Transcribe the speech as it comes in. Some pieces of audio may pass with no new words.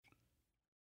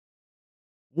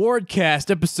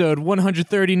Wardcast, episode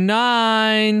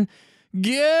 139.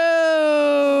 Go!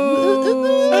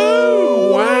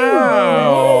 Oh,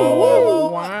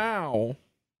 wow. Wow.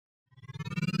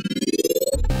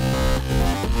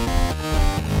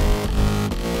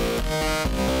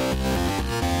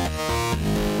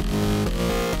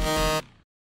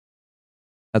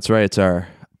 That's right, it's our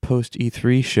post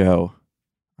E3 show.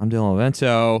 I'm Dylan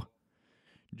Levento.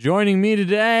 Joining me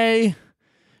today,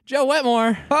 Joe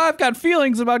Wetmore. I've got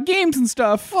feelings about games and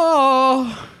stuff.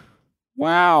 Oh.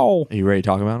 Wow. Are you ready to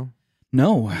talk about them?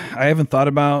 No, I haven't thought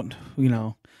about,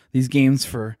 these games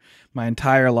for my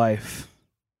entire life.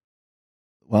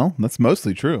 Well, that's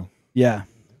mostly true. Yeah.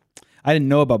 I didn't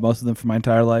know about most of them for my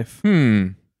entire life. Yeah,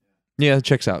 it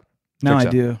checks out. Now Checks I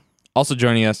out. do. Also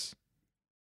joining us,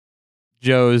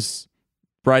 Joe's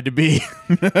bride-to-be,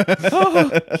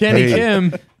 Kenny Hey.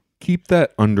 Kim. Keep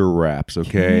that under wraps,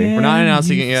 okay? We're not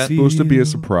announcing it yet. It's supposed to be a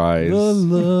surprise. The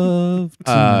love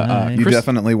tonight. You Chris-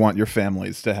 definitely want your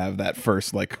families to have that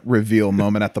first reveal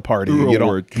moment at the party. Real You don't.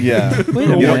 word. Yeah. Wait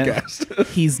a You don't- minute.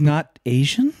 He's not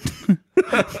Asian?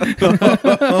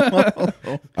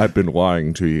 I've been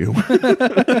lying to you.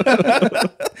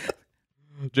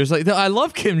 Just like, I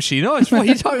love kimchi. No, what are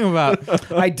you talking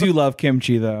about? I do love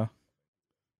kimchi, though.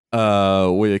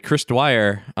 With Chris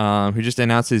Dwyer, who just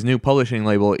announced his new publishing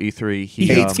label at E3. He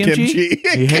hates kimchi?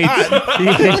 He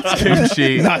hates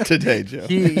kimchi. Not today, Joe.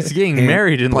 He's getting Can't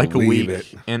married in like a week, believe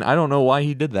it. and I don't know why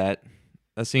he did that.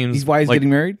 That seems He's why he's like getting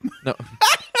married? no,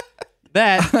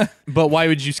 that. But why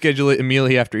would you schedule it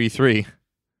immediately after E3?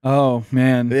 Oh,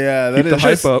 man. Yeah, that Keep the is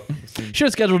hype up. Should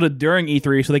have scheduled it during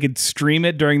E3 so they could stream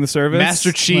it during the service.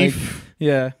 Master Chief, Like,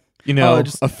 yeah. you know, Oh,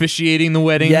 just- officiating the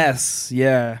wedding. Yes.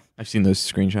 Yeah. I've seen those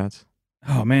screenshots.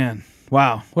 Oh, man.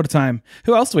 Wow. What a time.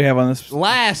 Who else do we have on this?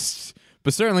 Last,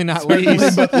 but certainly not Certainly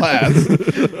least, but last.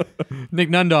 Nick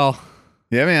Nundahl.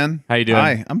 Yeah, man. How you doing?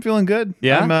 Hi, I'm feeling good.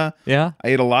 Yeah? Yeah. I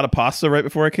ate a lot of pasta right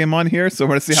before I came on here, so we're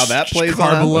gonna see how that plays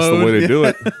Carb on. load. That's the way to do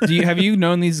it. Have you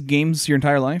known these games your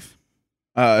entire life?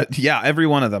 Yeah, every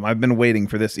one of them. I've been waiting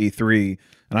for this E3,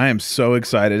 and I am so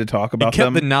excited to talk He about kept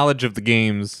them. the knowledge of the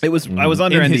games I was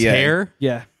under in NDA. his hair,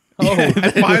 Yeah. I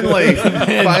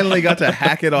finally got to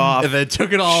hack it off. and then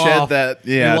took it all Shed off. that,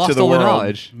 He yeah, lost to the all world. the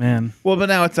knowledge. Man. Well, but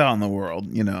now it's out in the world,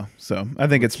 so I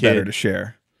think it's better Kid. to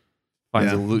share.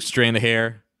 Finds Yeah. a loose strand of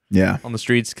hair Yeah. on the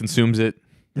streets, consumes it,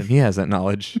 and he has that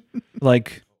knowledge.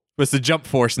 Like, But it's the Jump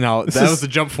Force now. That is- was the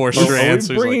Jump Force Are strand. we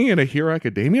So he's bringing in a Hero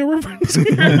Academia reference?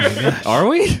 like, are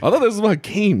we? I thought this was about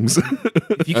games.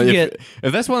 if you can get...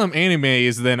 If that's one of them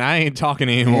animes, then I ain't talking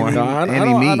anymore. No, I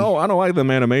don't like them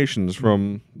animations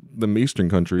from the Eastern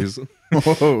countries.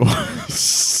 Whoa.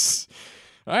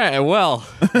 All right, well,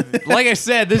 like I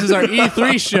said, this is our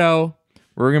E3 show.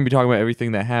 We're going to be talking about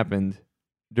everything that happened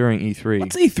during E3.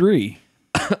 What's E3?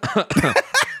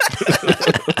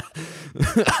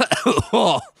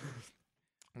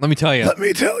 Let me tell you. Let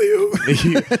me tell you.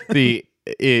 the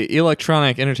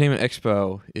Electronic Entertainment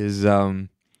Expo is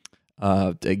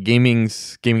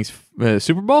gaming's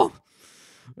Super Bowl,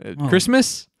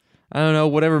 Christmas. I don't know,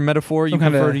 whatever metaphor you Some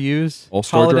kinda prefer to use.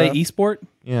 All-Star Holiday Draft? esport?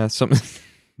 Yeah, something.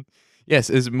 Yes,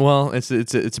 it's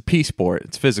a P sport.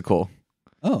 It's physical.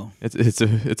 Oh. It's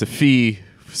a fee.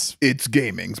 It's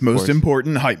gaming's most course.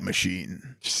 important hype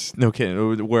machine. No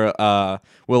kidding. Where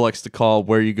Will likes to call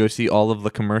where you go see all of the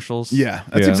commercials. Yeah,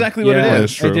 that's Yeah. exactly what Yeah, it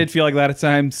That's is. true. I did feel like that at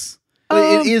times.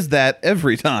 It is that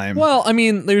every time. Well, I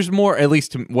mean, there's more. At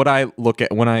least to what I look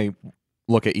at when I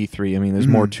look at E3. I mean, there's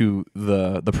more to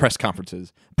the press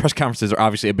conferences. Press conferences are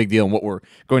obviously a big deal and what we're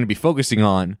going to be focusing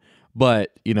on.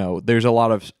 But there's a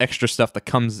lot of extra stuff that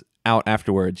comes out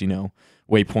afterwards.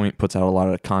 Waypoint puts out a lot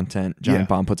of content. Giant Yeah.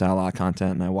 Bomb puts out a lot of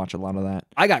content, and I watch a lot of that.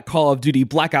 I got Call of Duty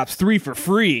Black Ops 3 for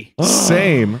free.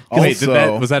 Same. Wait,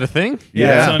 Also- was that a thing?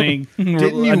 Yeah. Sony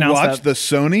Didn't you announced watch that. the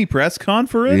Sony press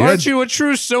conference? Yeah. Aren't you a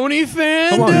true Sony fan?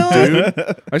 Come on, Dylan?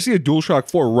 dude. I see a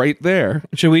DualShock 4 right there.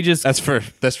 Should we just... That's for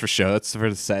show. That's for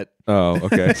the set. Oh,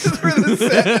 okay. For the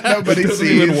set nobody Doesn't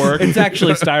sees. even work. It's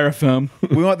actually styrofoam.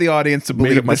 We want the audience to Made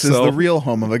believe it this is the myself. real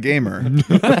home of a gamer.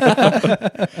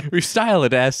 We style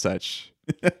it as such.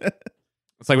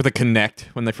 It's like with the Kinect,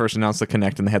 when they first announced the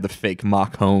Kinect and they had the fake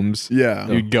mock homes. Yeah.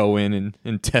 You'd go in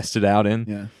and test it out in.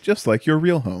 Yeah. Just like your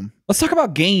real home. Let's talk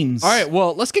about games. All right,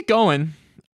 well, let's get going.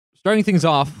 Starting things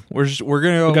off, we're gonna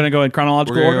go. We're going to go in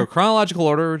chronological We're gonna order. go chronological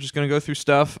order. We're just gonna go through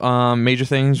stuff. Major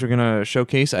things we're gonna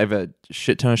showcase. I have a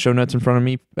shit ton of show notes in front of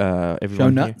me. Show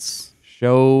Everyone here- nuts.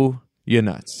 Show you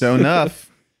nuts. So enough.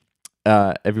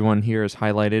 Everyone here has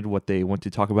highlighted what they want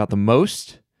to talk about the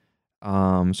most.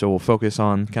 So we'll focus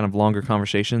on kind of longer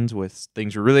conversations with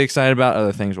things we're really excited about.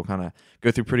 Other things we'll kind of go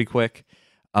through pretty quick.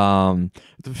 To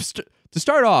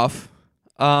start off,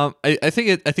 I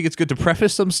think it's good to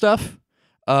preface some stuff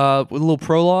with a little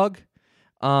prologue.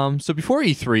 So before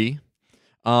E3,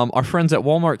 our friends at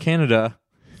Walmart Canada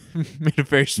made a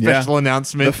very special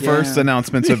announcement. The first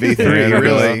announcements of E3,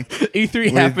 really.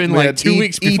 E3 happened like 2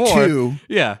 weeks before. E2,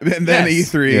 Yeah. and then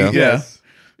Yes. E3. Yeah. Yes.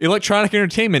 Electronic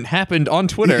Entertainment happened on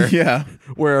Twitter. Yeah.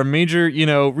 Where a major,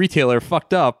 retailer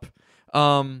fucked up.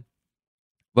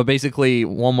 But basically,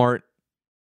 Walmart,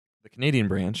 the Canadian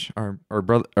branch, our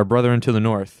brother to the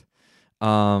north,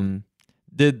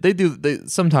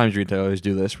 sometimes retailers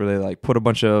do this where they like put a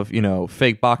bunch of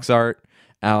fake box art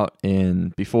out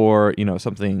in before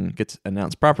something gets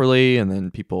announced properly, and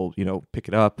then people pick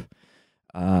it up,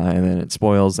 and then it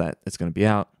spoils that it's going to be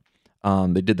out.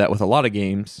 They did that with a lot of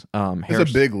games. It's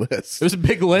a big list. It was a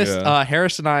big list. Yeah.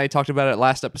 Harris and I talked about it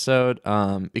last episode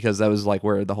because that was like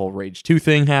where the whole Rage 2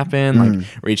 thing happened. Like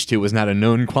Rage 2 was not a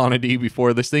known quantity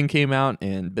before this thing came out,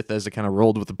 and Bethesda kind of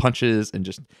rolled with the punches and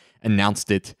just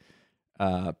announced it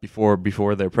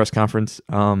before their press conference.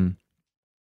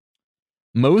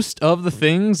 Most of the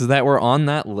things that were on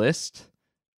that list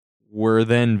were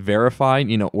then verified,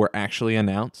 were actually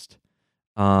announced.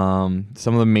 Some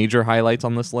of the major highlights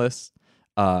on this list: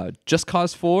 Just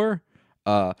Cause 4,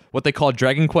 what they call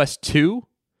Dragon Quest 2,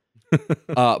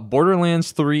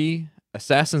 Borderlands 3,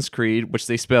 Assassin's Creed, which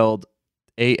they spelled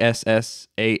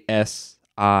ASSASINS.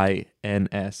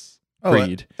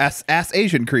 Creed. Ass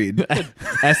Asian Creed.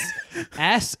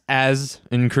 Ass as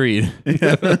in Creed.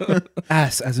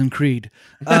 Ass as in Creed.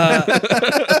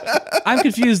 I'm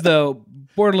confused though.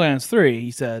 Borderlands 3, he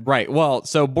said. Right. Well,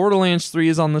 so Borderlands 3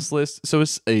 is on this list. So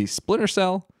it's a Splinter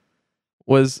Cell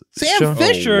was Sam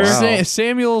Fisher. Oh, wow.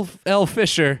 Samuel L.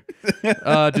 Fisher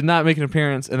did not make an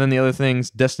appearance. And then the other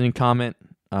things, Destiny Comet,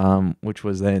 which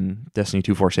was then Destiny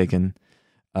 2 Forsaken.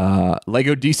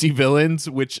 Lego DC Villains,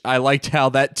 which I liked how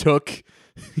that took,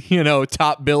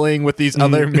 top billing with these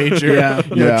other major Yeah.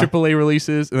 AAA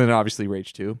releases, and then obviously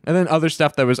Rage 2, and then other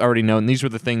stuff that was already known. These were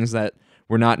the things that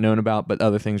were not known about, but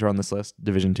other things are on this list: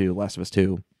 Division 2, Last of Us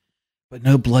 2, But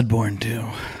no Bloodborne 2.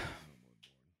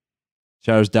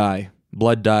 Shadows Die,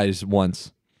 Blood dies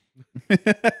once.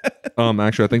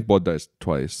 Actually, I think blood dies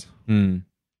twice.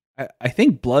 I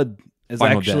think blood is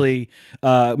Final actually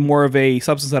more of a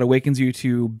substance that awakens you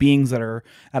to beings that are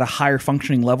at a higher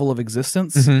functioning level of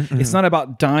existence. It's not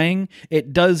about dying.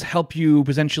 It does help you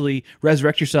potentially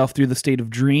resurrect yourself through the state of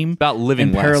dream. About living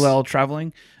and less. parallel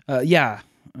traveling.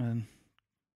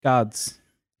 Gods.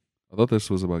 I thought this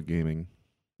was about gaming.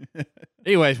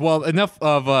 Anyways, well, enough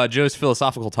of Joe's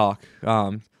philosophical talk.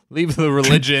 Leave the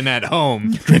religion at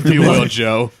home, if you will,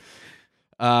 Joe.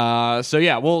 So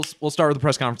yeah, we'll start with the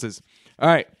press conferences. All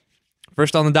right,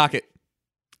 first on the docket,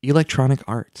 Electronic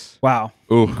Arts. Wow.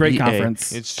 Ooh. Great EA.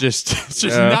 conference. It's just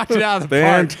Yeah. knocked it out of the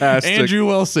park. Fantastic. Andrew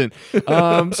Wilson.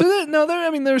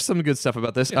 There's some good stuff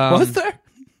about this. Was there?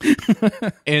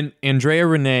 And Andrea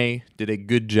Renee did a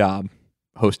good job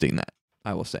hosting that,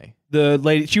 I will say. The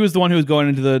lady, she was the one who was going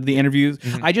into the interviews.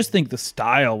 I just think the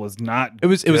style was not. It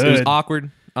was good.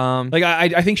 awkward. Like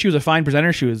I think she was a fine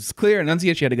presenter. She was clear,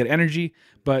 enunciate. She had a good energy,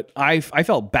 but I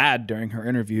felt bad during her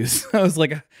interviews. I was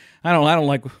like, I don't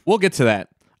like. We'll get to that.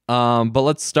 But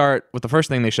let's start with the first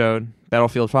thing they showed: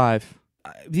 Battlefield 5.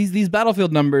 These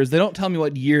Battlefield numbers. They don't tell me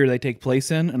what year they take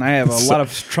place in, and I have a lot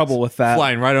of trouble with that.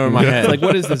 Flying right over my head. Like,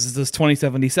 what is this? Is this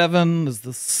 2077? Is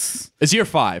this? It's year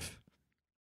 5.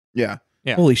 Yeah.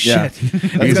 Yeah. Holy Yeah. shit!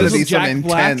 That's gonna This be is some Jack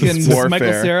Black intense and warfare.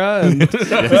 Michael Cera. And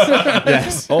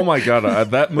Yes. Oh my god,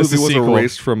 that movie the was sequel.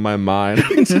 erased from my mind.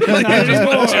 Now just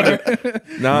watch it.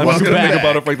 Now I'm just gonna think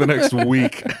about it for like the next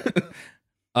week.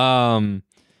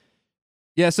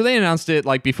 Yeah, so they announced it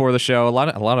like before the show. A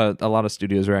lot of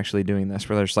studios are actually doing this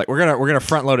where they're just like, we're gonna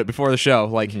front load it before the show.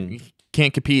 Like you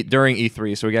can't compete during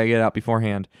E3, so we gotta get it out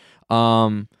beforehand.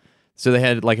 So they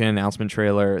had like an announcement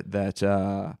trailer that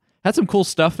had some cool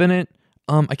stuff in it.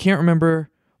 I can't remember,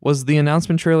 was the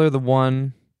announcement trailer the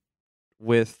one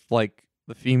with like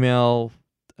the female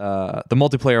the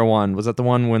multiplayer one? Was that the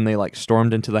one when they like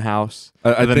stormed into the house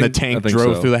and then the tank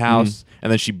drove so. through the house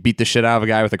and then she beat the shit out of a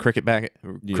guy with a cricket bat?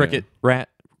 Yeah. Cricket Rats.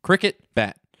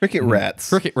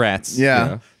 Cricket rats.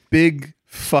 Yeah. Big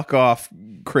fuck off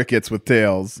crickets with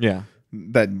tails Yeah.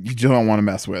 that you don't want to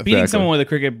mess with. Beating Exactly. someone with a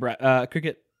cricket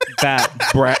bat,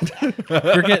 Brat.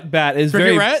 cricket bat is Cricket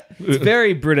very rat? It's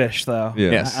very British though.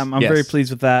 Yeah. Yes. I'm Yes. very pleased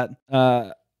with that.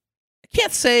 I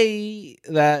can't say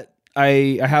that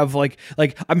I have like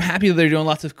I'm happy that they're doing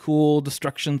lots of cool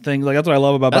destruction things. Like that's what I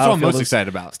love about That's what I'm Battlefield most is excited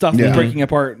about. Stuff Yeah. breaking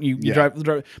apart. You Yeah.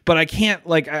 drive, but I can't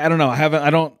like I don't know.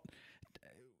 I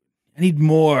need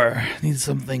more. I need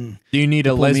something. Do you need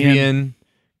a Pull me in. lesbian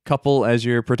couple as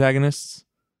your protagonists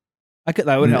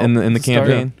That would help in the to start.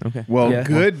 campaign. Okay. Well, Yeah.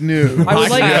 good news. I would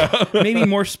like maybe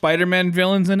more Spider-Man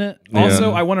villains in it. Yeah.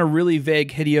 Also, I want a really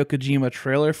vague Hideo Kojima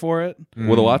trailer for it.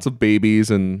 with lots of babies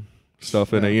and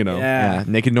stuff in it, you know. Yeah,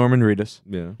 naked Norman Reedus.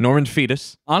 Yeah. Norman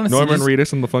Fetus. Honestly, Norman just-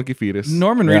 Reedus and the Funky Fetus.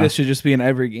 Norman Yeah. Reedus should just be in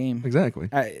every game. Exactly.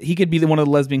 He could be one of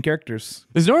the lesbian characters.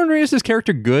 Is Norman Reedus'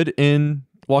 character good in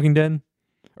Walking Dead?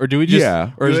 Or do we just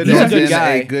Yeah. or is Good He's a as good in guy.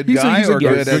 a good He's a- guy he's a or good-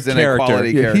 good good as in a character. quality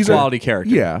Yeah, character? he's a- quality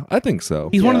character? Yeah, I think so.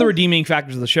 He's one of the redeeming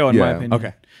factors of the show, in my Yeah. opinion.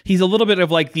 Okay. He's a little bit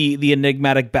of like the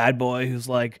enigmatic bad boy who's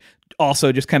like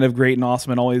also just kind of great and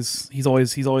awesome, and he's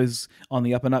always on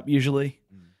the up and up usually.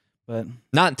 But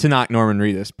Not to knock Norman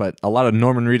Reedus, but a lot of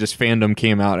Norman Reedus fandom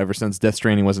came out ever since Death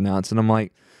Stranding was announced, and I'm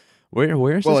like, where's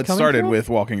Well, this it coming started from? with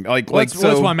Walking. Well, that's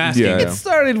what I'm asking. Yeah. it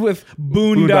started with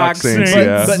Boondock Boondock Saints. Saints,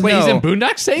 yeah. But Wait, he's no. in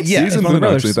Boondock Saints? Yeah. He's in one of the Boondock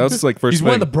brothers. Saints. That's like first He's thing.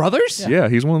 one of the brothers? Yeah,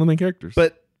 he's one of the main characters.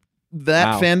 But that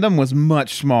Wow. fandom was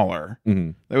much smaller.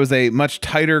 Mhm. There was a much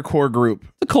tighter core group.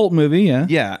 It's a cult movie, yeah.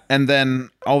 Yeah, and then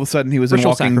all of a sudden he was in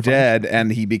Ritual Walking sacrifice. Dead,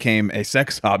 and he became a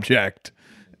sex object,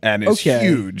 and it's Okay.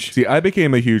 huge. See, I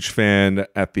became a huge fan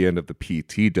at the end of the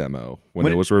PT demo when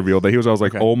it was revealed that he was. I was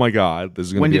like, "Oh my god, this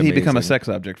is going to When be did he become a amazing." sex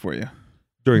object for you?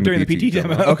 During During the PT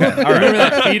demo. Okay, all right. Remember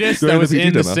that fetus During that the was PT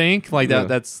in the demo. sink? Like that. Yeah.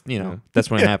 That's that's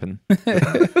when it happened.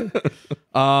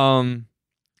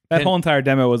 That whole entire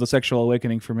demo was a sexual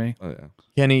awakening for me. Oh yeah.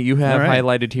 Kenny, you have All right.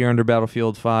 highlighted here under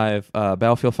Battlefield 5.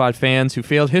 Battlefield 5 fans who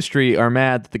failed history are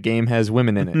mad that the game has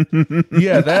women in it.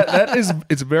 Yeah, that is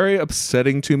it's very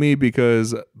upsetting to me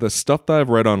because the stuff that I've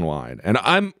read online, and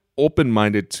I'm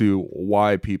open-minded to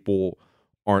why people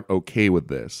aren't okay with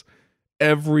this.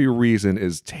 Every reason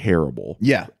is terrible.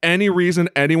 Yeah, Any reason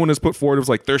anyone has put forward was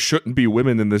like there shouldn't be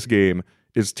women in this game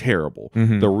is terrible.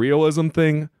 The realism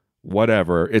thing,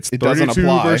 whatever. It doesn't 32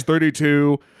 apply. verse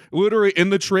 32. Literally in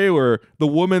the trailer, the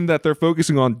woman that they're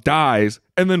focusing on dies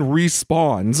and then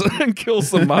respawns and kills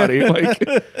somebody. Like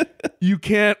you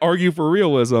can't argue for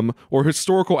realism or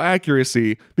historical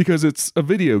accuracy because it's a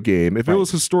video game. If it was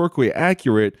historically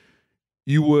accurate,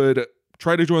 you would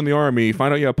try to join the army,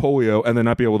 find out you have polio, and then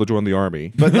not be able to join the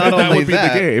army. but not that only would be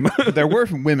that, the game. there were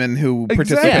women who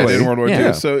participated Exactly. in World War Yeah.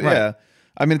 II. So Right. yeah,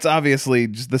 I mean, it's obviously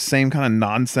just the same kind of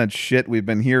nonsense shit we've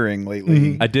been hearing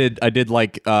lately. I did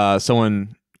like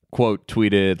someone quote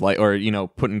tweeted like, or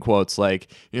put in quotes like,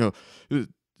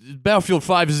 Battlefield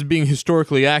 5 is being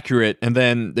historically accurate, and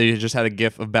then they just had a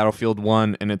gif of Battlefield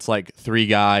 1 and it's like 3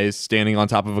 guys standing on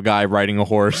top of a guy riding a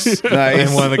horse. Nice.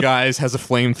 And one of the guys has a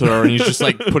flamethrower and he's just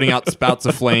like putting out spouts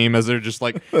of flame as they're just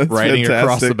like riding across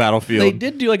fantastic. the battlefield. They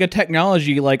did do like a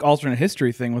technology like alternate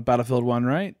history thing with Battlefield 1,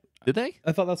 right? Did they?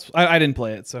 I thought that's I didn't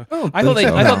play it, so don't I thought think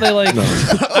they so. I thought they like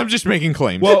I'm just making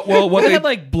claims. well, what they they had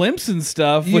like blimps and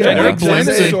stuff, which Yeah, I There know were blimps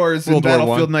existed. in dinosaurs in World War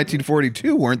Battlefield I.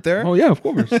 1942, weren't there? Oh yeah, of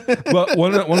course. But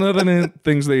one of the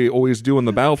things they always do in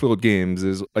the Battlefield games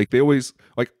is like they always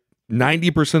like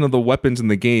 90% of the weapons in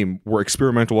the game were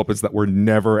experimental weapons that were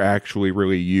never actually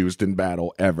really used in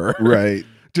battle ever. Right.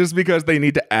 Just because they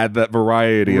need to add that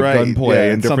variety of Right. gunplay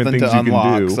yeah, and different something things to you unlock,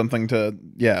 can do. something to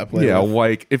play Yeah, with.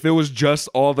 like if it was just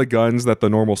all the guns that the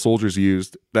normal soldiers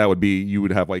used, that would be you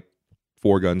would have like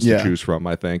 4 guns Yeah. to choose from,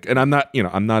 I think. And I'm not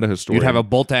a historian. You'd have a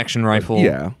bolt action rifle.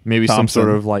 Yeah. Maybe some Thompson.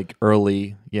 sort of like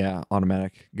early,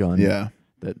 automatic gun. Yeah.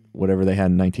 That whatever they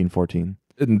had in 1914.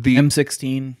 and the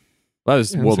M16, That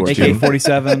was World War II.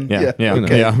 AK-47. Yeah, yeah,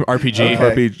 okay. yeah. RPG.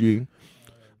 Okay.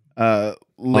 RPG.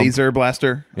 Laser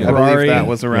blaster. Yeah. I believe Ferrari. that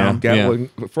was around. Gatling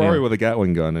Ferrari Yeah. with a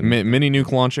Gatling gun and Mini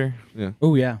nuke launcher.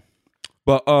 Oh yeah,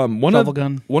 but one shovel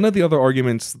gun. of the other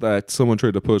arguments that someone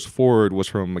tried to post forward was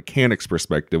from a mechanic's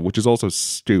perspective, which is also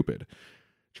stupid.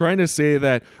 Trying to say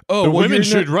that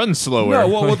run slower. No,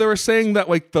 well, they were saying that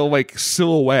like the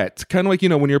silhouette, kind of like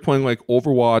when you're playing like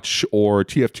Overwatch or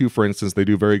TF2, for instance, they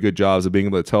do very good jobs of being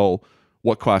able to tell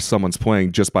what class someone's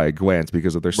playing just by a glance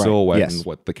because of their silhouette yes. and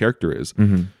what the character is.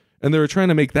 Mm-hmm. And they were trying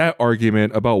to make that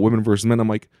argument about women versus men. I'm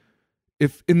like,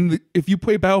 if you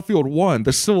play Battlefield 1,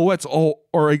 the silhouettes are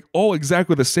all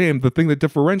exactly the same. The thing that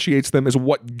differentiates them is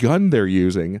what gun they're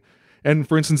using. And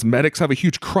for instance, medics have a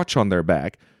huge crutch on their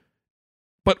back.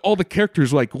 But all the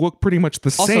characters look pretty much the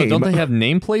Also, same. don't they have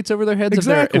nameplates over their heads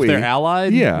Exactly. if they're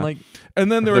allied? Yeah. Like,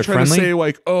 And then they If were they're trying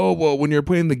friendly? to say oh, well, when you're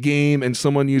playing the game and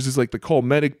someone uses the call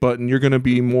medic button, you're going to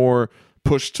be more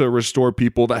pushed to restore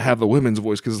people that have the women's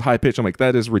voice because it's high pitch. I'm like,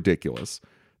 that is ridiculous.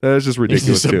 That is just it's ridiculous.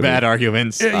 just to some me. bad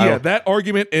arguments. Yeah, that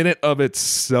argument in it of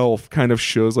itself kind of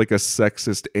shows a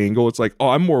sexist angle. It's like, oh,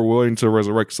 I'm more willing to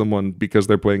resurrect someone because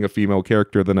they're playing a female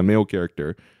character than a male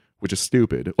character, which is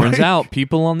stupid. Turns out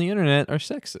people on the internet are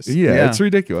sexist. Yeah, Yeah. it's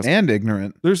ridiculous. And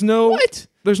ignorant. There's no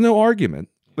argument.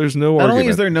 There's no Not argument. only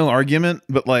is there no argument,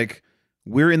 but like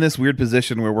we're in this weird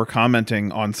position where we're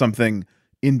commenting on something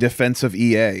in defense of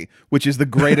EA, which is the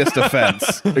greatest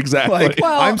offense. Exactly. Like,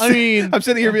 Well, I'm I mean- I'm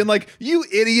sitting here being like, you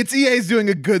idiots, EA's doing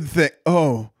a good thing.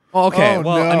 Oh, Okay, Oh,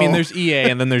 well, I mean, no. there's EA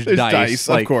and then there's, there's Dice. dice,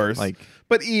 like, of course. Like,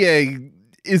 but EA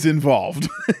is involved.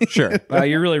 sure, Wow,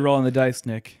 you're really rolling the dice,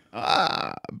 Nick.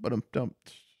 But don't.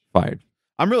 fired.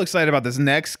 I'm really excited about this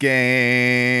next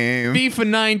game. FIFA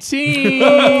 19.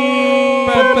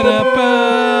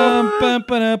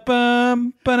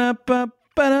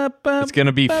 It's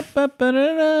gonna be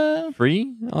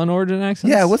free on Origin Access.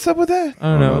 Yeah, what's up with that? I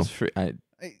don't know. know. It's free.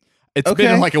 It's Okay.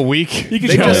 been like a week. You can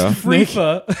They just just-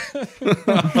 FIFA.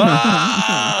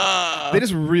 They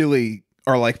just really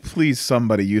are like, please,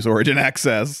 somebody use Origin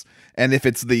Access. And if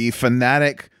it's the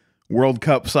fanatic World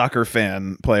Cup soccer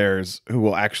fan players who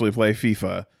will actually play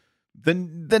FIFA,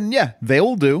 then yeah,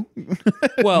 they'll do.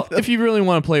 Well, if you really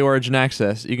want to play Origin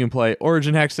Access, you can play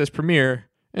Origin Access Premier,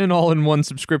 an all-in-one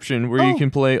subscription where you Oh, can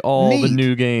play all the neat.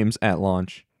 new games at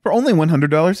launch. For only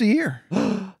 $100 a year.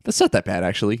 That's not that bad,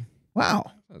 actually.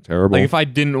 Wow. Terrible. Like if I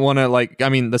didn't want to, like, I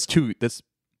mean, that's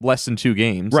less than 2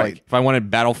 games. Right. Like, if I wanted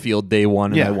Battlefield Day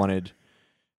 1 and Yeah. I wanted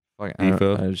like, I don't-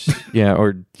 FIFA. I just- yeah,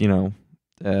 or you know,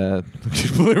 we're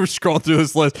scrolling through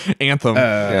this list. Anthem.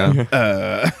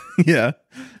 Yeah.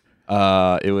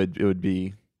 It would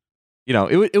be, you know,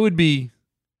 it would be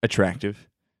attractive.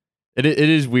 It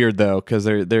is weird though because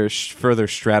they're further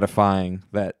stratifying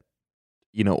that,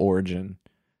 you know, Origin,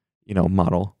 you know,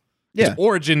 model. 'Cause Yeah.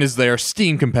 Origin is their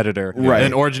Steam competitor, Right.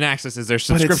 And Origin Access is their But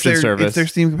subscription service. It's their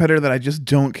Steam competitor that I just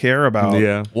don't care about.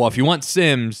 yeah. Well, if you want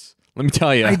Sims, let me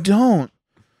tell you, I don't.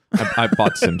 I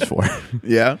bought Sims 4.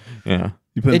 Yeah. Yeah,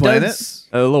 You been It playing does.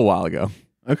 a little while ago.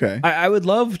 it? Okay. I would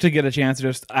love to get a chance to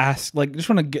just ask, like, just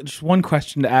want to get just one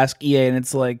question to ask EA, and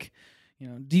it's like, you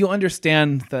know, do you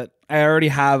understand that I already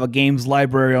have a games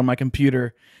library on my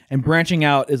computer, and branching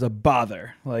out is a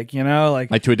bother? Like, you know, like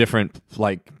Like to a different,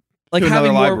 like, To having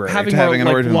another more library, having to more having an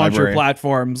like Origin launcher library.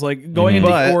 platforms, like going into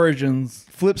But- Origins.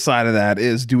 Flip side of that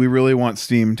is, do we really want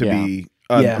Steam to Yeah. be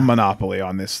a Yeah. monopoly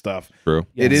on this stuff? True.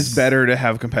 It Yes. is better to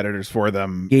have competitors for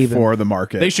them Gaven. for the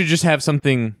market. they should just have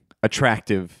something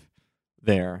attractive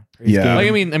there. Yeah. Like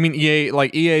I mean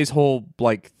EA's whole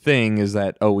like thing is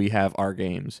that we have our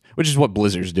games, which is what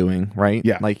Blizzard's doing, right?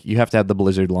 Yeah. Like you have to have the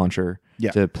Blizzard launcher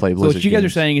Yeah. to play So Blizzard. what you guys are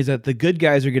games. saying is that the good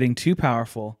guys are getting too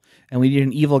powerful, and we need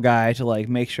an evil guy to like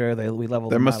make sure that we level.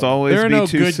 there them must out. always there are be no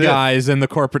two good Sith. guys in the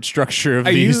corporate structure of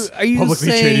Are you- these are you publicly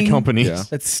saying- traded companies. Yeah.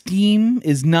 that Steam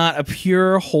is not a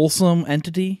pure wholesome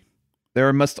entity.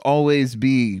 There must always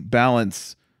be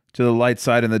balance to the light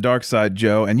side and the dark side,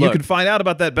 Joe. And you Look. can find out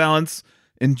about that balance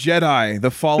in Jedi: The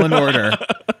Fallen Order.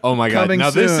 Oh my god! Coming Now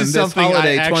this soon, is this something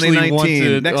holiday, I actually 2019, want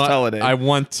to, next holiday. I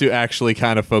want to actually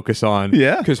kind of focus on.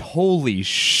 Yeah? Because holy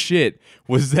shit,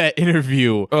 was that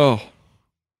interview Oh,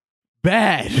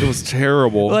 bad? it was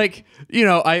terrible. Like, you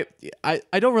know, I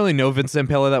don't really know Vince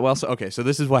Zampella that well. So okay, so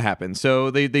this is what happened.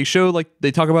 So they show, like,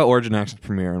 they talk about Origin Access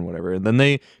Premiere and whatever, and then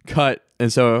they cut,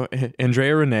 and so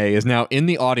Andrea Renee is now in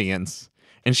the audience,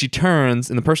 and she turns,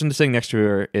 and the person sitting next to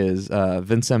her is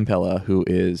Vince Zampella, who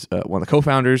is one of the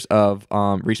co-founders of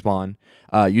Respawn.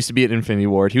 Used to be at Infinity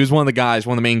Ward. He was one of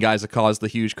the main guys that caused the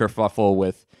huge kerfuffle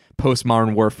with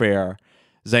Post-Modern Warfare.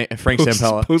 Frank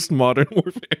Zampella. Postmodern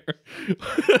warfare.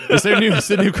 It's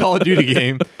the new Call of Duty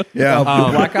game. Yeah.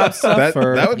 Black Ops stuff.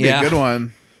 that would be Yeah. a good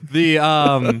one. The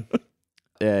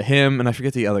him and I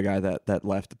forget the other guy that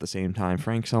left at the same time,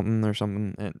 Frank something or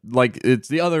something. And, like, it's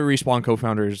the other Respawn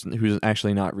co-founders who's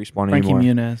actually not Respawn Frankie anymore.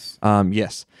 Muniz.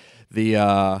 Yes,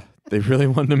 they really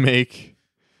wanted to make.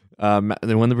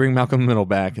 They wanted to bring Malcolm in the Middle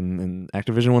back, and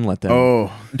Activision wouldn't let them.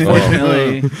 Oh,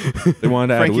 Unfortunately, They wanted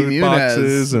to add Frankie loot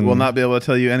boxes Muniz and will not be able to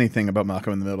tell you anything about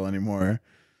Malcolm in the Middle anymore.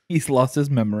 he's lost his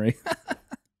memory.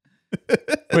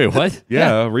 Wait, what?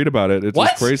 Yeah, read about it. It's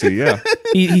What? just crazy. Yeah.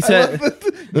 He said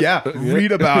Yeah,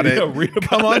 read about it. Yeah, read about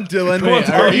Come on, Dylan. Wait,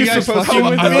 are you guys supposed fucking to?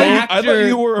 with I me? thought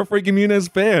you were a Frankie Muniz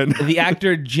fan. the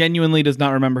actor genuinely does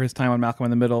not remember his time on Malcolm in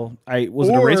the Middle. Was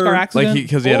it a Or- race car accident? Like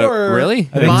because he had a Or- really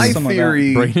I think My something like that.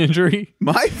 theory, brain injury.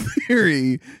 my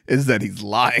theory is that he's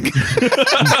lying.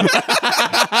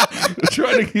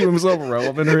 Trying to keep himself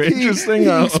relevant or interesting.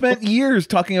 He spent years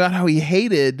talking about how he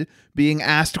hated being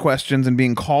asked questions and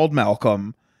being called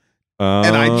Malcolm.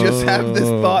 And I just have this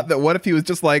thought that what if he was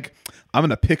just like, I'm going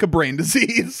to pick a brain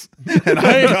disease. And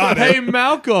I got Hey, it.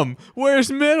 Malcolm,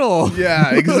 where's Middle?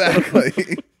 Yeah,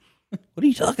 exactly. What are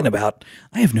you talking about?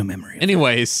 I have no memory.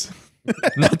 Anyways,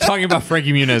 not talking about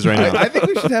Frankie Muniz right now. I think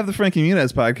we should have the Frankie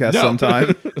Muniz podcast No.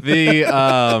 sometime. The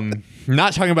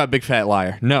not talking about Big Fat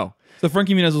Liar. No. So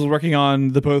Frankie Muniz was working on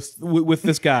the post with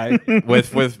this guy, with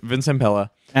Vince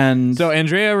Zampella. and So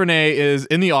Andrea Renee is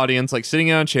in the audience, like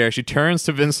sitting on a chair. She turns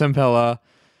to Vince Zampella,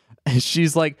 and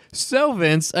she's like, "So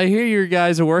Vince, I hear you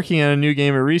guys are working on a new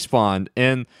game at Respawn."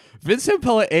 And Vince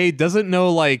Zampella doesn't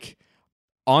know like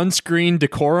on-screen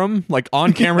decorum, like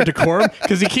on-camera decorum,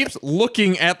 because he keeps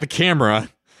looking at the camera, and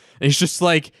he's just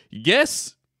like,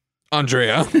 "Yes,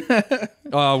 Andrea,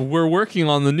 we're working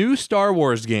on the new Star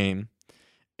Wars game."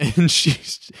 And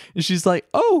she's like,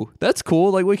 "Oh, that's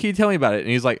cool. Like, what can you tell me about it?" And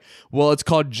he's like, "Well, it's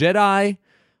called Jedi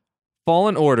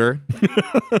Fallen Order,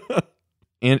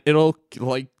 and it'll,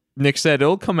 like Nick said,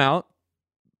 it'll come out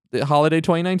the holiday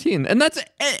 2019." And that's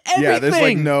everything. Yeah, there's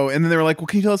like no, and then they were like, "Well,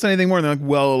 can you tell us anything more?" And they're like,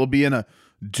 "Well, it'll be in a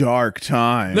dark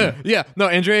time." No,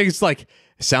 Andrea is like,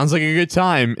 "Sounds like a good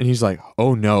time," and he's like,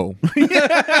 "Oh no,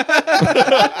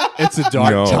 it's a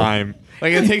dark time."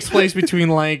 Like, it takes place between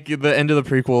like the end of the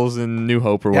prequels and New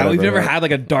Hope or yeah, whatever. we've never had like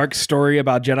a dark story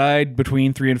about Jedi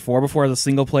between 3 and 4 before as a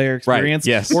single player experience,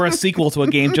 yes. or a sequel to a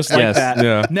game just like Yes, that.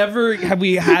 yeah. Never have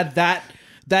we had that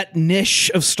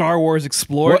niche of Star Wars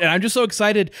explored, and I'm just so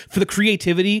excited for the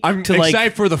creativity. I'm to excited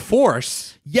like, for the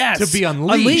Force yes, to be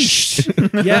unleashed.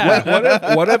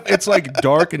 Yeah. What if it's like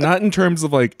dark, not in terms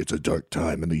of like it's a dark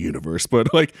time in the universe,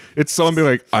 but like it's someone being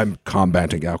like, I'm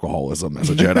combating alcoholism as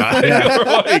a Jedi. Or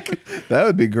like, That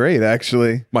would be great,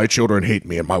 actually. my children hate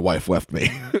me and my wife left me.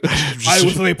 I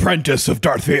was the apprentice of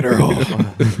Darth Vader.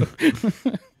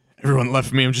 Everyone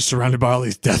left me. I'm just surrounded by all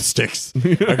these death sticks.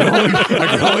 I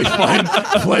can only find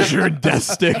pleasure in death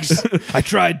sticks. I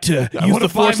tried to I use wanna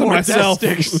the Force find on more myself.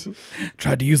 death sticks.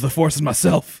 Tried to use the Force on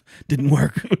myself. Didn't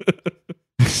work.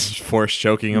 Force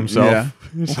choking himself.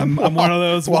 Yeah. I'm one of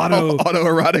those Watto.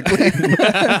 Autoerotically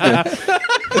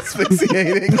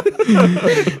asphyxiating.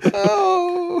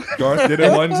 Oh. Garth did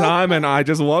it one time and I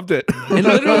just loved it. And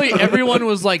literally everyone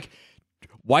was like,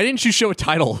 "Why didn't you show a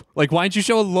title? Like, why didn't you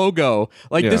show a logo?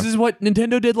 Like, Yeah. this is what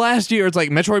Nintendo did last year. It's like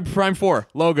Metroid Prime 4,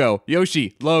 logo.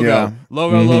 Yoshi, logo. Yeah.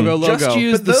 Logo. Just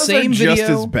use But the those same are just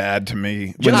video. as bad to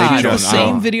me. Just I use don't the know.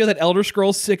 same video that Elder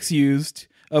Scrolls 6 used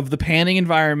of the panning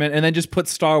environment, and then just put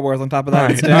Star Wars on top of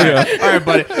that instead. All right,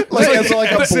 buddy. Like, as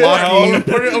like a Put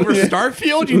it over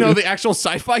Starfield, you know, the actual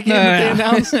sci-fi game that they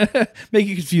announced. Make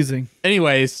it confusing.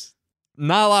 Anyways,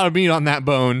 not a lot of meat on that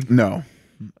bone. No.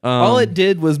 All it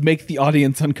did was make the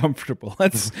audience uncomfortable.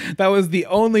 That was the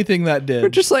only thing that did. We're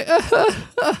just like,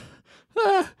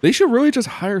 They should really just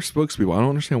hire spokespeople. I don't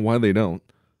understand why they don't.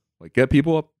 Like, get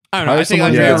people up. I don't know. hire I think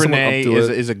someone- Andrea get someone up Renee to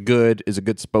it. is a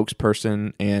good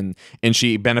spokesperson, and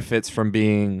she benefits from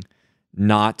being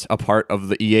not a part of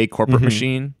the EA corporate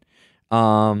machine.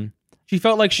 She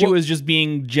felt like she was just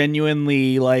being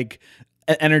genuinely like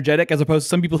energetic, as opposed to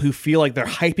some people who feel like they're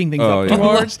hyping things Oh, up yeah. too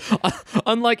hard.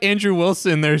 Unlike Andrew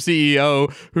Wilson, their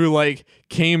CEO, who like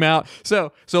came out.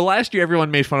 So last year, everyone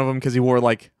made fun of him because he wore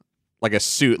like a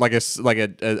suit, like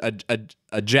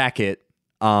a jacket,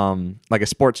 like a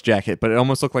sports jacket, but it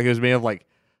almost looked like it was made of like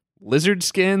lizard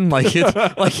skin. Like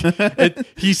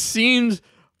he seemed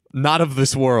not of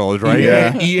this world, right?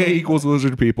 Yeah. EA equals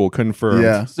lizard people, confirmed.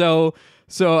 Yeah. So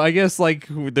I guess like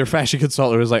their fashion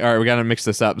consultant was like, all right, we got to mix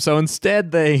this up. So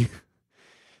instead they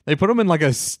put him in like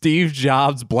a Steve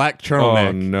Jobs black turtleneck.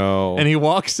 Oh no. And he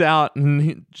walks out and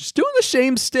he just doing the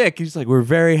shame stick. He's like, we're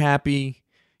very happy,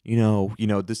 you know,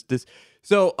 this.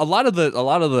 So a lot of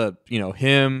the,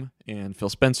 him and Phil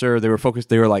Spencer, they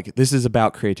were like, this is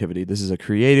about creativity. This is a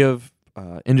creative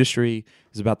industry.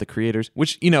 It's about the creators,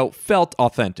 which, felt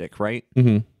authentic, right?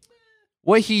 Mm-hmm.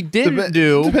 What he didn't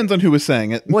do. Depends on who was saying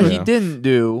it. What he Yeah. didn't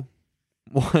do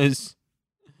was,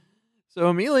 so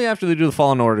immediately after they do the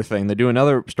Fallen Order thing, they do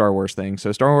another Star Wars thing.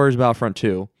 So Star Wars Battlefront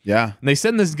 2. Yeah. And they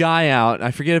send this guy out. I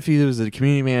forget if he was a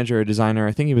community manager or a designer.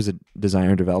 I think he was a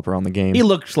designer developer on the game. He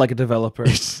looked like a developer.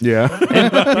 Yeah. He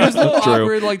was a little True.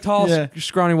 awkward, like tall, Yeah.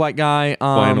 scrawny white guy.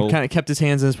 Flannel. Kind of kept his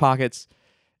hands in his pockets.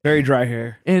 Very dry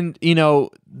hair. And,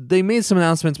 they made some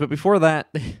announcements, but before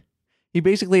that, he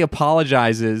basically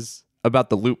apologizes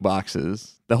about the loot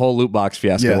boxes, the whole loot box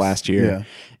fiasco Yes. last year. Yeah.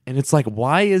 And it's like,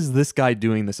 why is this guy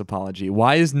doing this apology?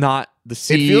 Why is not the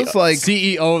feels like-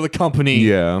 CEO of the company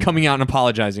Yeah. coming out and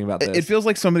apologizing about this? It feels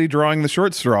like somebody drawing the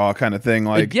short straw kind of thing.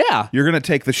 Like, yeah. you're going to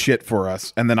take the shit for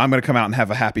us, and then I'm going to come out and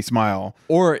have a happy smile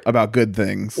Or about good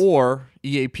things. Or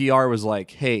EAPR was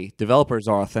like, hey, developers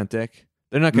are authentic.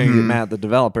 They're not going to get mad at the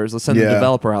developers. Let's send the Yeah.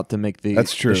 developer out to make the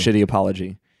That's true. shitty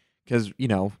apology. Because,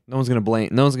 no one's going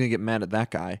to get mad at that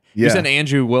guy. You Yeah. send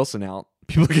Andrew Wilson out.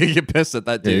 People can get pissed at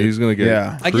that Yeah, dude. he's gonna get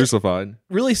Yeah. I get- crucified.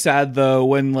 Really sad though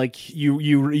when like you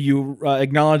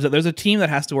acknowledge that there's a team that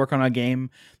has to work on a game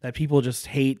that people just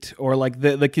hate, or like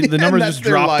the numbers that's just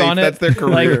their dropped life, on it. that's their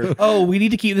career. Like, oh, we need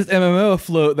to keep this MMO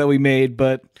afloat that we made,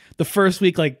 but the first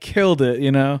week like killed it.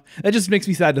 You know, that just makes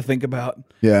me sad to think about.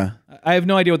 Yeah. I have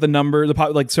no idea what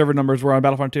the server numbers were on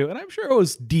Battlefront 2, and I'm sure it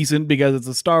was decent because it's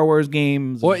a Star Wars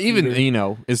game. Well, even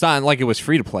it's not like it was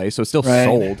free to play, so it's still Right.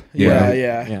 sold. Yeah,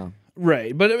 Yeah. Yeah.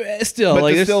 right. But still, But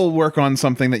like to there's- still work on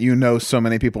something that so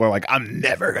many people are like, I'm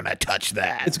never gonna touch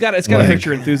that. it's got a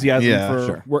picture enthusiasm Yeah, for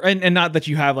sure. work, and not that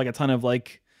you have like a ton of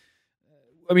like.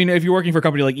 I mean, if you're working for a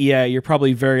company like EA, you're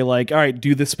probably very like, all right,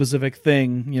 do this specific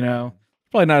thing. You know,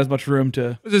 probably not as much room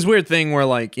to. It was this weird thing where,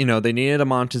 like, they needed a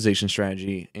monetization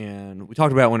strategy, and we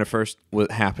talked about it when it first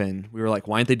happened. We were like,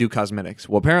 why didn't they do cosmetics?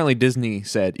 Well, apparently Disney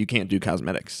said you can't do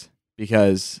cosmetics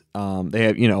because they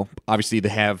have, obviously they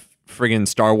have friggin'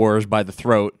 Star Wars by the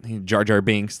throat, Jar Jar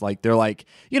Binks. Like, they're like,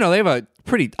 they have a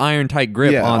pretty iron tight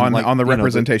grip on the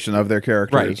representation of their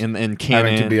characters. right, and canon,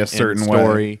 having to be a certain and way.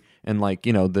 story, and like,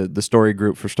 the story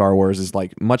group for Star Wars is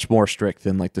like much more strict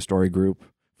than like the story group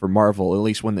for Marvel, at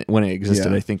least when it existed.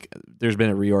 Yeah. I think there's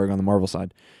been a reorg on the Marvel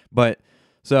side. But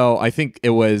so I think it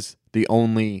was the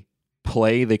only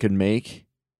play they could make,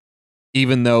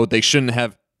 even though they shouldn't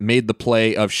have made the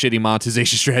play of shitty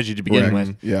monetization strategy to begin Correct.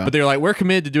 with. Yeah. But they're like, we're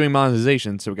committed to doing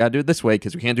monetization, so we got to do it this way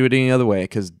because we can't do it any other way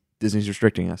because Disney's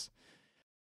restricting us.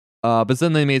 But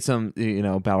then they made some,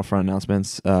 Battlefront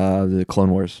announcements. The Clone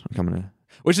Wars are coming in.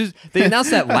 Which is, they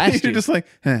announced that last You're year. just like,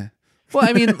 Well,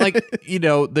 I mean, like,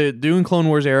 they're doing Clone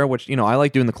Wars era, which, I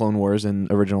like doing the Clone Wars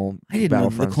and original I didn't know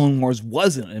Battlefront. the Clone Wars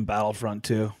wasn't in Battlefront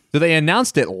 2. So they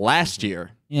announced it last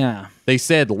year. Yeah. They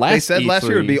said last They said last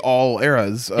year E3 would be all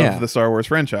eras of Yeah. the Star Wars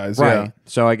franchise. right. Yeah.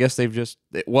 So I guess they've just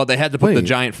they had to put the Wait.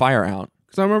 giant fire out.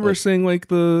 Because I remember seeing like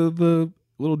the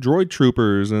little droid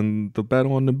troopers and the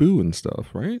battle on Naboo and stuff,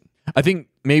 right? I think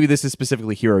maybe this is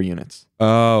specifically hero units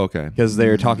Oh, okay. because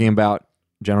they're talking about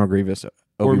General Grievous,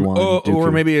 Obi-Wan, or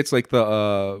Dooku. maybe it's like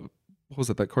the what was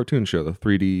it, that cartoon show, the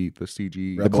 3D, the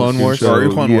CG, Rebels Clone Wars? show. Or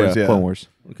Clone Wars, yeah. Clone Wars.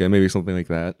 Okay, maybe something like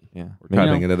that. Yeah, We're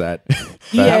tapping into that.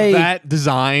 Have that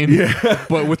design,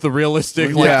 but with the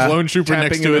realistic like Yeah. clone trooper Tapping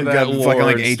next to it. into that It's like lore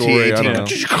like and AT-AT. story, I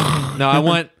don't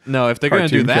know. No, if they're going to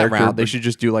do Cartoon that character, route, they but- should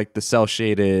just do like the cell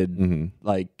shaded, Mhm.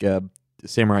 like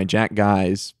Samurai Jack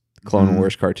guys, Clone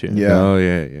Wars cartoon. Yeah. Oh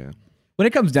yeah, yeah. When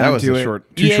it comes That down was to a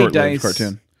it, too EA short-lived Dice,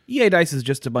 cartoon. EA Dice is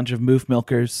just a bunch of moof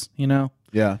milkers,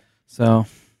 Yeah. So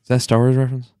Is that a Star Wars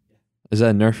reference? Is that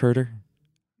a Nerf herder?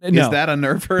 no. Is that a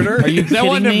nerf herder? Are you Is that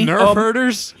one of kidding them me? Nerf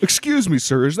herders? Excuse me,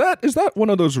 sir. Is that one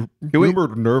of those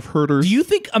rumored Nerf herders? Do you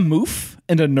think a moof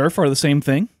and a nerf are the same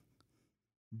thing?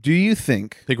 Do you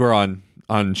think I think we're on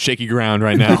shaky ground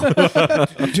right now.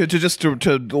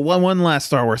 to one last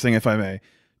Star Wars thing, if I may?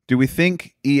 Do we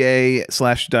think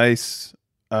EA/Dice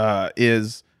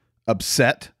is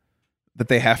upset that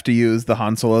they have to use the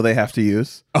Han Solo they have to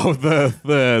use? Oh,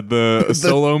 the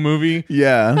solo movie.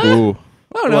 Yeah. Ooh.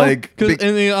 I don't know. Like, Because big-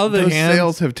 in the other Those hand,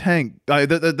 sales have tanked.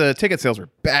 The ticket sales were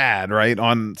bad, right,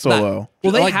 on Solo.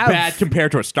 Well, they like have bad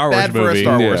compared to a Star Wars Bad for movie. a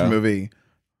Star Wars Yeah. movie.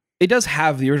 It does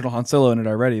have the original Han Solo in it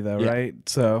already, though, Yeah. right?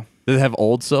 So Does it have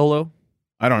old solo?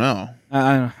 I don't know.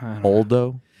 I don't know.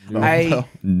 Oldo? I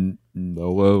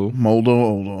Nolo.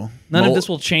 Moldo. none Mol- of this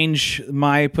will change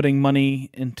my putting money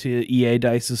into EA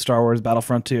Dice's Star Wars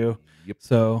Battlefront 2. Yep.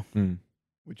 So,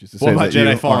 Which is to What say about that you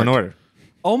Jedi Fallen aren't. Order?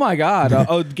 oh my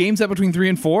God, game set between 3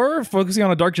 and 4, focusing on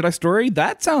a Dark Jedi story.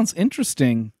 That sounds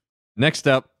interesting. Next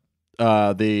up,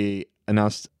 they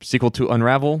announced sequel to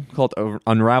Unravel called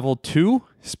Unravel 2,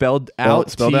 spelled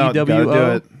out Spelled out. Gotta do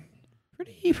TWO. it.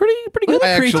 Pretty good. I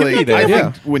actually, creativity there. I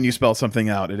Yeah. think when you spell something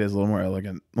out, it is a little more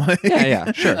elegant. Like,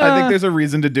 Yeah, sure. I think there's a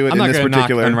reason to do it I'm in not this going to knock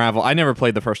particular. Unravel. I never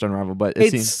played the first Unravel, but it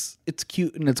seems It's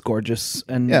cute and it's gorgeous,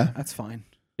 and Yeah. that's fine.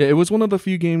 Yeah, it was one of the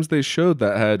few games they showed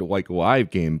that had like live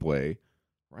gameplay.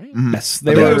 Right? Mhm. Yes, I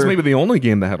they think it was were. maybe the only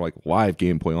game that had like live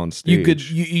gameplay on stage. You could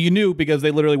you knew because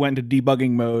they literally went into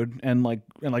debugging mode and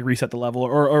reset the level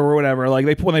or whatever.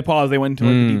 Like when they paused, they went into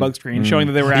the debug screen, showing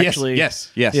that they were actually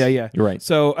yes. Yeah. You're right.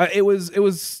 So it was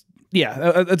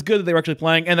it's good that they were actually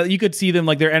playing and that you could see them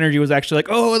like their energy was actually like,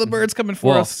 oh, the bird's coming for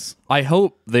Well, us. I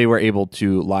hope they were able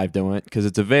to live demo it because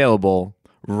it's available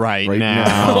right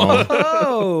now.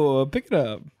 Oh, pick it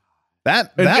up.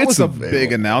 That it's was a available.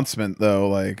 big announcement, though.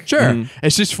 Like, Sure.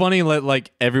 It's just funny that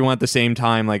like everyone at the same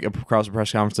time, like across the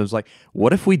press conference, was like,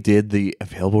 what if we did the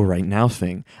available right now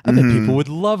thing? I bet people would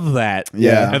love that.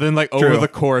 Yeah. And then like over True. the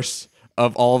course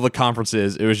of all the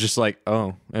conferences, it was just like,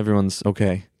 oh, everyone's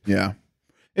okay. yeah,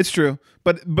 it's true.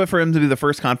 But for him to be the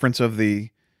first conference of the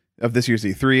of this year's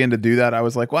E3, and to do that, I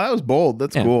was like, "Wow, that was bold.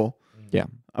 That's Yeah. cool." Yeah.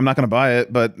 I'm not going to buy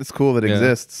it, but it's cool that it Yeah.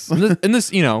 exists. And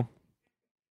this,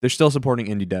 they're still supporting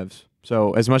indie devs.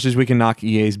 So as much as we can knock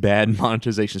EA's bad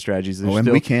monetization strategies, and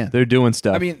we can. they're doing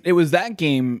stuff. I mean, it was that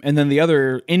game, and then the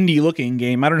other indie-looking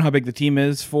game. I don't know how big the team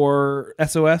is for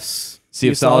SOS. Sea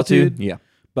of Solitude. Yeah.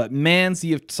 But man,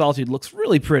 Sea of Solitude looks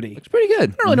really pretty. It's pretty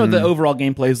good. I don't really know what the overall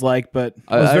gameplay is like, but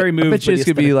I was very moved. I bet you by this the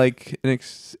could be aesthetic. like an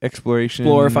exploration.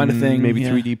 Explore, find a thing, Maybe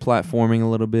yeah. 3D platforming a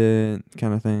little bit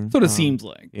kind of thing. That's what it seems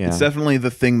like. Yeah. It's definitely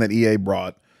the thing that EA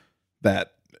brought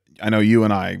that I know you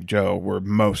and I, Joe, were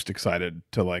most excited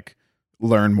to like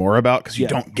learn more about because you Yeah.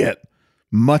 don't get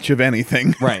much of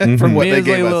anything Right. from what It they was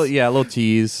like gave a little, us. a little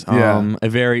tease. Yeah. A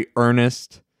very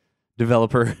earnest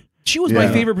developer. She was my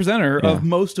Yeah. favorite presenter Yeah. of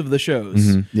most of the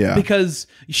shows. Mhm. Yeah. Because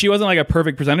she wasn't like a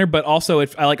perfect presenter, but also I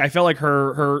felt like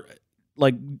her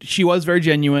like she was very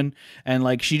genuine, and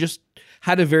like she just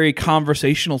had a very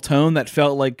conversational tone that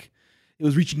felt like it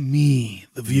was reaching me,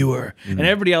 the viewer, and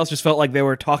everybody else just felt like they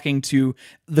were talking to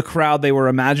the crowd they were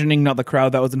imagining, not the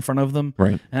crowd that was in front of them.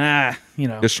 Right.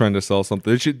 Just trying to sell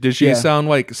something. Did she Yeah. sound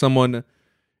like someone?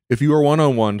 If you were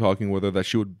one-on-one talking with her, that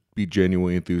she would be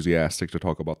genuinely enthusiastic to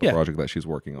talk about the Yeah. project that she's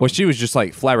working on. Well, she was just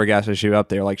like flabbergasted. She was up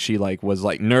there, like she like was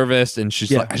like nervous, and she's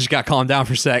Yeah. like, I just got to calm down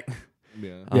for a sec.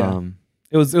 yeah. Yeah.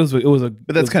 It was a.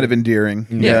 But that's kind of endearing.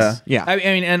 Yes. Yeah. I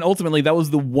mean, and ultimately, that was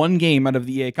the one game out of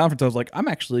the EA conference. I was like, I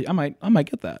might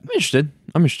get that. I'm interested.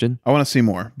 I want to see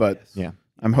more, but Yeah.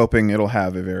 I'm hoping it'll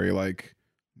have a very like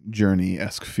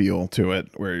Journey-esque feel to it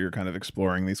where you're kind of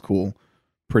exploring these cool,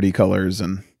 pretty colors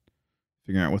and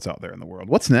figuring out what's out there in the world.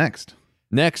 What's next?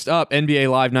 Next up, NBA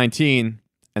Live 19,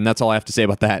 and that's all I have to say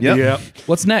about that. Yep. Yeah.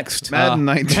 What's next? Madden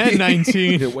 19. Madden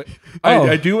 19. Oh.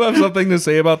 I do have something to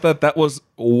say about that. That was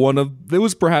it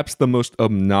was perhaps the most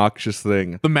obnoxious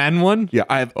thing The Madden one. yeah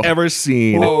I've ever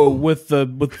seen. Oh, with the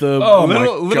Oh my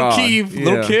little God. Keeve,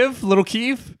 Yeah. little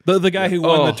Keeve, the guy who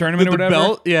won the tournament with or the whatever.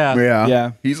 belt. Yeah. Yeah.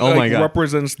 Yeah. He's Oh my God.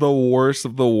 represents the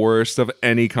worst of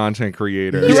any content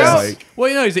creator. He's Yeah. Like,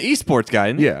 well, he's an esports guy.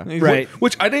 Isn't he? yeah, He's- Right.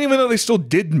 Which I didn't even know they still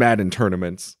did Madden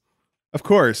tournaments. Of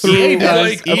course. EA does.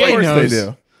 Like, Of EA course they knows.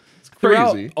 do.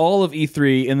 Throughout Crazy. all of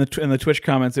E3 in the Twitch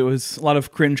comments, it was a lot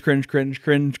of cringe.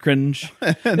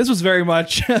 This was very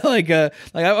much like I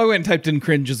went and typed in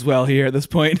cringe as well here at this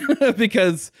point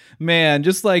because man,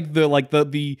 just like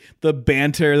the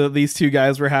banter that these two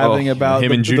guys were having Oh, about him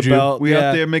the, and the Juju. belt. We yeah.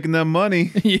 out there making that money.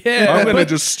 Yeah, I'm gonna but-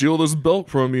 just steal this belt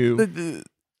from you.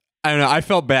 I don't know. I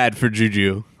felt bad for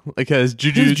Juju because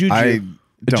Juju. Who's Juju? I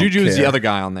don't Juju is the care. other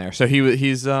guy on there. So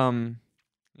he's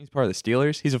part of the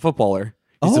Steelers. He's a footballer.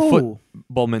 He's a Oh.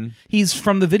 footballman. He's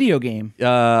from the video game.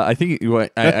 I think.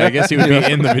 I guess he would be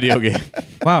in the video game.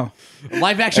 Wow,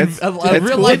 Live action, It's- a it's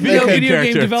real cool life that they video could- game video game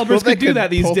character. developers Well, could do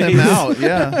that these pull days. him out.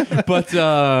 Yeah. But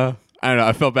I don't know.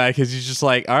 I felt bad because he's just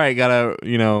like, all right, gotta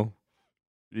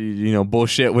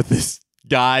bullshit with this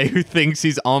guy who thinks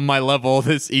he's on my level.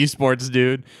 This esports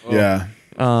dude. Yeah.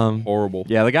 Horrible.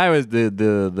 Yeah, the guy was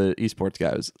the esports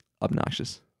guy was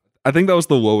obnoxious. I think that was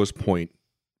the lowest point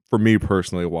for me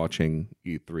personally watching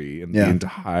E3 and Yeah. the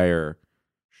entire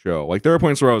show. Like there were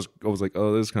points where I was like,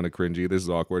 oh, this is kind of cringy. This is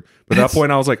awkward. But at that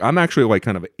point, I was like, I'm actually like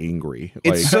kind of angry.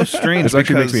 Like, It's so strange. This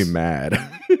actually makes me because mad.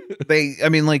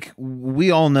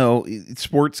 we all know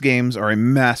sports games are a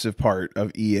massive part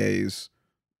of EA's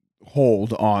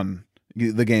hold on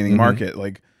the gaming Mhm. market.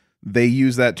 Like they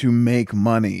use that to make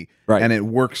money, Right. and it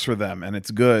works for them and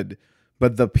it's good.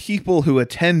 But the people who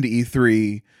attend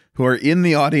E3, who are in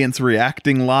the audience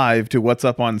reacting live to what's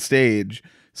up on stage,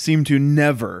 seem to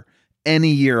never, any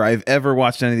year I've ever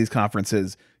watched any of these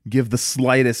conferences, give the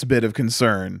slightest bit of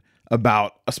concern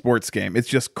about a sports game. It's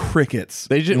just crickets.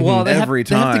 They just well, they Every have,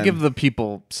 they have to time. give the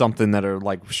people something that are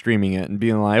like streaming it and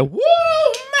being like, "Woo,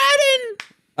 Madden!"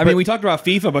 I mean, we talked about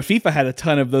FIFA, but FIFA had a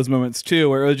ton of those moments too,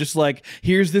 where it was just like,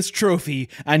 here's this trophy,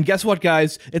 and guess what,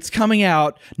 guys? It's coming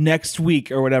out next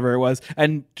week or whatever it was,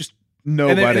 and just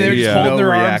Nobody, and they're just yeah. holding no their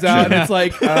reaction. arms out, and it's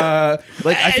like,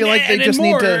 Like I feel like they and just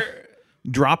need more. to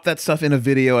drop that stuff in a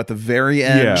video at the very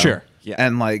end. Yeah. Sure. Yeah.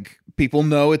 And like people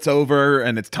know it's over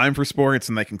and it's time for sports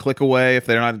and they can click away if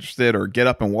they're not interested or get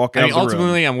up and walk out I mean, of the room.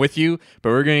 ultimately, I'm with you, but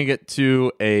we're going to get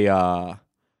to a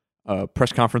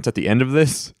press conference at the end of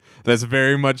this that's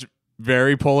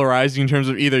very polarizing in terms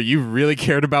of either you really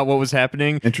cared about what was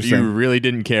happening, or Interesting. you really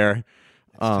didn't care.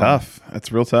 Tough.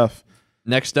 That's real tough.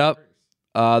 Next up,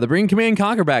 They're bringing Command and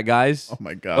Conquer back, guys. Oh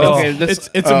my god. Okay, this,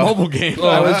 It's a mobile game.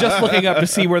 I was just looking up to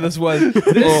see where this was.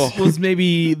 This was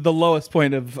maybe the lowest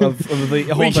point of the whole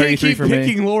We entire can't E3 keep for me.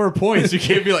 picking lower points. You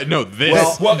can't be like, no,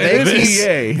 this. Well, they it is keep-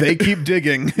 EA. They keep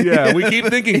digging. Yeah, we keep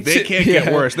thinking they can't get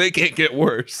yeah. worse. They can't get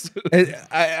worse.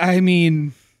 I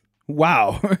mean,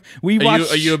 wow. We Are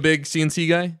watched. you a big CNC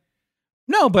guy?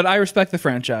 No, but I respect the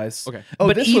franchise. Okay. Oh,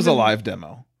 But this was a even- live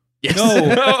demo. Yes.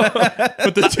 No,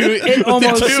 But the two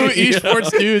almost-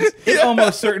 esports dudes. it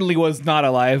almost certainly was not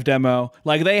a live demo.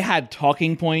 Like they had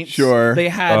talking points. Sure. They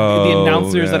had the Oh,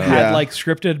 announcers that yeah. had Yeah. like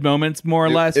scripted moments, more or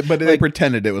less. But they Like,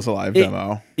 pretended it was a live it-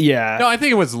 demo. yeah. No, I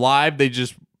think it was live. They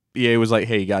just EA was like,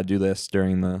 hey, you gotta do this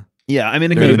during the. Yeah, I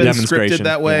mean, it During could have the been scripted demonstration,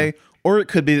 that way, or it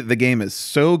could be that the game is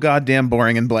so goddamn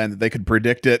boring and bland that they could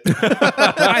predict it.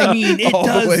 I mean, it All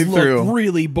the does way look through.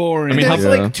 really boring. I mean, how-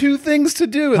 There's Yeah. like 2 things to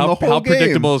do in How, the whole how game.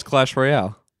 predictable is Clash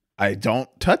Royale? I don't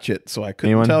touch it, so I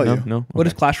couldn't Anyone? tell no, you. no. What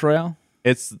is Okay. Clash Royale?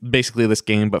 It's basically this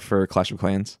game, but for Clash of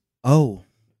Clans. Oh,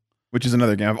 Which is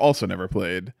another game I've also never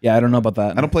played. yeah, I don't know about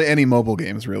that. I don't play any mobile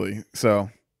games really, so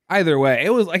Either way,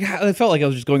 it was like it felt like it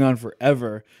was just going on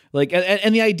forever. Like,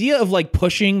 and the idea of like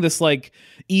pushing this like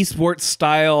esports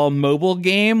style mobile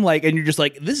game, like, and you're just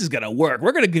like, this is gonna work.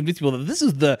 We're gonna convince people that this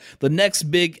is the next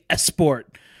big esport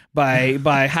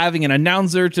by having an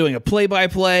announcer doing a play by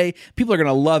play. People are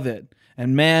gonna love it,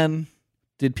 and man,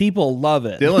 did people love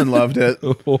it? Dylan loved it.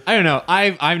 I don't know.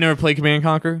 I've never played Command and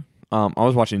Conquer. I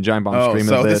was watching Giant Bomb Oh, stream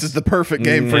so of this is the perfect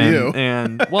game for and, you.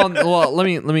 And well, let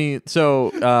me.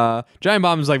 So Giant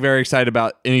Bomb is like very excited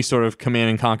about any sort of Command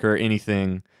and Conquer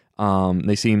anything.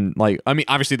 They seem like, I mean,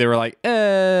 obviously they were like,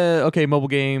 okay, mobile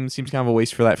game seems kind of a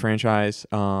waste for that franchise.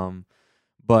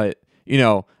 But you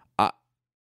know,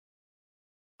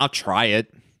 I'll try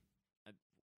it.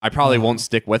 I probably won't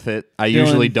stick with it. I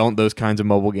usually don't those kinds of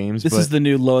mobile games. This but is the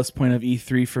new lowest point of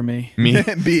E3 for me. me.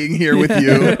 Being here with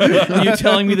you. You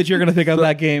telling me that you're gonna pick up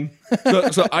that game?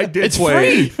 So I did It's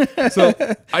play. free. So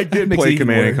I did Makes it play even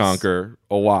Command and worse. Conquer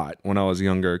a lot when I was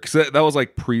younger because that was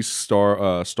like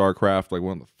Starcraft, like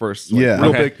one of the first Yeah.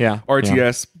 real Okay, big yeah,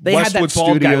 RTS. They had that Westwood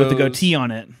bald guy with the Studios. goatee on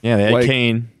it. Yeah, they had Like-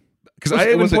 Kane. Because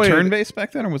I was it played turn-based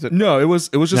back then, or was it? No, it was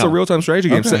just No. a real time strategy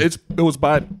game. So Okay. it was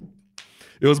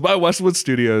by Westwood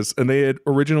Studios, and they had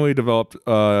originally developed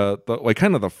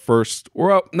the first,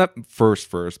 or not first,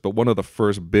 but one of the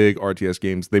first big RTS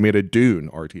games. They made a Dune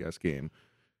RTS game,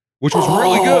 which was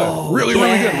really good, really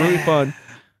good, really fun.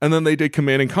 And then they did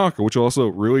Command and Conquer, which was also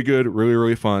really good,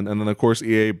 really fun. And then of course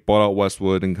EA bought out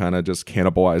Westwood and kind of just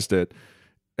cannibalized it.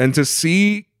 And to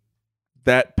see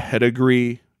that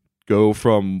pedigree go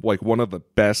from like one of the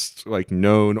best like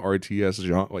known RTS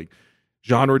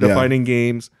genre defining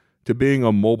games to being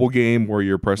a mobile game where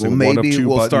you're pressing Well, one of maybe 2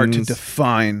 we'll buttons. start to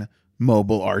define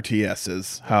mobile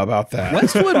RTSs. How about that?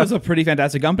 Westwood was a pretty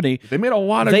fantastic company. They made a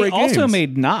lot of They great also games.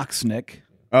 made Nox, Nick.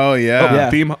 Oh yeah. Yeah.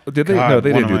 Theme. Did they? God, No,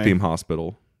 they one didn't of do my- Theme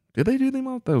Hospital. Did they do Theme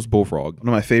Hospital? That was Bullfrog. One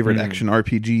of my favorite Mm. action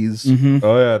RPGs.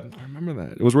 Oh yeah, I remember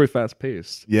that. It was really fast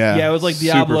paced. Yeah. Yeah, it was like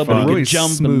super Diablo, but fun. you Really could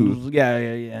jump. smooth. And,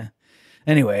 yeah.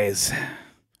 Anyways,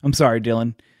 I'm sorry,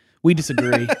 Dylan. We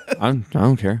disagree. I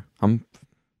don't care. I'm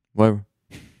whatever.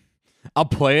 I'll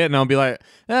play it and I'll be like,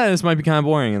 this might be kind of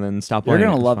boring, and then stop You're playing.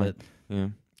 gonna It's love fine. it. Yeah.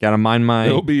 Gotta mind my.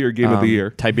 It'll be your game of the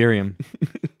year. Tiberium.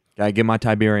 Gotta get my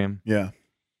Tiberium. Yeah.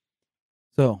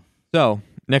 So So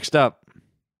next up,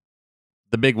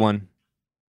 the big one,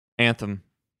 Anthem.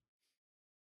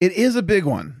 It is a big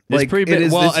one. It's pretty big. it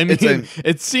is- Well, it's- I it's mean, a-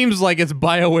 it seems like it's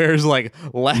BioWare's like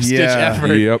last ditch Yeah.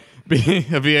 effort. Yep.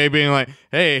 VA being like,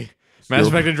 hey, Mass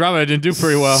Effect Andromeda didn't do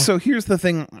pretty well. So here's the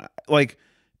thing, like,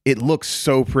 it looks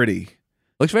so pretty.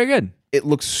 Looks very good. It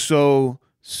looks so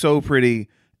pretty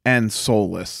and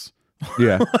soulless.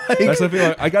 Yeah. That's the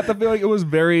feeling. I got the feeling it was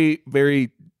very,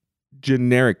 very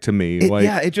generic to me.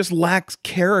 It just lacks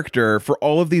character for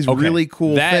all of these Okay. really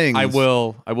cool that things. I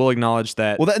will acknowledge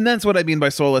that. Well, and that's what I mean by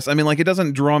soulless. I mean, like, it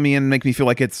doesn't draw me in and make me feel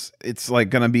like it's like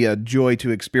gonna be a joy to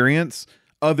experience,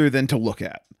 other than to look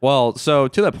at. Well, so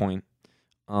to that point,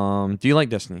 do you like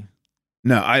Destiny?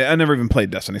 No, I never even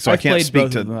played Destiny, so I I've can't played speak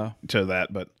both of them, though. to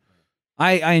that. But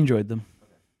I enjoyed them.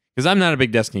 Because I'm not a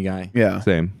big Destiny guy. yeah,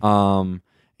 same.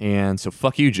 And so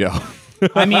fuck you, Joe.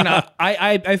 I mean,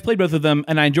 I've played both of them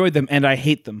and I enjoyed them and I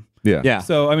hate them. Yeah. Yeah.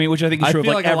 So I mean, which I think is I true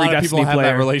feel of like like a every lot of Destiny people have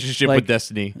player. that relationship Like, with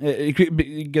Destiny.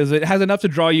 Because it has enough to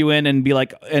draw you in and be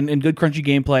like and good crunchy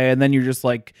gameplay, and then you're just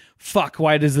like, fuck,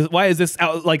 why is this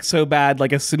out like so bad?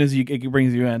 Like as soon as it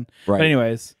brings you in. Right. But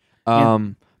anyways,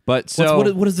 But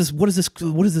so what is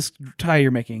this tie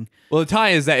you're making? well, the tie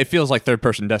is that it feels like third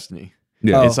person Destiny.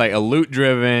 Yeah. Oh. It's like a loot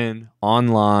driven,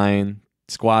 online,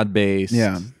 squad based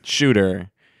Yeah.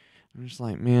 shooter. I'm just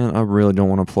like, man, I really don't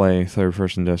want to play third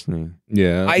person Destiny.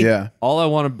 Yeah. Yeah. All I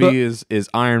want to be is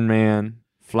Iron Man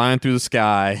flying through the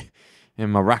sky in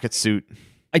my rocket suit.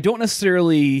 I don't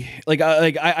necessarily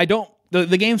I don't.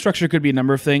 The game structure could be a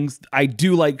number of things. I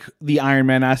do like the Iron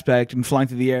Man aspect and flying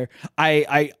through the air.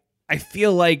 I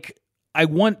feel like I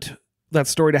want that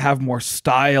story to have more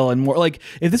style and more like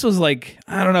if this was like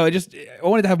I don't know. I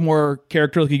wanted to have more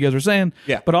character, like you guys were saying.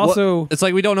 Yeah, but also well, it's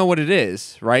like we don't know what it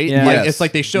is, right? Yeah. Like Yes. it's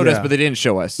like they showed us, Yeah. but they didn't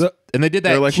show us. And they did that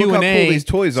They're like, Q look and how A. cool these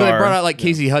toys so they are. brought out like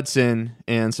Casey Hudson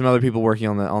and some other people working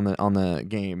on the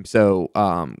game. So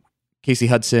Casey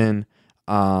Hudson,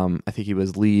 I think he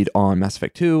was lead on Mass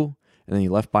Effect 2, and then he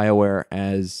left BioWare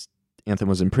as Anthem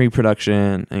was in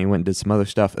pre-production, and he went and did some other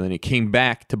stuff, and then he came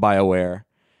back to BioWare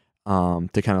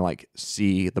to kind of like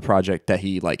see the project that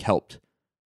he like helped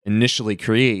initially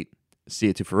create, see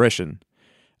it to fruition.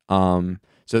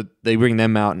 So they bring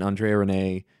them out, and Andrea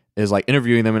Renee is like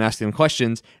interviewing them and asking them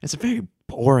questions. It's a very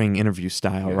boring interview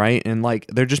style, right? And like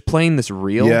they're just playing this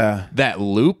reel that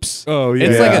loops. Oh yeah,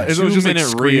 It's like a It was just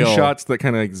 2-minute reel. screenshots that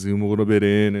kind of like zoom a little bit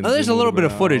in. And There's a zoom little bit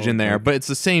of out. footage in there, but it's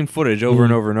the same footage over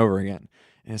and over and over again.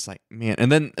 And it's like, man.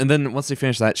 And then once they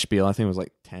finish that spiel, I think it was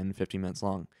like 10, 15 minutes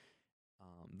long.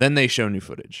 Then they show new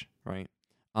footage, right?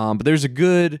 But there's a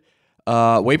good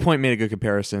Waypoint made a good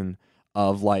comparison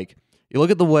of like you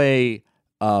look at the way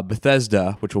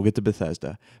Bethesda, which we'll get to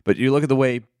Bethesda, but you look at the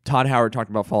way Todd Howard talked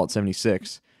about Fallout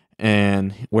 76,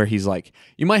 and where he's like,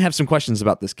 you might have some questions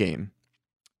about this game.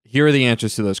 Here are the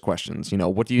answers to those questions. You know,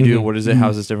 what do you do? What is it? How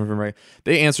is this different from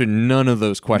They answered none of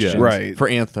those questions Right. for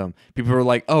Anthem. People were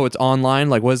like, oh, it's online.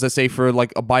 Like, what does that say for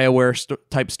like a BioWare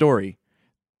type story?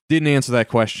 Didn't answer that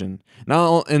question.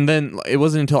 Now, and then it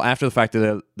wasn't until after the fact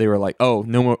that they were like, oh,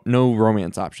 no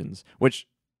romance options, which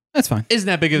that's fine. isn't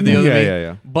that big of a deal to me.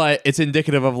 Yeah. But it's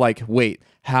indicative of like, wait,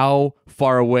 how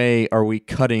far away are we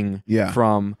cutting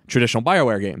from traditional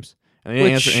BioWare games? And they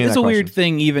didn't answer Which any of is that a weird question.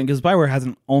 thing, even because BioWare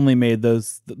hasn't only made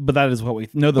those, but that is what we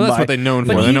know them Well, that's by. what they're known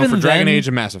But for. They're known even for Dragon then, Age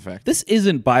and Mass Effect. This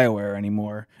isn't BioWare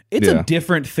anymore. It's Yeah. a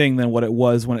different thing than what it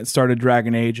was when it started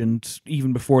Dragon Age, and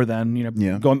even before then. You know,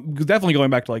 definitely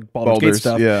going back to like Baldur's Gate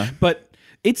stuff. Yeah. But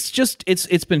it's just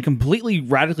it's been completely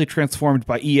radically transformed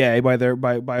by EA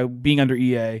by being under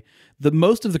EA.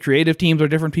 Most of the creative teams are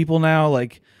different people now.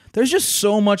 Like there's just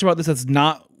so much about this that's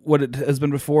not what it has been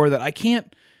before that I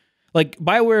can't. Like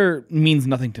BioWare means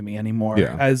nothing to me anymore.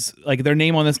 Yeah. As like their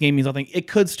name on this game means nothing. It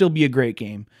could still be a great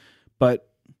game, but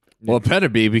Well, it better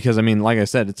be because, I mean, like I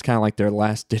said, it's kind of like their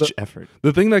last-ditch effort.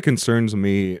 The thing that concerns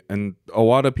me, and a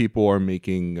lot of people are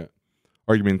making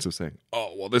arguments of saying,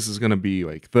 oh, well, this is going to be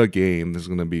like the game. This is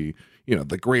going to be, you know,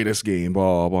 the greatest game,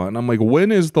 blah, blah, blah. And I'm like,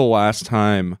 when is the last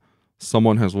time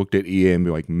someone has looked at EA and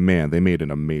be like, man, they made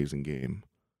an amazing game?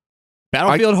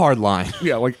 Battlefield Hardline.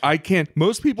 Yeah, like I can't.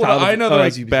 Most people Child that I of- know oh, that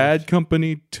as like you Bad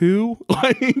Company 2,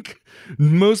 like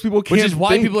most people can't. Which is why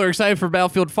think people are excited for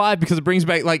Battlefield 5 because it brings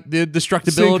back, like, the same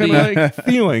destructibility. kind of like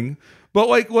feeling. But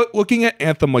like looking at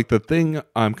Anthem, like the thing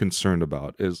I'm concerned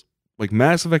about is like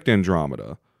Mass Effect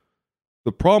Andromeda.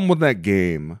 The problem with that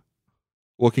game,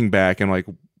 looking back and like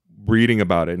reading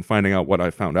about it and finding out what I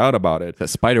found out about it. That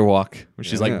spider walk, where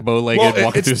she's Yeah. like bow-legged Well,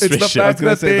 walking it's- through a it's the spaceship. I was fact gonna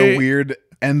that say they- the weird,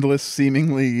 endless,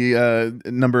 seemingly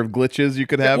number of glitches you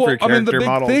could have for your I mean, the character big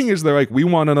models. thing is they're like, we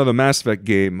want another Mass Effect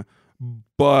game,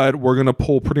 but we're gonna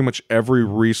pull pretty much every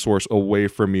resource away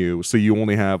from you, so you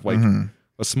only have like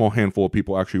a small handful of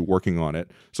people actually working on it.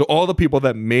 So all the people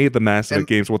that made the Mass Effect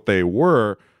games, what they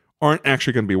were, aren't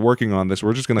actually going to be working on this.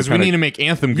 We're just going to Because we need to make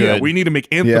Anthem good. yeah, we need to make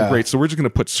Anthem Yeah. great. So we're just going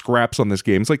to put scraps on this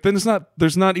game. It's like then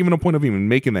there's not even a point of even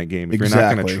making that game if you're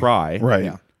not going to try. Right.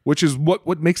 Yeah. Which is what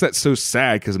makes that so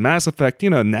sad, because Mass Effect,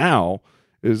 now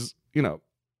is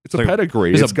it's a like-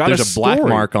 pedigree. There's It's got a black story.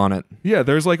 mark on it. Yeah,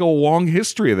 there's like a long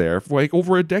history there for like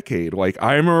over a decade. Like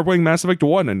I remember playing Mass Effect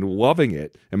 1 and loving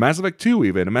it. And Mass Effect 2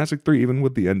 even, and Mass Effect 3 even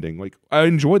with the ending. Like I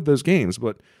enjoyed those games,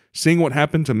 but seeing what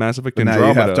happened to Mass Effect But now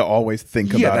Andromeda. you have to always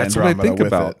think Yeah, about that's what I Andromeda think with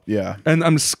about. it. Yeah. And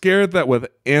I'm scared that with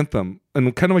Anthem,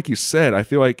 and kind of like you said, I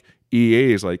feel like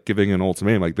EA is like giving an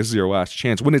ultimatum, like this is your last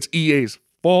chance, when it's EA's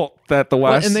fault that the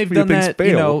last and they've few done things that,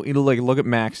 fail. like look at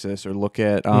Maxis or look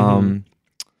at who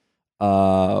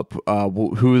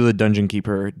are the Dungeon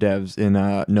Keeper devs in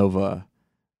Nova,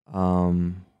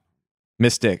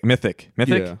 Mythic.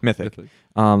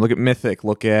 Yeah, Look at Mythic.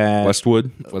 Look at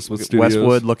Westwood look at Studios.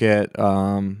 Westwood. Look at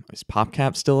is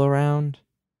PopCap still around?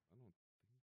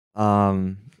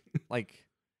 Like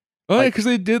Oh yeah, because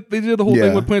they did the whole Yeah.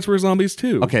 thing with Plants vs Zombies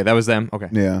too. okay, that was them. Okay.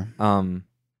 Yeah.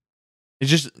 It's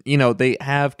just they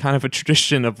have kind of a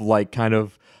tradition of like kind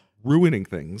of ruining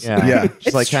things. Yeah, Yeah. Just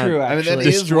It's like kind true, of I mean, that actually.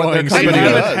 is what their Destroying They company somebody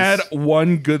haven't does. had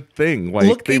one good thing. Like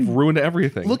Looking- they've ruined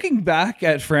everything. Looking back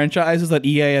at franchises that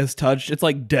EA has touched, it's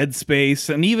like Dead Space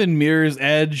and even Mirror's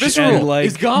Edge. Visceral and like,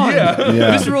 is gone. Yeah.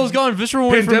 Yeah. Visceral is gone. Visceral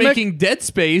went from Pandemic? making Dead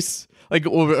Space, like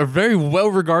a very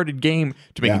well-regarded game,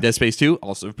 to making Yeah. Dead Space 2,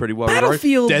 also pretty well-regarded.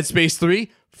 Battlefield- Dead Space 3,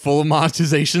 full of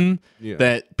monetization Yeah.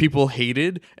 that people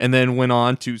hated, and then went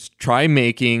on to try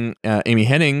making Amy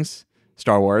Henning's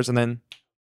Star Wars, and then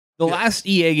The last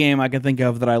EA game I can think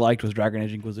of that I liked was Dragon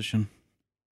Age Inquisition.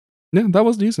 Yeah, that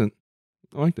was decent.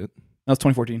 I liked it. That was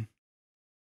 2014.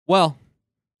 well,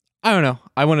 I don't know.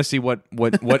 I want to see what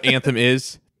Anthem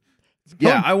is.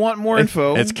 Yeah, I want more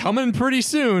info. It's coming pretty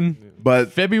soon,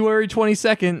 but February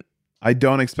 22nd. I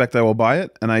don't expect I will buy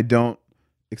it, and I don't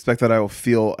expect that I will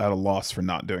feel at a loss for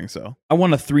not doing so. I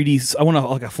want a 3D. I want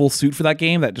like a full suit for that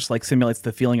game that just like simulates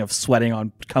the feeling of sweating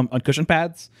on cushion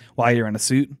pads while you're in a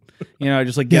suit. You know,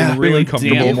 just like getting Yeah, really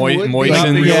uncomfortable. damp.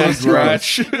 Moisten. Yeah.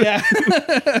 Scratch.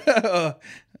 Yeah.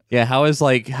 Yeah, how does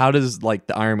the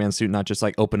Iron Man suit not just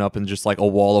like open up and just like a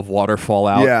wall of water fall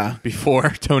out Yeah. before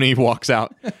Tony walks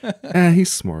out?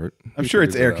 He's smart. I'm He sure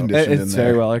it's figures air it out. conditioned in It's there.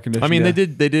 very well air conditioned. I mean, yeah.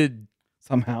 they did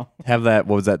somehow. have that.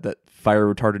 What was that? That fire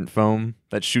retardant foam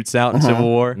that shoots out in Uh-huh. Civil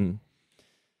War. Mm.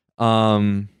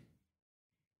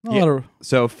 A Yeah. lot of-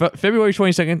 So February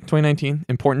 22nd, 2019,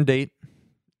 important date.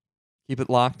 Keep it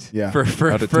locked. Yeah. For Add it to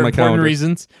my important calendar.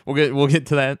 reasons. We'll get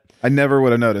to that. I never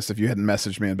would have noticed if you hadn't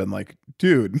messaged me and been like,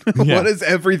 dude, Yeah. what is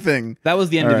everything? That was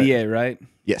the end All of right. EA, right?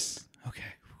 Yes. Okay.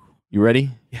 You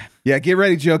ready? Yeah, get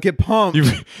ready, Joe. Get pumped. You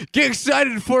get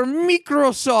excited for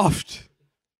Microsoft.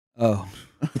 Oh.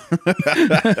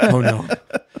 Oh no.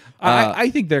 I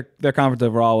think their conference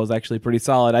overall was actually pretty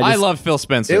solid. I love Phil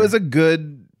Spencer. It was a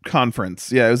good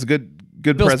conference. Yeah, it was a good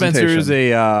Phil presentation. Spencer is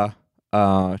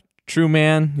a true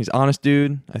man. He's honest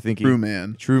dude. I think true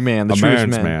man. True man. The A truest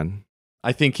man's man. man.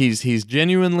 I think he's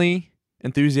genuinely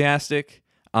enthusiastic.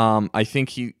 I think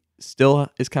he still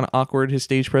is kind of awkward. His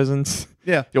stage presence.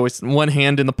 Yeah. He always one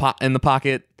hand in the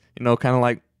pocket. You know, kind of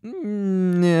like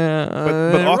yeah. But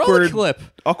roll the awkward- clip.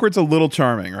 Awkward's a little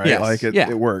charming, right? Yes, Like yeah.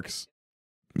 it works.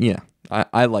 Yeah,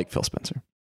 I like Phil Spencer.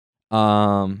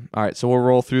 All right, so we'll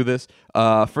roll through this.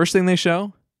 First thing they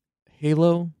show,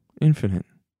 Halo Infinite,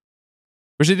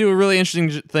 which they do a really interesting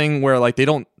thing where like they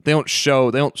don't show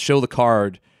the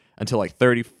card until like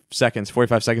 30 seconds,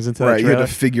 45 seconds into Right. that You had trailer.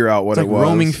 to figure out what It's like it was.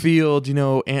 roaming field, you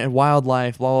know, and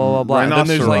wildlife, blah blah blah blah. And then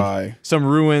there's like Rhinoceri. some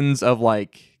ruins of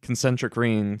like concentric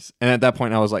rings, and at that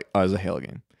point I was like, oh, it's a Halo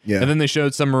game. Yeah. And then they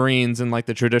showed some Marines in like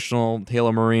the traditional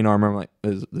Halo Marine armor. I'm like,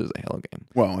 this is a Halo game.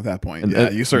 Well, at that point, And, yeah,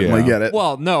 you certainly yeah. get it.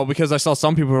 Well, no, because I saw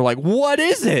some people who were like, what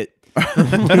is it? Like,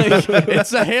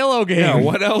 it's a Halo game. Yeah,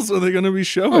 what else are they going to be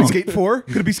showing? Oh, Skate 4?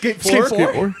 Could it be Skate 4?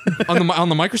 Skate 4? on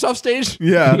the Microsoft stage?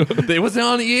 Yeah. It wasn't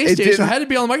on the EA It stage, so it didn't- had to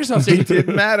be on the Microsoft It stage.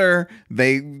 didn't matter.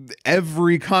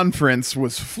 Every conference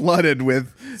was flooded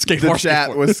with Skate the 4,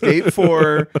 chat Skate 4. was Skate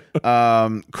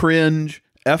 4, cringe,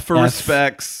 F for F.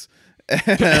 respects.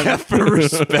 And, For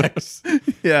respects.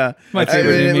 yeah. My I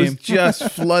favorite mean, it new was meme. just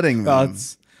flooding Oh, them.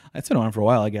 it's been on for a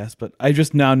while, I guess, but I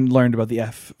just now learned about the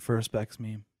F for respects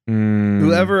meme.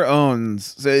 Whoever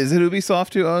owns, so is it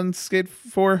Ubisoft who owns Skate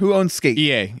 4? Who owns Skate?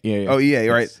 EA. Oh, EA,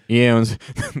 right. EA owns.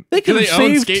 They Do could they have own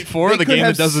saved Skate 4, They the could game that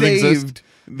have doesn't exist? saved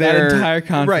their entire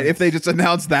conference. Right, if they just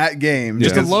announced that game.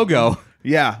 Just Yeah. a logo.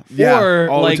 Yeah. Or,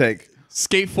 all like- it take.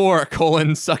 Skate 4,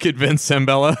 suck it, Vince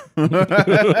Zambella.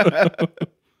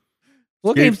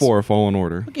 What Skate games, 4 Fallen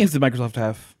Order. what games did Microsoft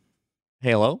have?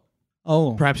 Halo.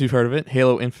 Oh, Perhaps you've heard of it.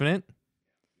 Halo Infinite.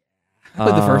 I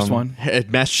played the first one.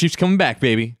 Master Chief's coming back,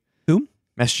 baby. Who?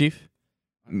 Master Chief.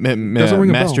 Doesn't ring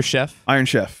a Master bell. Chef. Iron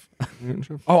Chef.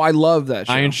 Oh, I love that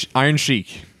show. Iron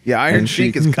Sheik. Yeah, Iron And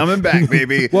Sheik Sheik. is coming back,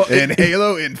 baby. Well, in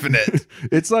Halo Infinite.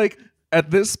 It's like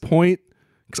at this point,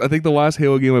 because I think the last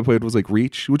Halo game I played was like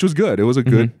Reach, which was good. It was a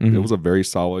good, mhm. it was a very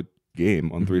solid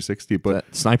game on 360. But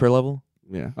That sniper level.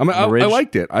 yeah, I mean, The Ridge? I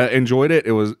liked it. I enjoyed it.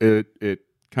 It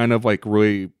kind of like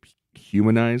really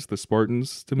humanized the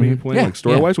Spartans to me, Mhm. playing Yeah, like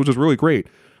story wise, which was really great.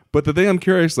 But the thing I'm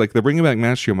curious, like they're bringing back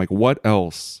Master Chief. I'm like, what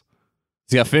else?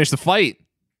 He's got to finish the fight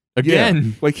again.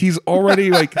 Yeah. Like he's already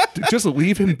like, just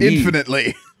leave him be.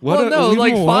 Infinitely. Well, no, leave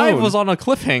like him 5 alone. was on a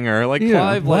cliffhanger. Like Yeah.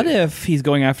 5. What like, if he's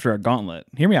going after a gauntlet?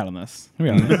 Hear me out on this.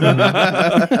 Hear me out on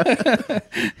this.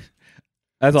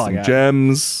 That's all I Some got.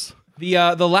 gems.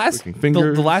 The last Freaking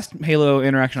fingers. the last Halo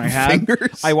interaction I had,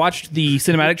 Fingers. I watched the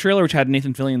cinematic trailer, which had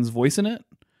Nathan Fillion's voice in it.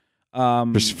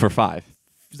 for 5.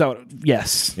 Is that what,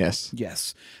 yes, Yes.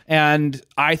 yes, and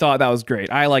I thought that was great.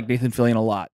 I like Nathan Fillion a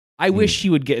lot. I wish he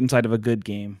would get inside of a good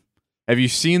game. Have you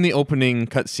seen the opening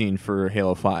cutscene for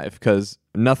Halo 5? Because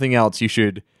nothing else, you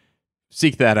should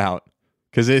seek that out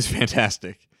because it is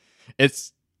fantastic.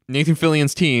 It's Nathan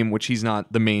Fillion's team, which he's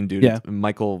not the main dude. Yeah. It's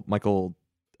Michael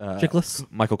Chiklis?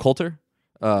 Michael Coulter,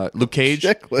 Luke Cage.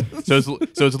 Checklist.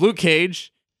 So it's Luke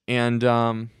Cage and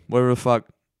whatever the fuck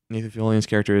Nathan Fillion's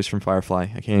character is from Firefly.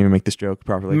 I can't even make this joke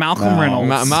properly. Malcolm Mal.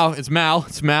 Reynolds.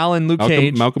 It's Mal and Luke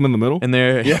Cage. Malcolm in the Middle. And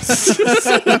they're Yes. Did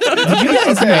you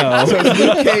guys know? So it's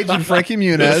Luke Cage and Frankie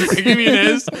Muniz. Frankie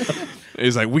Muniz.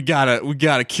 He's like, we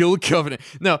gotta kill the Covenant.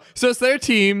 No, so it's their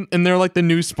team, and they're like the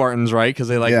new Spartans, right? Because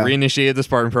they like Yeah. reinitiated the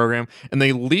Spartan program, and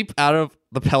they leap out of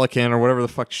the Pelican or whatever the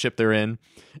fuck ship they're in,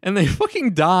 and they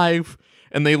fucking dive,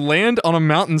 and they land on a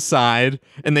mountainside,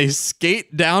 and they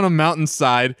skate down a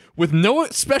mountainside with no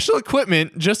special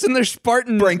equipment, just in their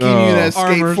Spartan Frankie Muniz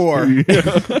armors.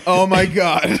 Skate 4. Oh my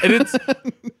god. And it's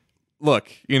look,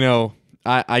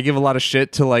 I give a lot of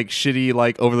shit to like shitty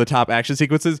like over the top action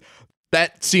sequences.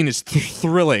 That scene is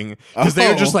thrilling because they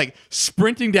are just Oh. like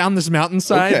sprinting down this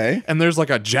mountainside, Okay. and there's like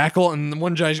a jackal, and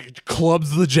one guy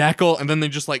clubs the jackal, and then they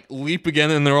just like leap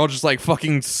again, and they're all just like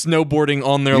fucking snowboarding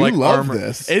on their You like love armor.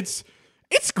 this. It's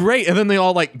great, and then they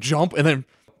all like jump, and then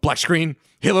black screen,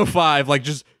 Halo 5, like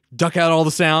just duck out all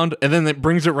the sound, and then it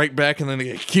brings it right back, and then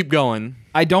they keep going.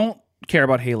 I don't care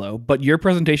about Halo, but your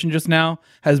presentation just now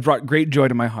has brought great joy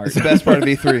to my heart. It's the best part of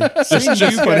E3.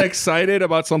 Seeing you get excited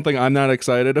about something I'm not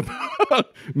excited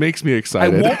about makes me I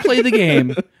excited. won't play the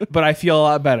game, but I feel a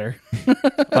lot better.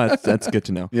 That's good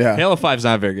to know. Yeah. Halo 5 is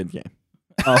not a very good game.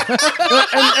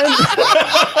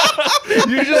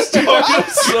 You're just talking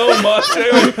so much.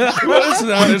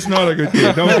 It's not a good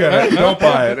game. Don't get it. Don't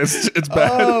buy it. It's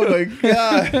bad. Oh my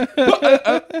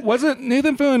god. Wasn't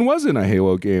Nathan Fillion was in a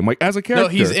Halo game like as a character? No,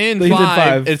 he's in He's in 5.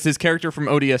 five. It's his character from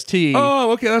ODST.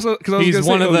 Oh, okay. That's because I was He's gonna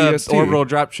one say of the ODST. orbital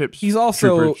dropships. He's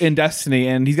also troopers. in Destiny,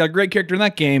 and he's got a great character in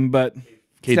that game, but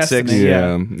Cade Destiny, 6.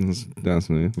 Yeah, it's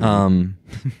Destiny.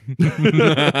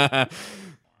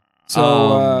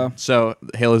 So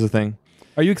Halo's a thing.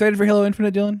 are you excited for Halo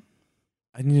Infinite, Dylan?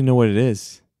 I need to know what it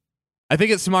is. I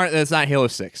think it's smart that it's not Halo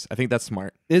 6. I think that's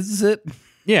smart. Is it?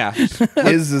 Yeah.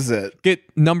 Is it? Get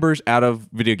numbers out of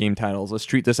video game titles. Let's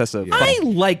treat this as a I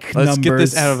like Let's numbers. get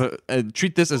this out of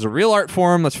treat this as a real art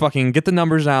form. Let's fucking get the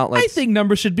numbers out. I Let's think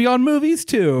numbers should be on movies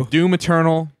too. Doom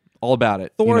Eternal, all about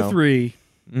it. Thor 3.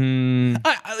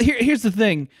 Here's the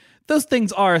thing. Those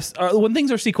things are when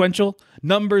things are sequential,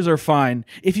 numbers are fine.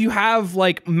 If you have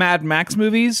like Mad Max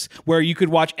movies where you could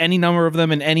watch any number of them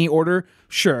in any order,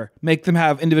 sure, make them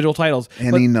have individual titles.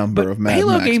 Any number of Mad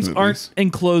Halo Max games movies. aren't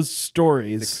enclosed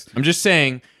stories. I'm just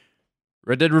saying,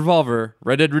 Red Dead Revolver,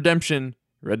 Red Dead Redemption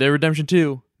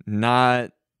 2,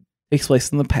 not Takes place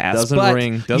in the past. doesn't but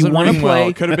ring you wanna ring well.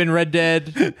 play, Could have been Red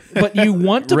Dead, but you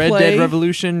want to Red play Dead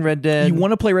Revolution, Red Dead. You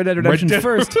want to play Red Dead Redemption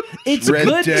first. It's Red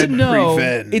good to Dead know.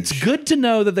 Revenge. It's good to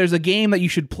know that there's a game that you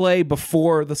should play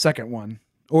before the second one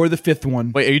or the fifth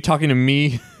one. Wait, are you talking to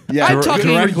me? Yeah, I'm talking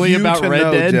directly you about to Red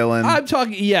know, Dead. Dylan. I'm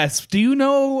talking. Yes. Do you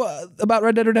know about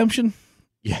Red Dead Redemption?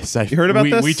 Yes, You heard about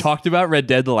this? We talked about Red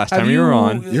Dead the last time Have you were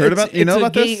on. You heard about- you know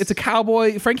about this? It's a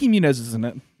cowboy. Frankie Muniz is in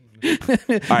it. All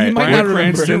right, you might Bryan not remember.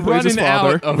 Cranston You're plays his running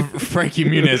father out of Frankie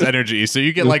Muniz energy, so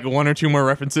you get like one or two more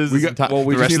references. We the just rest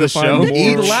need of the to find show.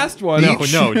 more. The last one.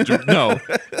 No.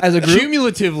 As a group,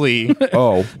 Cumulatively,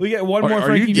 Oh, we get one more Are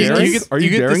Frankie you daring? Muniz. you get, Are you you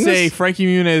get to daring say this? Frankie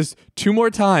Muniz 2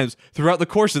 more times throughout the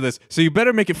course of this, so you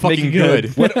better make it fucking it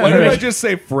good. good. why did I just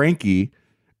say Frankie,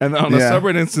 and then on a Yeah.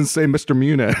 separate instance say Mr.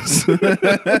 Muniz?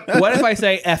 What if I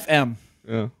say FM?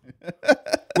 Yeah.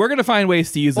 We're gonna find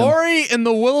ways to use them. Ori and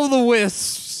the Will of the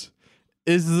Wisps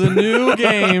is the new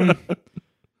game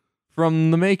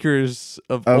from the makers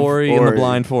of Ori and the Ori.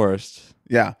 Blind Forest.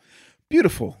 Yeah.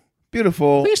 Beautiful.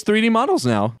 Beautiful. These 3D models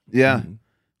now. Yeah.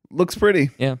 Looks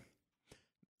pretty. Yeah.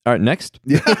 All right, next.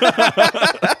 Yeah.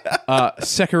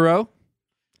 Sekiro.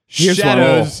 Here's one.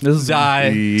 Shadows This is- die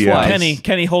Yeah. twice.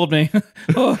 Kenny, hold me.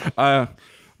 Oh, I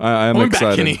am Going back,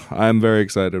 excited. Kenny. I'm very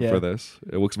excited Yeah. for this.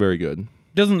 It looks very good.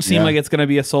 doesn't seem Yeah. like it's gonna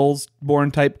be a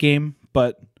Soulsborne type game,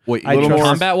 but Wait, I little trust-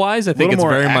 combat wise, I think little it's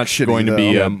more very much actiony, going to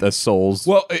be though. the Souls.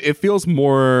 Well, it feels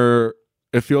more.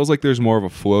 It feels like there's more of a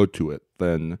flow to it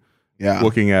than Yeah.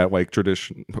 looking at like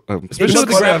tradition, Especially with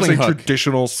the grappling hook.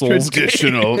 traditional Souls.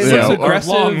 Traditional. it Yeah, looks or aggressive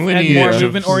long and lineage more of-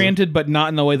 movement oriented, but not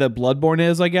in the way that Bloodborne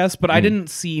is, I guess. But I didn't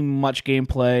see much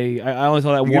gameplay. I only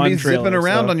saw that You're one gonna be trailer. zipping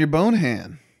around so- on your bone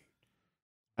hand.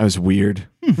 That was weird.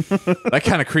 That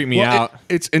kind of creeped me out.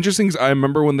 It's interesting because I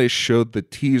remember when they showed the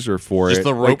teaser for Just it,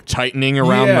 the rope like, tightening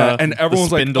around yeah, the and everyone's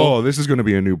the like, spindle. "Oh, this is going to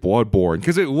be a new Bloodborne,"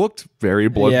 because it looked very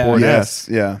Bloodborne. Yes.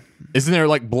 Yeah. Isn't there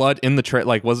like blood in the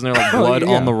like wasn't there like blood yeah.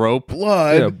 on the rope?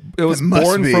 Blood. Yeah, it was must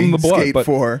born be from the blood, Skate but-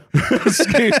 4.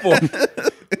 Skateboard.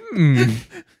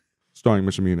 starring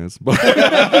Mr. Muniz. But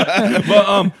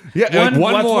yeah,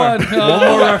 One more. one? One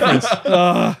more reference. no,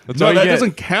 all that you get.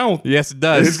 doesn't count. Yes, it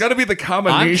does. It's got to be the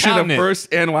combination of counting it.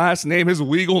 first and last name, his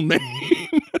legal name.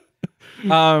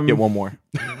 Get one more.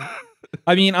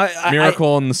 I mean, I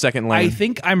Miracle in the second lane. I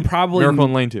think I'm probably Miracle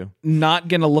in lane 2. not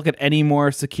gonna look at any more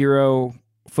Sekiro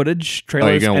footage,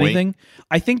 trailers, gonna wait? anything.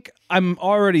 I think I'm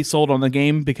already sold on the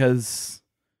game because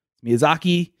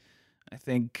Miyazaki. I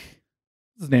think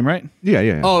is his name right?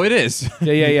 Yeah. Oh, it is.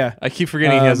 Yeah. I keep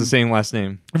forgetting he has the same last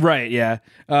name. Right. Yeah.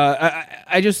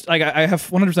 I just like I have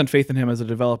 100% faith in him as a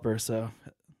developer. So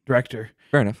director.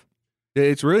 Fair enough.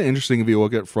 It's really interesting if you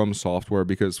look at From Software,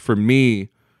 because for me,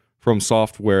 From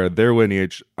Software, their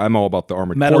lineage, I'm all about the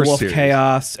Armored Metal Core Wolf series.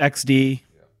 Chaos XD.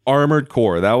 Armored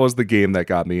Core, that was the game that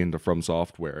got me into From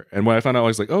Software. And when I found out, I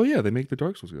was like, oh yeah, they make the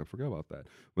Dark Souls game. I forgot about that.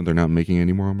 When they're not making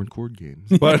any more Armored Core games.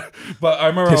 But I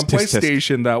remember on Tisk, tisk, tisk.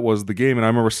 PlayStation, that was the game. And I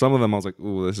remember some of them, I was like,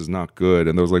 oh, this is not good.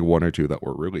 And there was like one or two that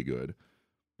were really good.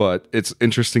 But it's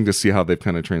interesting to see how they've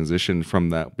kind of transitioned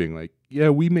from that being like, yeah,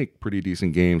 we make pretty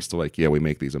decent games to like, yeah, we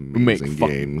make these amazing fucking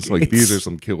games. games. Like, these are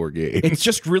some killer games. It's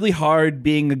just really hard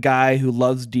being a guy who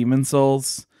loves Demon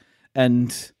Souls, and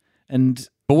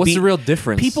But what's the real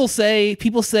difference? people say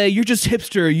you're just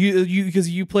hipster. You because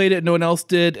you played it, no one else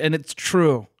did, and it's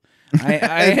true. I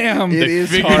am. It is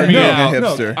figured hard me being out. a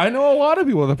hipster. I know a lot of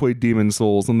people that play Demon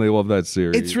Souls and they love that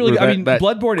series. It's really. Or I that- mean, that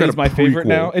Bloodborne kind is of my favorite prequel.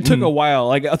 now. It took a while.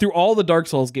 Like through all the Dark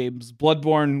Souls games,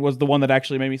 Bloodborne was the one that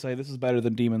actually made me say this is better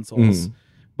than Demon Souls.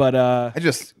 But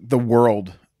The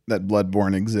world that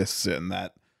Bloodborne exists in,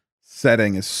 that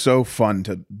setting is so fun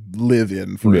to live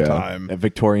in for a Yeah. time. a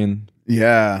Victorian,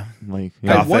 Yeah. like I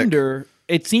Gothic. wonder.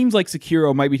 It seems like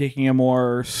Sekiro might be taking a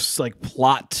more like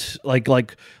plot, like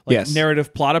Yes.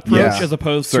 narrative plot approach Yeah. as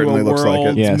opposed Certainly to a looks like it.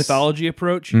 world Yes. mythology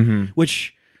approach, Mhm.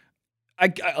 which. I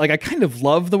kind of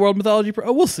love the world mythology.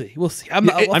 We'll see. I'm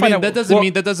not, I'll I find mean, out- that doesn't well,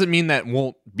 mean that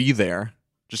won't be there.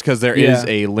 Just because there is Yeah.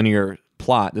 a linear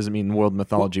plot doesn't mean world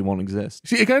mythology won't exist.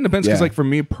 See, it kind of depends because, Yeah. like, for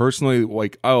me personally,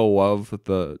 like, I love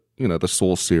the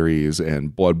Soul series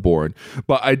and Bloodborne,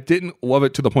 but I didn't love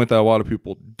it to the point that a lot of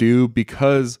people do,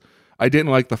 because I didn't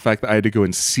like the fact that I had to go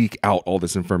and seek out all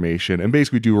this information and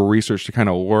basically do research to kind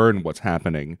of learn what's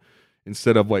happening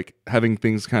instead of like having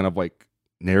things kind of like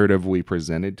narratively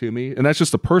presented to me. And that's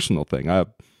just a personal thing.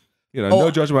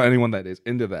 No judgment on anyone that is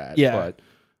into that. Yeah. But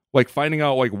like finding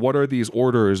out like what are these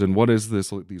orders and what is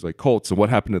this, these like cults and what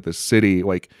happened to this city,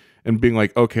 like, and being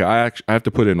like, okay, I have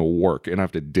to put in work and I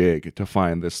have to dig to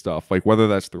find this stuff, like whether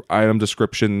that's through item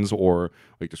descriptions or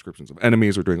like descriptions of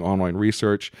enemies or doing online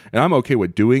research. And I'm okay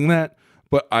with doing that,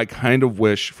 but I kind of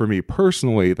wish for me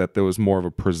personally that there was more of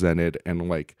a presented and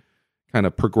like kind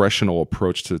of progressional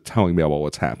approach to telling me about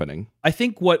what's happening. I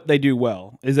think what they do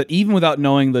well is that even without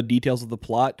knowing the details of the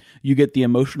plot, you get the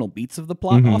emotional beats of the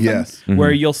plot often. Yes.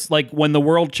 Where you'll like when the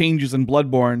world changes in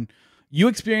Bloodborne, you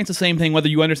experience the same thing whether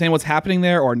you understand what's happening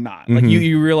there or not. Like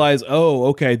you realize, oh,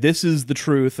 okay, this is the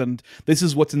truth and this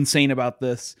is what's insane about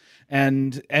this.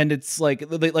 And it's like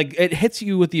it hits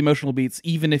you with the emotional beats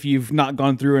even if you've not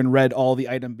gone through and read all the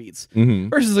item beats.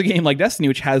 Versus a game like Destiny,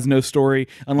 which has no story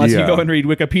unless you Yeah. go and read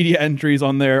Wikipedia entries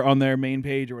on their main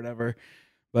page or whatever.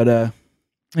 But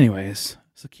anyways,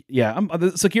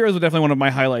 Sekiro is definitely one of my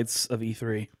highlights of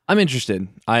E3. I'm interested.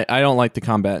 I don't like the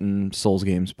combat in Souls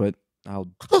games, but I'll.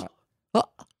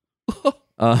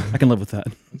 I can live with that.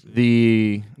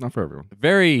 The Not for everyone.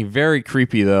 very, very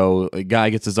creepy though. A guy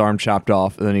gets his arm chopped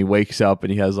off, and then he wakes up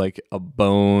and he has like a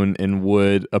bone and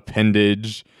wood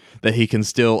appendage that he can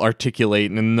still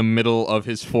articulate. And in the middle of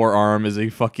his forearm is a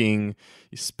fucking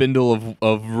spindle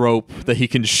of rope that he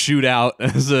can shoot out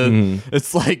as a.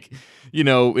 It's like,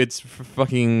 it's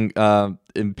fucking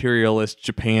imperialist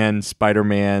Japan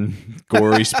Spider-Man,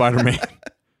 gory Spider-Man.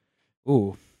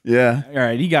 Ooh. Yeah. All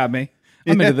right, you got me.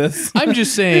 I'm into this. I'm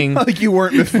just saying. Like you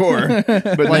weren't before,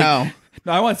 but now.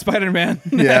 No, I want Spider-Man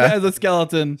Yeah. as a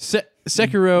skeleton.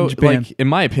 Sekiro, Japan. like in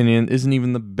my opinion, isn't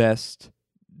even the best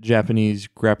Japanese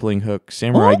grappling hook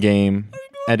samurai game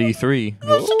at E3.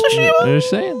 I'm just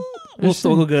saying.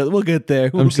 We'll get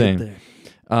there. I'm saying.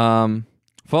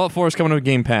 Fallout 4 is coming to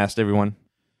Game Pass, everyone.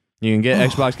 You can get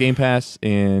Xbox Game Pass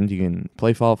and you can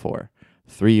play Fallout 4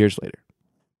 3 years later.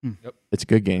 Yep. It's a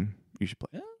good game. You should play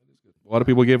it. A lot of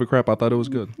people gave it crap. I thought it was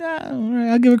good.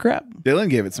 I'll give it crap. Dylan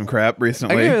gave it some crap I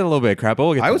recently. gave it a little bit of crap, but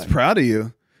we'll get I to was that. proud of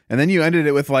you. And then you ended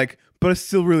it with like, but it's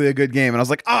still really a good game. And I was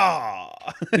like,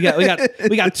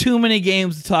 We got too many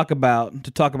games to talk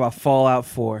about Fallout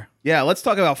 4. Yeah, let's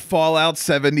talk about Fallout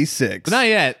 76. But not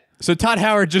yet. So Todd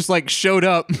Howard just like showed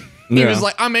up. He Yeah. was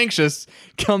like, I'm anxious.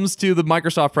 Comes to the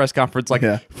Microsoft press conference like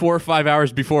Yeah. 4 or 5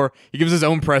 hours before. He gives his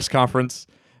own press conference.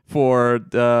 for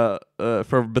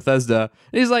Bethesda.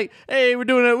 And he's like, "Hey, we're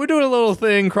doing a little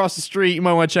thing across the street. You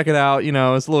might want to check it out. You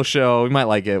know, it's a little show. You might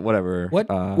like it. Whatever."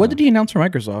 What did he announce for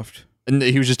Microsoft? And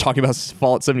he was just talking about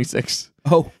Fallout 76.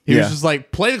 Oh, He Yeah. was just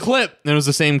like, "Play the clip," and it was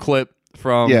the same clip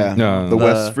from No. the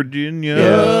West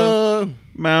Virginia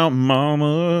Mountain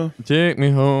Mama. Take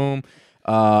Me Home.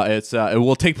 It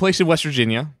will take place in West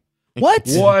Virginia. what?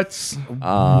 What?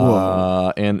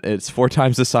 And it's 4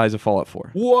 times the size of Fallout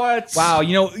 4. What? Wow,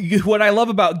 what I love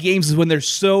about games is when they're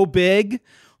so big.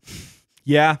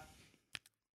 Yeah.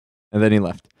 And then he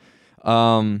left.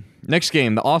 Next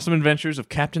game, The Awesome Adventures of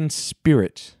Captain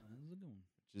Spirit,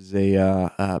 which is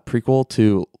a prequel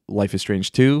to Life is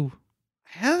Strange 2.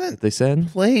 I haven't They said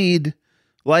played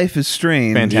Life is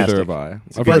Strange. Fantastic. Neither have I.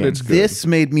 I've But heard it's good. this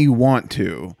made me want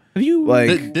to. Have you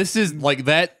Like, this is like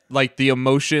that, like the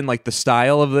emotion, like the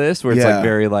style of this, where it's Yeah. like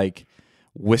very like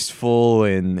wistful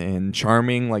and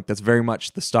charming. Like that's very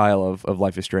much the style of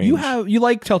Life is Strange. you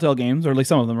like Telltale games, or at least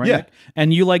some of them, right? Yeah. Nick?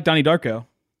 And you like Donnie Darko.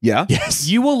 yeah, yes.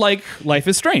 You will like Life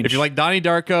is Strange. If you like Donnie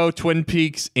Darko, Twin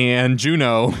Peaks, and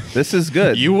Juno, this is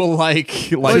good. you will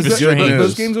like Life is is good Strange. news.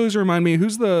 Those games always remind me.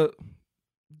 Who's the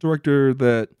director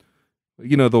that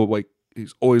the like?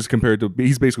 He's always compared to.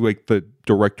 He's basically like the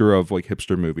director of like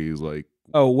hipster movies, like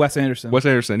Wes Anderson. Wes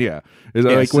Anderson. Yeah, is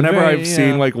Yeah, like it's a whenever very- I've seen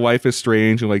yeah. like Life is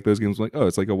Strange and like those games, I'm like, oh,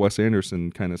 it's like a Wes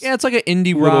Anderson kind of Yeah, it's like an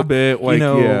indie little rock, bit. Like you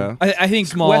know, yeah, I think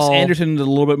Small- Wes Anderson is a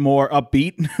little bit more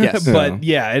upbeat. Yes. But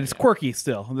yeah, it's quirky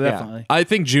still, definitely. Yeah. I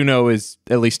think Juno is,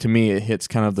 at least to me, it hits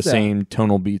kind of the Yeah. same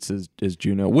tonal beats as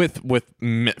Juno with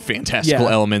fantastical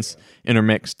Yeah. elements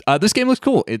intermixed. This game looks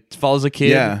cool. It follows a kid.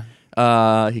 Yeah.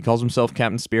 He calls himself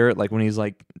Captain Spirit, like when he's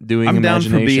like doing I'm down for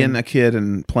imagination being a kid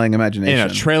and playing imagination. in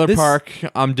a trailer This- park.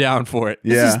 I'm down for it.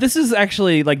 Yeah. This is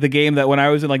actually like the game that when I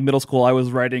was in like middle school, I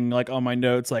was writing like on my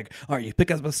notes, like, all right, you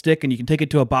pick up a stick and you can take it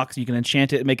to a box, and you can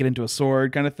enchant it and make it into a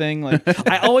sword kind of thing. Like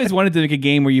I always wanted to make a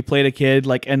game where you played a kid,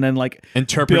 like, and then like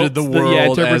Interpreted built the world.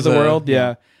 interpreted as the a- world.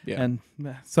 Yeah. Yeah. And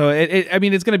so I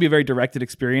mean, it's going to be a very directed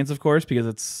experience, of course, because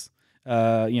it's,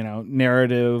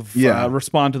 narrative, Yeah.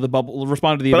 respond to the But I'm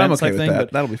events okay type with thing. that.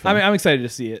 But That'll be fun. I'm excited to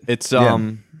see it. It's Yeah.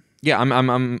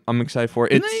 I'm excited for it.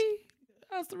 Didn't It's they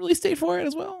announce the release date for it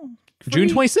as well? June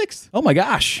Free? 26th. Oh my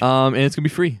gosh! And it's gonna be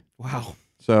free. Wow.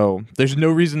 So there's no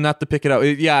reason not to pick it up.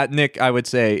 Yeah, Nick, I would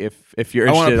say if you're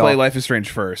I want interested, to play at all- Life is Strange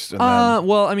first. And then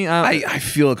well, I mean, I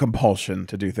feel a compulsion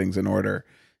to do things in order.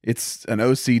 It's an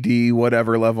OCD,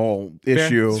 whatever level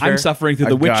issue. Fair. I'm suffering through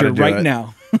The I've gotta Witcher do right it.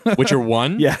 now. Witcher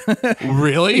 1? Yeah.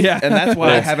 Really? Yeah. And that's why I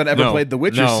That's- haven't ever no, played the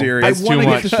Witcher no. series. I That's want too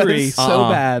to get to much. 3 so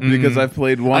Uh-uh. bad. because I've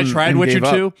played one. I tried and Witcher gave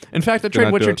up. 2. In fact, I tried not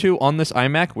do Witcher it. 2 on this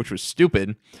iMac, which was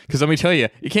stupid. Because let me tell you,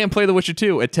 you can't play The Witcher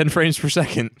 2 at 10 frames per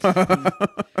second.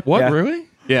 what Yeah. really?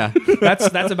 Yeah. That's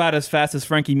about as fast as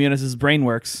Frankie Muniz's brain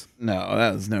works. No,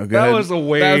 that was no good. That was a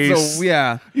waste. That's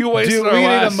yeah. You wasted Dude, our we need a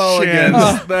last mulligan.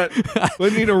 chance. That we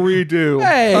need a redo.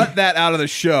 Hey. Cut that out of the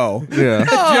show. Yeah.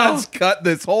 Just cut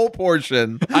this whole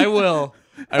portion. I will.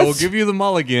 I will give you the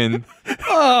mulligan.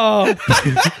 Oh.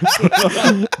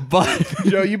 But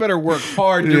Joe, you better work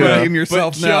hard to Yeah. redeem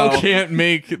yourself but now. Joe can't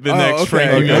make the Oh, next okay,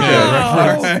 Frankie okay. Muniz.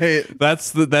 All right.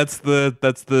 That's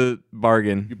the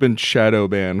bargain. You've been shadow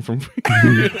banned from.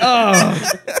 Oh.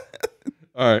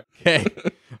 All right. Okay.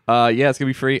 Yeah, it's gonna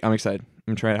be free. I'm excited. I'm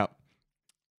gonna try it out.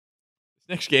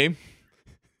 Next game.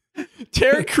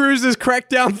 Terry Crews'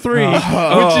 Crackdown 3,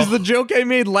 which is the joke I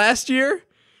made last year.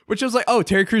 Which I was like, oh,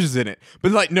 Terry Crews is in it.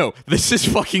 But like, no, this is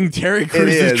fucking Terry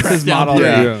Crews' is. His Crackdown model, 3.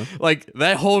 yeah. Like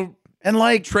that whole And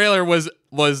like, trailer was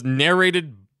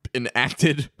narrated and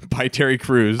acted by Terry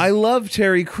Crews. I love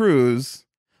Terry Crews.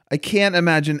 I can't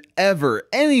imagine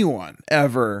anyone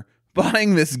ever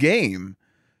buying this game.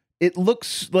 It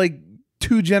looks like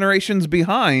 2 generations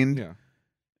behind. Yeah.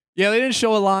 yeah, they didn't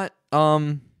show a lot.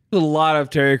 A lot of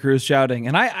Terry Crews shouting,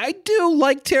 and I do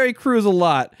like Terry Crews a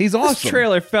lot. He's This awesome.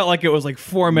 trailer felt like it was like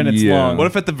 4 minutes Yeah. long. What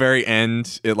if at the very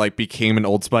end it like became an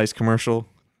Old Spice commercial?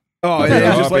 Oh, Yeah, yeah,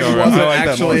 that'd just be like all right. wasn't I like that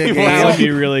actually a more. game. that would be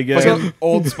really good. Like an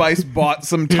Old Spice bought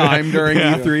some time during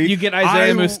E3. You get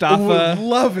Isaiah Mustafa. would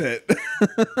love it.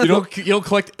 You don't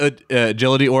collect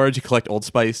agility orbs. You collect Old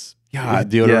Spice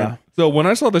deodorant. yeah. So when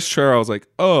I saw this trailer, I was like,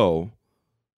 oh,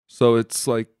 so it's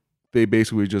like they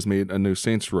basically just made a new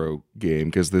Saints Row game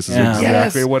because this is Yeah.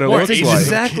 exactly Yes. what it More looks Agents like.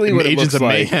 exactly what it Agents looks of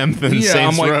like. Mayhem than Yeah,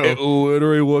 Saints I'm like, Row. it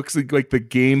literally looks like the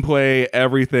gameplay,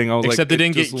 everything. I was Except like, they it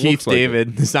didn't get just Keith looks like it.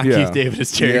 David. It's not Yeah. Keith David.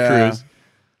 It's Terry Yeah. Crews.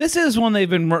 This is one they've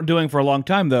been doing for a long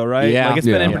time, though, right? Yeah. Like it's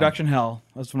been Yeah. in production hell.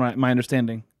 That's from my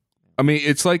understanding. I mean,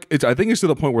 it's like I think it's to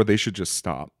the point where they should just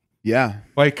stop. Yeah.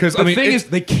 Like, because The thing is,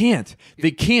 they can't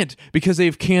because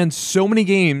they've canned so many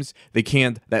games. They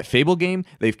canned that Fable game.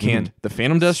 They've canned the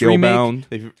Phantom Dust remake.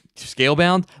 They've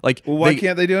Scalebound. Like, Well, why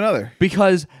can't they do another?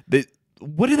 Because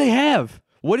what do they have?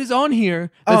 What is on here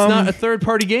that's not a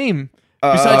third-party game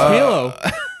besides Halo?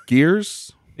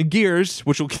 Gears. Gears,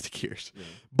 which we'll get to Gears,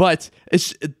 but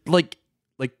it's like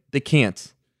they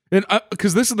can't. And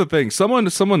because this is the thing, someone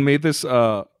made this.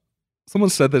 Someone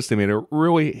said this to me, and it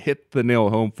really hit the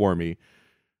nail home for me.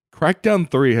 Crackdown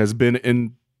 3 has been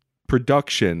in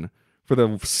production for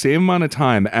the same amount of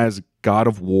time as God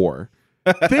of War.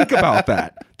 Think about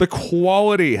that. The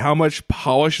quality, how much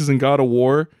polish is in God of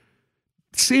War.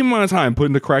 Same amount of time put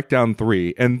into Crackdown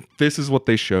 3, and this is what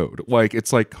they showed. Like,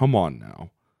 it's like, come on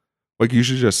now. Like, you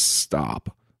should just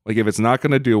stop. Like, if it's not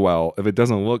going to do well, if it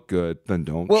doesn't look good, then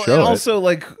don't show and it. also,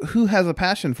 like, who has a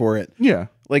passion for it? Yeah.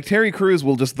 Like, Terry Crews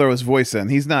will just throw his voice in.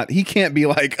 He can't be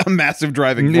like a massive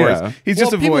driving force. Yeah. He's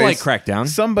just a people voice. like Crackdown.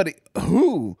 Somebody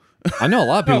who I know a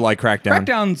lot of people like Crackdown.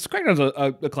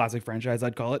 Crackdown's a classic franchise,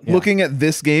 I'd call it. looking at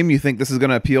this game, you think this is going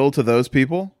to appeal to those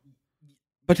people?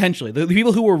 Potentially. The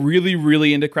people who were really,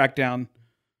 really into Crackdown.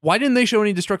 Why didn't they show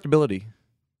any destructibility?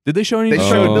 Did they show any They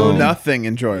showed destructibility? nothing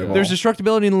enjoyable. There's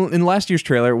destructibility in last year's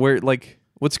trailer where, like,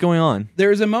 what's going on?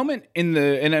 There's a moment in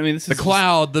and I mean, this The is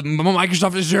cloud, the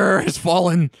Microsoft Azure has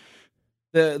fallen.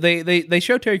 they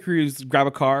show Terry Crews grab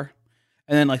a car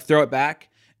and then like throw it back.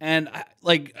 And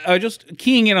I just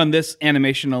keying in on this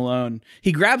animation alone,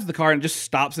 he grabs the car and it just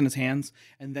stops in his hands,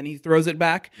 and then he throws it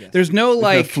back. Yes. There's no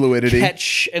like fluidity,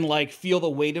 catch and like feel the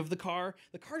weight of the car.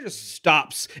 The car just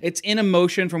stops. It's in a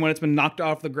motion from when it's been knocked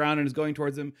off the ground and is going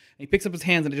towards him. And he picks up his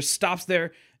hands and it just stops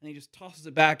there, and he just tosses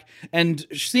it back. And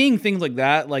seeing things like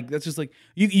that, like that's just like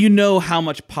you know how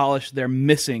much polish they're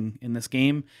missing in this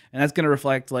game, and that's going to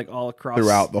reflect like all across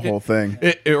throughout the whole thing.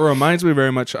 It reminds me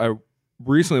very much. I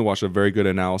recently watched a very good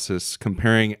analysis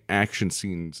comparing action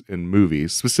scenes in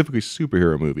movies, specifically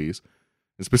superhero movies,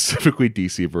 and specifically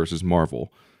DC versus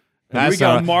Marvel. We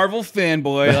got a Marvel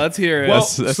fanboy. Let's hear it. Well,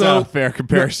 that's not a fair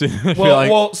comparison.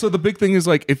 So the big thing is,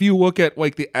 like, if you look at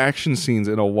like the action scenes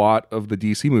in a lot of the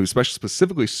DC movies, especially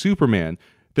specifically Superman,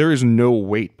 there is no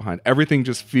weight behind. Everything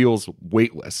just feels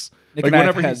weightless. Like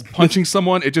whenever he's punching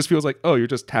someone, it just feels like, oh, you're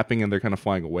just tapping and they're kind of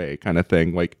flying away, kind of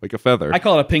thing, like a feather. I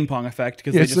call it a ping pong effect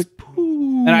because they just like,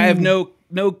 and I have no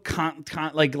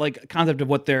concept of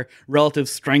what their relative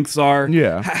strengths are.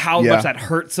 Yeah. How much that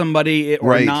hurts somebody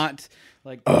or not.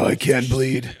 Like, I can't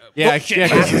bleed. Yeah, I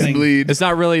can't bleed. It's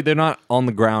not really. They're not on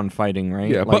the ground fighting, right?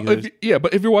 Yeah, like,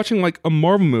 but if you're watching like a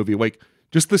Marvel movie, like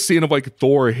just the scene of like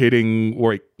Thor hitting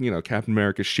or like, Captain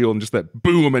America's shield and just that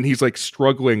boom, and he's like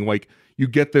struggling, like you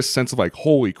get this sense of like,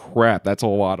 holy crap, that's a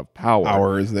lot of power.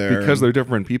 Power is there because they're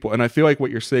different people. And I feel like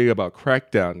what you're saying about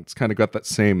Crackdown, it's kind of got that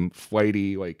same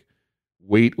flighty, like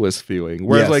weightless feeling.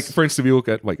 Whereas like, for instance, if you look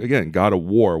at like, again, God of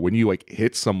War, when you like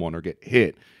hit someone or get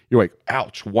hit, you're like,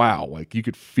 ouch, wow. Like you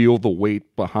could feel the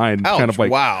weight behind. Ouch, kind of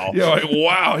like, wow. Yeah, like,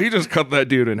 wow, he just cut that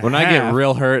dude in half. When I get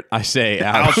real hurt, I say,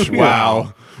 ouch,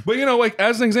 wow. But like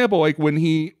as an example, like when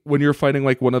you're fighting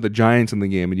like one of the giants in the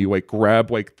game and you like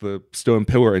grab like the stone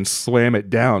pillar and slam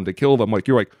it down to kill them, like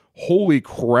you're like, holy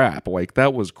crap, like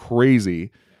that was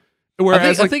crazy.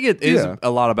 Whereas I think it is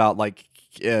a lot about like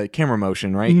camera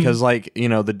motion, right? Because like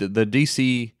the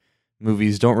DC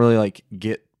movies don't really like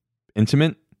get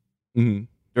intimate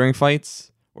during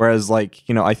fights, whereas like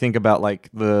I think about like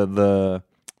the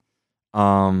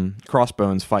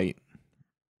Crossbones fight,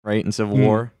 right, in Civil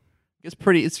War. It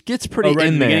gets pretty right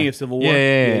in the there. Beginning of Civil War.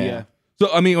 Yeah.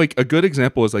 So I mean, like a good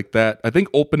example is like that. I think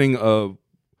opening of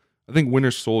Winter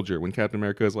Soldier, when Captain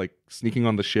America is like sneaking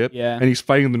on the ship, and he's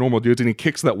fighting the normal dudes, and he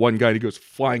kicks that one guy, and he goes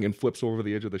flying and flips over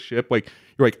the edge of the ship. Like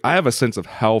you're like, I have a sense of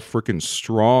how freaking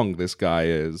strong this guy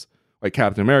is, like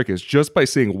Captain America is, just by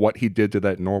seeing what he did to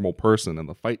that normal person and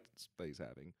the fights that he's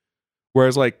having.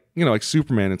 Whereas like like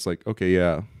Superman, it's like, okay,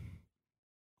 yeah,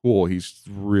 cool, he's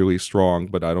really strong,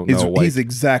 but I don't know. He's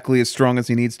exactly as strong as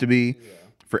he needs to be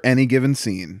for any given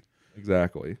scene.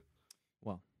 Exactly.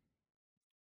 Well,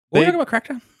 we're talking about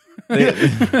Crackdown. When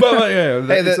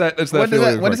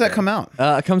does that come out?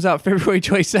 It comes out February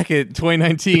 22nd,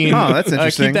 2019. Oh, that's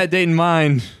interesting. Keep that date in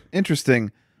mind.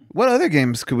 Interesting. What other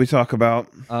games could we talk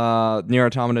about? Nier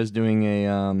Automata is doing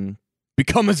a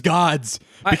Become as Gods.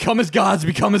 Become as Gods.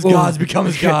 Become as Gods. Become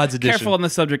as Gods edition. Careful on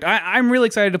this subject. I'm really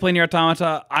excited to play Nier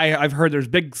Automata. I've heard there's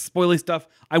big spoily stuff.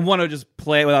 I want to just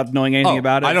play it without knowing anything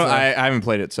about it. I haven't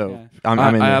played it, so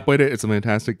I'm in. I played it. It's a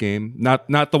fantastic game. Not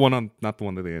the one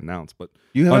that they announced, but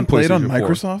you haven't played on PlayStation 4.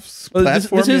 Microsoft's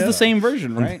platform. This is the same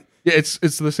version, right? Yeah, it's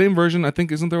the same version. I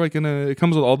think isn't there like it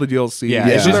comes with all the DLC. Yeah,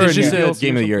 Yeah. it's Isn't just, there it's a just a DLC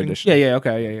Game or of the Year something? edition. Yeah,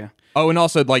 okay, yeah. Oh, and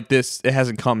also like this, it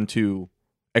hasn't come to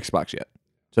Xbox yet.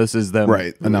 So this is them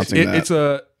Right, announcing that. It's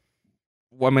a.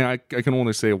 Well, I mean, I can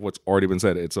only say what's already been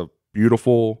said. It's a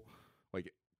beautiful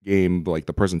like game. Like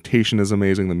the presentation is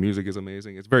amazing. The music is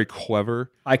amazing. It's very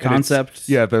clever. High And it's- concept.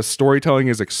 Yeah, the storytelling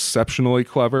is exceptionally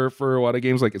clever for a lot of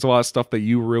games. Like it's a lot of stuff that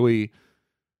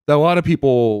a lot of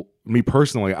people, me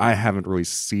personally, I haven't really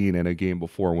seen in a game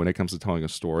before when it comes to telling a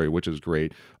story, which is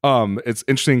great. It's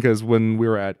interesting because when we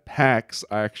were at PAX,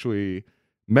 I actually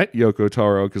met Yoko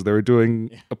Taro because they were doing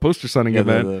a poster signing Yeah,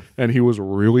 event, and he was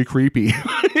really creepy.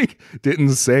 Like, didn't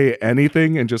say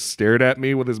anything and just stared at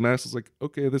me with his mask. I was like,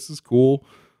 okay, this is cool.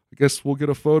 I guess we'll get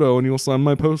a photo and you'll sign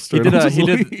my poster. He And I'll did. just He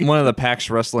did leave. one of the PAX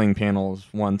wrestling panels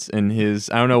once, and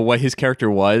I don't know what his character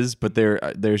was, but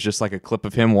there's just like a clip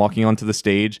of him walking onto the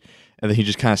stage, and then he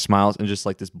just kind of smiles, and just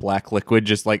like this black liquid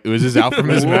just like oozes out from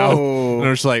his mouth, and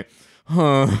I'm just like,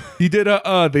 huh. He did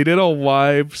they did a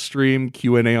live stream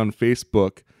Q&A on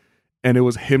Facebook, and it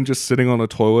was him just sitting on a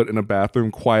toilet in a bathroom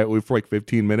quietly for like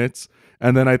 15 minutes.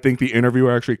 And then I think the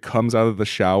interviewer actually comes out of the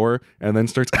shower and then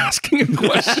starts asking him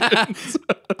questions.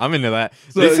 I'm into that.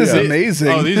 This is Yeah. amazing.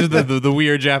 Oh, these are the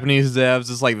weird Japanese devs,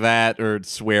 just like that, or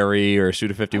Swery, or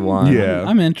Suda51. Yeah.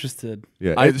 I'm interested.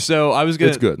 Yeah, I was gonna.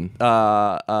 it's good.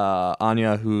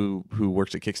 Anya, who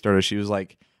works at Kickstarter, she was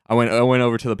like, I went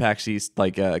over to the PAX East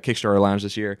Kickstarter lounge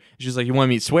this year. She was like, "You want to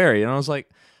meet Swery?" And I was like,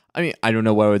 I mean, I don't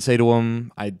know what I would say to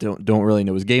him. I don't really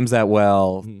know his games that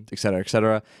well, et cetera, et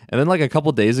cetera. And then like a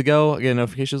couple days ago, I get a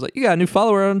notification. It was like, "You got a new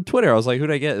follower on Twitter." I was like,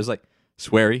 "Who'd I get?" It was like,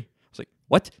 Swery. I was like,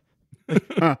 "What?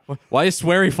 Why is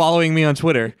Swery following me on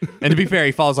Twitter?" And to be fair,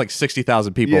 he follows like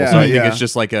 60,000 people, Yeah, so I think yeah. it's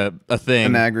just like a thing.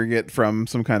 An aggregate from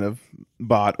some kind of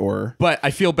bot or But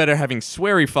I feel better having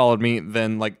Swery followed me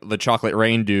than like the Chocolate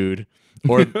Rain dude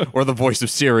or the voice of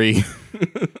Siri.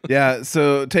 yeah.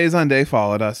 So Tazon Day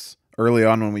followed us early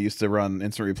on when we used to run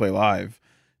Instant Replay Live,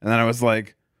 and then I was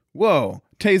like, "Whoa,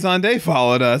 Tazon Day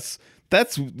followed us.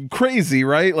 That's crazy,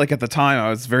 right?" Like at the time, I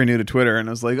was very new to Twitter, and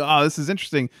I was like, "Oh, this is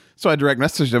interesting." So I direct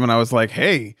messaged him, and I was like,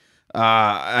 "Hey,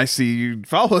 I see you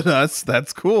followed us.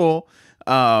 That's cool.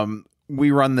 We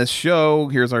run this show.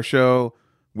 Here's our show.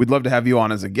 We'd love to have you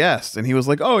on as a guest." And he was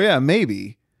like, "Oh yeah,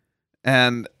 maybe."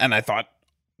 And I thought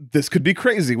this could be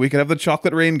crazy. We could have the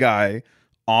Chocolate Rain guy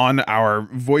on our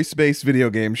voice-based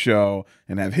video game show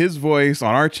and have his voice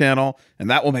on our channel, and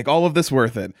that will make all of this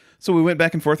worth it. So we went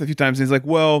back and forth a few times, and he's like,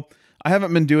 "Well, I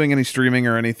haven't been doing any streaming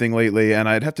or anything lately, and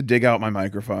I'd have to dig out my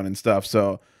microphone and stuff,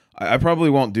 so I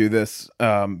probably won't do this,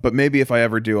 but maybe if I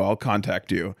ever do, I'll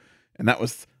contact you." And that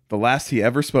was the last he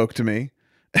ever spoke to me.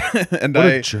 And What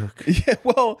a jerk. Yeah,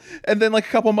 well, and then like a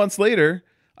couple months later,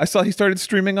 I saw he started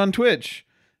streaming on Twitch,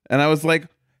 and I was like,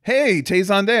 "Hey,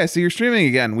 Tazon Day, I see you're streaming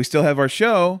again. We still have our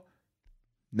show."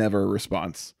 Never a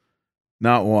response.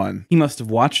 Not one. He must have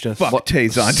watched us. Fuck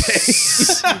Tazon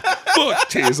Day. Fuck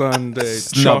Tazon Day.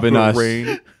 Snubbing Chocolate us.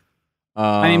 Rain.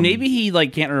 I mean, maybe he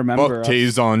like can't remember. Fuck us.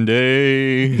 Tazon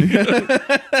Day.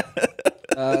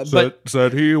 But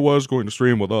said he was going to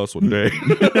stream with us one day.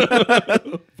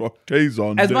 Fuck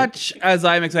Tazon as Day. much as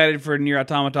I'm excited for Nier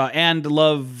Automata and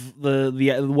love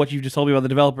the what you just told me about the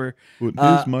developer, Put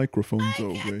his microphones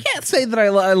away. I can't say that I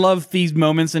love these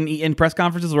moments in press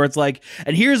conferences where it's like,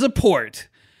 and here's a port.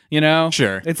 You know,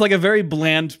 Sure. It's like a very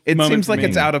bland. It moment seems for like me.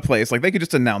 it's out of place. Like they could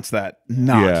just announce that.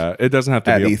 Not. Yeah, it doesn't have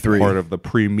to At be a E3. part of the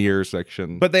premiere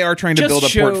section. But they are trying to Just build a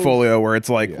show- portfolio where it's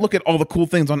like, look at all the cool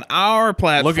things on our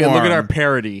platform. look at our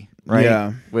parody, right?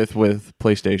 Yeah. With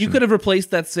PlayStation. You could have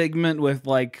replaced that segment with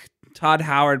like Todd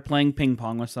Howard playing ping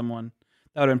pong with someone.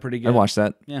 That would have been pretty good. I watched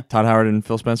that. Yeah. Todd Howard and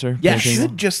Phil Spencer. Yeah, They playing ping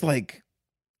should just like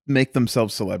make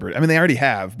themselves celebrity. I mean, they already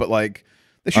have, but like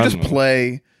they should I just don't know.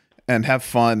 play and have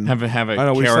fun. pong. Have a I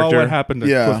know we saw character. what happened to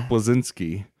Yeah. Cliff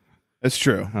Blazinski. It's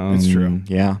true. It's true.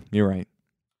 Yeah, you're right.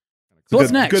 So what's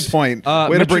Good- next? Good point. Uh,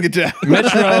 Way to Metro- bring it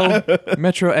down.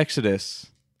 Metro Exodus.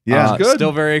 Yeah, good.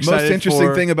 Still very excited. Most interesting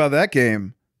for- thing about that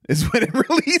game is when it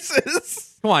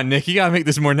releases. Come on, Nick. You gotta make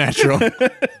this more natural.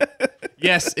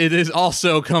 Yes, it is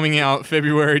also coming out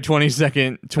February 22nd, I've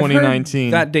heard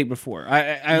 2019. that date before.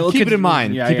 I look Keep at- it in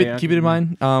mind. Yeah, keep yeah, it in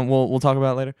mind. We'll talk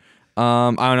about it later. I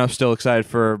don't know. I'm still excited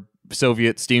for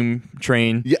Soviet steam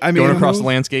train Yeah, I mean, going across the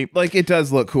landscape. Like it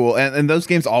does look cool, and those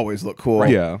games always look cool.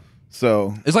 Yeah.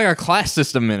 So There's like a class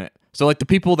system in it. So like the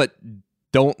people that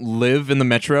don't live in the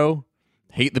metro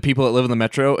hate the people that live in the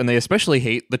metro, and they especially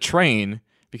hate the train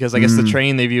because I guess the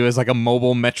train they view as like a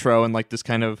mobile metro and like this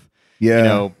kind of yeah, you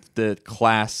know the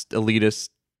class elitist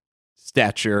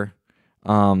stature.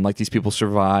 Like these people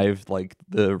survived like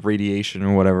the radiation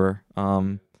or whatever.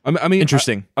 I mean,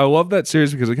 Interesting. I love that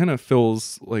series because it kind of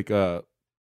fills like a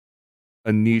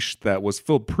niche that was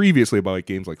filled previously by like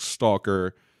games like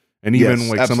Stalker and even Yes,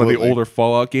 like some of the absolutely. older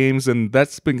Fallout games, and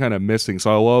that's been kind of missing.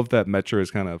 So I love that Metro is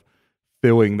kind of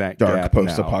filling that Dark gap now.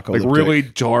 post-apocalyptic. like really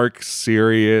dark,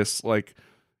 serious, like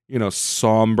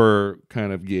somber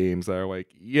kind of games that are like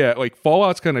like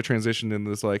Fallout's kind of transitioned into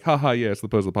this like haha it's the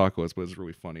post-apocalypse, but it's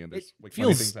really funny and there's like funny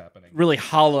feels things happening. really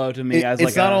hollow to me. It's as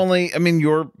like not only. I mean,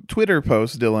 your Twitter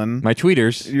post, Dylan. My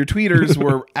tweeters. Your tweeters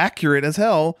were accurate as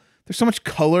hell. There's so much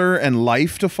color and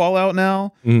life to Fallout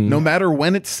now. No matter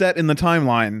when it's set in the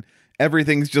timeline,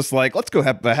 everything's just like, let's go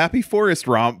have a happy forest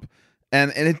romp,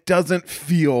 and it doesn't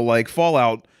feel like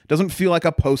Fallout. Doesn't feel like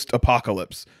a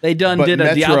post-apocalypse. they but did a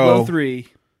Metro- Diablo 3.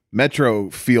 Metro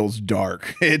feels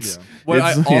dark. It's What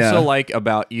I it's- also yeah. like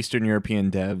about Eastern European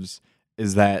devs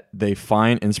is that they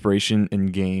find inspiration in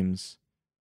games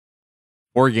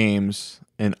or games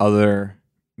and other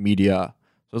media.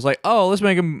 So it's like, oh, let's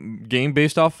make a game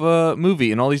based off a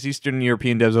movie, and all these Eastern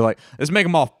European devs are like, let's make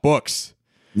them off books.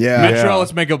 Yeah. Metro,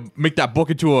 let's make that book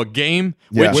into a game.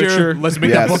 Yeah. Witcher, let's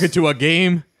make that Yes. book into a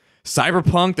game.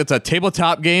 Cyberpunk, that's a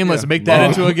tabletop game. Let's make that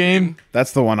into a game.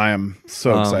 That's the one I am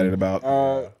so excited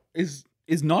about. Is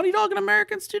Naughty Dog an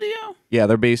American studio? Yeah,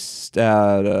 they're based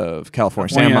out of California,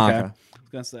 Santa California, Monica. I was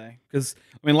gonna say, because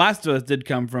I mean, Last of Us did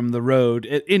come from the road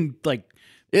in It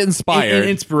inspired.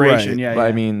 inspiration. Right. Yeah, but yeah.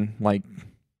 I mean, like,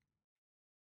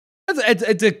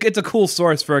 it's a cool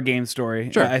source for a game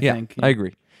story. sure, I yeah, think. I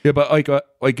agree. Yeah, but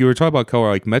like you were talking about color,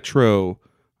 like Metro,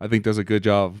 I think does a good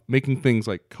job of making things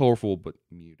like colorful but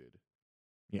muted.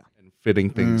 Yeah. And fitting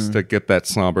things to get that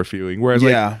somber feeling. Whereas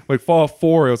Yeah. like Fallout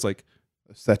 4, it was like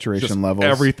Saturation just levels.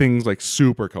 everything's like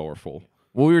super colorful.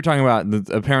 Well, we were talking about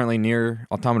apparently Near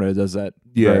Automata does that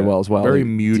very well as well. Very They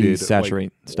muted,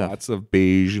 saturate like, stuff. Lots of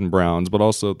beige and browns, but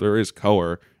also there is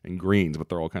color and greens, but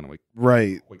they're all kind of like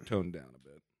Right. toned down a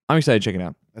bit. I'm excited to check it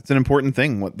out. That's an important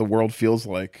thing, what the world feels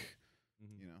like.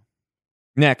 You know.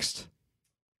 Next,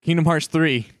 Kingdom Hearts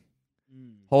 3.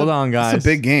 Hold on, guys. It's a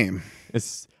big game.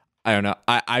 It's I don't know.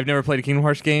 I've never played a Kingdom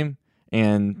Hearts game,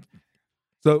 and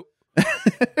So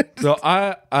so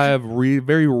I have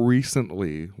very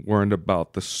recently learned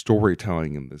about the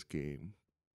storytelling in this game,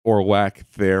 or lack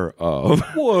thereof.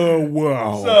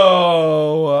 Whoa!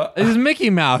 So this is Mickey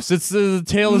Mouse. It's the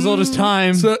tale as old as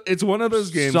time. So it's one of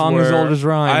those games Song where as old as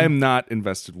rhyme. I'm not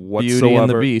invested Beauty and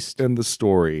whatsoever the Beast. in the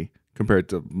story compared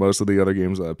to most of the other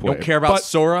games that I You play. don't care about But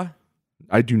Sora.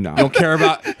 I do not. You don't care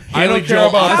about. I don't care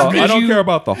about the, I don't care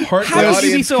about the heart. How The could you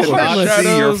be audience so cannot heartless? see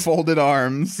your Shadows. folded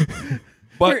arms.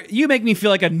 But You make me feel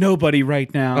like a nobody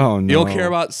right now. oh no, You don't care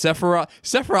about Sephiroth.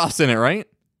 Sephiroth's in it, right?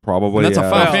 probably. And that's a yeah,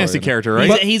 Final that's Fantasy right. character,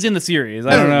 right? He's in the series.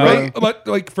 I don't know. Right. But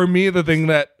like for me, the thing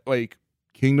that like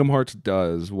Kingdom Hearts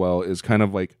does well is kind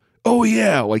of like, oh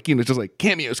yeah, like just like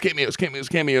cameos.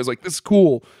 Like this is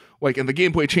cool. Like, and the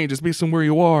gameplay changes based on where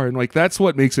you are, and like that's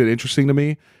what makes it interesting to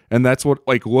me. And that's what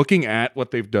like looking at what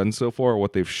they've done so far,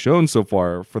 what they've shown so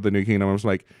far for the new Kingdom, I was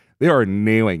like, they are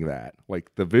nailing that. Like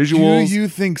the Do visuals, you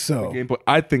think so? gameplay.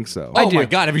 I think so. Oh do. my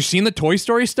god! Have you seen the Toy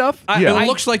Story stuff? Yeah. It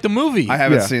looks like the movie. I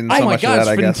haven't Yeah. seen so Oh my much god! of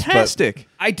that, I It's guess. But fantastic.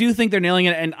 I do think they're nailing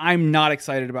it, and I'm not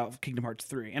excited about Kingdom Hearts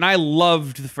 3. And I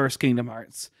loved the first Kingdom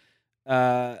Hearts.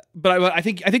 But I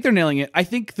think they're nailing it. I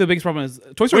think the biggest problem is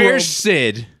Toy Story Where's World.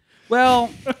 Sid? Well,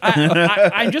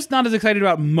 I'm just not as excited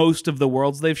about most of the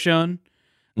worlds they've shown.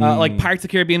 Like Pirates of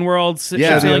the Caribbean worlds. Yeah,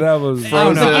 shows me, like, that was.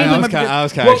 Frozen. I was England- kind Well,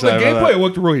 of the gameplay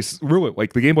looked really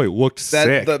like the gameplay looked That-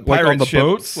 sick. the like on pirate the ships,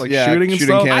 boats, like yeah, shooting and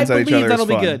shooting stuff. cannons. I at each believe other that'll is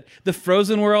be fun. good. The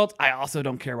Frozen world, I also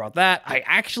don't care about that. I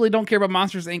actually don't care about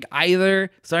Monsters Inc.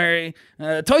 either. Sorry.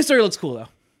 Toy Story looks cool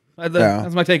though.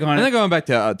 That's my take on And it. then going back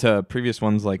to previous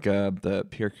ones, like the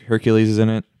Hercules is in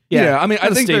it. Yeah, I mean, I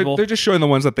that's a think staple. they're just showing the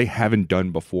ones that they haven't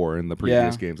done before in the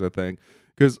previous Yeah. games. I think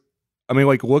because I mean,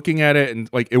 like looking at it and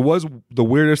like it was the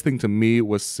weirdest thing to me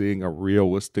was seeing a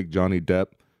realistic Johnny Depp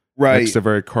Right. next to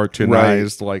very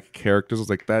cartoonized like characters. It was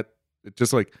like that. It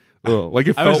just like like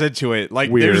it I felt was into it.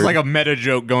 Like weird. there's like a meta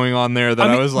joke going on there that I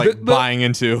I, mean, was like the- buying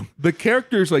into. the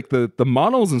characters, like the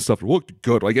models and stuff looked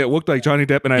good. Like it looked like Johnny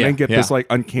Depp, and I Yeah, didn't get yeah. this like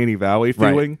uncanny valley Right.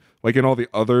 feeling like in all the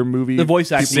other movies. The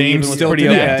voice acting Same even was still pretty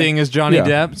okay. acting as Johnny Yeah.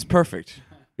 Depp. It's perfect.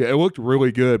 Yeah, it looked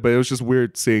really good, but it was just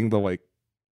weird seeing the like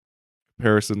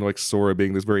comparison to like Sora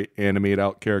being this very animated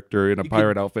out character in a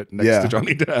pirate outfit next Yeah. to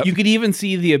Johnny Depp. You could even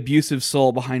see the abusive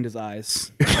soul behind his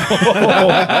eyes.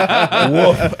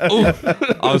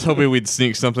 I was hoping we'd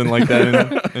sneak something like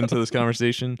that into this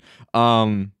conversation.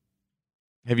 Have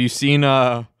you seen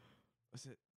was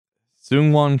it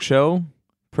Seung-Won Cho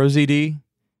Pro ZD?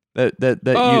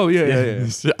 Oh, yeah.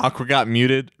 Aqua got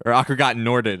muted or Aqua got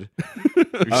Norded. You've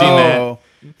seen that? Oh,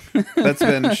 That's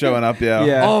been showing up. Yeah.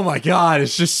 Yeah. Oh my god,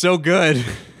 it's just so good.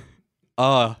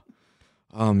 Oh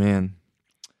man.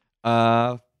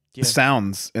 The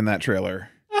sounds in that trailer.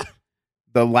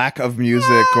 The lack of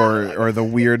music or the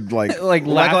weird like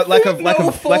lack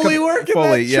of Foley work in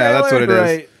Foley. that Yeah, that's what it is.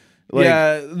 Right. Like-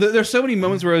 yeah, there's so many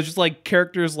moments where it's just like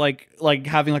characters like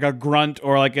having like a grunt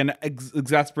or like an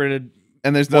exasperated.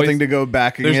 And there's nothing to go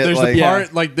backing it. There's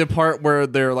like, the part where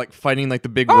they're like fighting like the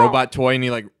big robot toy, and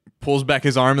he like pulls back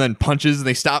his arm and then punches, and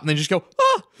they stop and they just go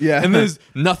ah. Yeah. And there's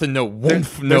nothing, no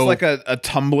woof, there's like a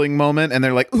tumbling moment, and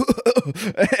they're like,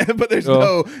 but there's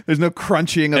no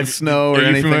crunching of snow or Are you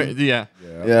anything. familiar- Yeah.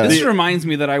 Yeah. This reminds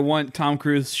me that I want Tom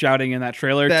Cruise shouting in that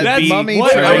trailer That to be mummy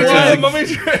what trailer. I to-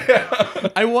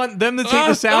 want. I want them to take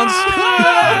the sounds.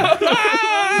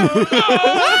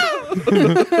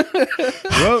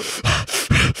 Whoa.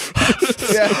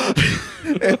 Yeah.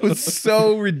 It was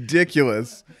so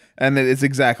ridiculous. And it is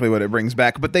exactly what it brings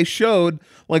back. But they showed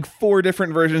like 4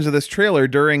 different versions of this trailer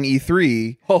during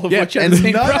E3. all of which have And the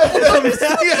same none problem. of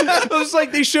them It was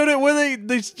like they showed it when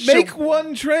they make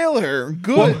one trailer.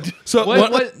 Good. So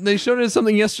what they showed it as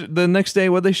something yesterday. The next day,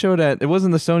 what they showed at? It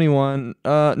wasn't the Sony one.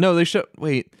 No, they showed.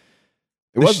 Wait.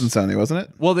 It wasn't Sony, wasn't it?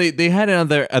 Well, they had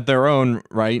it at their own,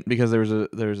 right? Because there was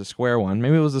a Square one.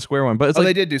 Maybe it was the Square one, but it's Oh, like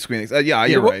they did do screenings. Yeah,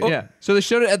 you're right. Yeah. So they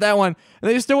showed it at that one, and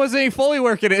there still wasn't any Foley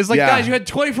work in it. It's like, Yeah. guys, you had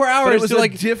 24 hours But it was to a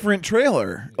like. different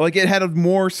trailer. Like it had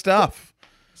more stuff.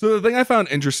 So the thing I found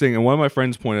interesting, and one of my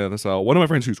friends pointed this out, one of my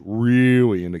friends who's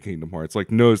really into Kingdom Hearts,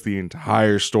 like knows the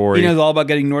entire story. He knows all about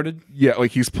getting Norded. Yeah,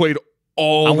 like he's played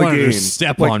all I the wanted to games,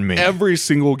 step like, on me. every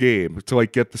single game to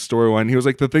like get the storyline. He was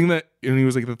like the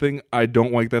thing I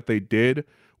don't like that they did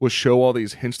was show all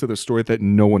these hints to the story that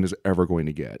no one is ever going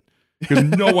to get because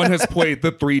no one has played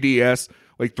the 3DS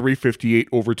like 358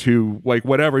 over 2 like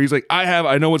whatever. He's like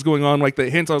I know what's going on, like the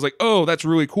hints. I was like, oh, that's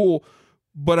really cool,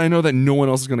 but I know that no one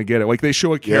else is going to get it. Like they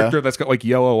show a character that's got like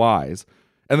yellow eyes,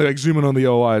 and they like zoom in on the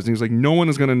yellow eyes, and he's like, no one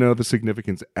is going to know the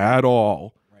significance at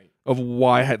all of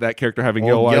why that character having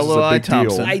yellow eyes is Yellow a Eye big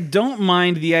Thompson. I don't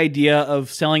mind the idea of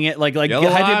selling it like Yellow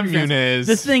High Eye Defense. Muniz.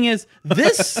 The thing is,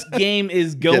 this game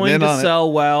is going in to on it.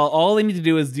 sell well. All they need to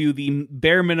do is do the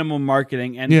bare minimum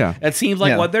marketing, and Yeah. it seems like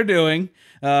Yeah. what they're doing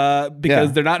because Yeah.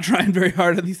 they're not trying very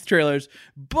hard on these trailers.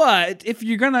 But if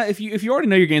you already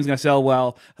know your game's gonna sell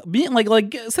well, being like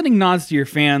sending nods to your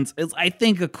fans is, I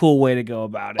think, a cool way to go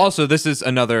about it. Also, this is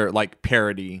another like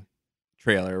parody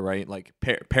trailer, right? Like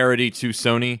parody to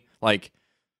Sony, like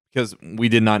because we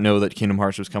did not know that Kingdom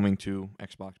Hearts was coming to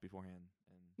Xbox beforehand.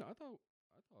 No, I thought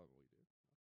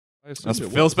I assumed That's,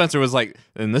 it Phil was. Spencer was like,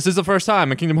 and this is the first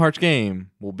time a Kingdom Hearts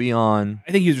game will be on.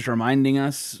 I think he was just reminding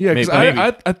us. Yeah, because Maybe.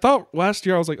 I thought last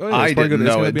year I was like, oh, yeah, I it's probably didn't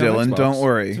gonna- know it's it, gonna be on Dylan. Xbox. Don't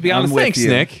worry. To be honest, I'm with Thanks, you.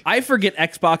 Nick. I forget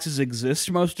Xboxes exist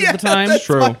most of Yeah, the time. that's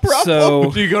True. my problem.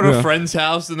 So Do you go to Yeah. a friend's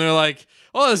house and they're like,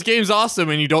 "Oh, this game's awesome,"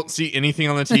 and you don't see anything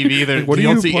on the TV? What are you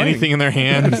don't you see playing? anything in their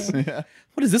hands.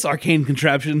 what is this arcane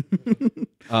contraption?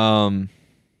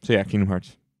 So yeah, Kingdom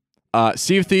Hearts.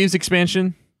 Sea of Thieves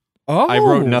expansion. Oh, I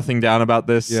wrote nothing down about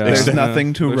this. Yeah. There's except-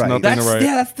 nothing to There's write. nothing That's to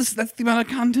write. that's the amount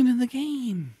of content in the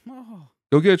game. Oh.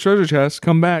 Go get a treasure chest,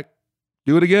 come back,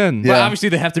 do it again. But Yeah. obviously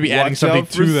they have to be adding Watch something out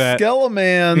for to that.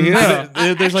 Skeleman.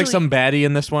 Yeah. There's like Actually- some baddie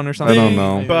in this one or something. I don't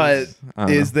know. But I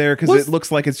don't is there because Was- it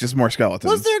looks like it's just more skeletons.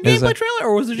 Was there a Is gameplay that-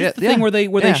 trailer, or was it just Yeah, the thing yeah. where they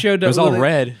Yeah. showed? It was where all they-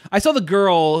 red. I saw the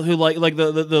girl who like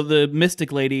the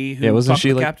mystic lady who Yeah, wasn't talked she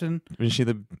to the like- captain. Was she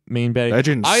the main baddie?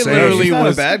 Legend I say. literally She's not a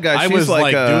was bad guy. I She's was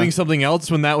like a- doing something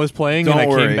else when that was playing, Don't and I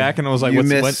worry. came back and I was like, you "What's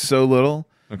missed what?" so little.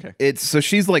 Okay. It's so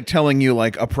she's like telling you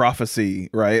like a prophecy,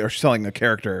 right? Or she's telling a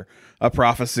character a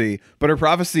prophecy, but her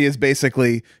prophecy is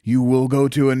basically you will go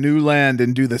to a new land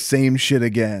and do the same shit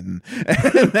again,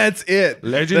 and that's it.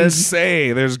 Legends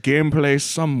say there's gameplay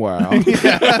somewhere.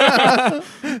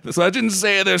 Legends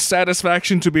say there's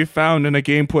satisfaction to be found in a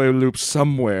gameplay loop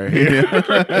somewhere here.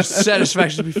 There's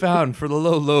satisfaction to be found for the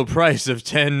low price of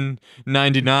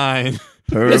 $10.99.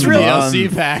 It's really- DLC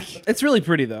pack. It's really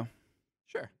pretty though.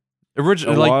 Sure.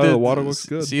 Original, The like water- the the water looks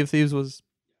good. Sea of Thieves was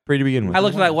pretty to begin with. I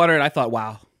looked at that water and I thought,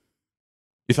 wow.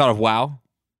 You thought of WoW?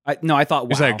 I thought, wow.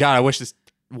 You said, God, I wish this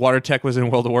water tech was in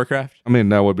World of Warcraft. I mean,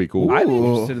 that would be cool. I'd be Ooh,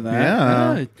 interested in that.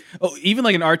 yeah. Oh, even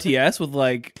like an RTS with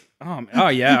like, oh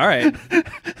yeah, all right.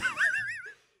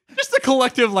 Just a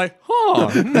collective, like, huh.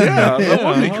 Yeah, that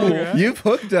would be cool. Okay. You've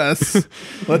hooked us.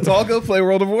 Let's all go play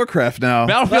World of Warcraft now.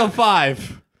 Battlefield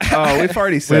 5. Oh, we've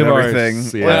already said We've already-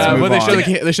 everything. yeah. Let's move But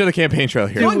they on. show the campaign trailer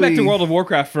here. Going back to we- World of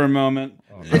Warcraft for a moment.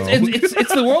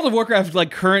 It's the World of Warcraft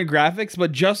like current graphics,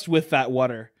 but just with that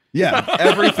water. Yeah,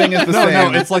 everything is the No,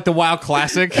 same. no, it's like the WoW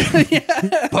Classic,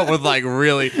 but with like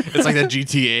really, it's like the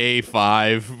GTA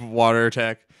 5 water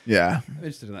tech. Yeah. I'm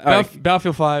interested in that. All right.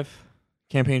 Battlefield 5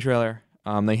 campaign trailer.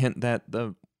 They hint that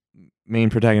the main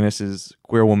protagonist is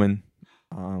queer woman.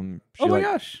 She Oh my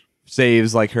gosh.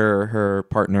 saves like her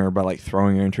partner by like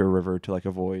throwing her into a river to like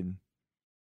avoid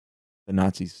the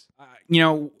Nazis.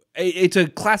 It's a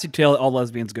classic tale that all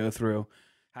lesbians go through,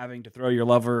 having to throw your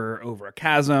lover over a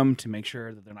chasm to make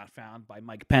sure that they're not found by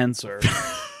Mike Pence or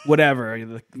whatever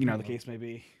the case may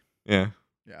be. Yeah.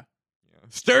 Yeah.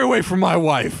 Stay away from my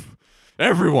wife.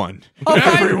 Everyone. Oh,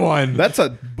 Everyone. That's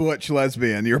a butch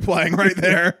lesbian you're playing right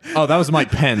there. Oh, that was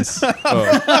Mike Pence. Oh,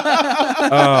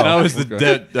 That was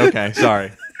the okay,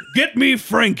 sorry. Get me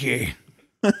Frankie.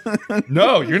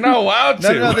 no, you're not allowed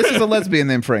to. No, this is a lesbian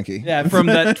named Frankie. Yeah, from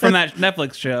that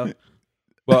Netflix show.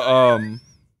 But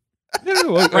yeah,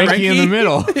 well, Frankie in the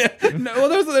middle. No,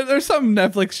 well, there's some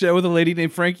Netflix show with a lady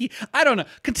named Frankie. I don't know.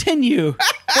 Continue.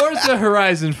 Forza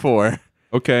Horizon 4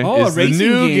 okay. Oh, is a the racing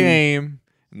new game. game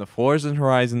in the Forza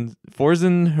Horizon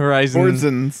Foreskin There are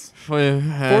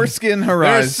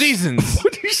Horizon. seasons.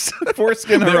 What did you say?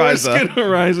 Foreskin Horizon.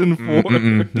 Horizon. Horizon 4.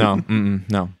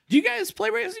 No. Do you guys play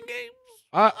racing games?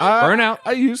 Burnout.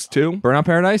 I used to. Burnout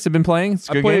Paradise. I've been playing. It's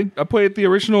a good game. I played the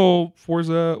original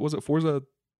Forza. Was it Forza?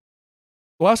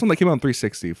 The last one that came out on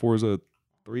 360. Forza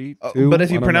 3, 2. But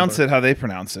if you pronounce it how they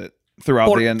pronounce it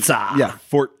throughout the end. Forza. Yeah,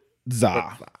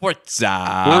 Forza.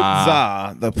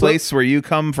 Forza. The place where you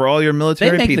come for all your They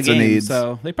military make pizza the game, needs.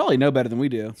 so they probably know better than we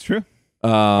do. It's true.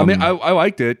 I mean, I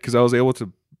liked it because I was able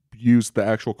to use the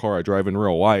actual car I drive in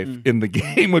real life in the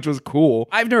game, which was cool.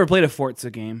 I've never played a Forza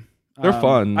game. They're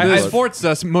fun. There's but- Forza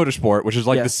Motorsport, which is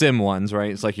like Yeah. the sim ones, right?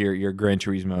 It's like your Gran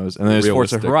Turismos, and then there's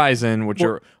Forza Realistic. Horizon, which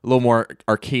are a little more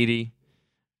arcadey.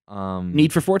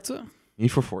 Need for Forza? Need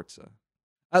for Forza.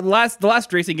 The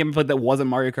last racing game I played that wasn't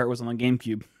Mario Kart was on the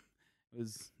GameCube. It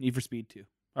was Need for Speed 2.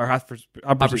 Or Hot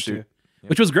Pursuit 2.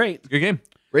 Which was great. Good game.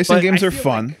 Racing But games I are feel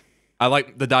fun. I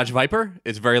like the Dodge Viper.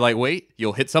 It's very lightweight.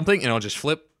 You'll hit something and it'll just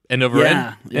flip end over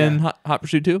Yeah, end yeah. in Hot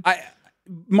Pursuit 2.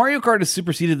 Mario Kart has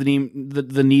superseded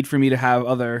the need for me to have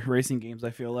other racing games,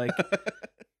 I feel like.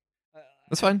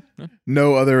 That's fine. Yeah.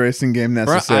 No other racing game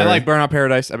necessary. I like Burnout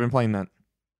Paradise. I've been playing that.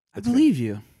 I believe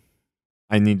you.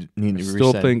 I need I to still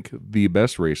reset. think the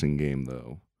best racing game,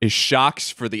 though. Is Shocks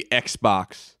for the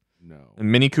Xbox. No. The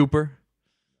Mini Cooper.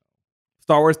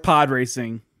 Star Wars Pod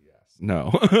Racing.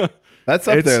 No. That's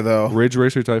up It's there, though. Ridge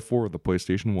Racer Type 4, the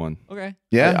PlayStation 1. Okay.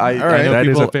 Yeah, I all right. know That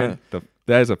is people,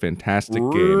 that is a fantastic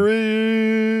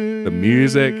game. The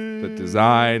music, the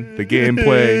design, the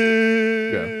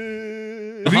gameplay.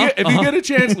 Yeah. If you get a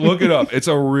chance, look it up. It's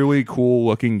a really cool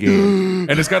looking game,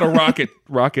 and it's got a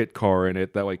rocket car in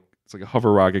it that it's like a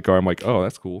hover rocket car. I'm like, oh,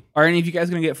 that's cool. Are any of you guys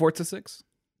going to get Forza 6?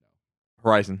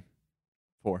 Horizon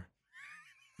 4.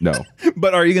 No,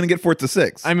 But are you going to get Forza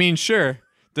 6? I mean, sure.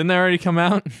 Didn't they already come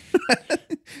out?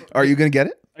 Are you going to get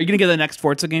it? Are you going to get the next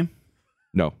Forza game?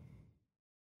 no.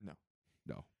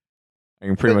 I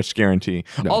can pretty much guarantee.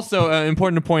 No. Also,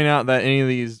 important to point out that any of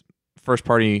these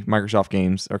first-party Microsoft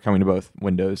games are coming to both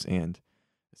Windows and...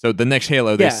 So the next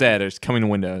Halo, they Yeah. said, is coming to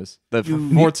Windows. The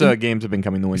You- Forza games have been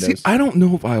coming to Windows. See, I don't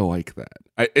know if I like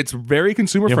that. It's very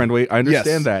consumer friendly. I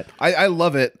understand that. I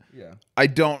love it. Yeah. I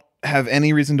don't have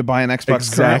any reason to buy an Xbox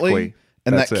Exactly. currently,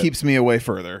 and That's that it. keep's me away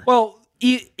further. Well,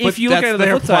 if But you look that's at it on the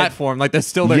their flip side, platform, like that's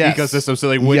still their Yes. ecosystem, so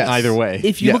they win Yes. either way.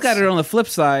 if you look Yes. at it on the flip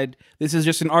side, this is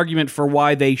just an argument for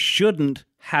why they shouldn't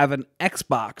have an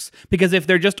Xbox. Because if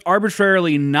they're just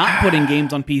arbitrarily not putting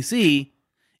games on PC,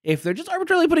 if they're just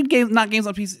arbitrarily putting games not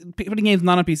on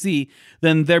PC,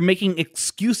 then they're making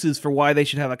excuses for why they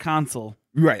should have a console.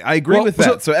 Right, I agree Well, with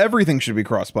that. So everything should be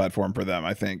cross-platform for them,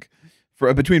 I think,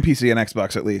 for between PC and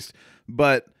Xbox at least.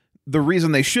 But the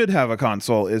reason they should have a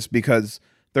console is because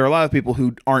there are a lot of people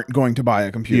who aren't going to buy a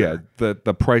Yeah, computer.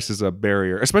 the price is a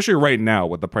barrier, especially right now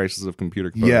with the prices of computer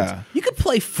components. Yeah. You could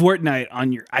play Fortnite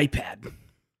on your iPad.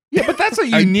 Yeah, but that's a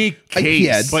unique case.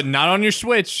 yeah, But not on your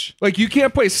Switch. Like, you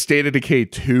can't play State of Decay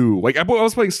 2. Like, I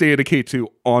was playing State of Decay 2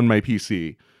 on my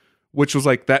PC, which was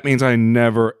like, that means I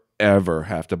never, ever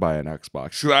have to buy an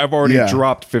Xbox. Because I've already Yeah.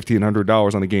 dropped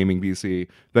 $1,500 on a gaming PC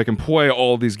that can play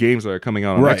all these games that are coming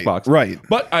out on Right, Xbox. right.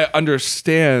 But I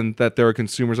understand that there are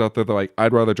consumers out there that are like,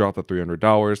 I'd rather drop the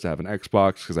 $300 to have an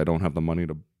Xbox because I don't have the money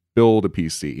to build a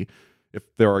PC. If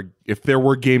there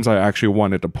were games I actually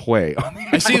wanted to play.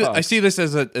 I see this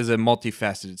as a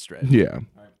multifaceted strategy.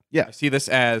 Yeah. I see this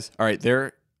as, all right,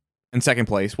 they're in second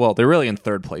place. Well, they're really in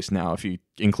third place now if you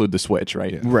include the Switch,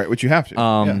 right? Right, which you have to.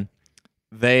 Yeah.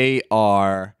 They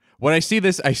are when I see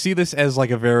this as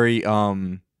like a very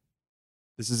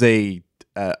this is a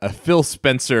Phil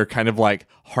Spencer kind of like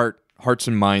hearts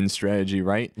and minds strategy,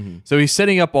 right? Mm-hmm. So he's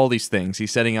setting up all these things.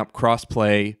 He's setting up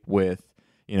crossplay with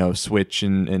Switch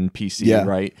and PC, Yeah,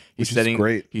 right? which is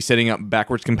great. He's setting up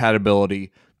backwards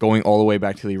compatibility, going all the way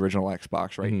back to the original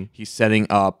Xbox, right? Mm-hmm. He's setting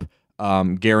up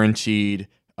guaranteed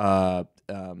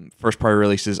first party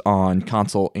releases on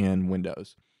console and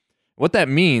Windows. What that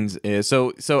means is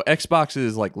so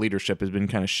Xbox's like leadership has been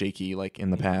kind of shaky, like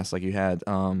in the past. Like you had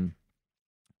Don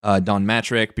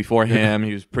Matrick before him.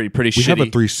 He was pretty We shitty. have a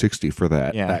 360 for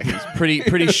that. Yeah, he's pretty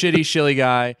shitty, shilly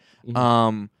guy.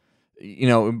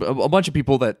 A bunch of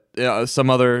people that some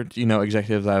other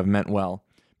executives I have meant well.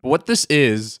 But what this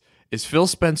is Phil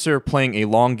Spencer playing a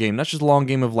long game, not just a long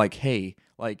game of like, hey,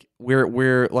 like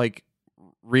we're like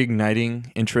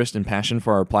reigniting interest and passion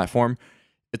for our platform.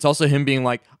 It's also him being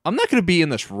like, I'm not going to be in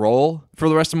this role for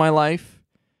the rest of my life.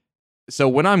 So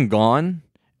when I'm gone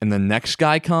and the next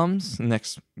guy comes,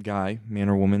 next guy, man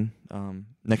or woman,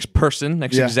 next person,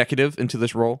 next executive into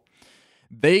this role,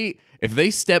 if they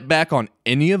step back on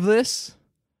any of this,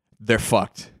 they're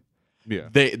fucked. Yeah.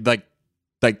 They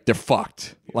they're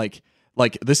fucked. Like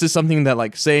this is something that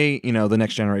like say, the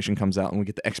next generation comes out and we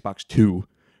get the Xbox 2,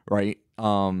 right?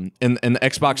 And the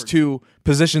Xbox 2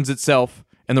 positions itself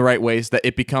in the right ways that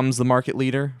it becomes the market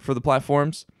leader for the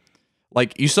platforms.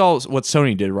 Like you saw what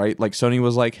Sony did, right? Like Sony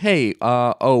was like, "Hey,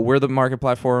 we're the market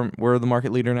platform. We're the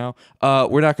market leader now.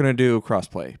 We're not going to do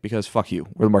crossplay because fuck you.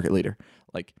 We're the market leader."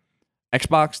 Like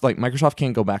Xbox, like Microsoft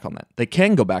can't go back on that. They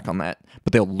can go back on that,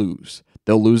 but they'll lose.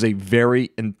 They'll lose a very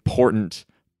important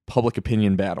public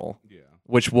opinion battle,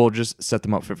 which will just set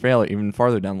them up for failure even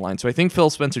farther down the line. So I think Phil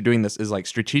Spencer doing this is like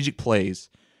strategic plays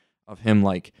of him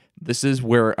like, this is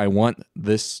where I want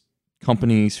this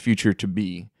company's future to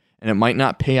be. And it might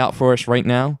not pay out for us right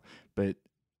now, but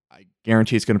I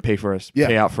guarantee it's going to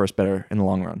pay out for us better in the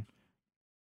long run.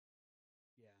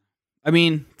 I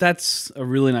mean, that's a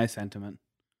really nice sentiment.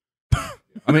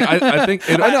 I mean, I think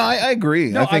it, I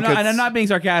agree. No, I think I'm not being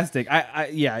sarcastic.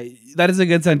 Yeah, that is a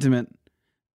good sentiment.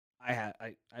 I have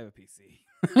a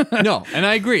PC. No, and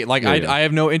I agree. Like, I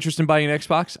have no interest in buying an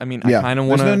Xbox. I mean, I kind of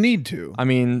there's want to. no need to. I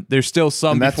mean, there's still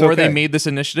some And that's before they okay. made this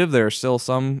initiative. There are still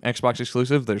some Xbox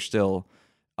exclusive. There's still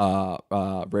Rare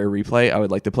Replay. I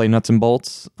would like to play Nuts and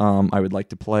Bolts. I would like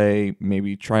to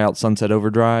maybe try out Sunset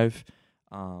Overdrive.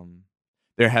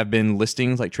 There have been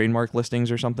listings like trademark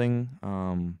listings or something,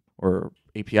 or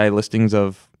API listings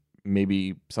of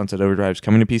maybe Sunset Overdrive's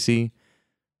coming to PC.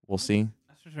 We'll see.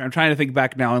 I'm trying to think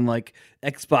back now on like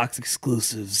Xbox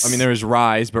exclusives. I mean, there was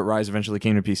Rise, but Rise eventually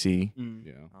came to PC.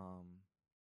 yeah.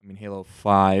 I mean, Halo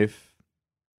 5,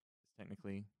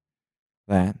 technically,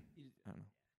 that.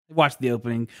 Watch the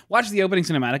opening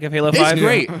cinematic of Halo 5. It's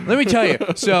great. Let me tell you.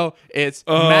 So it's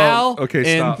Mal.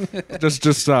 Okay, and, stop.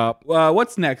 just stop.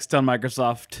 What's next on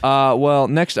Microsoft? Well,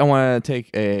 next I want to take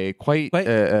a quick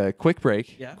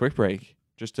break. Yeah. Quick break,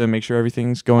 just to make sure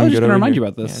everything's going I was good. just gonna over remind here. you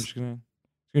about this. Yeah, I'm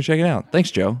just gonna check it out.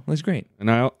 Thanks, Joe. That's great. And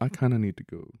I kind of need to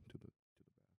go.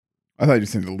 I thought you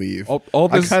just needed to leave. All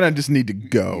I this, kind of just need to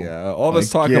go. yeah, all this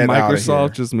talk Like, of get outta Microsoft here.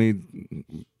 just me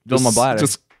Fill my bladder.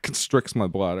 Just constricts my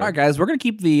bladder. All right, guys, we're gonna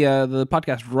keep the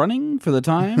podcast running for the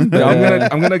time. Yeah,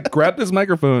 I'm gonna grab this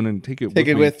microphone and take it Take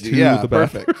it me with to you. Yeah, the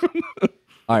bathroom. perfect.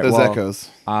 All right. Those well, echoes.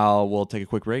 we'll take a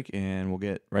quick break and we'll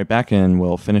get right back and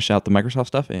we'll finish out the Microsoft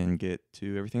stuff and get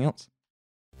to everything else.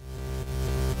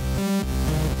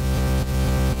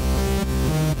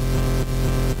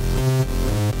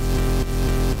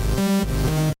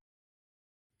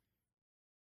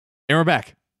 And we're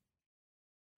back.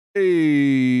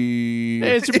 Hey,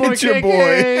 Hey, it's your boy. It's your KK.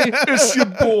 boy. it's your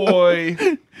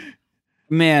boy.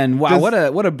 Man, wow,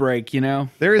 what a break, you know?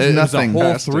 There is It was a nothing. whole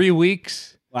past 3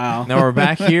 weeks. Wow. Now we're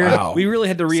back here. Wow. We really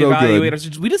had to So reevaluate.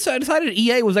 good. We decided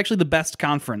EA was actually the best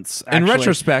conference. In actually.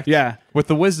 retrospect, Yeah. with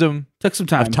the wisdom Took some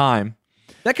time. of time.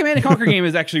 That Command and Conquer game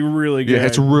is actually really good. Yeah,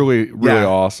 it's really Yeah.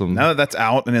 awesome. Now that that's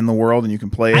out and in the world and you can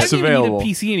play I it. It's don't even available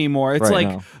need a PC anymore. It's right like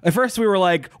now. at first we were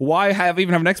like, why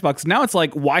even have an Xbox? Now it's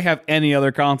like, why have any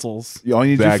other consoles? All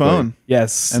you need is your Exactly. phone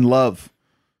Yes. and love.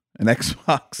 An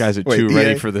Xbox. Guys are Wait, too EA?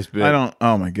 ready for this bit. I don't.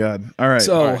 Oh my god. All right.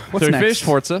 So All right. what's so we next? finished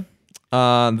Forza.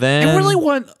 Then I really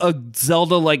want a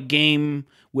Zelda-like game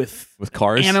with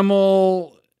cars.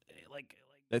 animal. Like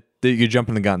You're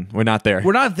jumping the gun. We're not there.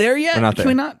 we're not there yet. We're not Can there.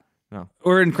 we not? No.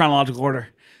 We're in chronological order.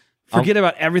 Forget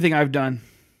about everything I've done.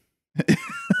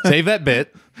 Save that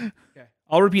bit. Okay.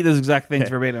 I'll repeat those exact things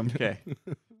verbatim. Okay.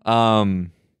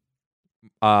 Then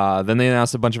they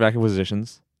announced a bunch of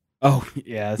acquisitions. Oh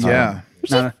yeah. That's Yeah.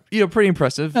 Which No, is, pretty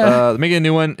impressive. They're making a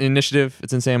new one, Initiative.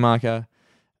 It's in Santa Monica.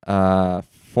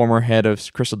 Former head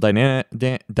of Crystal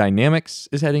Dynamics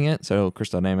is heading it. So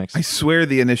Crystal Dynamics. I swear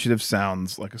the initiative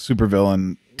sounds like a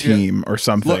supervillain team or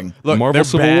something. Look, Marvel they're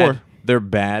Civil bad. War. They're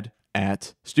bad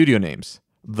at studio names.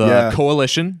 the Yeah.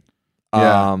 Coalition,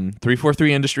 Yeah.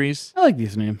 343 Industries. I like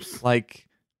these names. Like,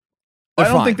 I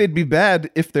they're don't fine. think they'd be bad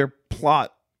if their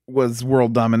plot was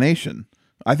world domination.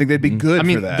 I think they'd be good I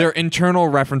mean, for that. they're internal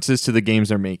references to the games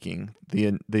they're making.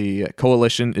 The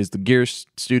Coalition is the Gears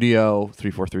studio.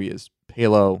 343 is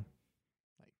Halo.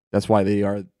 That's why they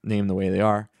are named the way they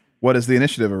are. What is the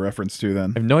initiative a reference to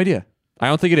then? I have no idea. I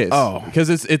don't think it is. Oh. Because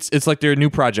it's like their new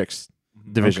projects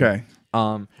division. Okay.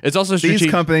 It's also These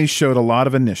strategic. companies showed a lot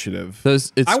of initiative.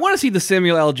 Those it's I want to see the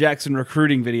Samuel L. Jackson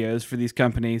recruiting videos for these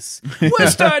companies. We're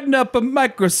starting up a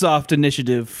Microsoft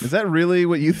initiative. Is that really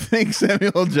what you think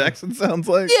Samuel L. Jackson sounds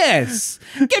like? Yes,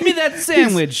 give me that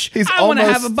sandwich. he's I want to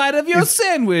almost- have a bite of your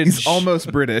sandwich. He's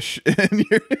almost British. And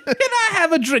you're, Can I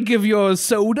have a drink of your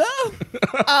soda?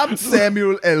 I'm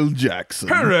Samuel L. Jackson.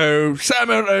 Hello,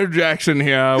 Samuel L. Jackson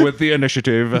here with the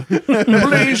initiative.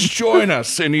 Please join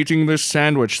us in eating this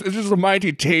sandwich. This is a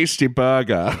mighty tasty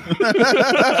burger.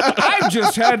 I've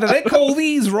just heard that they call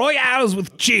these Royales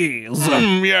with cheese.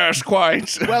 Yes,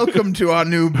 quite. Welcome to our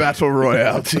new Battle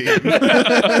Royale team.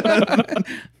 the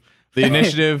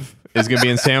initiative is going to be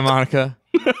in Santa Monica.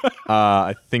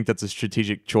 I think that's a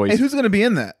strategic choice. Hey, who's going to be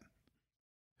in that?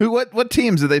 What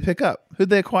teams did they pick up? Who'd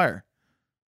they acquire?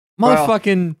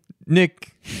 Motherfucking Nick.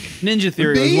 Ninja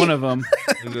Theory was Me? one of them.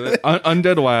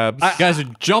 Undead Labs. Guys are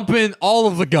jumping all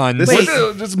of the guns. This Wait.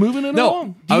 is- Just moving it No.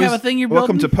 along. Do you I have was- a thing you're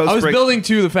Welcome building? to post I was break. building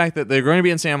to the fact that they're going to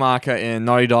be in Santa Monica and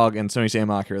Naughty Dog and Sony Santa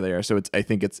Monica are there. So I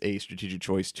think it's a strategic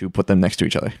choice to put them next to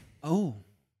each other. Oh,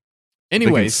 They can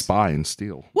Anyways, spy and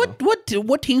steal.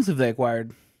 what teams have they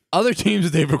acquired? other teams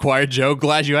that they've acquired, Joe,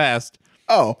 glad you asked.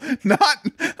 Oh, not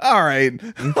all right.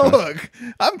 Look,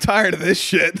 I'm tired of this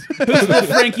shit. Who's the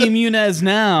Frankie Muniz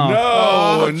now?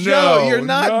 Oh, Joe, you're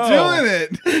not doing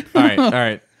it. All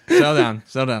right.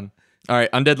 Settle down. All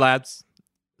right, Undead Labs,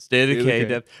 State of State of Decay,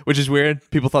 Decay. which is weird.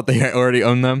 People thought they already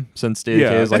owned them since State of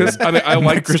Decay Yeah, is like because I mean, I a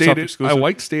like Microsoft I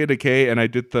like State of Decay, and I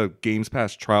did the Games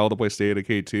Pass trial to play State of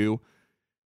Decay 2.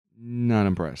 Not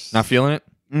impressed. Not feeling it.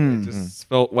 Mm, It just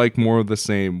felt like more of the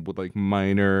same with like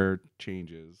minor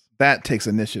changes. that takes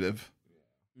initiative.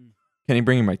 Can you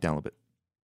bring your mic down a little bit,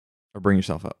 or bring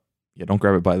yourself up? Yeah, don't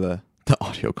grab it by the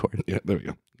audio cord. Yeah, there we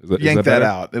go. Is Yank that better?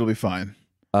 out. It'll be fine.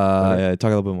 Yeah,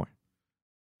 talk a little bit more.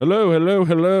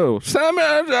 Hello. Samuel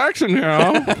L. Jackson here.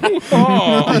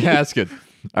 Oh. Yeah, that's good.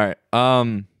 All right.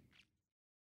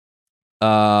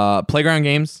 Playground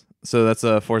Games. So that's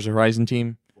a Forza Horizon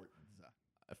team.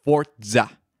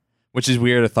 Forza, which is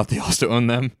weird. I thought they also owned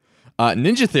them.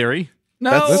 Ninja Theory.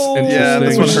 No. That's Yeah,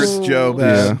 this one Interesting. hurts Joe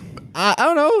bad. Yeah. I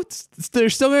don't know. They're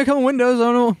still gonna come in Windows.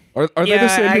 I don't know. Are they Yeah, the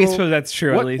same I people? suppose that's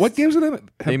true. At What, least what games are they?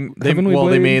 They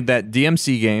Blade? made that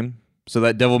DMC game. So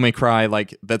that Devil May Cry,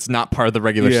 like that's not part of the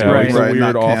regular Yeah, series. it's a Right, weird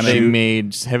not canon. offshoot. They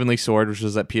made Heavenly Sword, which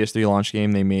was that PS3 launch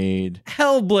game. They made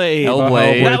Hellblade.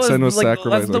 Hellblade. That was Senua's like,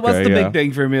 Sacrifice. that's the Okay, big yeah.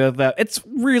 thing for me with that. It's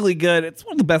really good. It's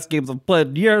one of the best games I've played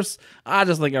in years. I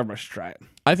just think everyone should try it.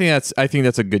 I think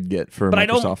that's a good get for But I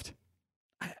don't- Microsoft.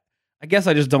 I guess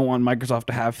I just don't want Microsoft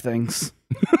to have things.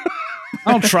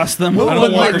 I don't trust them. Well, I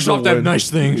don't let want Microsoft have nice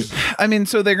things. I mean,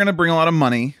 so they're going to bring a lot of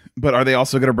money, but are they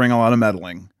also going to bring a lot of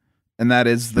meddling? And that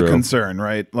is the True. concern,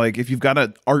 right? Like if you've got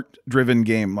an art-driven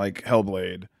game like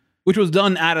Hellblade, which was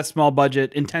done at a small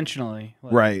budget intentionally.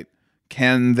 Like, right?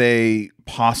 Can they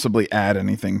possibly add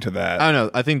anything to that? I don't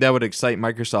know. I think that would excite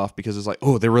Microsoft because it's like,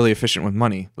 oh, they're really efficient with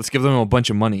money. Let's give them a bunch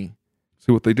of money,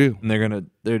 See what they do. and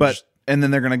they're But just, and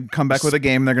then they're going to come back with a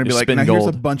game. They're going to be just like, spin now here's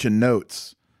a gold. bunch of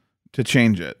notes to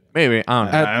change it. maybe I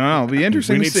don't know. I don't know. It'll be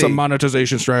interesting We to need see. some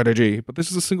monetization strategy, but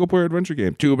this is a single player adventure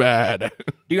game. Too bad.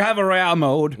 Do you have a Royale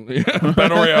mode?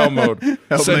 Battle Royale mode. Hellblade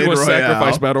Senua's Royale.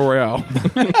 Sacrifice Battle Royale.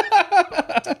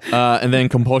 And then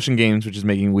Compulsion Games, which is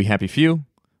making We Happy Few,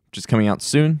 which is coming out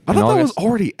soon. I in thought that was August.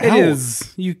 already It out.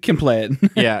 is. You can play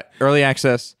it. Yeah, early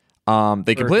access.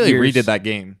 They completely years. redid that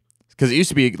game because it used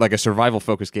to be like a survival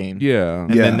focused game. Yeah.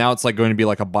 And Yeah. then now it's like going to be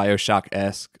like a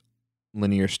BioShock-esque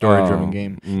linear story-driven Oh,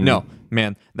 game. mm. No,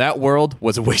 man, that world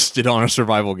was wasted on a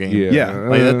survival game. Yeah. Yeah.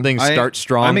 Like that thing starts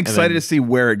strong. I'm and excited then- to see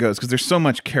where it goes because there's so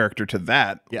much character to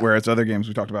that. Yeah. Whereas other games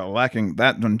we talked about lacking,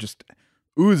 that one just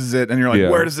oozes it, and you're like, Yeah.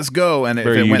 where does this go? And if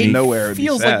Very it went unique. nowhere, It it'd be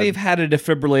feels like sad. they've had a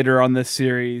defibrillator on this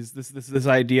series, this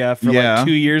idea for Yeah. like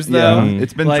 2 years Yeah, though. Mm.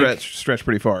 it's been Like- stretched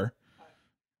pretty far.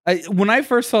 When I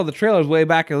first saw the trailers way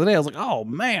back in the day, I was like, "Oh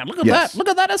man, look at Yes. that! Look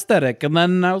at that aesthetic!" And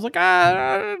then I was like,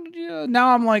 yeah.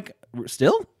 Now I'm like,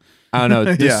 "Still?" I don't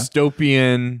know, Yeah.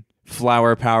 dystopian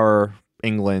flower power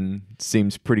England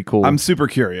seems pretty cool. I'm super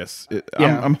curious.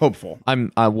 Yeah. I'm hopeful.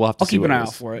 I will have to I'll see keep what an it eye out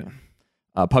is. for it.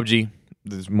 PUBG.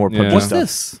 There's more Yeah. PUBG What's stuff.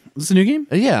 this? Is this a new game?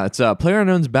 Yeah, it's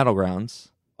PlayerUnknown's Battlegrounds.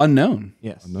 Unknown.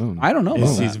 Yes. Unknown. I don't know about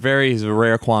He's that. he's a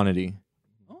rare quantity.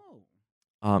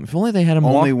 Oh. If only they had him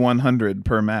Only walk, 100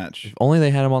 per match. if only they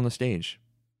had him on the stage.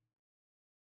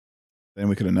 Then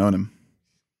we could have known him.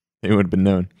 It would have been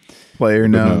known. Player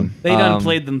known. They done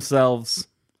played themselves.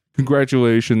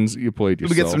 Congratulations, you played We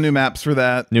yourself. get some new maps for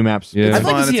that. New maps. Yeah. I'd It's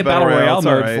like fun, to see it's a battle royale it's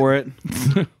mode alright. for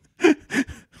it.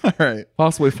 All right.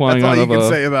 Possibly flying That's all out you of can a.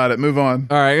 say about it. Move on.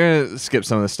 All right, I'm gonna skip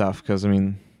some of this stuff because I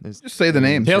mean, there's Just say the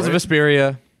names. Tales right? of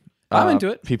Vesperia. I'm into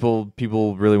it. People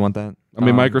really want that. I mean,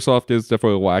 Um, Microsoft is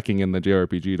definitely lacking in the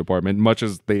JRPG department, much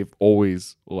as they've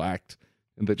always lacked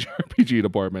in the JRPG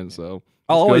department. So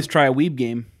I'll it's always good. try a weeb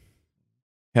game.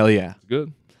 Hell yeah. It's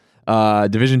good.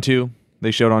 Division 2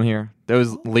 they showed on here. That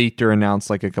was leaked or announced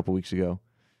like a couple weeks ago.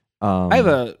 I have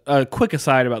a quick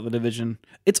aside about the Division.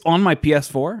 It's on my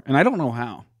PS4, and I don't know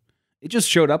how. It just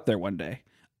showed up there one day.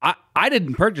 I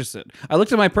didn't purchase it. I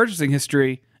looked at my purchasing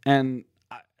history, and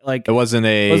It wasn't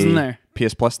wasn't there.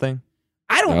 PS Plus thing.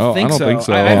 I don't No, think I don't so. think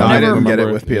so. I've No, I never didn't get it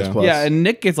remember with it. PS Yeah. Plus. Yeah, and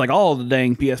Nick gets like all the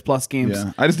dang PS Plus games.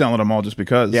 Yeah. I just download them all just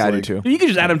because. Yeah, I like, do too. You can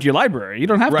just add them to your library. You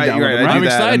don't have Right, to download you're right. them. I Right? do I'm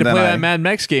that, excited and to then play I- that Mad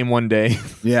Max game one day.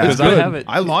 Yeah, Because it's I good. have it.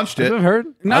 I launched it. I've heard.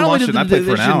 Not I only launched did it and the I played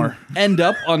for an Division hour. end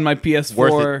up on my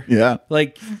PS4, Worth Yeah.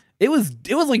 like it was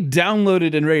like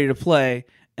downloaded and ready to play,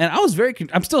 and I was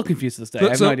I'm still confused to this day. I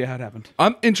have So- no idea how it happened.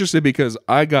 I'm interested because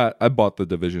I bought the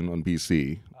Division on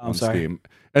PC on sorry. Steam,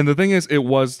 and the thing is, it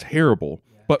was terrible.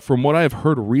 But from what I've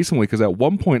heard recently, because at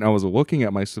one point I was looking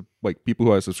at my people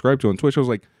who I subscribed to on Twitch, I was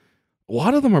like, a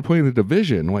lot of them are playing the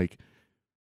Division. Like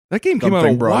that game came out a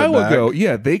Something brought it while back. ago.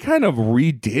 Yeah, they kind of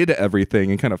redid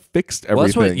everything and kind of fixed Well,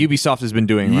 that's everything. what Ubisoft has been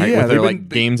doing, right? Yeah, With their they've like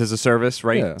been- games as a service,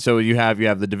 right? Yeah. So you have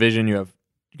the Division, you have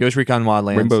Ghost Recon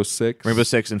Wildlands, Rainbow Six, Rainbow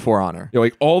Six, and For Honor. Yeah,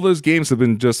 like all those games have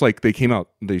been just like they came out.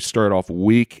 They started off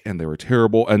weak and they were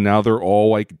terrible, and now they're all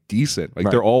like decent. Like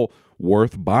Right. they're all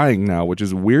worth buying now, which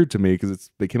is weird to me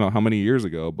because they came out how many years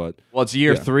ago? But Well, it's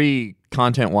year Yeah. 3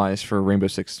 content wise for Rainbow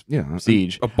Six yeah,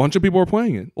 Siege. a bunch of people are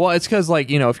playing it. Well, it's because if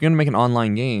you're gonna make an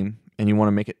online game and you want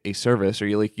to make it a service, or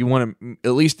you want to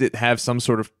at least it have some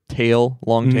sort of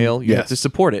long tail, you have Yes. to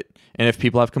support it. And if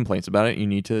people have complaints about it, you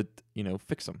need to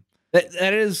fix them.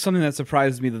 That is something that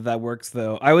surprised me that works,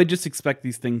 though. I would just expect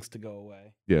these things to go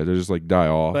away. Yeah, they just like die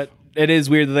off. But it is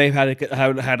weird that they've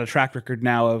had a track record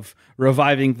now of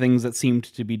reviving things that seemed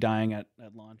to be dying at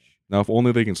launch. Now, if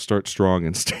only they can start strong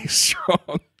and stay strong.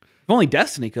 If only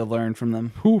Destiny could learn from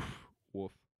them. Whew.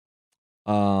 Woof.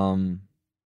 So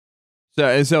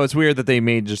it's weird that they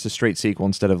made just a straight sequel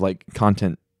instead of like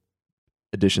content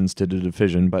additions to the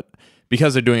Division, but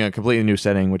because they're doing a completely new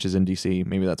setting, which is in DC,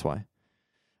 maybe that's why.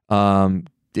 I've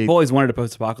always wanted a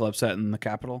post-apocalypse set in the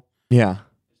capital. Yeah.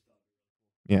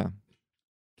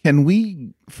 Can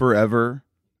we forever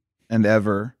and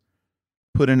ever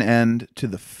put an end to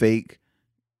the fake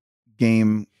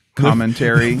game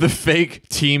commentary? The fake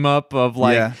team up of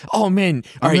like, Yeah. oh man,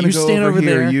 all I'm right, gonna you go stand over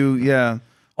here. there. Yeah.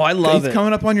 Oh, I love He's it.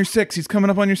 coming up on your 6. He's coming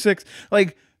up on your 6.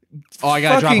 Like, Oh, I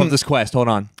gotta drop fucking- up this quest. Hold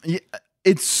on.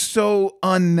 it's so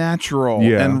unnatural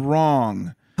Yeah. and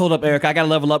wrong. Hold up, Eric. I gotta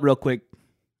level up real quick.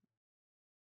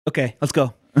 Okay, let's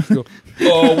go.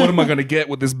 Oh, what am I gonna get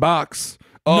with this box?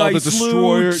 Oh, Nice the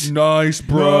destroyer. loot. Nice,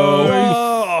 bro.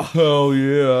 Oh, Hell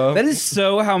yeah. that is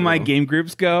so how my game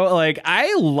groups go. Like,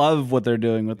 I love what they're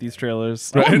doing with these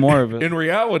trailers. I want more of it. In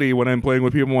reality, when I'm playing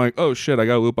with people, I'm like, oh shit, I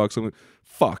got a loot box. I'm like,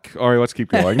 fuck. All right, let's keep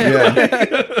going.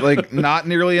 Yeah. Like, not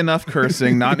nearly enough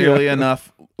cursing, not nearly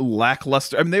enough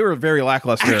lackluster. I mean, they were very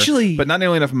lackluster. Actually- but not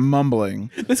nearly enough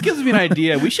mumbling. This gives me an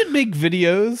idea. We should make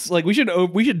videos. Like we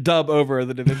should dub over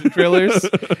the Division trailers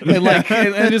and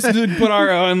and just put our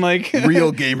own like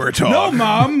Real gamer talk. No,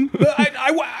 mom,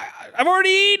 I've already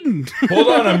eaten. Hold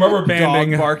on, I'm rubber Dog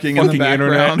banding. barking in the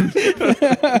background.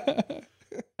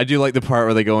 I do like the part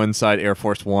where they go inside Air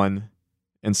Force One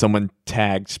and someone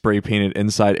tagged spray painted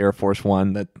inside Air Force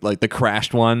One, that like the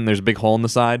crashed one, there's a big hole in the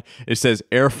side. It says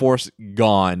Air Force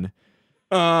gone.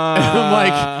 And I'm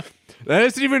like, that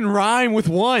doesn't even rhyme with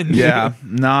one. Yeah,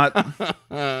 not.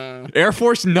 Air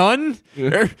Force none?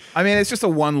 I mean, it's just a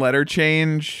 1-letter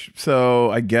change,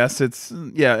 so I guess it's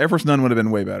Air Force None would have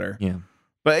been way better. Yeah.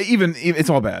 But even it's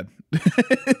all bad.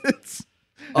 It's,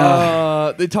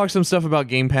 They talk some stuff about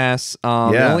Game Pass.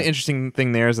 The Yeah. only interesting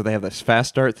thing there is that they have this fast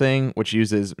start thing, which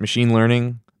uses machine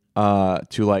learning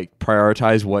to like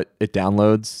prioritize what it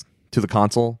downloads to the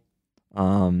console,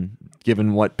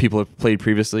 given what people have played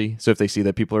previously. So if they see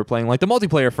that people are playing like the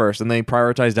multiplayer first, and they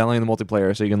prioritize downloading the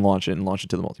multiplayer, so you can launch it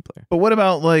to the multiplayer. but what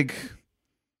about like?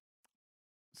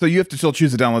 So you have to still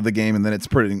choose to download the game, and then it's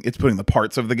putting the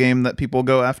parts of the game that people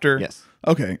go after. Yes.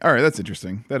 Okay. All right. That's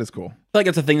interesting. That is cool. I feel like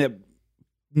it's a thing that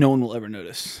no one will ever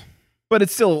notice. But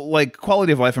it's still like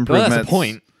quality of life Well, improvements. that's the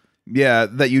point. Yeah,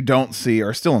 that you don't see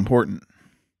are still important.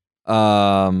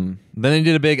 Then they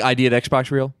did a big ID at Xbox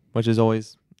reel, which is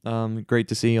always great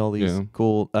to see all these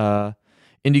cool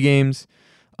indie games.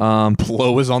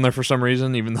 Below was on there for some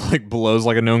reason, even though like Below's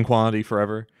like a known quantity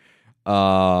forever.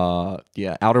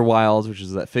 Outer Wilds, which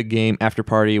is that Fig game. After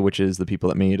Party, which is the people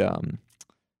that made what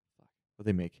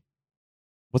they make.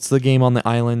 What's the game on the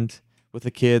island with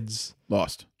the kids?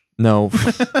 Lost. No,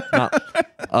 not.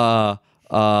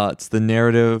 It's the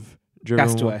narrative.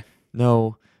 Castaway.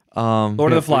 No.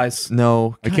 Lord of the Flies.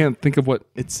 No, I can't think of what.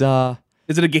 it's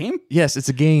Is it a game? yes, it's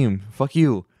a game. Fuck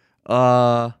you.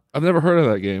 I've never heard of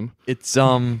that game. It's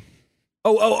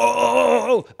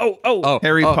Oh,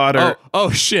 Harry Potter. Oh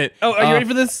shit. are you ready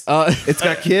for this? It's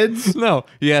got kids. No.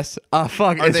 Yes. Fuck.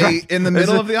 Are it's they right. in the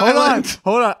middle of the Hold island?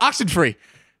 Hold on. Oxenfree.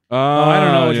 I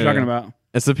don't know what you're talking about.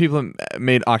 It's the people that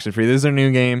made Oxenfree. This is their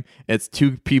new game. It's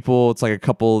two people. It's like a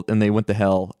couple, and they went to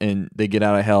hell, and they get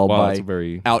out of hell Wow, by that's a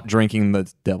very out drinking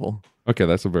the devil. okay.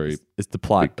 That's a very It's the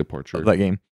plot big departure. of that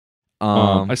game.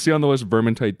 I see on the list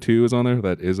Vermintide 2 is on there.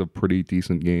 That is a pretty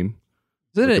decent game.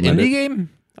 Is it an recommend indie it. game?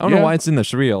 I don't know Yeah. why it's in the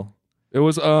surreal. It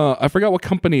was I forgot what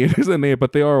company it is that made it,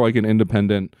 but they are like an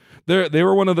independent. They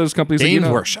were one of those companies. Games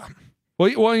that, Workshop.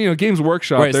 Well, Games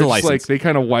Workshop. Right, it's they're the just like license. they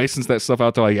kind of license that stuff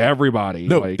out to like everybody.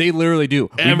 No, like, they literally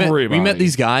do. We met Everybody.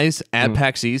 these guys at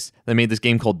PAX East that made this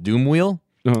game called Doom Wheel,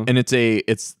 Uh-huh. and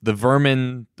it's the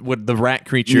vermin with the rat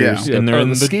creatures, Yeah. and they're Oh, in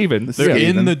the the Skaven. they're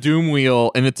Skaven. in the Doom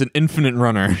Wheel, and it's an infinite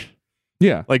runner.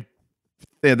 Yeah. Like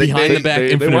Yeah, behind the back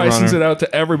they infinite license runner. it out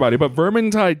to everybody, but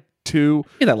Vermintide 2,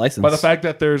 Get that license. by the fact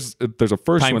that there's a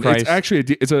first Time one, Crisis. it's actually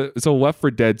it's a Left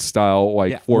 4 Dead style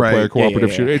like Yeah. 4-player Right. cooperative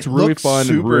Yeah. shooter. It's really Looks fun and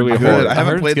super really good. hard. I heard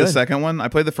haven't it's played the good. second one. I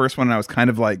played the first one and I was kind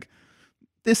of like,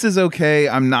 this is okay.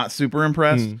 I'm not super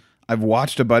impressed. I've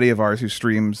watched a buddy of ours who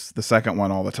streams the second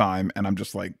one all the time, and I'm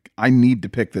just like, I need to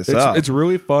pick this up. It's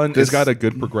really fun. This- It's got a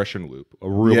good progression loop, a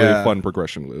really Yeah. fun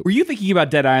progression loop. Were you thinking about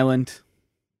Dead Island?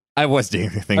 I was doing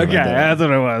the thing. Okay, about that. that's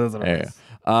what it was. That's what it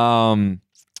was.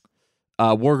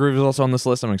 Wargroove is also on this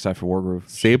list. I'm excited for Wargroove.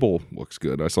 Sable looks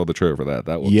good. I saw the trailer for that.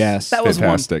 That looks Yes. That was one.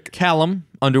 fantastic. Callum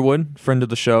Underwood, friend of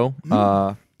the show,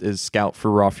 is scout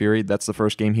for Raw Fury. That's the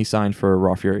first game he signed for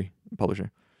Raw Fury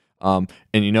publisher. And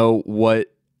you know what?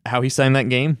 How he signed that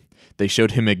game? They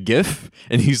showed him a GIF,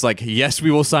 and he's like, "Yes,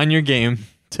 we will sign your game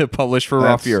to publish for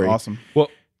Raw That's Fury." awesome. Well,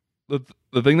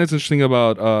 the thing that's interesting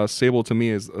about Sable to me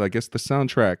is, I guess the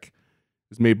soundtrack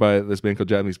is made by this band called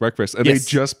Japanese Breakfast, and Yes. they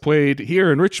just played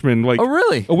here in Richmond like Oh,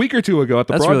 really? a week or two ago at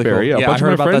the That's Broad really Fair. cool. Yeah, Yeah, a bunch I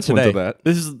heard of my about that friends went to today. that.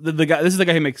 This is the guy. This is the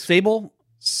guy who makes Fable.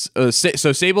 So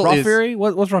Sable Raw is Fury.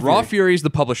 What's Raw Fury? Raw Fury is the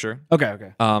publisher. Okay.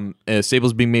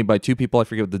 Sable's being made by two people. I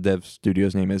forget what the dev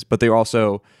studio's name is, but they're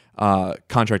also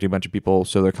contracting a bunch of people.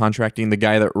 So they're contracting the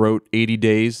guy that wrote 80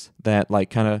 Days, that like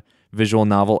kind of visual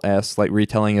novel-esque like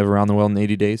retelling of Around the World in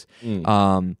 80 Days.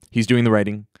 He's doing the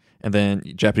writing, and then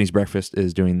Japanese Breakfast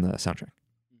is doing the soundtrack.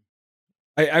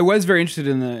 I was very interested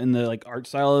in the like art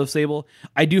style of Sable.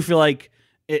 I do feel like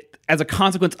it, as a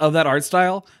consequence of that art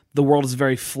style, the world is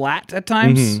very flat at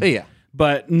times. Yeah.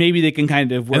 But maybe they can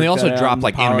kind of work And they also that out drop and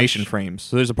like polish. animation frames.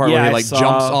 So there's a part Yeah, where he I like saw-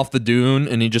 jumps off the dune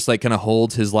and he just like kind of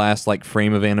holds his last like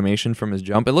frame of animation from his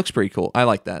jump. It looks pretty cool. I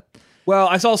like that. Well,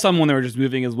 I saw some when they were just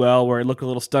moving as well, where it looked a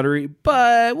little stuttery.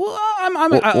 But well, We'll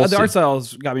the see. art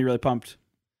styles got me really pumped.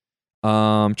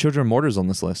 Children of Mortar's on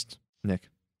this list, Nick.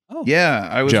 Oh, Yeah,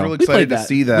 I was Joe. really We played excited to that.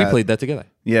 see that. We played that together.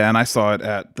 Yeah, and I saw it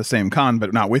at the same con,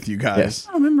 but not with you guys. Yes.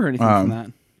 I don't remember anything from that.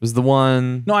 It was the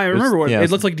one. No, I remember what it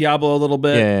looks like. Diablo a little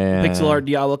bit, Yeah. pixel art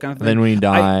Diablo kind of thing. And then when you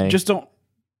die, I just don't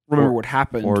remember what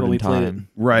happened Orb when we in played it. Time.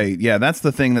 Right. Yeah, that's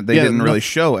the thing that they Yeah, didn't no- really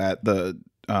show at the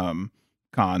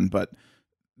con, but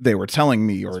they were telling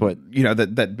me, or That's what- you know,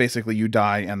 that basically you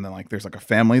die and then like there's like a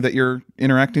family that you're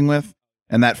interacting with,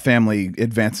 and that family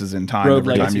advances in time Rogue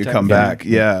every time Legacy you type come thing. back.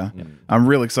 Yeah. Yeah. I'm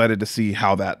real excited to see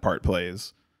how that part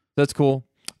plays. That's cool.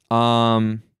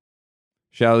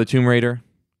 Shadow of the Tomb Raider.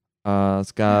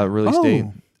 It's got a release date.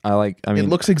 I mean, it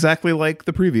looks exactly like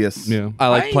the previous. Yeah, I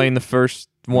like I- playing the first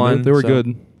one. they were so-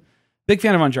 good. Big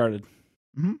fan of Uncharted.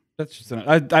 Mhm. That's just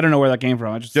I don't know where that came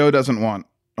from. I just Joe doesn't want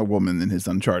a woman in his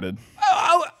Uncharted.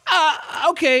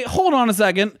 okay. Hold on a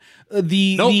second. Nope,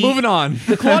 moving on.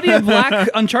 The Claudia Black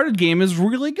Uncharted game is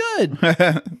really good.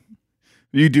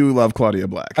 You do love Claudia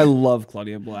Black. I love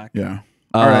Claudia Black. Yeah.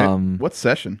 All right. Um, What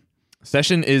session?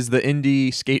 Session is the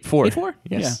indie Skate 4. Skate 4?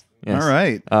 Yes. Yes. All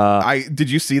right. Did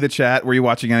you see the chat? Were you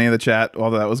watching any of the chat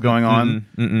while that was going on?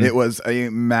 It was a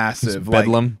massive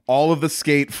bedlam. All of the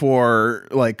Skate 4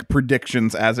 like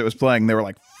predictions as it was playing, they were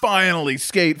like, finally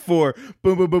Skate 4,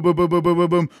 boom, boom, boom, boom, boom, boom, boom, boom,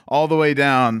 boom, all the way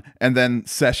down, and then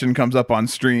Session comes up on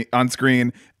screen,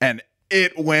 and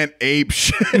it went ape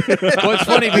shit. Well, it's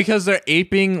funny because they're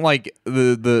aping like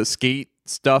the Skate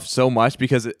stuff so much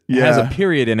because it has a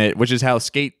period in it, which is how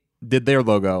Skate did their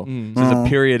logo. So there's a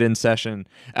period in Session.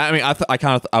 I mean,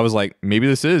 I was like, maybe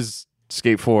this is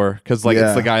Skate 4 because like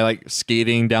it's the guy like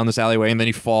skating down this alleyway and then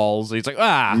he falls. He's like,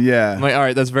 Yeah. I'm like, all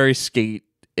right, that's very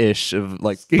Skate-ish of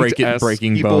like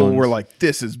breaking People bones. were like,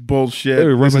 this is bullshit.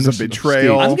 They're This is a reminiscent of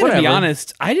betrayal. I'm gonna be whatever.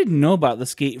 honest. I didn't know about the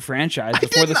Skate franchise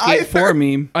before the didn't Skate 4 either.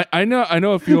 meme. I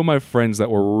know a few of my friends that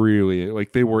were really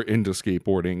like they were into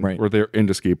skateboarding, Right. or they're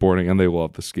into skateboarding and they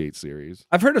love the Skate series.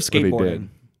 I've heard of Or they skateboarding. did.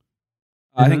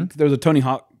 I think there was a Tony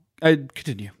Hawk.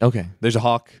 Continue. Okay, there's a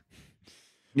Hawk.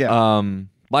 Yeah.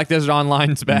 Black Desert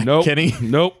Online's back, Nope. Kenny.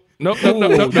 Nope. Nope. No,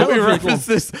 Nope. we referenced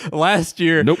this last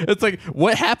year. Nope. It's like,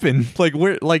 what happened? Like,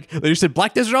 where? Like, they said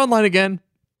Black Desert Online again.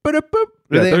 Ba-da-boop.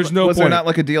 Yeah, there's no was there point. not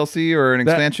like a DLC or an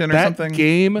expansion or that something?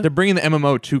 Game, They're bringing the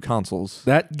MMO to consoles.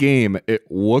 that game, it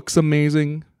looks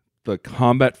amazing. The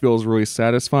combat feels really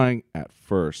satisfying at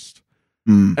first.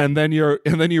 And then you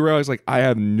realize like I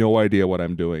have no idea what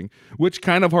I'm doing, which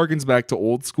kind of harkens back to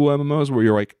old school MMOs where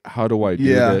you're like, how do I do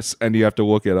this? And you have to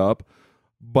look it up.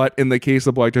 But in the case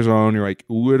of Black Desert Online, you're like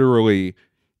literally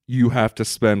you have to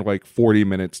spend like 40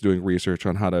 minutes doing research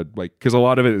on how to like, because a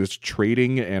lot of it is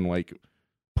trading and like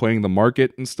playing the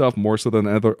market and stuff more so than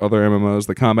other MMOs.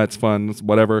 The combat's fun,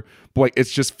 whatever. But like it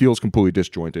just feels completely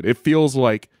disjointed. It feels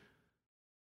like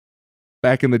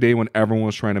back in the day when everyone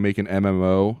was trying to make an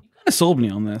MMO. Kind of sold me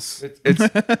on this. It's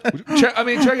check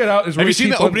it out. It's Have you really seen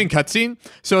the cheap on- opening cutscene?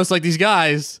 So it's like these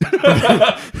guys.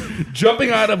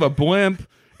 jumping out of a blimp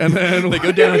and then They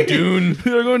go down a dune.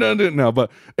 They're going down a dune. No,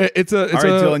 but it's a All right,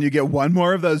 Dylan, you get one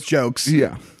more of those jokes.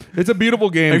 yeah, it's a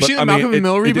beautiful game. Have you but, seen the I mean, Malcolm and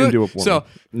Mill it didn't reboot? do it for So-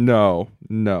 me.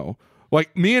 No.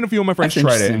 Like me and a few of my friends That's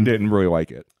tried it interesting. and didn't really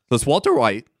like it. So it's Walter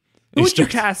White. Who would you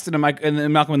cast in the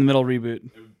Malcolm in the Middle reboot?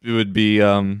 It would be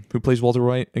who plays Walter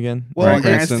White again? Well, Bryan yeah,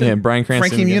 Cranston. Yeah, Bryan Cranston.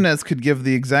 Frankie again. Muniz could give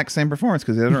the exact same performance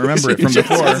because he doesn't remember it from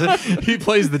before. He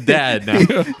plays the dad now.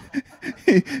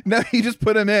 No, you just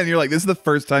put him in. You're like, this is the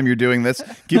first time you're doing this.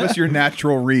 Give us your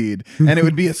natural read. And it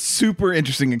would be a super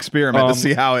interesting experiment to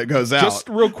see how it goes out. Just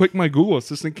real quick, my Google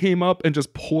Assistant came up and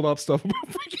just pulled up stuff about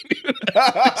freaking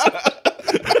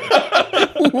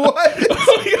What?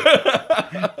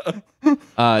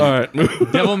 All right.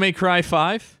 Devil May Cry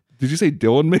 5. Did you say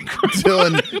Dylan Maker?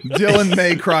 Dylan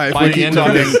may cry if By we the keep end of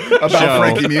talking this about show.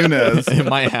 Frankie Muniz. It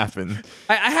might happen.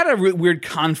 I had a weird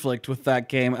conflict with that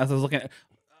game as I was looking at.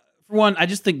 For one, I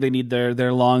just think they need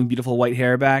their long, beautiful white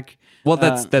hair back. Well,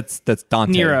 that's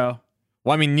Dante. Nero.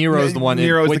 Well, I mean, Nero's the one.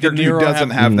 Nero's wait, the did character who Nero doesn't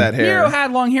have- have that hair. Nero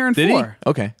had long hair in Did he? 4.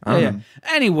 Okay. I don't know.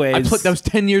 Anyways, That was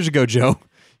 10 years ago, Joe.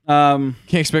 um,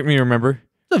 Can't expect me to remember.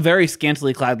 a very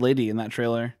scantily clad lady in that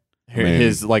trailer,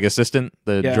 His like assistant,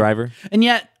 the Yeah. driver. and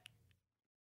yet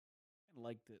I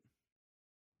liked it.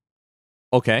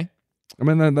 Okay. I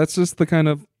mean, that's just the kind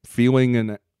of feeling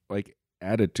and like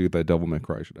attitude that Devil May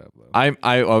Cry should have, though.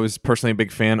 I was personally a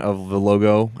big fan of the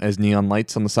logo as neon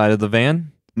lights on the side of the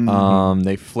van.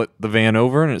 They flipped the van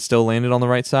over and it still landed on the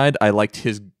right side. I liked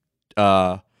his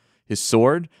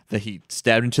sword that he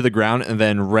stabbed into the ground and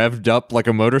then revved up like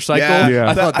a motorcycle. Yeah.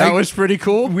 I thought that I was pretty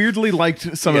cool. Weirdly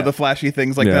liked some of the flashy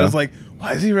things like that. Yeah. I was like,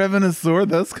 why is he revving his sword?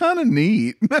 That's kind of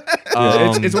neat.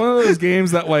 It's one of those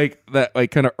games that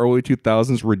kind of early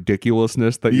 2000s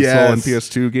ridiculousness that you saw in Yes.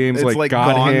 PS2 games, It's, like like,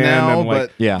 God gone Hand now, and like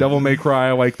but- Yeah. Devil May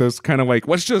Cry, like those kind of like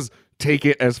let's just take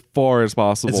it as far as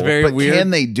possible. It's very But weird.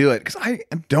 can they do it? Because I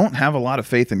don't have a lot of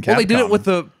faith in Capcom. Well, they did it with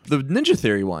the Ninja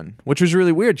Theory one, which was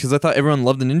really weird because I thought everyone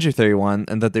loved the Ninja Theory one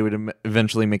and that they would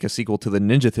eventually make a sequel to the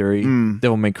Ninja Theory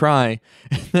Devil May Cry.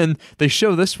 And then they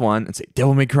show this one and say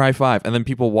Devil May Cry 5. And then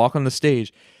people walk on the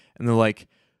stage and they're like,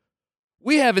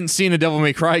 we haven't seen a Devil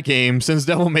May Cry game since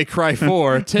Devil May Cry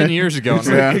 4 10 years ago. And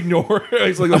I'm Yeah. Like, ignore.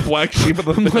 It's like the black sheep of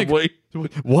the like, family.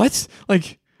 what?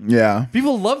 Like, Yeah.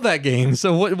 people love that game.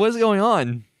 So what is going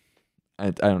on? I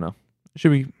don't know.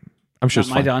 Should we? I'm sure Not it's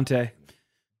my fine. Dante.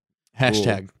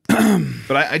 Hashtag.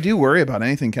 But I do worry about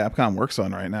anything Capcom works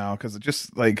on right now because it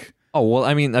just like Oh, well,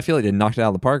 I mean, I feel like they knocked it out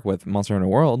of the park with Monster Hunter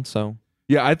World. So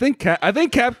Yeah, I think Capcom. I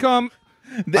think it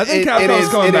Capcom's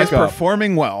going is back up.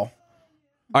 performing well.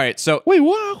 all right. So Wait,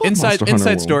 what?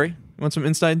 inside story. You want some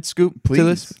inside scoop to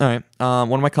this? All right.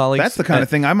 One of my colleagues. That's the kind of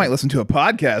thing I might listen to a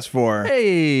podcast for.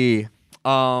 Hey.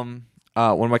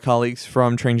 one of my colleagues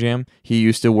from Train Jam. He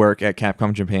used to work at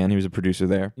Capcom Japan. He was a producer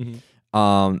there.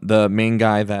 The main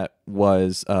guy that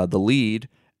was the lead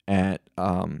at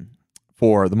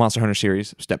for the Monster Hunter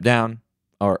series stepped down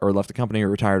or left the company or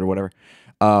retired or whatever.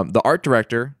 The art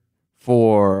director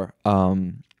for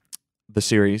the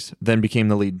series then became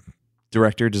the lead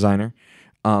director, designer.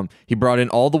 He brought in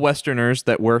all the Westerners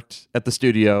that worked at the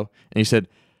studio, and he said,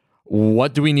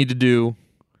 "What do we need to do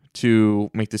to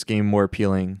make this game more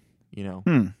appealing,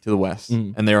 to the West?"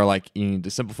 And they were like, "You need to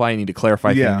simplify, you need to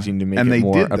clarify things, you need to make And it they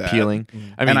more did that. appealing."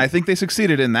 And I think they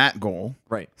succeeded in that goal.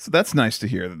 right. So that's nice to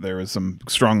hear that there was some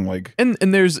strong And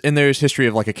there's history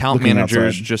of like account Looking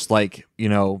managers outside. just like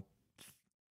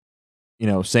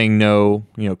saying no,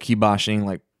 kiboshing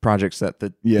like projects that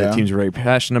the teams are very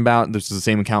passionate about. This is the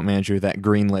same account manager that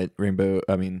greenlit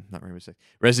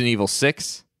Resident Evil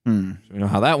 6. We know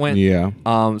how that went. Yeah.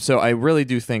 So I really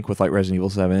do think with like Resident Evil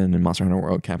 7 and Monster Hunter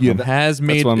World, Capcom has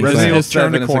made what I'm Resident saying. Evil has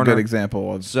turned 7 a is a corner. good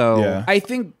example of So- I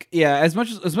think, as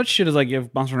much shit as I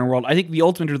give Monster Hunter World, I think the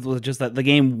ultimate truth was just that the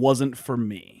game wasn't for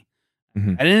me.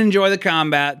 Mhm. I didn't enjoy the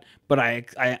combat, but I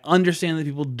understand that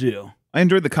people do. I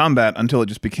enjoyed the combat until it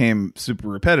just became super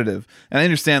repetitive. And I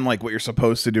understand like what you're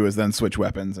supposed to do is then switch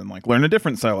weapons and like learn a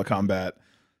different style of combat.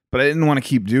 But I didn't want to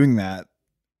keep doing that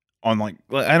on like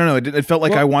I don't know. It felt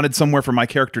like I wanted somewhere for my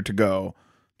character to go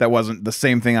that wasn't the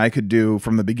same thing I could do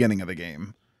from the beginning of the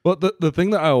game. But the thing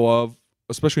that I love,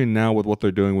 especially now with what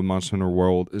they're doing with Monster Hunter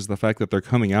World, is the fact that they're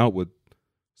coming out with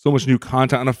so much new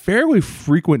content on a fairly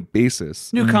frequent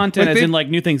basis. New content Like as they- in like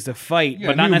new things to fight, Yeah,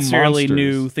 but not new necessarily monsters.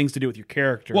 new things to do with your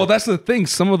character. Well, that's the thing.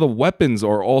 Some of the weapons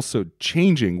are also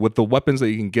changing with the weapons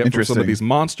that you can get from some Interesting. of these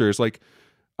monsters. Like,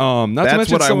 not to That's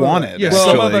mention what I some of the- wanted, Yeah,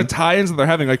 some of actually. the tie-ins that they're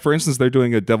having. Like, for instance, they're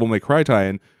doing a Devil May Cry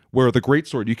tie-in where the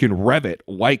greatsword you can rev it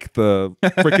like the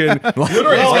freaking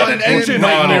literally it's got an engine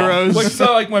Mighty on Heroes. it. Like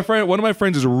so, like one of my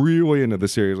friends is really into the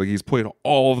series. Like he's played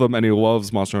all of them and he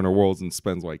loves Monster Hunter Worlds and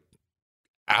spends like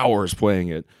hours playing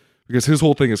it because his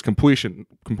whole thing is completion,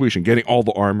 getting all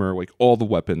the armor, like all the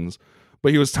weapons.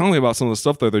 But he was telling me about some of the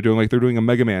stuff that they're doing. Like they're doing a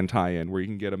Mega Man tie-in where you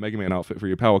can get a Mega Man outfit for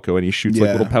your Palico and he shoots like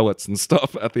Yeah. little pellets and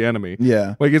stuff at the enemy.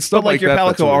 Yeah. Like it's stuff But like your that, Palico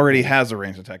that's really already cool. has a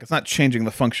ranged attack. It's not changing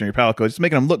the function of your Palico. It's just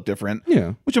making them look different.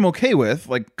 Yeah. Which I'm okay with.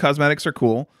 Like cosmetics are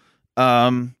cool.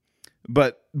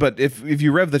 But if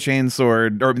you rev the chain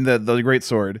sword or the great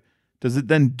sword, does it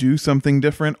then do something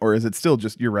different, or is it still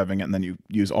just you're revving it and then you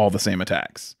use all the same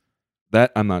attacks?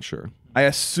 That I'm not sure. I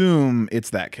assume it's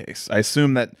that case. I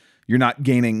assume that you're not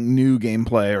gaining new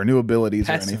gameplay or new abilities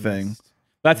or anything.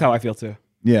 That's how I feel too.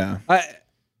 Yeah.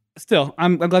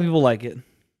 I'm glad people like it.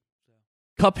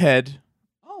 Cuphead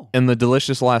Oh, and the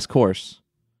Delicious Last Course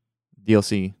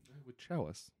DLC With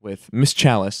Chalice. with Miss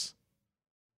Chalice.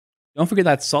 don't forget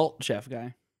that Salt Chef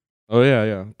guy. Oh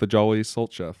yeah. The Jolly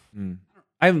Salt Chef.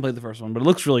 I haven't played the first one, but it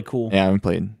looks really cool. Yeah, I haven't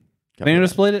played. Have anyone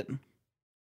else played it?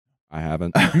 I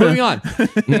haven't. Moving on.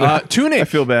 Tunic. I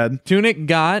feel bad. Tunic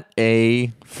got a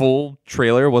full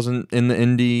trailer. Wasn't in the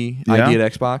indie Yeah. ID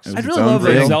at Xbox. It was I'd its really own love a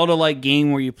thing. Zelda-like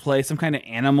game where you play some kind of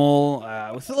animal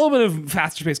with a little bit of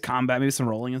faster-paced combat, maybe some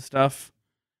rolling and stuff.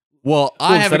 Well,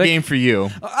 I have a aesthetic. game for you.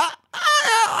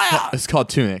 It's called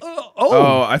Tunic.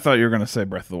 Oh, I thought you were going to say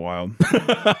Breath of the Wild.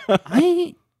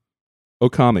 I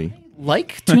Okami.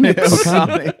 like tunics.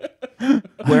 Okami.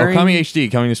 Wearing, Okami HD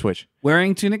coming to Switch.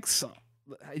 wearing tunics.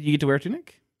 You get to wear a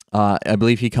tunic? I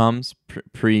believe he comes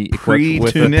pre-equipped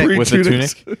with Pre-tunic. with a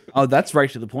tunic. Oh, that's right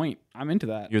to the point. I'm into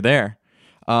that. You're there.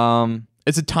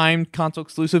 It's a timed console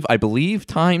exclusive. I believe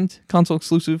timed console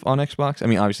exclusive on Xbox. I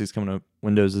mean, obviously it's coming to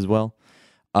Windows as well.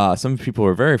 Some people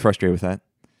were very frustrated with that.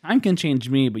 Time can change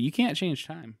me, but you can't change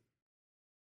time.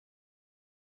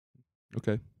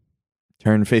 Okay.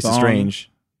 Turn Face of Song. Strange.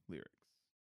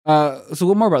 So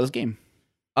what more about this game?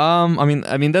 I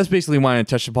mean that's basically what I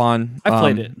touched upon. I've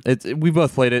played it. We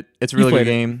both played it. It's a really good played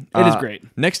it. game. It is great.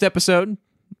 Next episode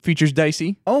features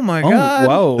Dicey, Oh my Oh, god.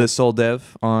 whoa. the sole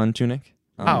dev on Tunic.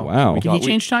 Wow. Wow. Can he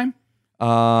change time?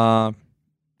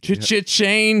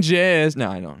 Changes. No,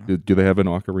 I don't know. Do they have an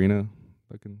ocarina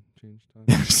that can change time?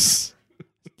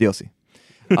 DLC.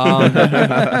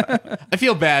 I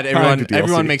feel bad. to DLC.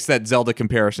 Everyone makes that Zelda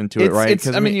comparison to it, right?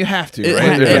 I mean, you have to, it, right?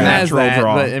 ha- There's it a has natural that,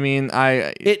 draw. but I mean,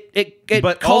 It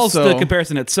But calls also- the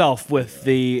comparison itself with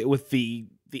the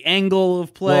angle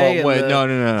of play. and wait, the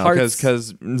no, hearts.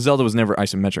 because Zelda was never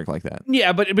isometric like that.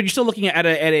 Yeah, but you're still looking at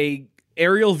a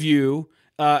aerial view.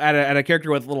 At a character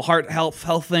with little heart health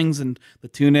things and the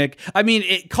tunic. I mean,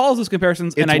 it calls those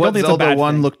comparisons, It's and I what don't think Zelda it's a bad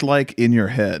 1 thing. looked like in your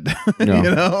head. Yeah.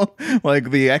 You know? Like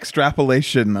the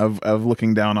extrapolation of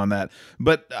looking down on that.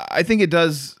 But I think it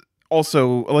does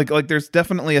also like there's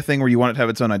definitely a thing where you want it to have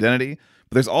its own identity,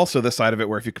 but there's also the side of it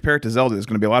where if you compare it to Zelda, there's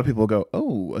going to be a lot of people who go,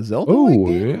 "Oh, a Zelda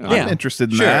game? yeah. I'm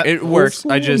interested in Sure, that." it works.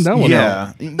 I just that one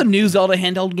yeah, The new Zelda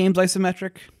handheld game's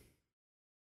isometric.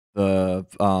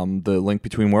 the Link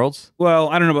Between Worlds. Well,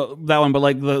 I don't know about that one, but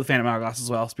like the Phantom Hourglass as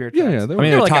well. Spirit Yeah, Tracks. yeah, I mean, They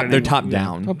they're were like top. at They're an top angle.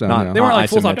 down. Top down, not, yeah. They weren't not like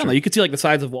full top down isometric. though. You could see like the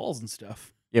sides of walls and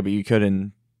stuff. Yeah, but you could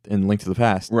in Link to the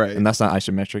Past, Right. And that's not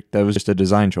isometric. That was just a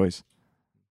design choice.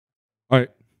 All right,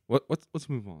 let's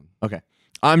move on. Okay,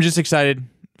 I'm just excited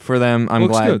for them. I'm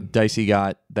Looks glad good. Dicey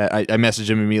got that. I messaged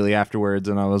him immediately afterwards,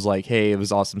 and I was like, "Hey, it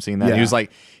was awesome seeing that." And Yeah. he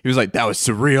was like, "That was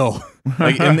surreal."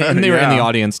 Like, and they were in the Yeah.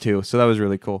 audience too, so that was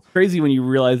really cool. Crazy when you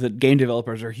realize that game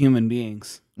developers are human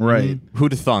beings. right.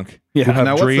 Who'd have thunk? Yeah. have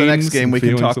Now, what's the next dreams game and we can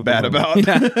feelings talk of bad the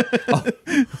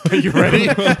about? Are you ready?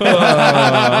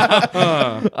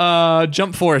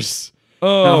 Jump Force.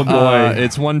 Oh boy,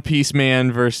 It's One Piece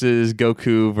Man versus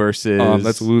Goku versus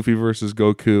that's Luffy versus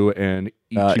Goku and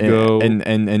uh, Ichigo.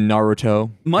 and Naruto.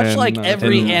 Much And, like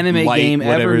every and anime Light, game ever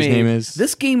whatever his made, name is.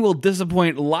 this game will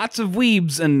disappoint lots of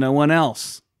weebs and no one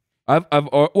else.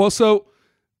 So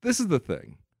this is the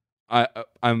thing.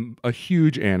 I'm a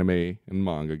huge anime and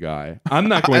manga guy. I'm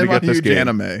not going I'm to get a this huge game.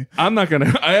 anime.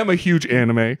 I am a huge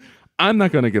anime. I'm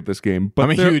not going to get this game. But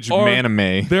I'm a there huge are,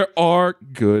 manime. There are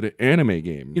good anime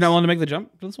games. You not willing to make the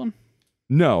jump to this one?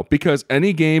 No, because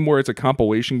any game where it's a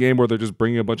compilation game where they're just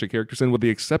bringing a bunch of characters in, with the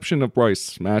exception of Bryce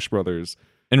Smash Brothers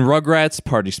And Rugrats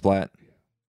Party Splat.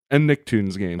 and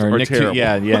Nicktoons games, Or are Nicktoon, terrible.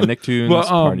 yeah, Nicktoons Well,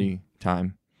 Party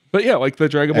Time. But yeah, like the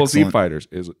Dragon Ball Z Excellent. Fighters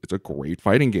it's a great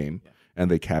fighting game,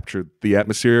 and they captured the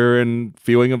atmosphere and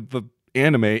feeling of the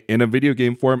anime in a video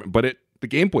game form. But the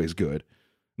gameplay is good,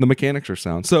 the mechanics are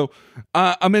sound. So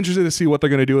I'm interested to see what they're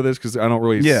going to do with this, because I don't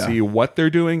really Yeah. see what they're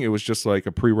doing. It was just like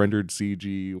a pre-rendered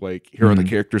CG, like here are the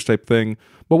characters type thing.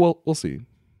 But we'll see.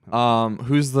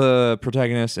 Who's the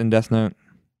protagonist in Death Note?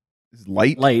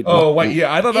 Light. Light. Oh wait,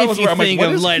 yeah, I thought that If was you where I'm like, think what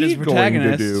of is Light he as going to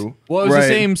protagonist. do? Well, it was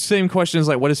Right. the same question as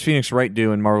like, what does Phoenix Wright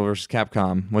do in Marvel vs.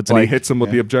 Capcom? What's And like, he hits him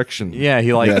with the objection. yeah,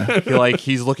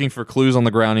 he's looking for clues on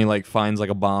the ground. He like finds like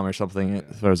a bomb or something,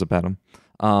 and throws it at him.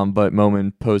 But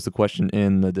Momin posed the question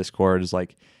in the Discord is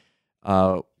like,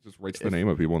 Just writes the name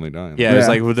of people when they die. yeah, it's Yeah.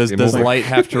 like, well, does Game does over. Light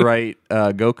have to write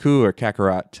Goku or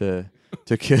Kakarot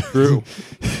to kill? True.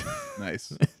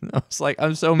 Nice. I was like,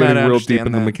 I'm so mad. Getting I real deep understand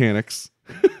in the that. mechanics.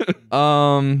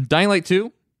 Dying Light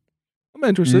 2, I'm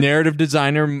interested. narrative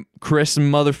designer Chris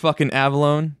motherfucking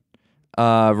Avalon,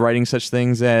 writing such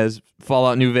things as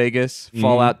Fallout New Vegas,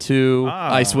 Fallout 2,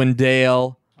 Ah. Icewind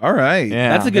Dale. All right. Yeah,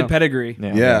 That's a good pedigree.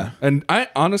 Yeah. And I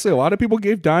honestly, a lot of people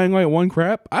gave Dying Light 1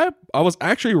 crap. I was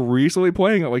actually recently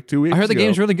playing it like 2 weeks I heard the ago.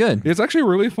 game's really good. It's actually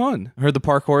really fun. I heard the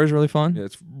parkour is really fun. Yeah,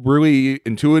 it's really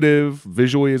intuitive.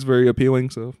 Visually, it's very appealing.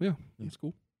 So yeah, it's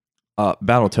cool.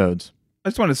 Battletoads. I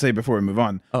just want to say before we move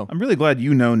on, Oh. I'm really glad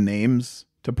you know names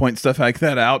to point stuff like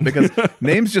that out, because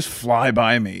names just fly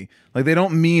by me. Like they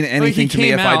don't mean Like, anything he to me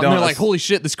came if out I and don't. they're like, holy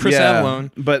shit, this Chris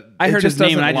Avalon. But I it heard just his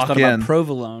name and doesn't I just lock thought about in.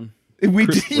 Provolone. We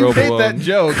Chris you made Provolone. that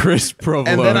joke. Chris Provolone.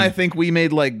 And then I think we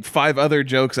made like 5 other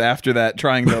jokes after that,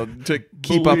 trying to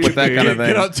keep up with that kind of thing.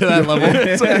 Get up to that level.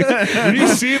 It's like, when you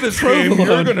see this game,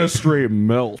 you're gonna straight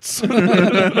melt.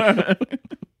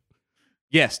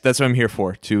 Yes, that's what I'm here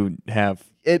for, to have.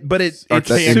 But it's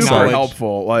Archaic super knowledge.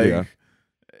 helpful. Like Yeah.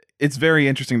 it's very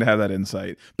interesting to have that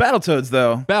insight. Battletoads,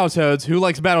 though. Battletoads. Who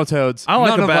likes Battletoads? I like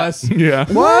None a of bat- us. Yeah.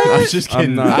 I'm just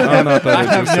kidding. I'm not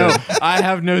that I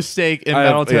have no stake in I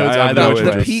have- Battletoads yeah, I have either. no which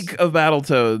interest. The peak of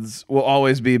Battletoads will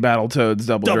always be Battletoads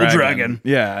Double Dragon.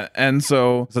 Yeah, and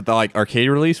so Is it the like arcade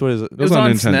release? What is it? It was was on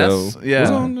on Nintendo. SNES, yeah.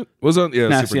 Was on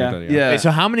SNES, Super yeah. Nintendo. yeah, Okay,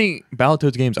 so how many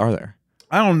Battletoads games are there?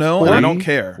 I don't know, and I don't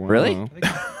care. Really?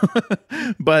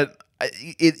 But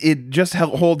it just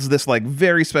holds this like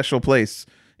very special place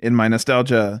in my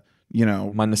nostalgia. You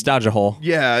know. My nostalgia hole.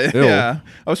 Yeah, Ew. yeah.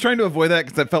 I was trying to avoid that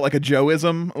because that felt like a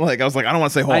Joeism. Like I was like, I don't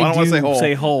want to say hole. I don't want to say hole.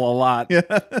 say hole a lot.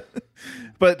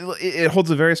 But it holds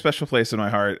a very special place in my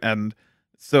heart, and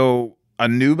so a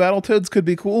new Battletoads could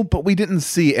be cool, but we didn't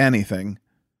see anything.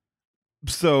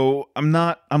 So I'm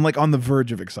like on the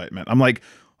verge of excitement. I'm like,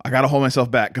 I gotta hold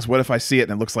myself back, because what if I see it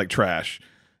and it looks like trash?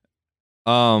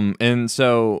 And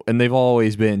they've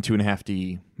always been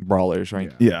 2.5D brawlers,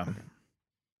 right? Yeah,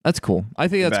 That's cool. I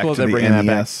think that's back cool to they're the bringing that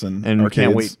back. NES and And we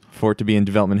can't arcades. wait for it to be in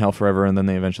development hell forever, and then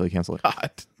they eventually cancel it.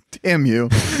 God damn you!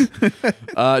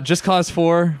 Just Cause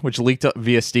 4, which leaked up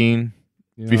via Steam.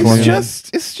 Yeah. Before It's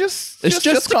just cause. It's just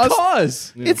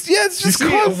See,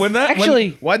 cause.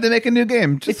 Actually, Why'd they make a new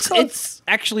game? Just it's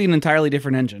actually an entirely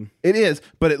different engine. it is,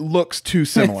 but it looks too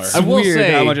similar. It's I will weird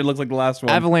say, how much it looks like the last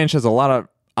one. Avalanche has a lot of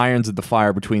irons at the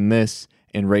fire between this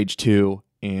and Rage 2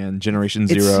 and Generation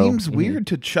It Zero. seems weird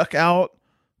to chuck out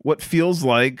what feels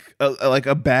like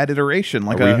a bad iteration,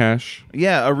 like a rehash.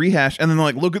 a rehash, and then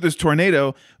like look at this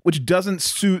tornado, which doesn't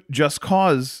suit Just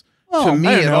Cause to me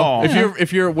I don't at know. all.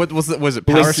 If you're what was it Bliss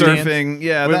power stance? surfing,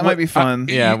 yeah, Wait, that might be fun.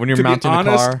 Yeah, when you're To be mounting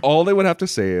honest, a car. all they would have to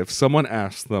say if someone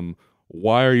asked them,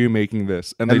 "Why are you making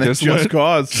this?" and they and then just Just went,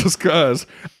 Cause. "Just cause,"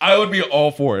 I would be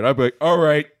all for it. I'd be like, "All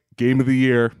right, game of the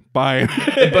year, bye."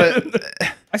 But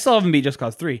I still haven't beat Just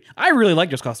Cause 3. I really like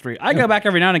Just Cause 3. I go back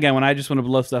every now and again when I just want to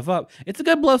blow stuff up. It's a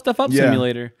good blow stuff up Yeah.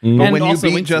 simulator. but And when you also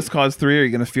beat Wingsuit. Just Cause 3, are you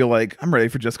going to feel like I'm ready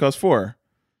for Just Cause 4?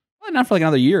 Well, not for like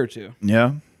another year or two.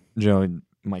 Yeah. Joe,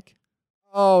 Mike.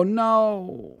 Oh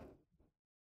no.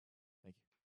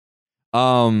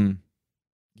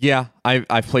 Yeah,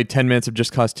 I've played 10 minutes of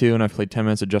Just Cause 2 and I've played 10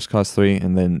 minutes of Just Cause 3,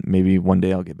 and then maybe one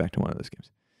day I'll get back to one of those games.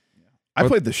 I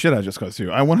played the shit out of Just Cause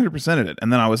 2. I 100%ed it.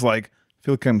 And then I was like, I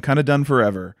feel like I'm kind of done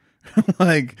forever.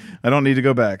 Like, I don't need to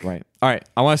go back. Right. All right.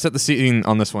 I want to set the scene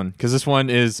on this one because this one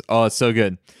is it's so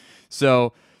good.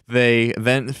 So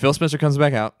then Phil Spencer comes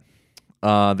back out.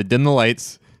 They dim the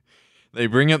lights. They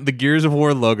bring up the Gears of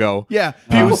War logo. Yeah.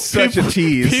 It was such a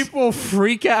tease. People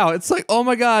freak out. It's like, oh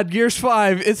my God, Gears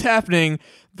 5, it's happening.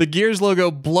 The Gears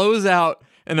logo blows out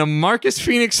and a Marcus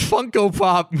Phoenix Funko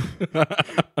Pop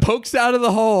pokes out of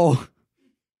the hole.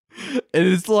 And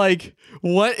it's like,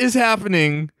 what is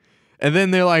happening? And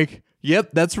then they're like, yep,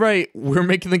 that's right. We're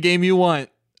making the game you want.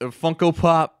 A Funko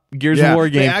Pop Gears of War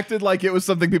They game. acted like it was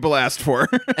something people asked for.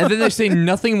 And then they say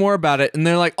nothing more about it. And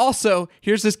they're like, also,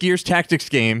 here's this Gears Tactics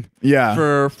game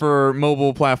Yeah. for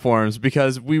mobile platforms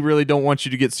because we really don't want you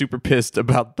to get super pissed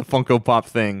about the Funko Pop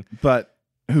thing. But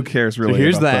who cares really So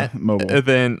here's about that. the mobile? And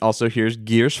then also here's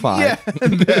Gears 5. Yeah.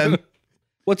 And then,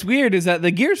 What's weird is that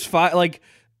the Gears 5, like,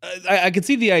 I could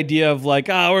see the idea of like,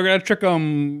 we're gonna trick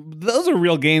them. Those are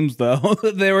real games, though.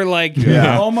 They were like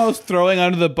almost throwing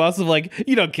under the bus of like,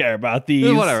 you don't care about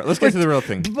these. Whatever. Let's get to the real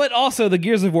thing. But also, the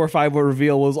Gears of War 5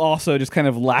 reveal was also just kind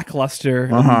of lackluster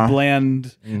and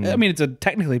bland. I mean, it's a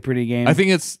technically pretty game. I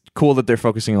think it's cool that they're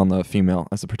focusing on the female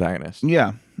as the protagonist.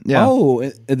 yeah. Yeah. Oh,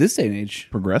 at this day and age.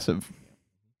 Progressive.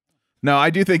 No, I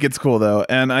do think it's cool though,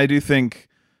 and I do think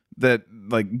that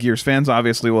like Gears fans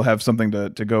obviously will have something to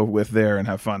go with there and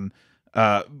have fun.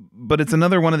 But it's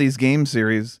another one of these game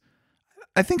series.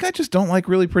 I think I just don't like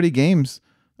really pretty games.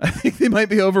 I think they might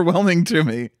be overwhelming to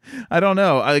me. I don't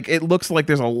know. Like it looks like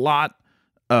there's a lot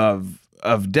of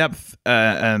depth,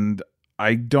 and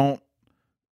I don't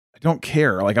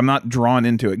care. Like I'm not drawn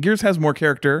into it. Gears has more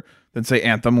character than say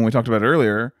Anthem when we talked about it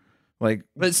earlier. Like,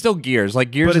 But it's still Gears. Like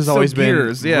Gears But has it's still always been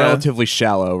Gears, yeah. relatively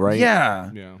shallow, right?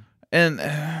 yeah, Yeah. and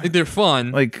Like, they're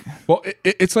fun. like Well,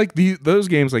 it's like those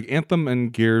games, like Anthem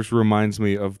and Gears, reminds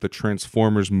me of the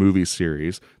Transformers movie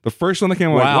series. The first one that came,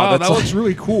 I'm like, Wow, wow, that's that like- looks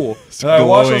really cool. And I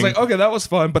watched, I was glowing. like, okay, that was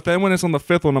fun. But then when it's on the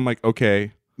fifth one, I'm like,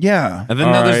 okay, yeah. and then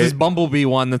now all there's right. this Bumblebee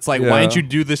one that's like, why Yeah. didn't you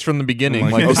do this from the beginning?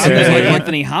 I'm Like, like, this okay. seems Like like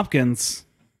Anthony Hopkins.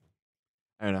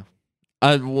 I don't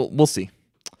know. We'll see.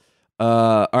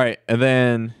 All right, and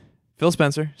then Phil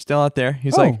Spencer still out there.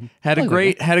 He's like, had a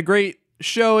great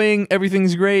showing.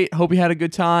 Everything's great. Hope you had a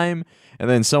good time. And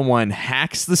then someone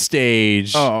hacks the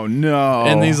stage. Oh no!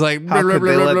 and he's like, how could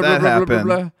they let that happen?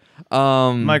 blah.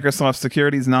 Microsoft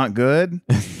security's not good.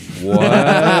 what?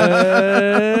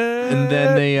 And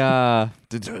then they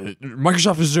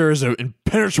Microsoft Azure is an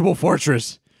impenetrable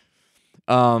fortress.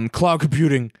 Cloud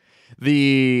computing. So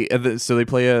they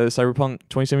play a Cyberpunk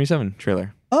 2077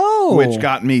 trailer. Oh. Which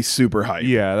got me super hyped.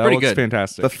 Yeah, that Pretty looks good.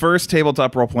 fantastic. The first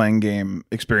tabletop role playing game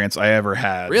experience I ever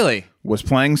had Really? was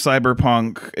playing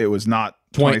Cyberpunk. It was not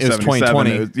 2077.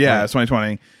 2020. It was 2020. It was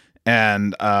 2020.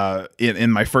 And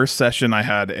in my first session, I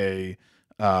had a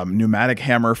pneumatic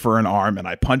hammer for an arm, and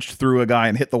I punched through a guy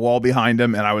and hit the wall behind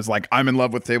him. And I was like, I'm in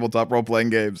love with tabletop role playing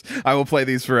games. I will play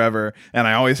these forever, and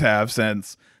I always have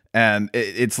since. And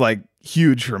it's like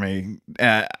huge for me.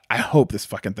 I hope this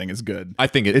fucking thing is good. I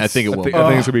think it will. I think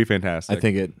it's gonna be fantastic. I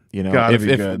think it, Gotta if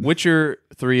be good. Witcher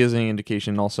 3 is any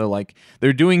indication, also, like,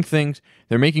 they're doing things,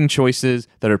 they're making choices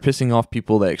that are pissing off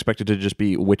people that expect it to just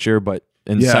be Witcher, but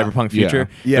in Yeah. Cyberpunk future,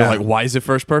 Yeah. they're like, why is it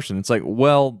first person? It's like,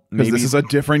 well, Because maybe this is a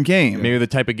different game. maybe the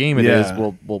type of game it is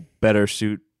Yeah. will better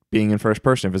suit being in first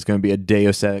person if it's going to be a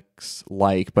Deus Ex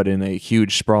like, but in a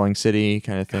huge sprawling city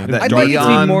kind of thing. That I think it's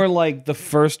Neon- more like the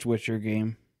first Witcher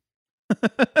game.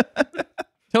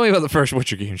 Tell me about the first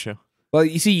Witcher game show. Well,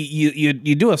 you see,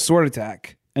 you do a sword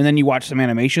attack, and then you watch some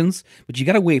animations, but you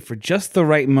got to wait for just the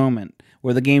right moment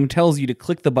where the game tells you to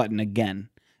click the button again.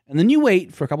 And then you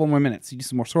wait for a couple more minutes. You do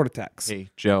some more sword attacks. Hey,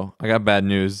 Joe, I got bad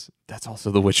news. That's also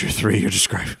the Witcher 3 you're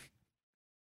describing.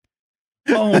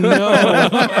 Oh, no.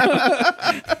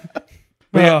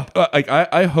 But yeah, like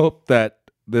I hope that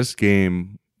this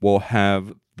game will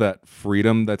have that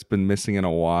freedom that's been missing in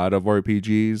a lot of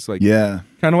RPGs. Like, Yeah.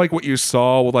 kind of like what you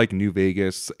saw with like New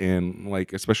Vegas and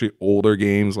like especially older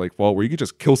games like Fallout, where you could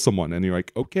just kill someone and you're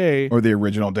like, okay. Or the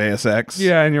original Deus Ex.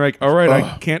 Yeah, and you're like, all right, I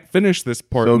Ugh. can't finish this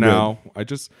part So now. I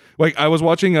just like I was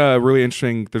watching a really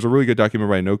interesting. There's a really good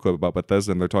documentary by NoClip about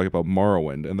Bethesda, and they're talking about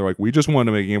Morrowind, and they're like, we just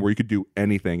wanted to make a game where you could do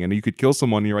anything, and you could kill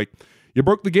someone. And you're like, you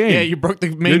broke the game. Yeah, you broke the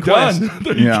main You're quest.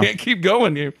 done. You Yeah. can't keep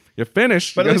going. You're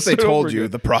finished. But You at least gotta they start told over you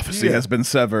again. the prophecy Yeah. has been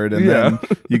severed, and Yeah. then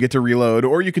you get to reload,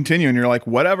 or you continue, and you're like,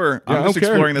 whatever. Yeah, I I'm just don't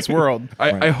care. exploring this world.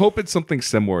 I hope it's something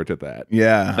similar to that.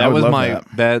 Yeah, I That would was love my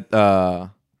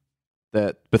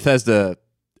that Bethesda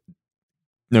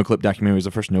no clip documentary was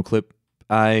the first no clip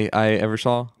I ever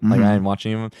saw. Like I am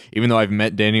watching him, even though I've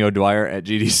met Danny O'Dwyer at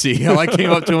GDC. I like came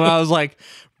up to him. I was like,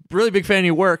 really big fan of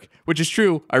your work, which is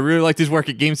true. I really liked his work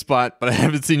at GameSpot, but I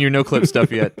haven't seen your no clip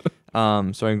stuff yet. So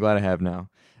I'm glad I have now.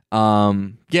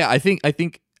 Yeah, I think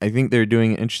they're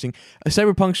doing interesting.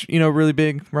 Cyberpunk's really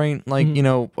big, right? Like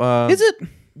Is it?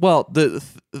 well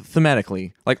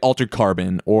thematically like Altered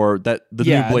Carbon or the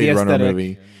Yeah, new Blade the Runner aesthetic.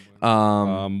 movie.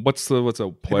 What's a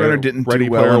Blade player? Runner didn't Ready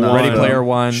do well Player enough. One. Ready Player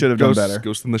One. Should have done Ghost, better.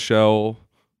 Ghost in the Shell,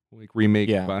 like remake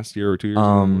Yeah. last year or 2 years ago.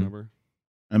 Or whatever.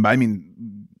 And I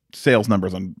mean, sales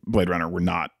numbers on Blade Runner were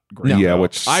not great. No. Yeah,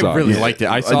 which I sucks. really liked it.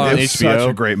 I saw it on It's HBO. such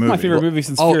a great movie. My favorite movie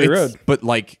since Oh, Fury it's, Road. but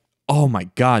like, oh my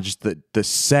god, just the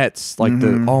sets, like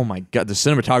oh my god, the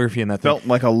cinematography in that thing. Felt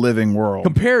like a living world.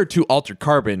 Compared to Altered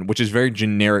Carbon, which is very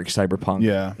generic cyberpunk.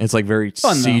 Yeah. It's like very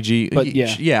Fun, though. CG. But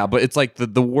yeah. Yeah, but it's like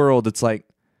the world, it's like,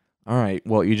 all right,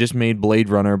 well, you just made Blade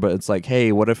Runner, but it's like,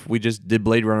 hey, what if we just did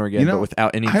Blade Runner again, but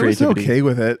without any I was creativity? okay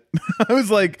with it. I was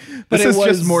like, But this it is was-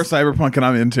 just more cyberpunk, and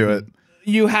I'm into it.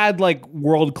 You had like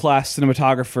world class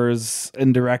cinematographers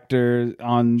and director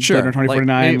on Sure, Blade Runner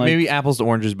 2049. like, maybe apples to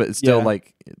oranges, but it's still Yeah.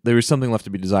 like there was something left to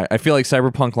be desired. I feel like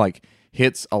Cyberpunk like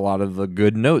hits a lot of the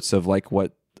good notes of like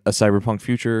what a cyberpunk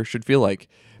future should feel like.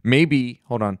 Maybe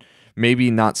maybe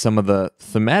not some of the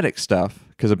thematic stuff,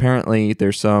 because apparently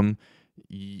there's some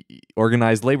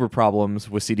organized labor problems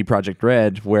with CD Projekt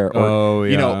Red, where Oh,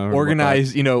 yeah, I heard about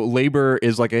organized labor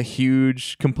is like a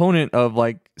huge component of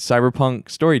like cyberpunk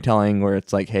storytelling, where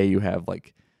it's like, hey, you have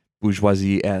like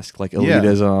bourgeoisie-esque like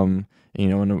elitism,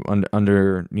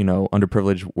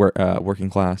 underprivileged working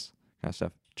class kind of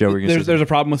stuff. Joe, were you gonna say there's a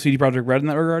problem with CD Projekt Red in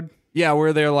that regard. yeah,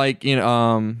 where they're like,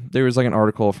 there was like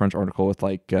a French article with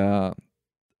like,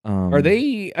 Are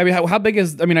they? I mean, how big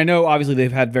is? I mean, I know obviously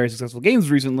they've had very successful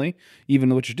games recently. Even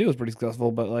The Witcher 2 was pretty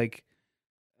successful, but like,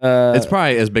 it's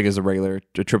probably as big as a regular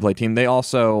AAA team. They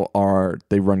also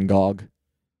they run GOG,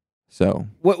 so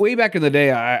way back in the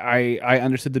day, I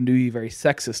understood them to be very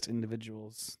sexist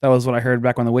individuals. That was what I heard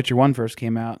back when The Witcher 1 first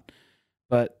came out.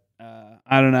 But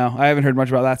I don't know. I haven't heard much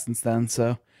about that since then.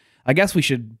 So I guess we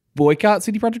should boycott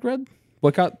CD Projekt Red.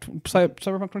 Boycott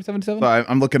Cyberpunk 2077. So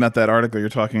I'm looking at that article you're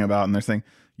talking about, and they're saying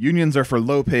unions are for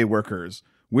low pay workers.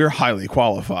 We're highly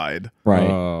qualified. right.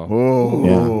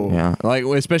 Oh, Yeah, like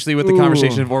especially with the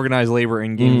conversation of organized labor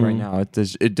in games right now,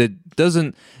 it doesn't.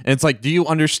 And it's like, do you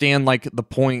understand like the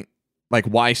point, like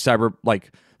why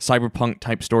cyberpunk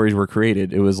type stories were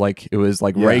created? It was like Yeah.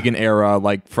 Reagan era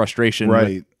like frustration, with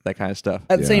Right. that kind of stuff.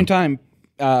 At the same time,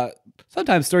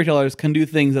 sometimes storytellers can do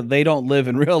things that they don't live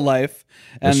in real life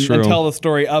and true. tell the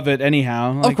story of it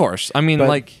anyhow. Of course, I mean, but-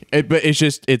 but it's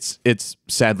just it's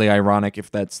sadly ironic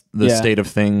if that's the Yeah. state of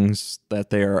things, that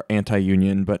they are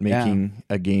anti-union but making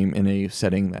a game in a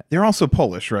setting that They're also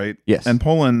Polish, right? Yes. And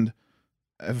Poland,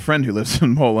 I have a friend who lives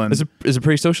in Poland. is it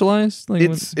pretty socialized. Like,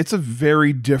 It's a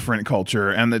very different culture,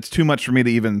 and it's too much for me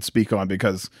to even speak on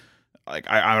because like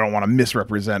I don't want to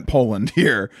misrepresent Poland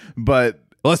here, but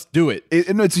let's do it.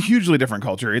 it's a hugely different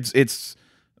culture. It's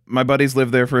my buddy's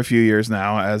lived there for a few years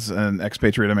now as an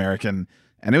expatriate American,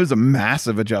 and it was a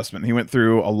massive adjustment. He went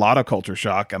through a lot of culture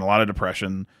shock and a lot of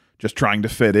depression just trying to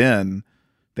fit in.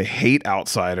 They hate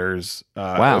outsiders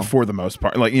Wow. for the most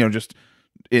part, like just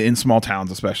in small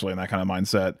towns especially, in that kind of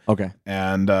mindset. Okay.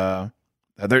 And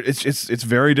it's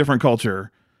very different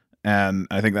culture, and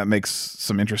I think that makes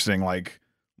some interesting like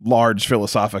large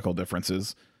philosophical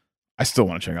differences. I still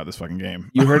want to check out this fucking game.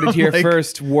 You heard it here Like,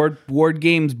 first. Ward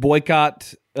Games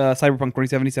boycott Cyberpunk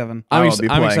 2077. I'll I'm be excited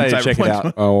to playing check it Cyberpunk.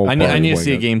 out. Oh, I need probably to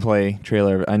see a it. gameplay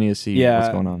trailer. I need to see Yeah.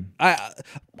 what's going on. I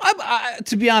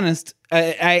to be honest,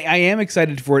 I am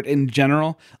excited for it in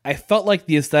general. I felt like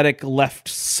the aesthetic left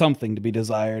something to be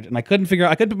desired, and I couldn't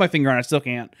put my finger on it. I still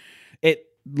can't. It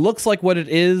looks like what it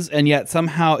is, and yet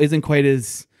somehow isn't quite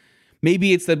as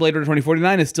maybe it's that Blade Runner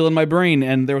 2049 is still in my brain,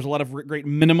 and there was a lot of great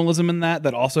minimalism in that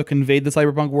also conveyed the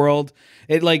cyberpunk world.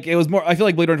 It was more. I feel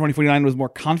like Blade Runner 2049 was more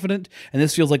confident, and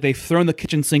this feels like they've thrown the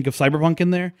kitchen sink of cyberpunk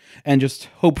in there and just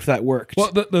hoped that worked.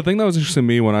 Well, the thing that was interesting to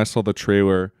me when I saw the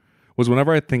trailer was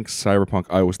whenever I think cyberpunk,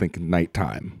 I always think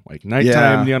nighttime, like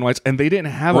nighttime neon lights, and they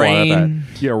didn't have a lot of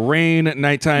that. Yeah, rain,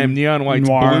 nighttime, neon whites,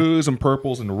 Noir. blues and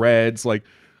purples and reds, like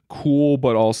cool,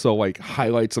 but also like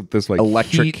highlights of this like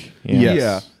Electric. heat. Yeah.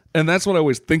 Yeah, and that's what I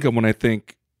always think of when I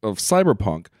think of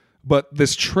cyberpunk. But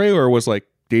this trailer was like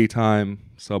daytime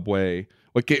subway,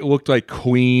 like it looked like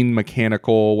clean,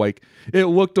 mechanical, like it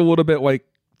looked a little bit like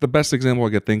the best example I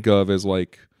could think of is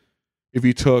like if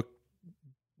you took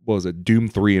what was it, Doom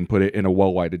 3 and put it in a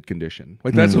well-lighted condition.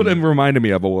 Like that's what it reminded me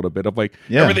of a little bit of like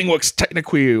everything looks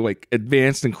technically like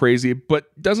advanced and crazy, but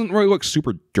doesn't really look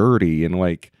super dirty and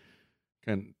like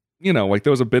kind like there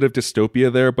was a bit of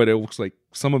dystopia there, but it looks like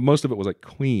most of it was like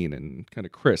clean and kind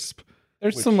of crisp.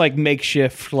 There's some like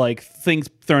makeshift like things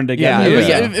thrown Yeah,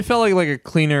 together. it felt like a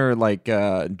cleaner like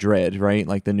Dread, right?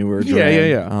 Like the newer Yeah, Dread.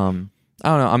 yeah.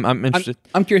 I don't know. I'm interested.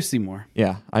 I'm curious to see more.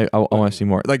 Yeah, I want to see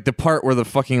more. Like the part where the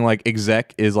fucking like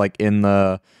exec is like in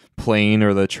the plane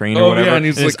or the train or whatever, and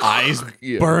he's his like, eyes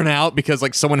burn out because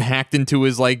like someone hacked into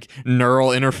his like neural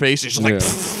interface. It's just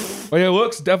like, Like, it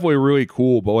looks definitely really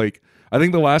cool, but like I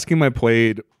think the last game I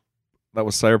played that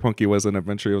was cyberpunky was an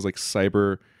adventure. It was like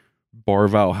Cyber Bar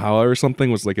Valhalla or something.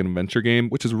 Was like an adventure game,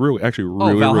 which is really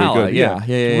Valhalla, really good. yeah,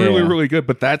 really yeah. really good.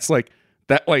 But that's like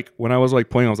that. Like when I was like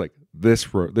playing, I was like, this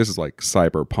is like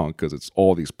cyberpunk because it's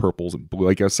all these purples and blue.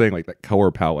 Like I was saying, like that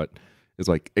color palette is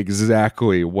like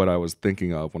exactly what I was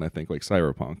thinking of when I think like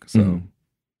cyberpunk. So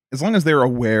As long as they're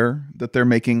aware that they're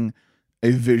making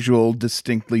a visual,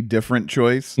 distinctly different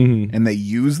choice, and they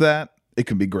use that, it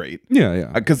can be great. yeah.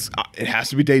 Because it has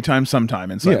to be daytime sometime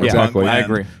in Cyberpunk. exactly. I land.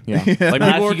 agree. Yeah, like If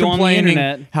people were you go on the complaining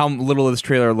internet- how little of this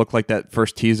trailer looked like that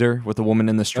first teaser with the woman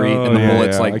in the street Oh, and the yeah,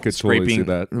 bullets yeah. I like could totally see scraping,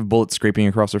 that. bullets scraping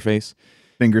across her face.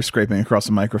 Finger scraping across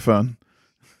the microphone.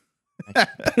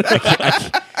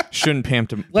 Shouldn't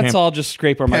Let's all just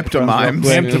scrape our microphones real Pantomimes.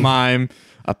 quick. pantomime,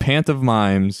 a pant of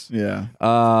mimes. Yeah.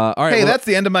 All right. Hey, well, that's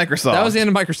the end of Microsoft. that was the end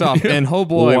of Microsoft, and oh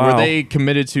boy, Wow. were they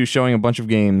committed to showing a bunch of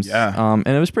games. Yeah. and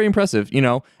it was pretty impressive. You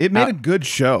know, It made a good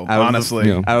show, out of the- honestly.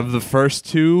 Yeah. out of the first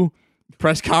two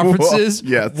press conferences,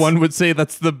 Yes. one would say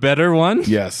that's the better one.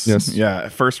 Yes. Yes. Yeah.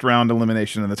 First round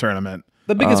elimination in the tournament.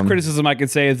 The biggest criticism I could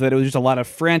say is that it was just a lot of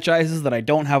franchises that I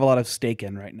don't have a lot of stake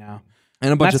in right now.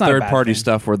 And a bunch That's of not a bad third-party thing.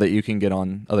 stuff that you can get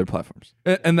on other platforms.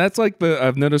 And that's like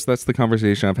I've noticed that's the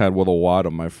conversation I've had with a lot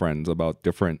of my friends about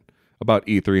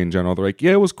E3 in general. They're like,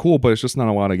 yeah, it was cool, but it's just not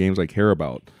a lot of games I care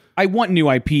about. I want new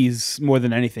IPs more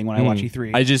than anything when I watch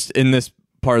E3. I just in this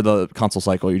part of the console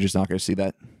cycle, you're just not going to see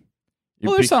that.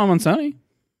 well, there's some on Sony.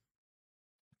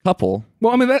 Couple.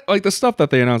 Well, I mean, that like the stuff that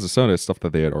they announced at Sony is stuff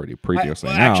that they had already previously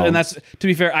announced. Actually, and that's to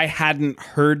be fair, I hadn't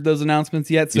heard those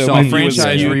announcements yet. So You saw my a view was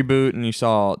franchise skewed. reboot, and you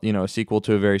saw a sequel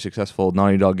to a very successful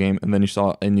Naughty Dog game, and then you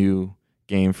saw a new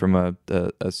game from a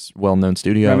well-known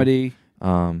studio. Remedy.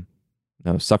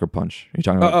 No, Sucker Punch. Are you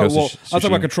talking about? Ghost of Well, I was talking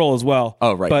about Tsushima? Control as well.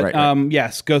 Oh, right, but right.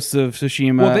 yes, Ghosts of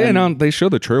Tsushima. Well, they showed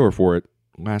the trailer for it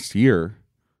last year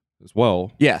as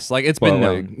well. Yes, like it's But been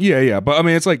like, known. yeah. But I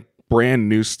mean, it's like brand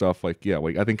new stuff. Like, yeah,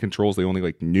 like I think Control's the only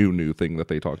like new thing that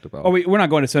they talked about. Oh, we're not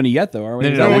going to Sony yet, though, are we?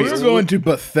 No, Is no, that no, what we we- were going to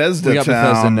Bethesda We got Town.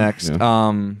 Bethesda next.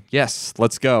 Yeah. Yes,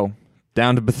 let's go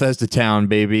down to Bethesda Town,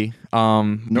 baby.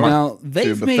 North Now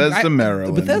they've to made Bethesda,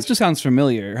 Maryland. Bethesda sounds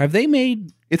familiar. Have they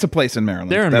made? It's a place in Maryland.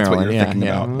 They're in That's Maryland. what you're thinking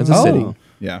yeah. about. It's a Oh. city.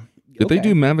 Yeah. Did they Okay.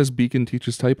 do Mavis Beacon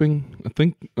Teaches Typing? I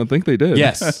think they did.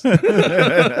 Yes,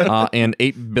 and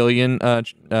 8 billion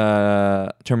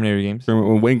Terminator games.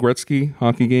 Remember Wayne Gretzky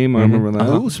hockey game? I remember that.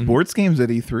 Oh, sports games at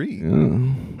E3.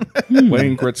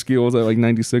 Wayne Gretzky was at like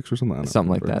 96 or something. I don't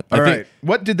Something like remember. that. All I think- right.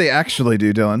 What did they actually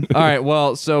do, Dylan? All right.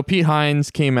 Well, so Pete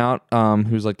Hines came out,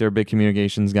 who's like their big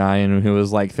communications guy, and who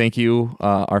was like, "Thank you,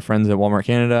 our friends at Walmart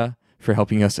Canada, for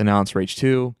helping us announce Rage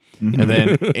 2." And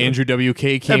then Andrew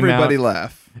WK came Everybody out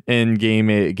laugh. and gave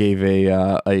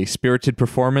a spirited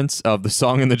performance of the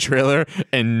song in the trailer,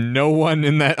 and no one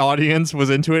in that audience was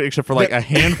into it except for like a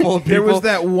handful of people. There was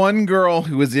that one girl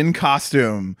who was in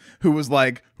costume who was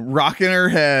like rocking her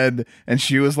head, and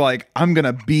she was like, "I'm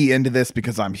gonna be into this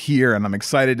because I'm here and I'm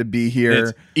excited to be here."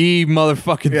 It's E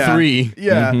motherfucking yeah. 3.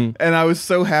 Yeah. And I was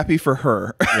so happy for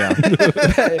her. Yeah.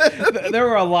 There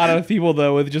were a lot of people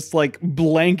though with just like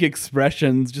blank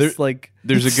expressions, just like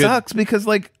There's It a good sucks because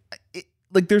like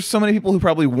there's so many people who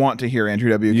probably want to hear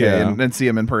Andrew WK Yeah. and see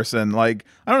him in person. Like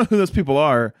I don't know who those people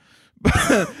are,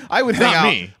 I would hang Not out.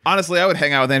 me. Honestly, I would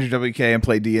hang out with Andrew WK and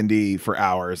play D&D for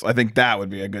hours. I think that would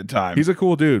be a good time. He's a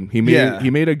cool dude. He made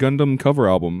a Gundam cover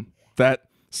album that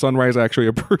Sunrise actually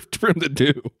approved for him to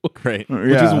do, Great.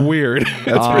 which is weird.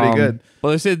 That's pretty good.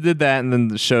 Well, they said did that and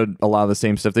then showed a lot of the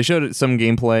same stuff. They showed some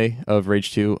gameplay of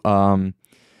Rage 2.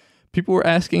 People were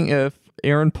asking if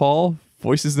Aaron Paul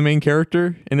voices the main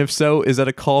character, and if so, is that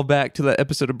a callback to that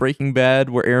episode of Breaking Bad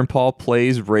where Aaron Paul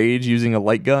plays Rage using a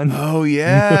light gun? Oh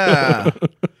yeah.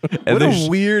 What a there's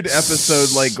weird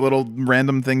episode, like little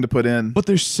random thing to put in. But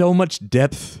there's so much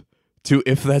depth to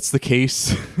if that's the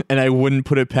case, and I wouldn't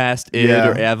put it past id Yeah.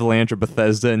 or Avalanche or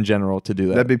Bethesda in general to do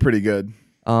that. That'd be pretty good.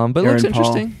 But it Aaron looks Paul.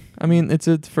 interesting. I mean, it's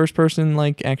a first person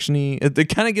like actiony. It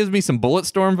kind of gives me some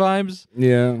Bulletstorm vibes.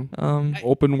 Yeah.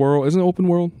 Open world. Isn't it open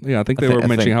world? Yeah, I think they were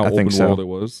mentioning how I think open so. world it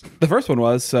was. The first one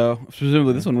was, so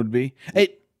presumably this one would be.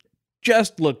 It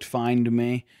just looked fine to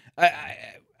me.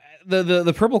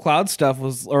 The purple cloud stuff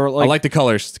was, or I like the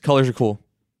colors. The colors are cool.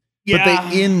 yeah, But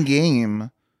they in game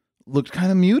looked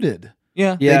kind of muted.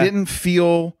 Yeah. Yeah. They didn't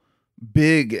feel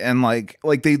big and like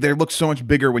they look so much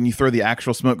bigger when you throw the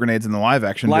actual smoke grenades in the live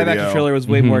action live video. action trailer was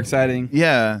way more exciting.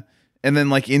 Yeah. And then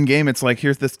like in game it's like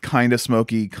here's this kind of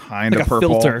smoky, kind Like of a purple.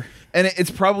 filter. And it's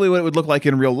probably what it would look like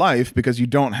in real life because you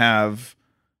don't have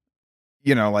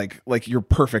like your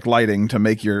perfect lighting to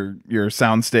make your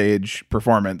soundstage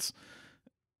performance.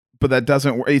 But that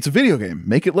doesn't work. It's a video game.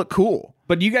 Make it look cool.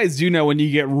 But you guys do know when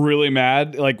you get really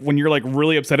mad, like when you're like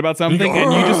really upset about something,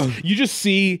 and you just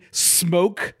see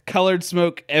colored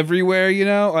smoke everywhere. You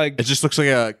know, like It just looks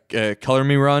like a Color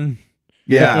Me run.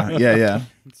 Yeah, yeah.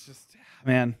 it's just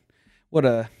man, what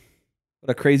a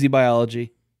crazy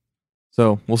biology.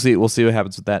 So we'll see what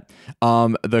happens with that.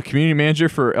 The community manager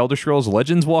for Elder Scrolls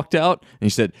Legends walked out and he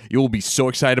said, "You will be so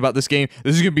excited about this game.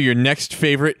 This is going to be your next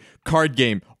favorite card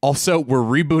game. Also, we're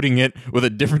rebooting it with a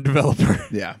different developer."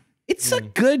 Yeah. It's a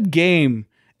good game.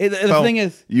 The Well, thing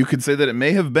is, you could say that it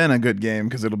may have been a good game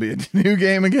because it'll be a new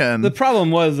game again. the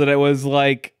problem was that it was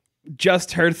like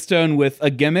just Hearthstone with a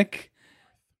gimmick.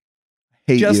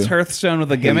 Hate Just you. Hearthstone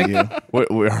with a Hate gimmick. you.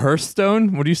 What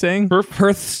Hearthstone? What are you saying?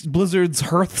 Blizzard's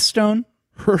Hearthstone.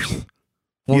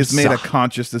 He has made a Forza.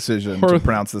 conscious decision to Hearth-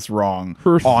 pronounce this wrong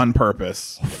Hearth- on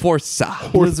purpose. Forza.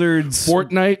 Blizzard's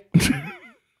Fortnite.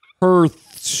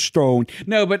 Hearthstone.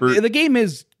 No, but the game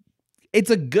is. It's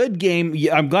a good game.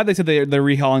 Yeah, I'm glad they said they're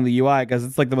rehauling the UI because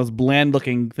it's like the most bland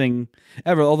looking thing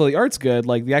ever. Although the art's good,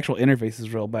 like the actual interface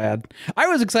is real bad. I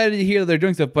was excited to hear that they're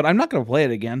doing stuff, but I'm not going to play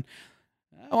it again.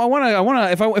 I want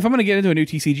to. If I'm going to get into a new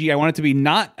TCG, I want it to be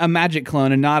not a Magic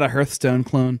clone and not a Hearthstone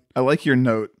clone. I like your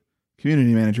note.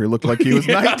 Community manager looked like he was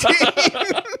 19.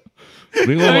 He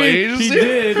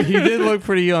He did look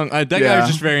pretty young. That guy Yeah. was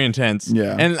just very intense.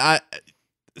 Yeah. And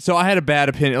so I had a bad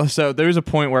opinion. So there was a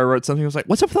point where I wrote something. I was like,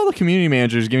 "What's up with all the community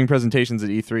managers giving presentations at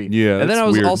E3?" Yeah, and then that's I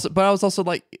was weird. also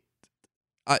like,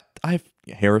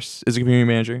 Harris is a community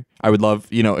manager. I would love,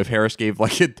 if Harris gave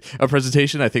like a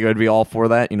presentation. I think I would be all for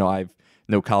that. I have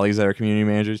no colleagues that are community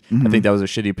managers. I think that was a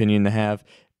shitty opinion to have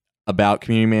about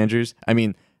community managers. I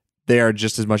mean, they are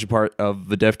just as much a part of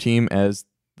the dev team as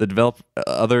the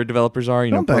other developers are.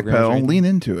 Don't programmers or backpedal. anything. Lean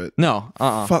into it. No,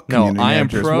 Fuck no. community I am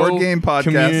managers. pro Word Game Podcast.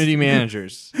 community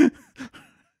managers.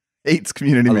 Hates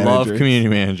community I managers. love community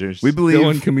managers. We believe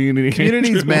Dylan community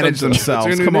communities manage themselves.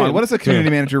 That's what Come it on, is. what does a community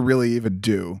manager really even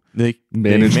do? they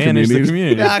Manage manage the communities.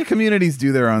 community. Yeah, communities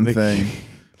do their own thing.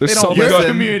 They're They don't self- listen. Your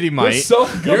Listen, community might. Your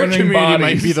self-governing community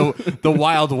might bodies. be the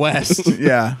Wild West.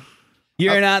 Yeah.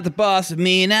 You're not the boss of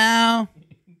me now.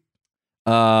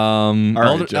 All right,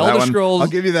 Elder, Joe, that Elder one- Scrolls. I'll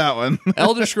give you that one.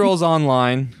 Elder Scrolls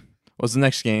Online was the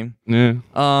next game. Yeah.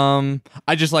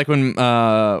 I just like when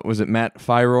was it Matt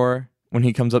Fyror when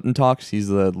he comes up and talks. He's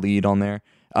the lead on there.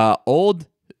 Old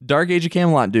Dark Age of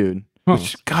Camelot dude.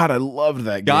 Which, God, I loved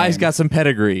that game. Guy's got some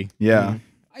pedigree. Yeah.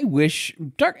 I wish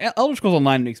Elder Scrolls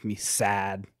Online makes me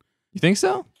sad. You think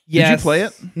so? Did you play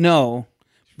it? No.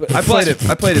 But I played it.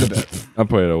 I played it a bit. I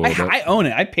played it a little bit. I own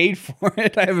it. I paid for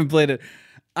it. I haven't played it.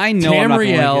 I know I'm not gonna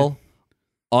like Tamriel it.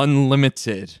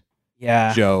 Unlimited.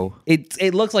 Yeah. Joe.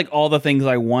 It looks like all the things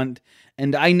I want,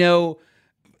 and I know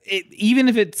it. Even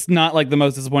if it's not like the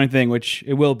most disappointing thing, which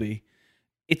it will be,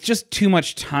 it's just too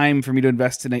much time for me to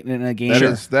invest in a game. That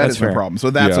is that's the fair. problem.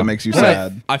 So that's Yeah. what makes you But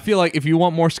sad. I feel like if you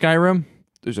want more Skyrim,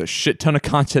 there's a shit ton of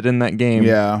content in that game.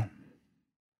 Yeah.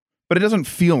 But it doesn't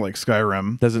feel like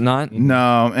Skyrim. Does it not?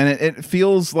 No, and it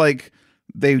feels like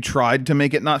they tried to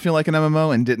make it not feel like an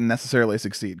MMO and didn't necessarily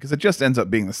succeed because it just ends up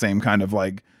being the same kind of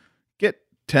like get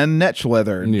 10 netch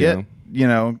leather, Yeah.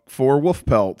 get 4 wolf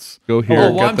pelts. Go here. Oh,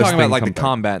 well, get I'm this talking about thing, like the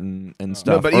come back. combat and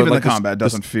stuff. No, but Or even like the combat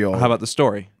doesn't feel. How about the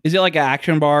story? Is it like an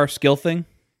action bar skill thing?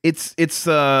 it's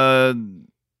so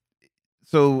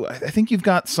I think you've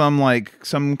got some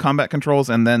combat controls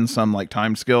and then some like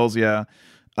timed skills, yeah.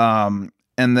 And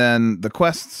then the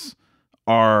quests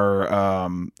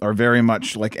are very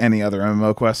much like any other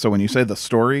MMO quest. So when you say the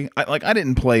story, I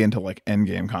didn't play into like end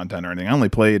game content or anything. I only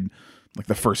played like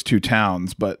the first 2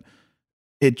 towns, but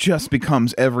it just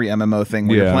becomes every MMO thing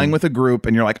where you're playing with a group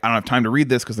and you're like, I don't have time to read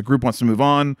this because the group wants to move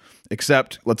on,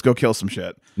 except let's go kill some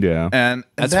shit. Yeah. And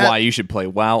That's why you should play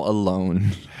WoW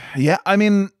alone. Yeah, I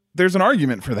mean, there's an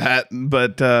argument for that,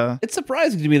 but It's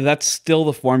surprising to me that that's still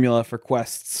the formula for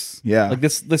quests. Yeah. Like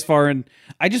this far in.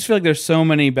 I just feel like there's so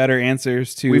many better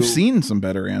answers to. we've seen some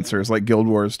better answers, like Guild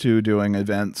Wars 2 doing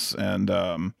events and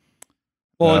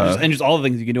just all the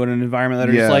things you can do in an environment that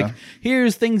are just like,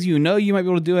 here's things you might be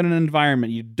able to do in an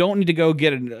environment. You don't need to go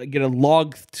get a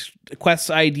log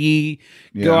quest ID,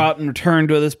 go out and return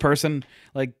to this person.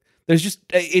 Like, there's just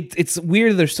it's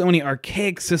weird. There's so many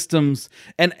archaic systems,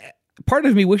 and part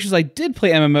of me wishes I did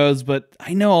play MMOs, but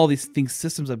I know all these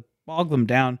systems have bogged them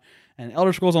down. And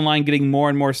Elder Scrolls Online getting more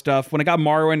and more stuff. When I got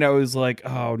Morrowind, I was like,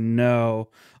 oh no,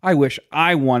 I wish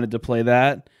I wanted to play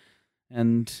that.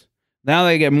 And now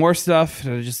they get more stuff.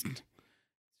 The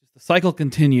cycle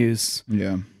continues.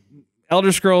 yeah.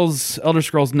 Elder Scrolls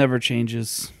never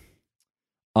changes.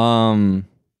 Doom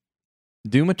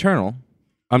Eternal,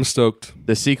 I'm stoked.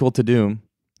 the sequel to Doom,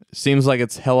 seems like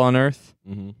it's hell on earth.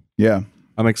 Yeah.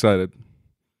 I'm excited.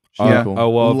 Yeah. Cool. I A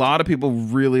love lot of people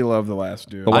really love the last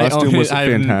Doom. The last I own Doom was it.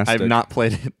 fantastic. I've not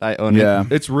played it. I own Yeah.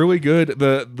 it. It's really good.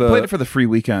 Played it for the free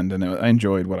weekend and I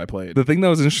enjoyed what I played. The thing that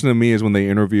was interesting to me is when they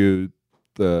interviewed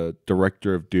the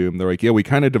director of Doom, they're like, yeah, we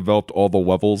kind of developed all the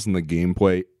levels and the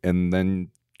gameplay and then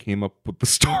came up with the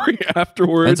story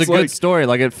afterwards. It's a good story.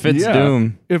 Like, it fits Yeah.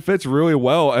 Doom. It fits really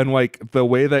well. And like the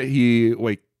way that he,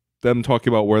 like, them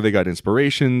talking about where they got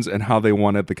inspirations and how they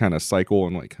wanted the kind of cycle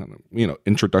and like kind of,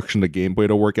 introduction to gameplay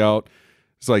to work out.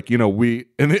 It's like,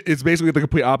 it's basically the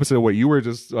complete opposite of what you were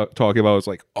just talking about. It's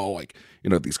like,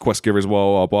 these quest givers,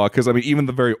 blah, blah, blah. Because, I mean, even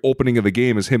the very opening of the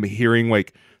game is him hearing,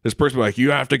 like, this person be like, you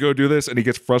have to go do this. And he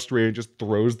gets frustrated and just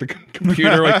throws the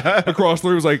computer, like, across the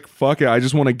room. He's like, fuck it. I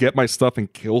just want to get my stuff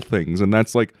and kill things. And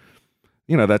that's, like,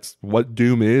 that's what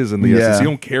Doom is in the essence. You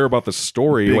don't care about the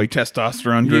story. Big like,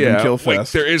 testosterone-driven kill like,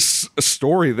 fest. there is a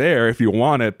story there if you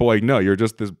want it. But, like, no, you're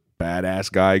just this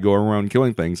badass guy going around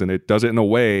killing things. And it does it in a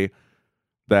way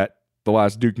that the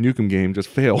last Duke Nukem game just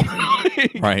failed.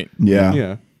 Right. Yeah.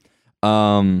 Yeah.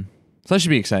 So that should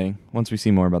be exciting once we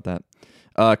see more about that.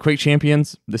 Quake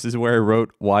Champions, this is where I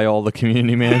wrote why all the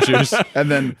community managers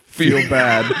And then feel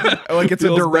bad. Like it's a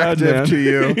Feels bad, directive man. to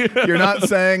you. You're not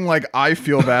saying like, I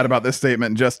feel bad about this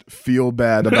statement, just feel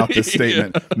bad about this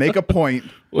statement. Make a point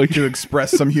to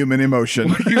express some human emotion.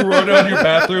 You wrote it on your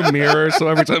bathroom mirror, so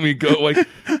every time you go, like,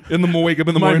 wake up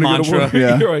in the My morning to go to work, mantra.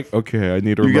 Yeah. you're like, okay, I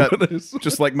need to You remember got this.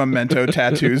 just like memento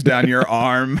tattoos down your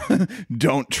arm.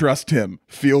 Don't trust him.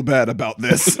 Feel bad about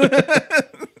this.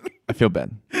 I feel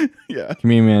bad. Yeah.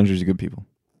 Community managers are good people.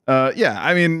 Yeah.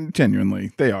 I mean,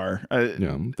 genuinely, they are.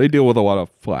 Yeah, they deal with a lot of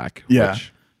flack. Yeah.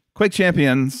 which- Quake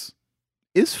Champions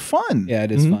is fun. Yeah,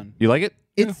 it is fun. You like it?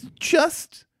 It's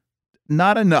just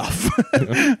not enough.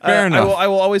 Fair enough. I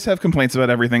will always have complaints about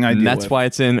everything I And deal that's with. why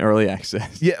it's in early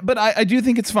access. Yeah, but I do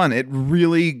think it's fun. It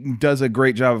really does a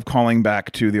great job of calling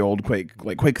back to the old Quake.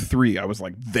 Like Quake 3, I was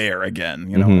like there again.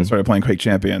 When I started playing Quake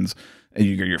Champions. And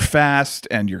you're fast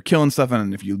and you're killing stuff,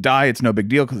 and if you die, it's no big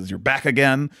deal because you're back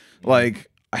again.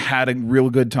 Like, I had a real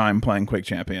good time playing Quake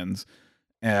Champions.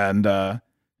 And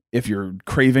if you're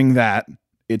craving that,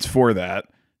 it's for that.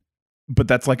 But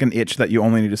that's like an itch that you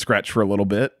only need to scratch for a little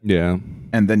bit, Yeah.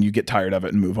 and then you get tired of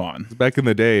it and move on. Back in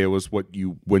the day, it was what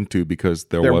you went to because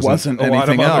there wasn't a lot of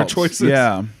anything other else. choices.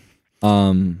 Yeah.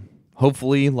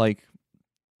 Hopefully, like,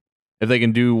 if they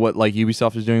can do what like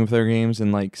Ubisoft is doing with their games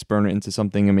and like spurn it into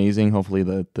something amazing, hopefully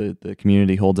the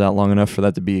community holds out long enough for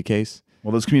that to be a case.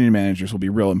 Well, those community managers will be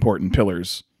real important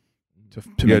pillars to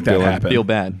make that Dylan. happen. Feel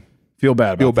bad. Feel bad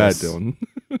about Feel bad, this. Dylan.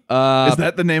 Is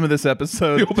that the name of this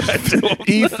episode? Feel bad, Dylan.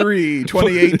 E3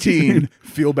 2018.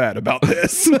 Feel bad about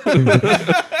this.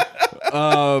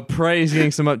 Prey is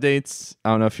getting some updates. I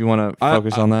don't know if you want to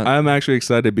focus on that. I'm actually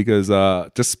excited because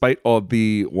despite all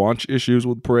the launch issues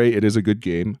with Prey, it is a good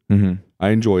game. I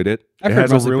enjoyed it. I've It heard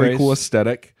has a mostly really praise. cool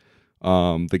aesthetic.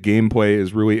 The gameplay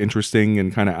is really interesting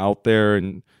and kind of out there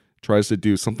and tries to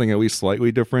do something at least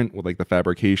slightly different with like the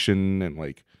fabrication and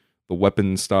like the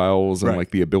weapon styles and Right.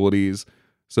 like the abilities.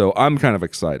 So I'm kind of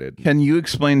excited. Can you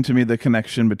explain to me the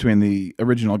connection between the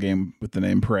original game with the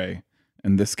name Prey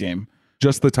and this game?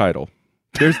 Just the title.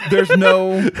 There's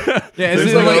no Yeah, There's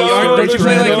is it no- like, don't you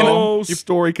play like no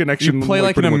story connection. you play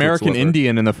like an pretty much American whatsoever.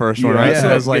 Indian in the first one, Yeah, right? yeah. So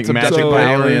it has like It's magic abducted by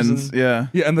powers. aliens. and- Yeah.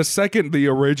 Yeah, and the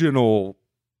original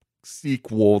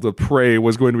sequel to Prey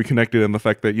was going to be connected in the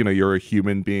fact that you're a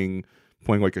human being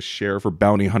playing like a sheriff or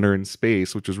bounty hunter in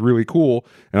space, which is really cool.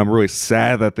 And I'm really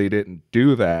sad that they didn't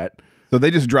do that. So they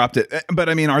just dropped it. But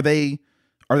I mean, are they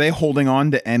holding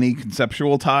on to any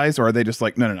conceptual ties, or are they just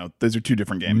like, no, those are two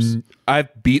different games? I've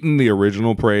beaten the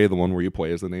original Prey, the one where you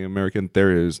play as the Native American.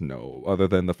 There is no other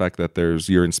than the fact that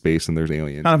you're in space and there's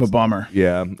aliens. Kind of a bummer.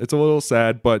 Yeah, it's a little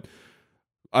sad, but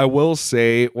I will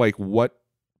say, like, what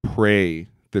Prey,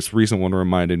 this recent one,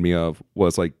 reminded me of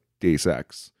was like Deus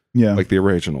Ex, Yeah. like the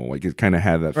original. Like it kind of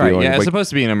had that Right, feeling. yeah, it's like, supposed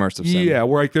to be an immersive sim. yeah,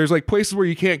 where like there's like places where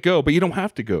you can't go, but you don't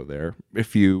have to go there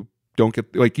if you don't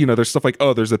get like there's stuff like,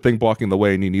 oh, there's a thing blocking the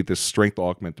way and you need this strength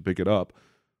augment to pick it up.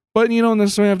 But you don't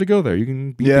necessarily have to go there. You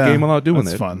can beat the game without doing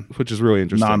that's it. fun. Which is really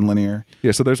interesting. Non-linear.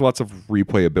 Yeah, so there's lots of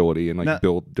replayability and like Now-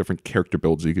 build different character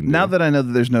builds you can do. Now that I know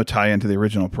that there's no tie into the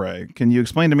original Prey, can you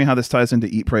explain to me how this ties into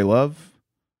Eat, Pray, Love?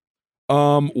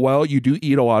 Well, you do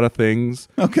eat a lot of things,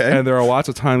 Okay. and there are lots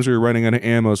of times where you're running out of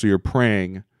ammo, so you're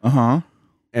praying, Uh-huh.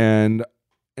 and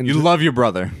You love your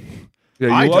brother. yeah,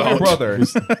 you I love your don't. brother.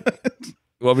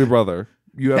 You love your brother.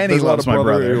 You have Penny there's a lot loves of my brother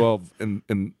brother. you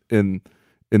love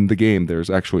in the game. There's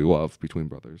actually love between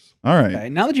brothers. All right. Okay,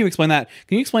 now that you've explained that,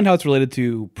 can you explain how it's related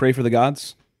to Pray for the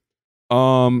Gods?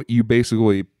 You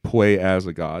basically play as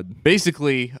a god.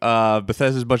 Basically,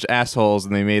 Bethesda's a bunch of assholes,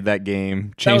 and they made that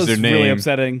game, changed that was their name. really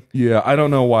upsetting. Yeah, I don't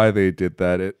know why they did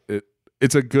that.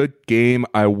 It's a good game.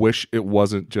 I wish it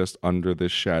wasn't just under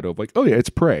this shadow of like, oh yeah, it's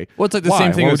Prey. Well, it's like the Why?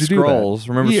 same thing Why with would you do that? Scrolls.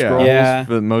 Remember Yeah. Scrolls? Yeah.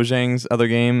 The Mojang's other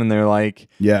game, and they're like,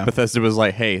 Yeah. Bethesda was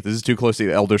like, hey, this is too close to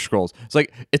the Elder Scrolls. It's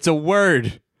like, it's a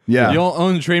word. Yeah. You don't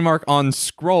own the trademark on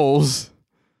Scrolls.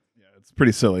 It's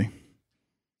pretty silly.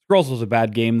 Scrolls was a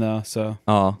bad game though, so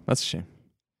Oh, that's a shame.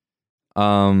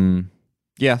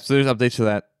 Yeah, so there's updates to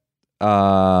that.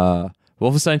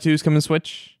 Wolfenstein 2 is coming to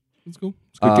Switch. Let's go.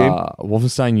 It's a good game.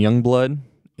 Wolfenstein Youngblood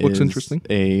Looks is interesting.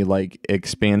 a like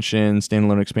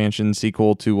standalone expansion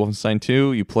sequel to Wolfenstein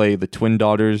 2. You play the twin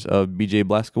daughters of BJ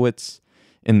Blazkowicz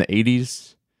in the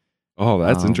 80s. Oh,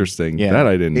 that's um, interesting. yeah. That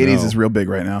I didn't know. 80s is real big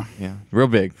right now. Yeah, real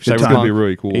big. Good It's time. gonna be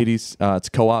really cool. 80s. It's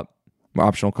co-op,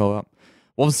 optional co-op.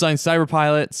 Wolfenstein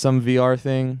Cyberpilot, some VR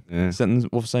thing Yeah. set in the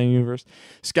Wolfenstein universe.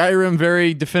 Skyrim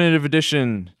Very Definitive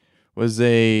Edition was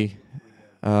a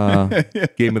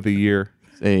Game of the year.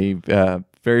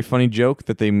 very funny joke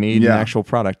that they made Yeah. an actual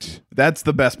product. That's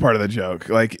the best part of the joke.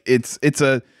 Like it's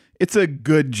a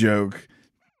good joke.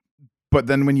 But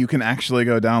then when you can actually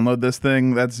go download this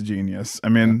thing, that's genius. I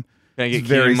mean, Can I it's get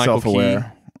very Keegan Michael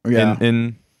self-aware. Key Yeah.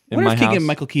 in I wonder my if house? Keegan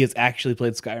Michael Key has actually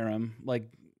played Skyrim. Like,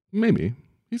 Maybe.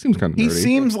 He seems kind of He nerdy.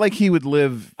 seems like he would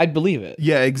live. I'd believe it.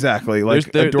 Yeah, exactly. Like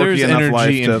There's- a dorky there's enough energy life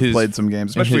in to have his- played some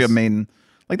games, in especially his- a main.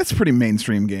 Like that's a pretty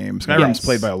mainstream game. Skyrim's Yes.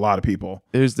 played by a lot of people.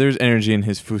 There's energy in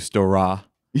his Fustora,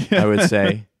 Yeah, I would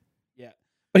say.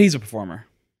 But he's a performer.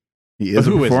 he is a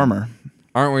Who isn't? performer.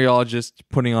 Aren't we all just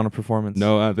putting on a performance?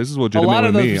 No, this is A legitimate lot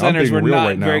of with those me. I'm presenters being were real not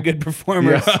right now. very good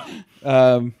performers.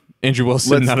 Andrew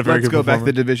Wilson, not a very Let's good go back performer.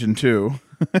 to Division 2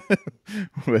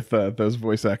 with those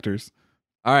voice actors.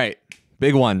 All right,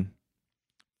 big one.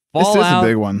 This is a Fallout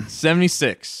big one.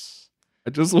 76.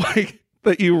 I just like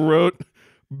that you wrote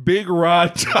Big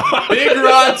Rod Todd. Big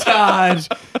Rod Todd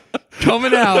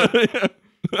coming out,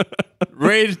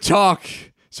 ready to talk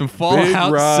some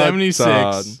Fallout Rod 76.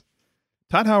 Todd.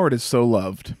 Todd Howard is so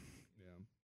loved.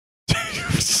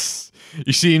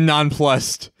 You seem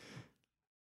nonplussed.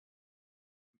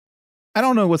 I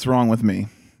don't know what's wrong with me.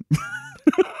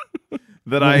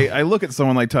 That I look at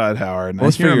someone like Todd Howard and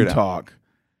Let's I hear figure him it out. talk,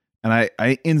 and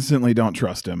I instantly don't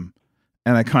trust him,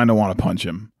 and I kind of want to punch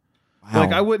him. Wow.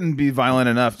 Like I wouldn't be violent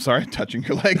enough. Sorry, touching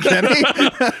your leg, Kenny.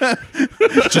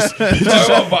 just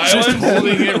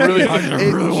holding it really hard.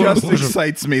 It just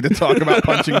excites me to talk about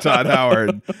punching Todd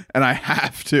Howard, and I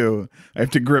have to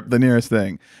grip the nearest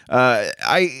thing.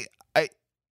 I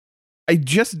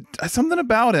just something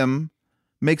about him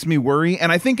makes me worry,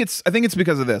 and I think it's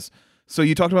because of this. So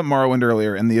you talked about Morrowind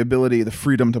earlier and the ability, the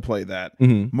freedom to play that.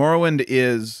 Mhm. Morrowind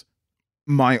is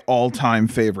my all-time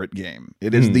favorite game.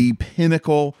 It is the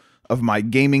pinnacle of my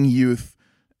gaming youth.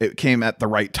 It came at the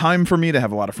right time for me to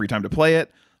have a lot of free time to play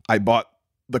it. I bought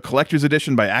the collector's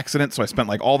edition by accident, so I spent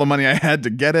like all the money I had to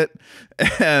get it.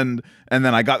 And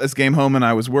then I got this game home and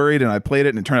I was worried and I played it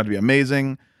and it turned out to be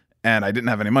amazing. And I didn't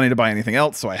have any money to buy anything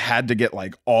else, so I had to get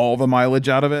like all the mileage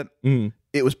out of it. Mhm.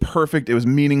 It was perfect. It was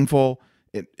meaningful.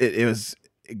 It was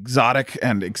exotic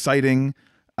and exciting,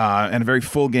 and a very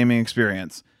full gaming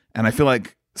experience. And I feel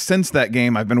like since that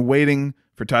game, I've been waiting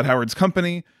for Todd Howard's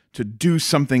company to do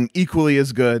something equally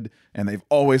as good, and they've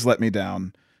always let me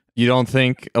down. You don't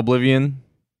think Oblivion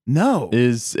No,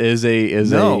 is no.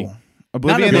 a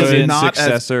Oblivion Not is Oblivion. not as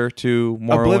successor to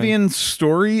Morrowind? Oblivion's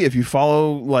story, if you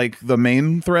follow like the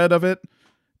main thread of it,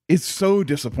 it's so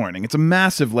disappointing. It's a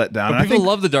massive letdown. But And I people think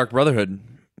love the Dark Brotherhood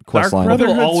questline. Brotherhood-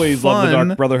 People Brotherhood's always love the fun.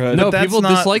 Dark Brotherhood. No, but that's people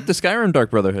not- dislike the Skyrim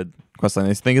Dark Brotherhood questline.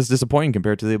 They think it's disappointing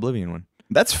compared to the Oblivion one.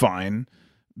 that's fine.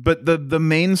 But the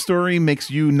main story makes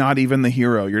you not even the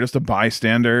hero. You're just a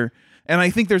bystander. And I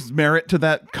think there's merit to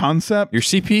that concept. You're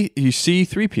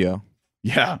C3PO.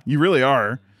 Yeah, you really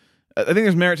are. I think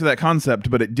there's merit to that concept,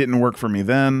 but it didn't work for me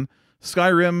then.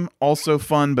 Skyrim, also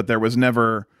fun, but there was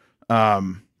never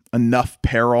enough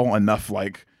peril, enough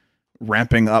like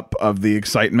ramping up of the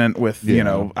excitement with, you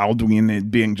know,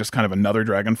 Alduin being just kind of another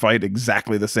dragon fight,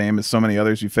 exactly the same as so many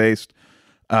others you faced.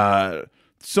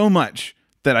 So much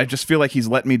that I just feel like he's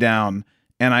let me down.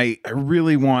 And I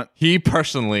really want... He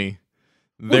personally...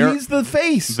 Well, he's the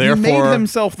face. He therefore, made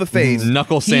himself the face.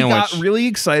 knuckle He sandwich. got really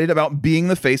excited about being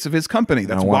the face of his company.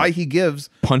 That's I want why he gives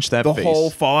punch that the face.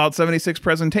 whole Fallout 76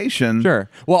 presentation.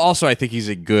 Sure. Well, also, I think he's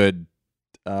a good...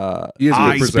 He is a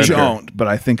I good presenter. don't, but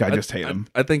I think I just hate him.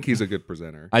 I think he's a good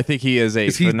presenter. I think he is a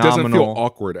 'Cause he phenomenal... doesn't feel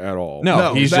awkward at all.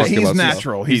 No, he's just... he's about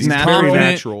natural. He's natural. very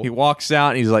confident. natural. He walks out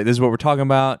and he's like, this is what we're talking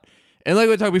about. And like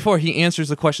we talked before, he answers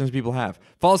the questions people have.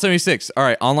 Fallout 76. All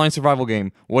right, online survival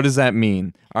game. What does that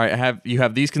mean? All right, you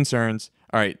have these concerns.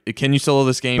 All right, can you solo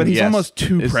this game? But he's Yes. almost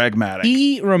too pragmatic.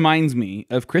 He reminds me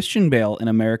of Christian Bale in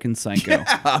American Psycho.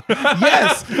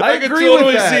 Yes, I could agree totally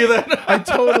with that. see that. I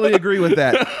totally agree with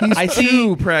that. He's I see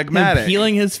too pragmatic. him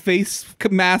peeling his face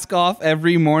mask off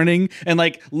every morning and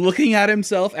like looking at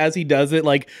himself as he does it,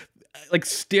 like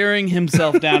staring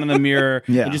himself down in the mirror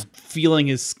Yeah. and just feeling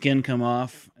his skin come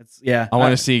off. I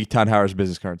want to see Todd Howard's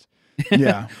business cards.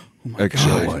 Yeah.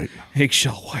 Eggshell White.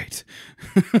 Eggshell White.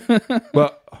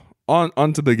 But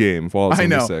onto the game, Fallout I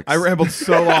know. 76. I rambled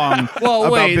so long Well,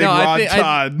 about wait, Big no, Rod I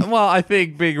Todd. I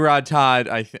think Big Rod Todd.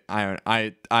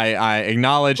 I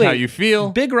acknowledge how Wait, you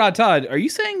feel. Big Rod Todd, are you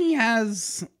saying he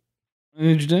has?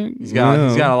 He's got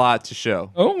a lot to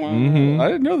show. Oh, wow. I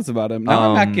didn't know this about him.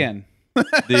 Now I'm back in.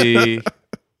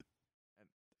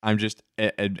 I'm just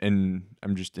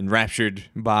enraptured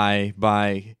by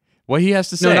what he has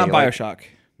to say. No, not Like, Bioshock.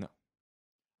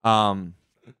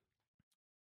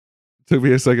 Took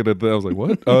me a second. I was like,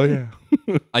 "What? Oh yeah."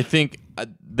 I think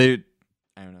they.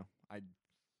 I don't know.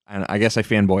 I guess I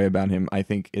fanboy about him. I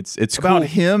think it's About cool.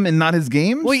 him and not his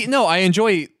games? Well, no, I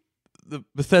enjoy the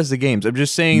Bethesda games. I'm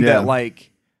just saying Yeah. that,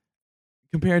 like,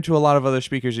 compared to a lot of other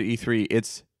speakers at E3,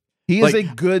 it's he is like-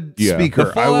 a good Yeah. speaker.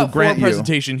 the I will Fallout 4 grant you.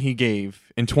 presentation he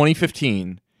gave in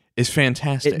 2015 is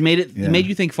fantastic. It made Yeah. made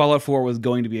you think Fallout 4 was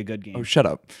going to be a good game. Oh, shut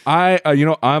up.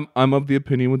 I'm of the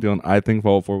opinion with Dylan. I think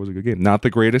Fallout 4 was a good game. Not the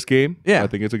greatest game. Yeah, I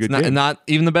think it's a good not, game. Not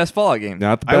even the best Fallout game.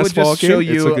 Not the I best would Fallout just show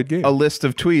game. It's you a good game. list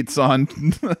of tweets on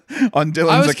on Dylan's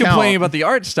I was account. complaining about the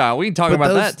art style. We can talk but about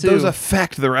those, that too. those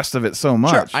affect the rest of it so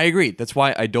much. Sure, I agree. That's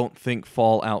why I don't think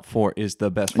Fallout 4 is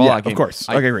the best Fallout yeah, game. of course.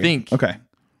 I I agree. think Okay,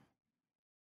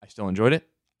 I still enjoyed it.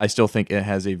 I still think it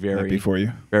has a happy very, for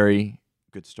you. very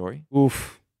good story.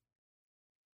 Oof.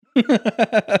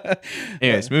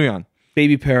 Anyways, moving on.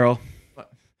 Baby Peril.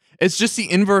 It's just the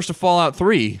inverse of Fallout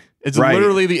 3. It's Right.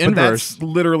 literally the But inverse. that's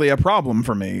literally a problem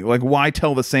for me. Like, why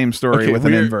tell the same story Okay, with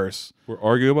an we're- inverse? We're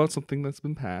arguing about something that's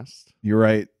been passed. You're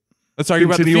right. Let's argue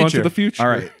about the Continue on future. to the future. All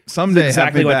right. Someday,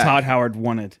 Exactly have me what back. Todd Howard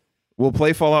wanted. We'll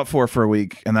play Fallout 4 for a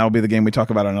week, and that'll be the game we talk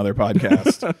about on another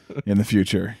podcast in the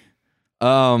future.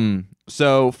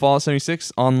 So Fallout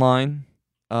 76 online,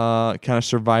 kind of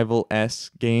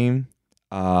survival-esque game.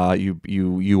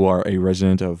 You are a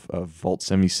resident of Vault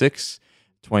 76,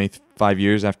 25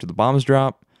 years after the bombs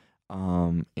drop,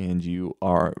 and you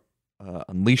are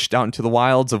unleashed out into the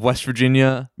wilds of West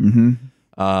Virginia. Mm-hmm.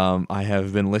 I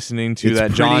have been listening to It's that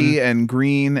pretty John. and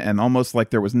green and almost like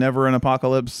there was never an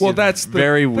apocalypse. Well, that's the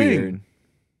Very thing. weird.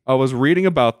 I was reading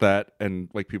about that, and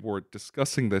like people were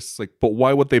discussing this. Like, but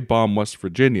why would they bomb West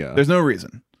Virginia? There's no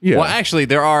reason. yeah. Well, actually,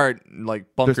 there are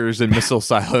like bunkers and missile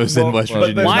silos in Well, West but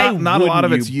Virginia. there's Why not a lot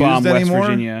of wouldn't it's you bomb used West anymore?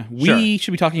 Virginia? Sure. We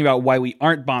should be talking about why we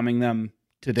aren't bombing them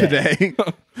today. Today,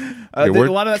 we're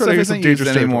a lot of that trying to stuff get isn't some used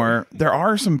dangerous anymore. There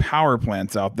are some power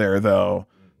plants out there, though,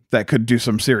 that could do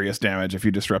some serious damage if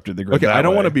you disrupted the grid. Okay, that I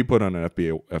don't want to way. be put on an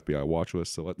FBI watch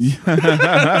list, so let's.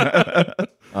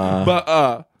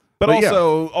 But yeah.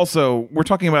 also, we're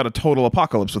talking about a total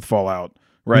apocalypse with Fallout,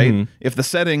 right? Mhm. If the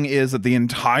setting is that the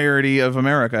entirety of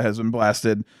America has been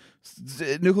blasted,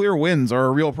 nuclear winds are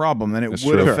a real problem, and it That's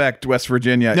would true. affect West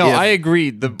Virginia. No, if I agree.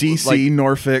 The DC, like,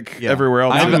 Norfolk, yeah. everywhere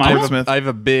else. I have, Mountain I have- Portsmouth. I have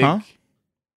a big. Huh?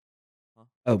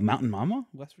 Oh, Mountain Mama,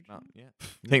 West Virginia.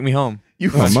 Yeah. Take me home. You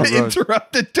Oh, my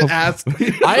interrupted to ask.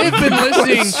 I have been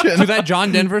listening Question. to that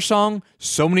John Denver song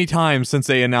so many times since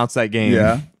they announced that game.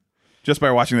 Yeah. Just by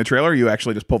watching the trailer, you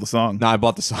actually just pulled the song. No, I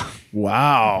bought the song.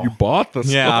 Wow. You bought the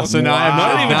Yeah, song. so now I'm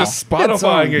not now- even just Good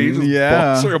song. Spotifying it. You just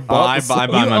Yeah. bought, sort of bought the I song.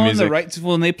 buy You my own music. the rights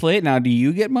when they play it. Now, do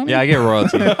you get money? Yeah, I get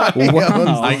royalty.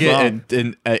 Wow. I get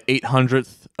an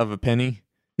 800th of a penny.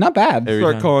 Not bad. Every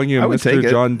Start time. calling you I would take Mr.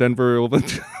 it. John Denver.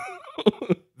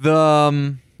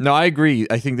 No, I agree.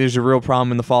 I think there's a real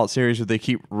problem in the Fallout series where they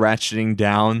keep ratcheting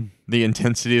down the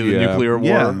intensity of the Yeah. nuclear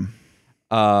Yeah.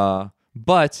 war.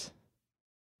 But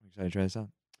I'm excited to try this out.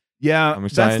 Yeah, I'm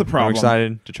excited. that's the problem. I'm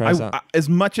excited to try this out. As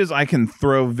much as I can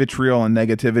throw vitriol and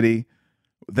negativity,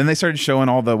 then they started showing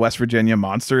all the West Virginia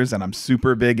monsters, and I'm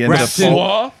super big into Grafton.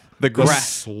 Fall- The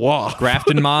Swath.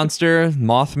 Grafton Monster,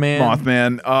 Mothman,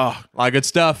 Mothman. Oh, a lot of good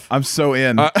stuff. I'm so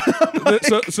in. so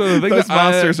the thing Those that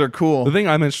monsters are cool. The thing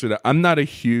I'm interested in, I'm not a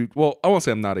huge. Well, I won't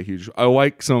say I'm not a huge. I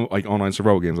like some like online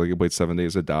survival games. Like I played 7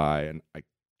 Days to Die, and I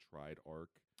tried Ark.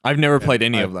 I've never played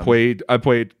any of them. I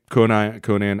played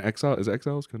Conan Exile. Is it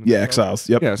Exiles? Conan Yeah, Exile? Exiles.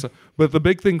 Yep. Yeah. So, but the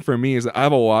big thing for me is that I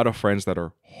have a lot of friends that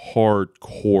are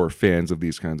hardcore fans of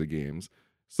these kinds of games.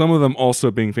 Some of them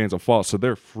also being fans of Fallout, so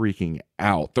they're freaking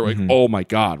out. They're like, "Oh my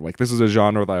god! Like this is a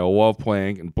genre that I love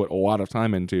playing and put a lot of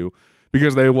time into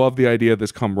because they love the idea of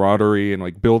this camaraderie and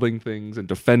like building things and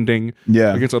defending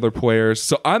Yeah. against other players."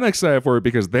 So I'm excited for it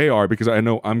because I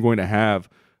know I'm going to have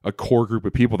a core group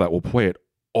of people that will play it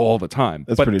all the time.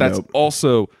 That's but pretty that's dope.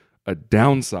 also a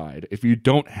downside. If you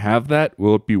don't have that,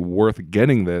 will it be worth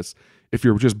getting this if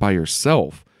you're just by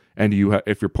yourself? And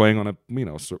if you're playing on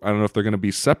a, so I don't know if they're going to be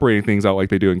separating things out like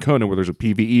they do in Conan, where there's a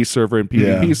PVE server and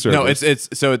PvP Yeah. server. No,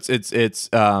 it's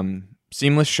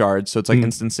seamless shards. So it's like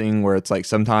instancing where it's like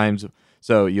sometimes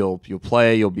so you'll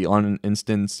play, you'll be on an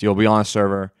instance, you'll be on a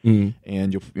server, and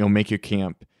you'll make your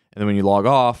camp, and then when you log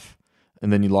off,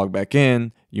 and then you log back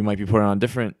in, you might be put on a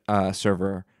different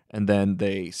server, and then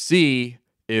they see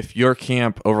if your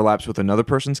camp overlaps with another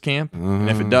person's camp, and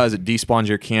if it does, it despawns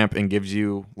your camp and gives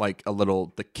you like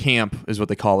the camp is what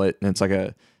they call it, and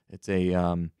it's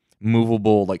a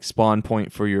movable like spawn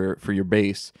point for your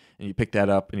base, and you pick that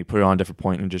up and you put it on a different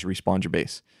point and just respawn your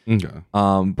base. Okay.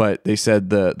 But they said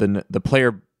the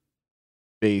player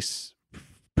base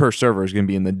per server is going to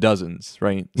be in the dozens,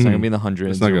 right? It's not going to be in the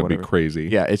hundreds. It's not or going to be whatever. crazy.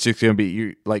 Yeah, it's just going to be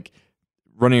you like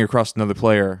running across another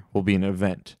player will be an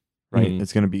event, right?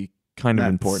 It's going to be kind of That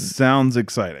important. sounds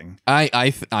exciting.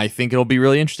 I think it'll be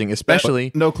really interesting,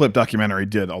 especially No Clip documentary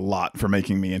did a lot for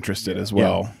making me interested as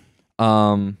well.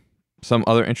 some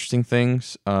other interesting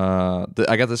things. I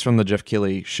got this from the Jeff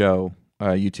Keighley show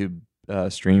YouTube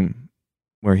stream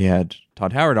where he had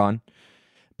Todd Howard on,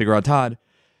 Big Rod Todd.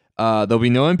 There'll be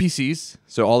no NPCs,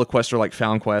 so all the quests are like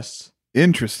found quests.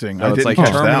 Interesting. So I it's didn't like catch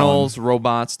that one. terminals,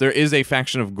 robots. There is a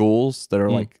faction of ghouls that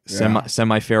are like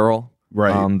semi-feral.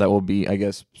 Right. That will be, I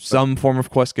guess, some form of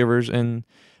quest givers. And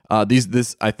I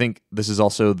think this is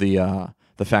also the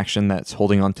faction that's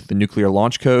holding on to the nuclear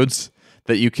launch codes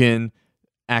that you can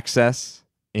access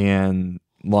and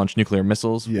launch nuclear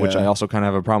missiles, which Yeah. I also kind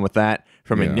of have a problem with that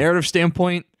from a Yeah. narrative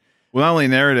standpoint. Well, not only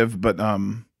narrative, but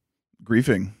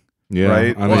griefing. Yeah.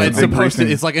 Right? I Well, mean, it's big supposed to.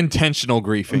 briefing. It's like intentional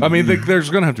griefing. I mean, there's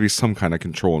going to have to be some kind of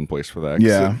control in place for that. 'cause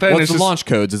Yeah. then What's it's the just- launch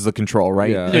codes is the control, right?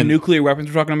 Yeah. The nuclear weapons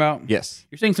we're talking about? Yes.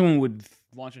 You're saying someone would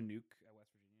launch a nuke at West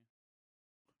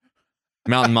Virginia?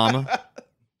 Mountain Mama.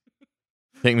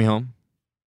 Take me home.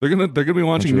 They're gonna be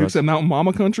launching Country nukes at Mountain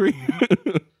Mama country.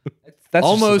 That's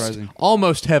almost surprising.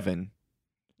 almost heaven.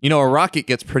 You know, a rocket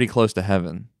gets pretty close to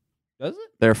heaven. Does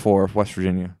it? Therefore, West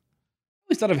Virginia. I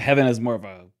always thought of heaven as more of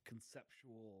a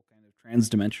conceptual kind of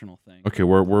trans-dimensional thing. Okay,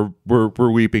 we're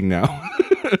weeping now.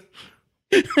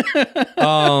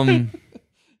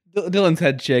 Dylan's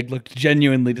head shake looked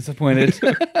genuinely disappointed.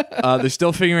 They're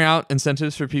still figuring out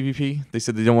incentives for PvP. They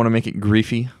said they don't want to make it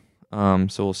griefy.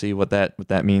 So we'll see what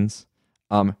that means.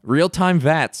 Real-time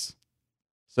VATS.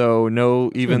 So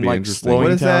no even be like interesting. slowing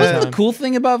What is down that? Wasn't time. the cool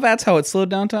thing about VATS how it slowed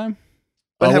down time?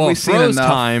 But have well, we seen froze enough?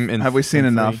 time in- have we seen in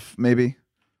enough? Maybe.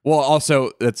 Well,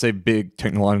 also that's a big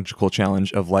technological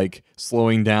challenge of like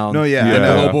slowing down No, yeah, the I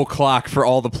know. global clock for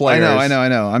all the players. I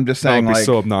know. I'm just That saying, would be like,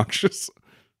 so obnoxious.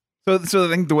 so I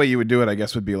think the way you would do it, I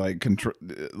guess, would be like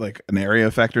like an area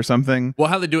effect or something. Well,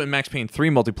 how they do it in Max Payne 3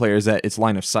 multiplayer is that it's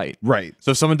line of sight. Right.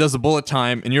 So if someone does a bullet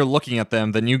time and you're looking at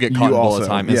them, then you get caught You in bullet also,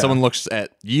 time. And yeah. someone looks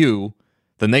at you,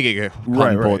 then they get caught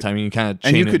Right, in bullet right. time. And you kind of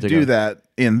And you could do that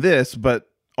in this, but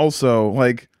also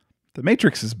like The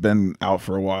Matrix has been out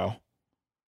for a while.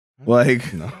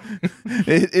 Like, No.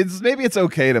 it's maybe it's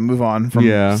okay to move on from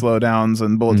Yeah. slowdowns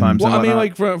and bullet times. Well, and I mean, whatnot.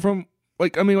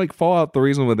 like Fallout. The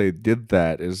reason why they did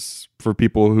that is for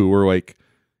people who were like,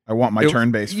 I want my it-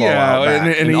 turn-based yeah, Fallout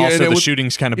back. And also it the was-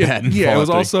 shooting's kind of bad. in yeah, it Fallout was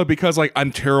 3. also because like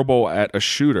I'm terrible at a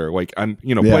shooter. Like I'm,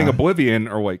 Yeah. playing Oblivion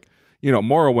or like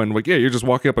Morrowind. Like you're just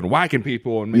walking up and whacking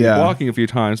people and maybe Yeah. blocking a few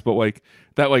times, but like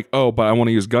that, like but I want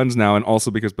to use guns now, and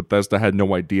also because Bethesda had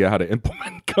no idea how to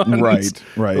implement guns.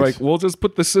 Right. Like we'll just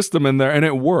put the system in there, and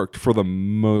it worked for the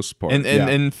most part. And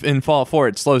in Fallout 4,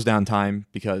 it slows down time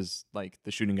because like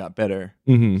the shooting got better,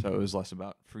 Mhm. so it was less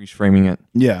about freeze framing it.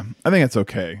 Yeah, I think it's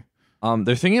okay.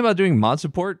 They're thinking about doing mod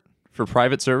support for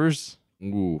private servers,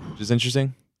 Ooh. which is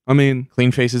interesting. I mean, Mm.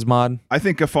 Clean Faces mod. I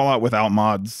think a Fallout without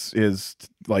mods is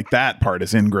like that part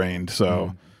is ingrained,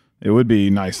 so it would be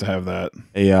nice to have that.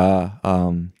 A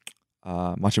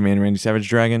Macho Man Randy Savage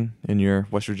Dragon in your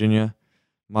West Virginia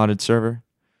modded server.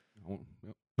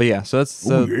 But yeah, so that's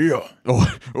yeah.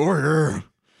 oh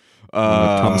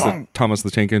yeah. Thomas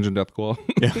the Tank Engine Deathclaw.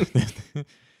 Yeah.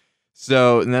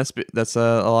 So and that's a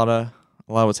lot of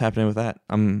what's happening with that.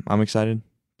 I'm excited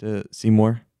to see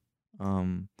more.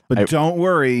 But don't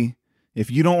worry,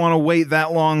 if you don't want to wait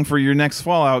that long for your next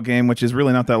Fallout game, which is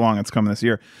really not that long, it's coming this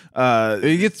year.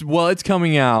 It's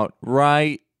coming out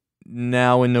right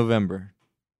now in November.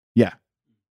 Yeah.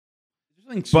 There's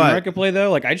something sooner But- I could play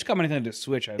though. Like I just got my Nintendo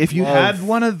Switch. If you had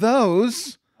one of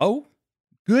those, oh,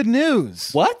 good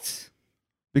news. what?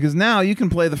 Because now you can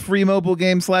play the free mobile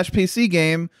game / PC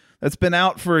game that's been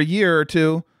out for a year or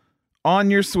two on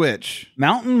your Switch.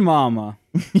 Mountain Mama.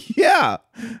 Yeah.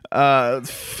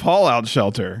 Fallout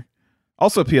Shelter.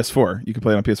 Also PS4. You can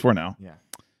play it on PS4 now. Yeah.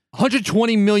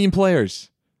 120 million players.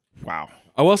 Wow.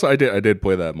 Oh, also, I did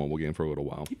play that mobile game for a little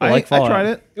while. like I Fallout. tried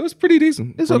it. It was pretty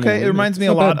decent. It's for a okay. mobile It game. reminds me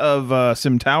a It's not lot bad. of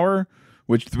Sim Tower,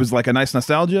 which was like a nice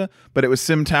nostalgia, but it was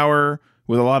Sim Tower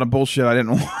with a lot of bullshit I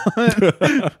didn't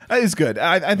want. It's good.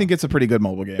 I think it's a pretty good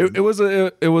mobile game. It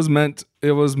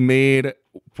was made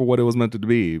for what it was meant to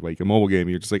be, like a mobile game.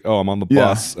 You're just like, oh, I'm on the Yeah.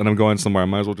 bus and I'm going somewhere. I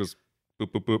might as well just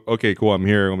boop boop boop. Okay, cool. I'm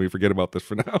here. Let me forget about this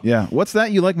for now. Yeah. What's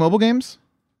that? You like mobile games?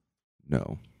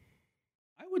 No.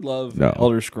 I would love No.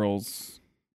 Elder Scrolls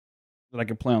that I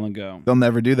could play on the go. They'll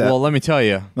never do that. Well, let me tell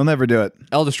you, They'll never do it.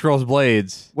 Elder Scrolls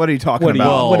Blades What are you talking What do you-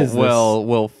 about? Well, what is this?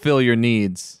 will fill your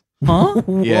needs. Huh?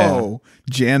 Yeah. Whoa.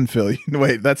 Jan Phil.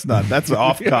 Wait, that's not. That's an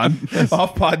off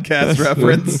podcast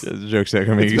reference. Jokes that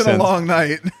can make It's you been sense. a long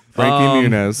night. Frankie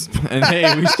Muniz. And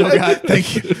hey, we still got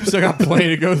still got plenty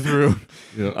to go through.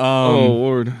 Yeah. Oh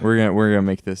Lord. We're gonna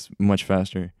make this much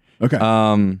faster. Okay.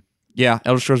 Yeah,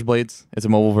 Elder Scrolls Blades. It's a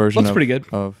mobile version. Looks pretty good.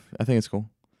 I think it's cool.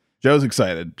 Joe's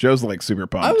excited. Joe's like super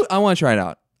pumped. I want to try it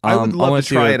out. I would love wanna to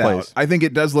see try what it plays. out. I think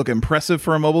it does look impressive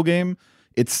for a mobile game.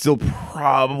 It's still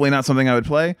probably not something I would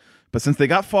play, but since they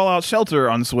got Fallout Shelter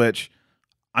on Switch,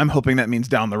 I'm hoping that means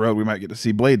down the road we might get to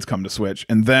see Blades come to Switch,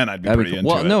 and then I'd be That'd be pretty cool. into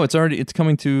Well, it. no, it's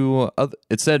coming to.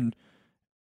 It said.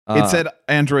 It said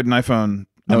Android and iPhone.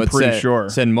 No, I'm pretty sure.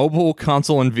 It said mobile,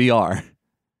 console, and VR.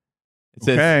 It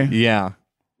says, Okay. yeah.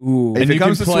 Ooh. If And it you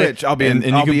comes can to play- Switch, I'll be and in.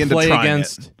 you I'll can be into play trying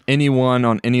against anyone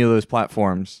on any of those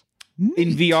platforms. In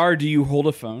VR, do you hold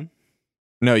a phone?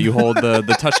 No, you hold the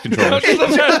touch controller.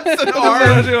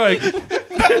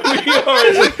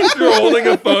 You're holding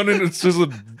a phone and it's just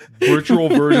virtual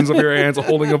versions of your hands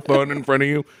holding a phone in front of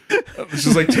you. It's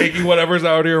just like taking whatever's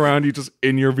out here around you just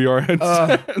in your VR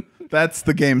headset. That's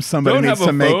the game somebody Don't needs have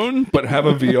a to make. phone, but have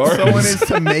a VR. Someone needs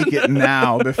to make it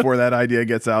now before that idea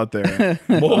gets out there.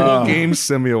 Mobile game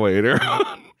simulator.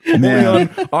 Only Man.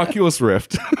 on Oculus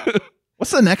Rift.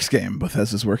 What's the next game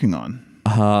Bethesda's working on?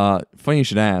 Funny you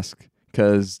should ask,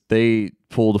 because they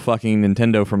pulled a fucking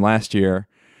Nintendo from last year.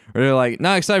 Where they're like,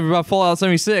 not excited about Fallout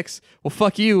 76. Well,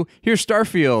 fuck you. Here's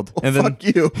Starfield. And then Fuck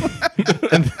you.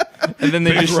 and then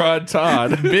they Big just Rod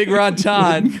Todd. Big Rod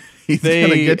Todd. He's gonna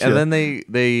get you. And then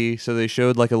they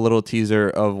showed like a little teaser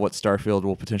of what Starfield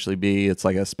will potentially be. It's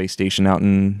like a space station out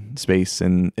in space,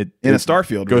 and it in a it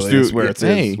Starfield goes really through is where it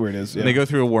hey, is. Where it is. and Yeah. they go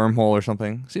through a wormhole or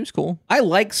something. Seems cool. I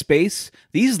like space.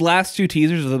 These last two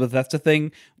teasers of the Bethesda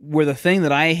thing were the thing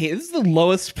that I hate. This is the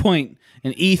lowest point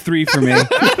in E3 for me.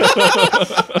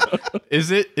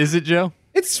 Is it Joe?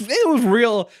 It was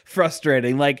real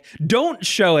frustrating. Like, don't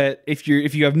show it if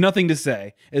you have nothing to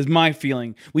say, is my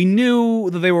feeling. We knew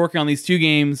that they were working on these two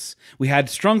games. We had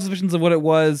strong suspicions of what it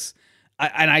was.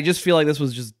 And I just feel like this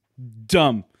was just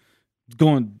dumb.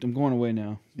 I'm going away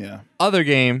now. Yeah. Other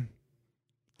game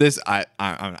this I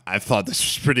thought this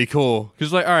was pretty cool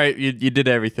because like, all right, you did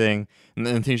everything, and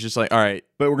then he's just like, all right,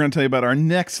 But we're going to tell you about our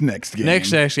next game.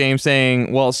 next game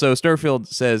saying, well, so Starfield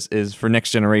says is for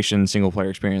next generation single player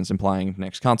experience, implying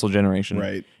next console generation,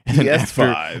 Right. And then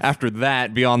PS5. after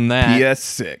that, beyond that,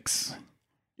 PS6.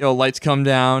 lights come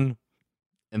down,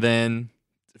 and then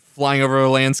flying over a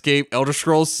landscape, Elder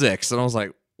Scrolls 6, and I was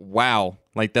like, wow,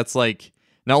 like that's like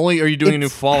not only are you doing a new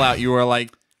Fallout, you are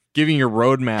like giving your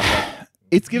roadmap. Like,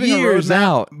 It's giving years a roadmap,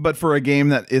 out. but for a game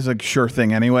that is a sure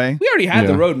thing anyway. We already had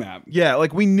the roadmap. Yeah,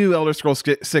 like we knew Elder Scrolls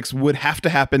 6 would have to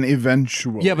happen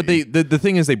eventually. yeah, but the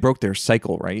thing is, they broke their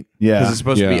cycle, right? Yeah. because it's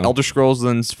supposed to be Yeah. Elder Scrolls,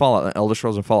 then Fallout, Elder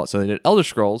Scrolls, and Fallout. So they did Elder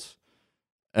Scrolls,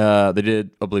 they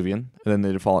did Oblivion, and then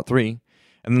they did Fallout 3,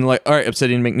 and then like, all right,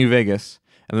 Obsidian make New Vegas,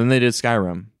 and then they did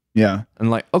Skyrim, Yeah. and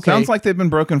like, okay, Sounds like they've been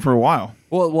broken for a while.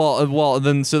 well,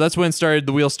 then so that's when it started.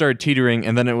 The wheel started teetering,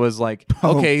 and then it was like,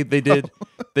 okay, they did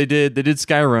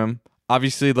Skyrim.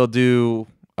 Obviously, they'll do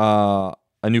a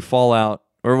new Fallout.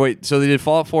 Or wait, so they did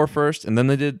Fallout 4 first, and then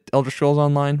they did Elder Scrolls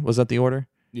Online. Was that the order?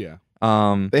 Yeah.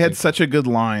 They had such a good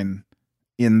line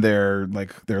in their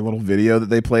little video that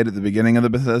they played at the beginning of the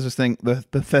Bethesda thing,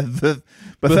 Bethesda,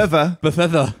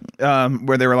 Bethesda.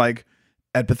 where they were like,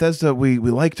 at Bethesda, we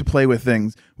like to play with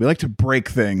things. We like to break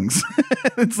things.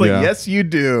 It's like, Yeah. yes, you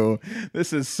do.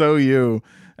 This is so you.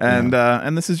 And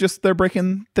this is just they're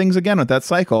breaking things again with that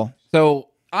cycle. So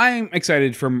I'm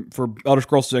excited for Elder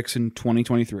Scrolls 6 in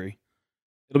 2023.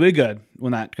 It'll be good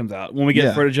when that comes out. When we get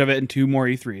Yeah. footage of it in 2 more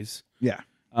E3s. Yeah.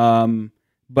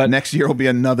 But Next year will be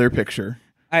another picture.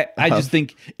 I just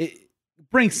think it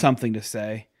brings something to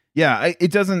say. Yeah,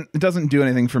 it doesn't do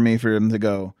anything for me for him to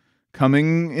go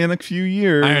coming in a few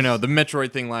years. I don't know. The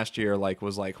Metroid thing last year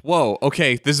was like, whoa,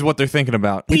 okay, this is what they're thinking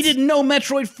about. We didn't know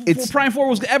Metroid Prime 4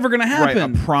 was ever going to Right,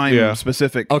 happen. a Prime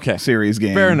specific Okay. series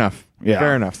game. Fair enough. Yeah.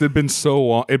 Fair enough. It'd been so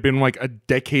long. It'd been like a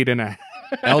decade and a half.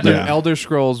 Elder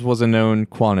Scrolls was a known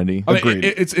quantity. I mean, Agreed.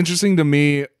 it's interesting to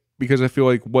me because I feel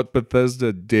like what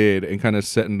Bethesda did and kind of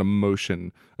set into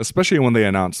motion, especially when they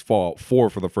announced Fallout 4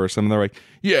 for the first time, and they're like,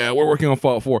 yeah, we're working on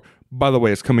Fallout 4. By the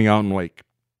way, it's coming out in like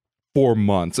 4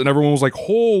 months. And everyone was like,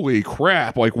 holy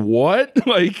crap, like what?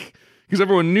 Like, because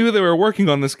everyone knew they were working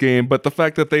on this game, but the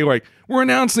fact that they like, we're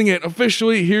announcing it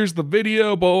officially, here's the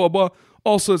video, blah, blah, blah.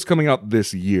 Also, it's coming out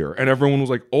this year. And everyone was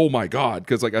like, oh my God.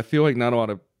 Because like I feel like not a lot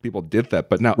of people did that,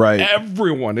 but now Right.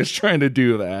 everyone is trying to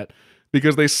do that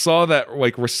because they saw that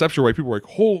like reception rate. People were like,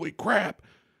 holy crap.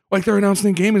 Like they're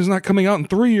announcing the game is not coming out in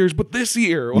 3 years, but this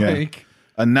year. Yeah. Like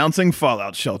Announcing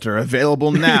Fallout Shelter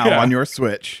available now Yeah. on your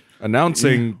Switch.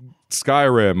 announcing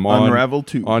Skyrim on Unravel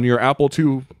 2. on your Apple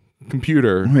II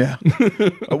computer. Yeah.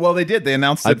 Well, they did. They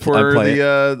announced it I'd for play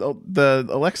the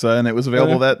Alexa, and it was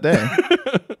available that day.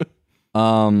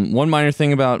 One minor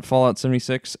thing about Fallout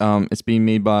 76, it's being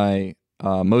made by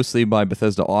mostly by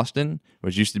Bethesda Austin,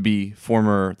 which used to be the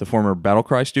former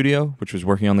Battlecry studio, which was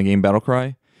working on the game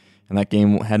Battlecry, and that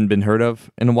game hadn't been heard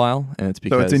of in a while, and it's So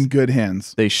because it's in good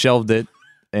hands. they shelved it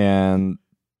and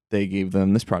they gave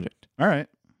them this project. All right.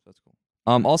 That's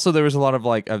cool. Also, there was a lot of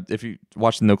like, if you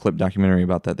watch the No Clip documentary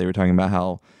about that, they were talking about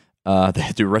how they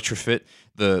had to retrofit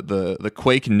the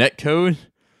Quake netcode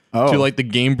Oh, to like the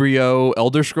Gamebryo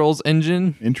Elder Scrolls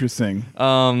engine. interesting.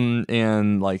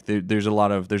 And like there's a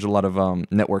lot of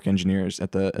network engineers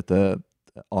at the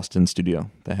Austin studio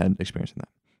that had experience in that.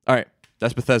 All right,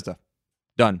 that's Bethesda.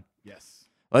 Done. Yes.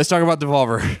 Let's talk about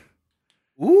Devolver.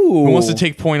 Ooh. Who wants to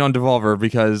take point on Devolver?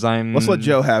 Because Let's let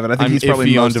Joe have it. I think I'm he's probably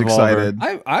iffy on most Devolver.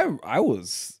 excited. I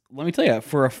was, let me tell you,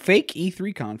 for a fake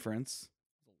E3 conference.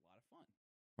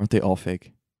 Aren't they all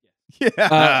fake?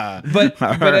 Yeah. But All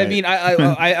I right. mean,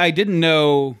 I didn't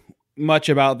know much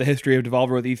about the history of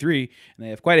Devolver with E3, and they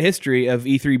have quite a history of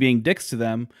E3 being dicks to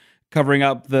them, covering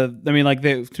up the. I mean, like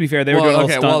to be fair, they were doing Well,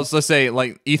 little okay. Well, stunts. let's say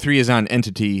like E3 is not an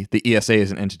entity. The ESA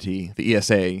is an entity. The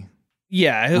ESA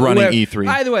Yeah, running where- E3.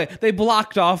 Either way, they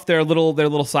blocked off their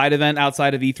little side event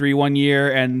outside of E3 one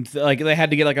year, and like they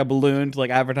had to get like a balloon to like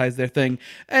advertise their thing.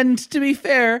 And to be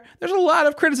fair, there's a lot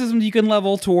of criticism you can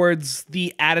level towards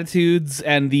the attitudes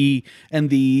and the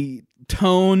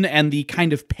tone and the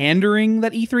kind of pandering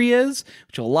that E3 is,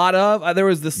 which a lot of. There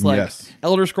was this like Yes.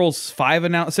 Elder Scrolls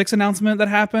 6 announcement that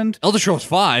happened. Elder Scrolls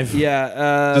 5.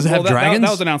 Yeah. Does it have that- dragons?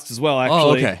 That was announced as well,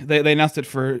 actually. okay. They announced it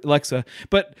for Alexa.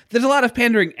 But there's a lot of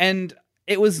pandering, and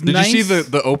it was Did nice. you see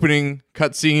the opening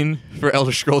cutscene for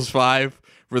Elder Scrolls 5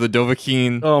 where the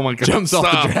Dovahkiin Oh my God. jumps off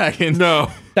Stop. the dragon? No.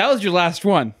 That was your last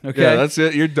one, okay? Yeah, that's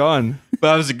it. You're done.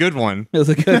 That was a good one. it was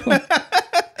a good one.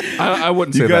 I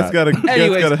wouldn't You say guys that. gotta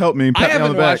Anyways, help me. I Pat me on haven't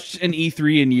the back. watched an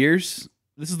E3 in years.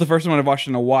 This is the first one I've watched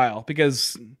in a while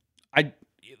because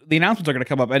the announcements are going to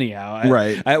come up anyhow.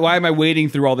 Right. Why am I waiting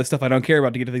through all this stuff I don't care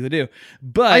about to get to things to do?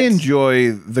 But I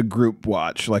enjoy the group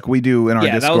watch like we do in our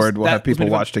Yeah, that Discord. We'll that have was people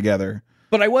really fun. watch together.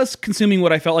 But I was consuming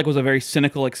what I felt like was a very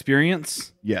cynical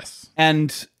experience Yes.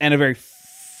 and a very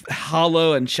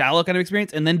hollow and shallow kind of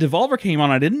experience. And then Devolver came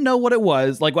on. I didn't know what it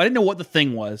was. Like, I didn't know what the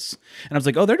thing was. And I was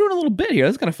like, oh, they're doing a little bit here.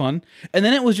 That's kind of fun. And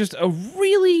then it was just a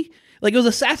really, like, it was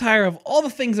a satire of all the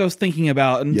things I was thinking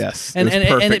about. And, Yes, and, it was and,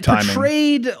 and perfect it timing.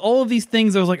 portrayed all of these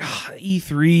things. I was like,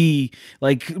 E3,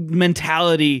 like,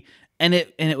 mentality. And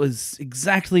it was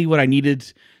exactly what I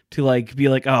needed to, like, be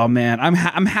like, oh, man, I'm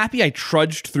happy I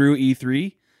trudged through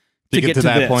E3 to get to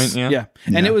that this. point, yeah.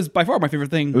 And it was by far my favorite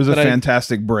thing. It was a that I-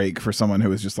 fantastic break for someone who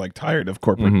was just like tired of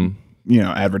corporate,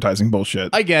 advertising bullshit.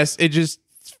 I guess it just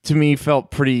to me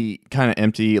felt pretty kind of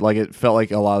empty. Like it felt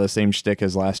like a lot of the same shtick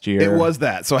as last year. It was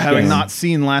that. So having Yeah. not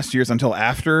seen last year's until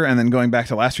after, and then going back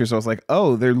to last year's, I was like,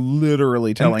 oh, they're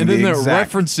literally telling and then the they're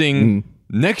exact. referencing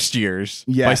next year's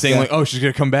by Yes. saying Yeah. like, oh, she's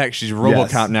gonna come back. She's RoboCop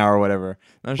Yes. now or whatever.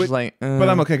 And I was just like, But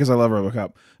I'm okay because I love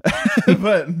RoboCop.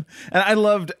 And I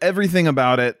loved everything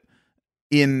about it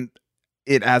in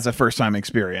it as a first time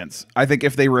experience. I think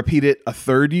if they repeat it a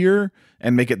third year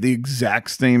and make it the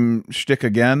exact same shtick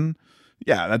again,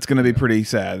 yeah, that's going to be pretty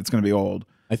sad. It's going to be old.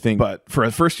 I think, But for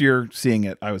a first year seeing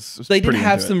it, I was They did pretty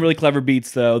have into some really clever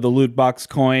beats, though. The loot box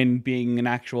coin being an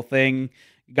actual thing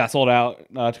got sold out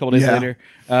a couple days Yeah. later.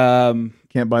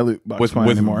 Can't buy loot box with coin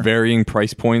anymore. varying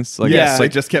price points, like Yes, Yeah. it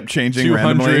just kept changing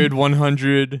 200, randomly.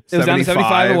 100. It was down to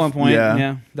 75 at one point. Yeah.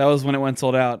 Yeah, that was when it went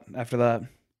sold out. After that,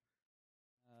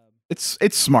 It's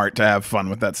smart to have fun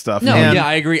with that stuff. No, And yeah,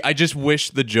 I agree. I just wish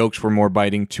the jokes were more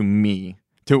biting to me,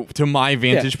 to my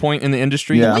vantage point in the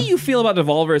industry. Yeah. the way you feel about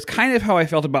Devolver is kind of how I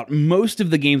felt about most of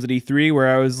the games at E3, where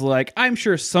I was like, I'm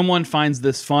sure someone finds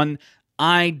this fun.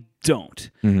 I don't,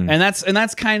 and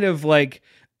that's kind of like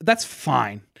that's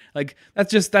fine. Like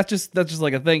that's just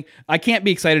like a thing. I can't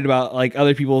be excited about like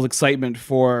other people's excitement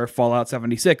for Fallout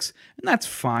 76, and that's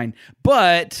fine.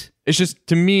 But It's just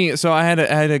to me. So I had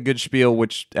a good spiel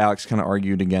which Alex kind of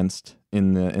argued against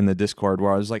in the Discord,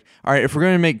 where I was like, all right, if we're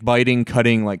going to make biting,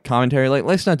 cutting like commentary, like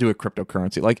let's not do a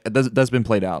cryptocurrency. Like that's been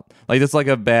played out. Like that's like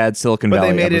a bad Silicon But Valley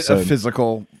they made episode. it a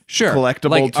physical Sure.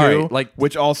 collectible Like, too, all right, like-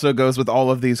 which also goes with all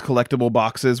of these collectible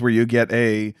boxes where you get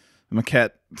a maquette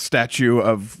statue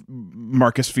of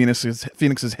Marcus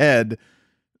Phoenix's head,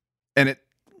 and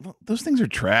those things are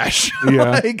trash.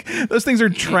 Yeah. Like those things are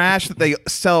trash that they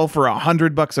sell for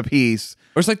 $100 a piece.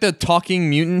 Or it's like the talking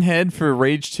mutant head for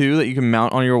Rage 2 that you can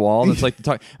mount on your wall. That's like the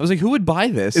talk. I was like, who would buy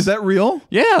this? Is that real?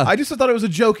 Yeah. I just thought it was a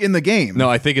joke in the game. No,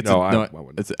 I think it's No, a, I no,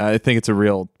 wouldn't. I think it's a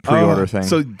real pre-order thing.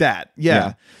 So that, yeah.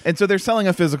 Yeah. And so they're selling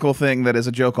a physical thing that is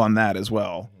a joke on that as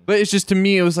well. But it's just to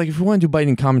me, it was like if we want to do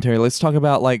biting commentary, let's talk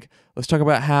about let's talk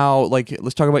about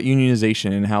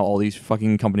unionization and how all these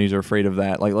fucking companies are afraid of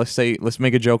that. Like let's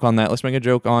make a joke on that. Let's make a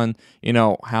joke on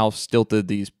how stilted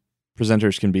these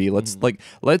presenters can be. Let's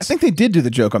I think they did do the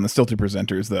joke on the stilted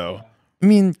presenters though. I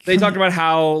mean, they talked about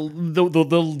how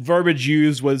the verbiage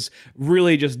used was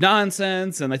really just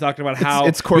nonsense, and they talked about how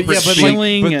It's corporate but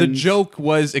stealing the and- joke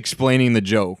was explaining the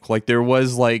joke. Like there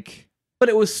was like. but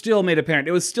it was still made apparent.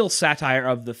 It was still satire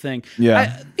of the thing.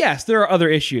 Yeah. Yes, there are other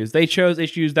issues. They chose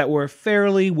issues that were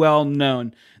fairly well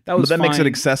known. That was But that makes it fine.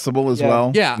 accessible as Yeah.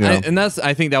 well. Yeah, Yeah. and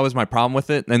I think that was my problem with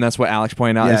it, and that's what Alex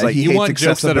pointed out. Yeah, is like he you hates want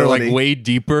jokes that are like accessibility. way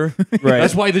deeper. Right.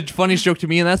 That's why the funniest joke to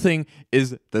me in that thing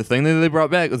is the thing that they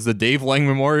brought back was the Dave Lang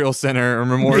Memorial Center or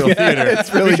Memorial Theater.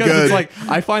 it's really because good. It's like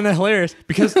I find that hilarious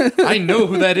because I know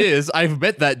who that is. I've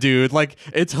met that dude. Like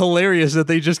it's hilarious that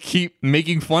they just keep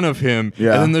making fun of him.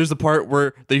 Yeah. And then there's the part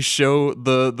where they show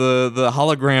the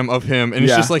hologram of him, and it's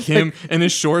Yeah. just like him in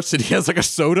his shorts, and he has like a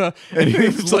soda, and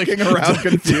he's like looking around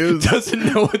confused.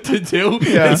 doesn't know what to do.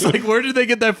 Yeah. It's like, where did they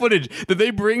get that footage? Did they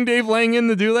bring Dave Lang in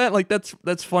to do that? Like, that's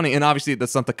funny. And obviously,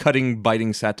 that's not the cutting,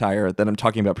 biting satire that I'm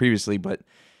talking about previously, but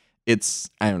it's,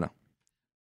 I don't know.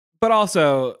 But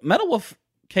also, Metal Wolf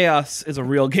Chaos is a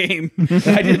real game that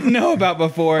I didn't know about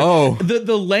before. Oh.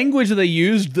 The language that they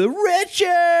used, the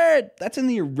Richard, that's in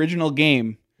the original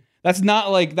game. That's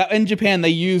not like that. In Japan, they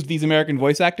used these American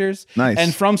voice actors. Nice.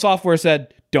 And From Software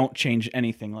said, don't change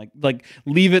anything. Like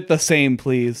leave it the same,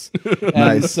 please. And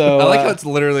Nice. so I like how it's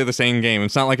literally the same game.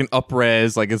 It's not like an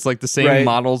up-res. Like, it's like the same Right.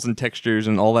 models and textures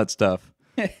and all that stuff.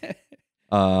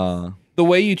 the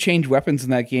way you change weapons in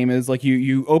that game is like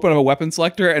you open up a weapon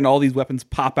selector and all these weapons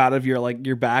pop out of your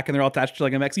your back and they're all attached to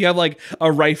like a mech. So you have like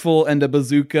a rifle and a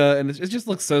bazooka and it just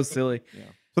looks so silly.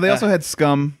 So they also had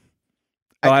Scum,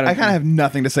 I don't I kind of have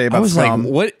nothing to say about I was Scum.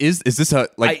 like, what is this a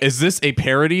is this a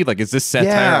parody? Like, is this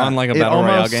satire on like a it battle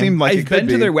royale almost game? seemed like I've it could been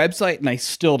be. to their website and I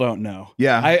still don't know.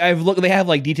 Yeah. I've looked. They have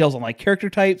like details on like character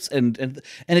types and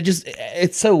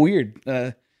it's so weird.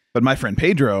 But my friend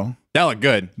Pedro, That looked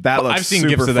good. That looks I've seen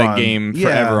super gifs of that fun. game Yeah.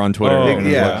 forever on Twitter. Oh,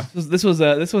 yeah. This was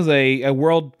a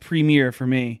world premiere for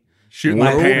me. Shooting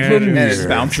My the old pan. premiere. and it's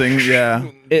bouncing. Yeah,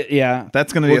 Yeah.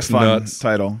 that's going to be a Looks fun nuts.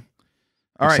 title.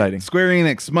 All right, Exciting. Square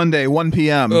Enix, Monday, 1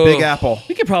 p.m. Ugh. Big Apple.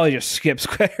 We could probably just skip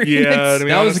Square. Yeah, Enix. to be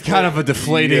That was honest, kind of a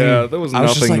deflating. Yeah, there was I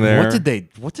was just nothing like,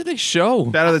 there. what did they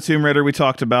show? Shadow of the Tomb Raider we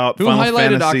talked about. Who Final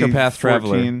highlighted Fantasy Octopath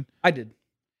Traveler? 14. I did.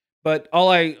 But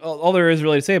all there is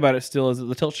really to say about it still is that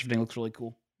the tilt shifting looks really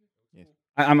cool.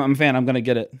 I'm a fan. I'm gonna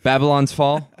get it. Babylon's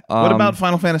Fall. What about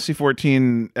Final Fantasy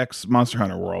 14 X Monster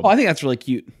Hunter World? Oh, I think that's really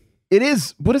cute. It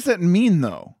is. What does that mean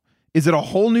though? Is it a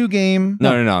whole new game?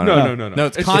 No. No. No,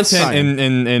 it's It's content just-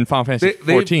 in Final Fantasy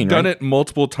They've 14, done right? it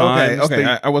multiple times. Okay.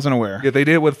 They- I wasn't aware. Yeah, they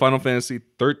did it with Final Fantasy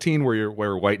 13,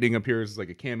 where Lightning appears as like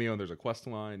a cameo, and there's a quest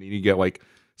line, and you get like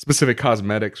specific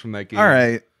cosmetics from that game. All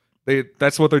right.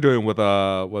 That's what they're doing with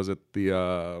was it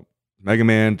the Mega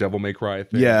Man Devil May Cry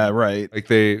thing? Yeah. Right. like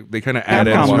they kind of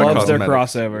added a Capcom lot of loves their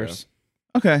cosmetics. crossovers.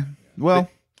 Okay. Well,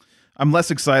 I'm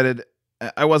less excited.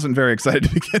 I wasn't very excited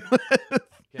to begin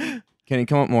with. Can you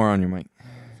come up more on your mic?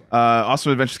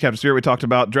 Awesome Adventures Captain Spirit. We talked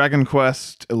about Dragon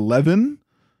Quest 11.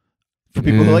 For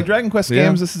people who like Dragon Quest Yeah.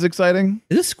 games, this is exciting.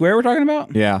 Is this Square we're talking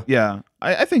about? Yeah. Yeah,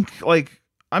 I think like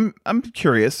I'm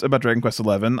curious about Dragon Quest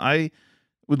 11. I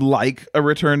would like a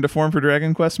return to form for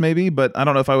Dragon Quest, maybe, but I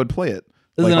don't know if I would play it.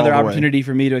 This like, is another all the way. opportunity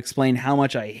for me to explain how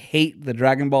much I hate the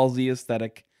Dragon Ball Z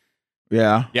aesthetic.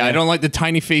 Yeah, Yeah, I don't like the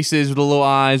tiny faces with the little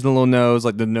eyes, the little nose.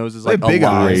 Like the nose is like They have big a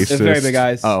lot. eyes. They're very big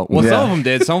eyes. Oh, well, Yeah. some of them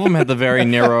did. Some of them had the very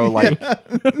narrow, like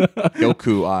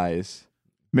Goku eyes.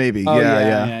 maybe. Oh,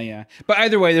 yeah. But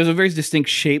either way, there's a very distinct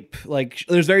shape. Like,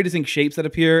 there's very distinct shapes that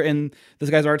appear in this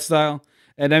guy's art style.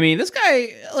 And I mean, this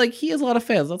guy, like, he has a lot of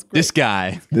fans. That's great. This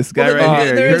guy. This guy Well, right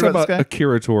here. there You is heard about About this guy?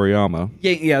 Akira Toriyama.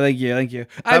 Yeah, thank you.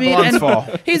 I mean, Babylon's and Fall.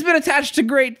 he's been attached to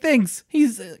great things.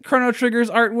 He's Chrono Trigger's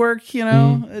artwork, you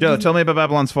know. It Joe, doesn't- tell me about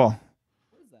Babylon's Fall.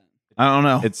 I don't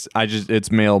know.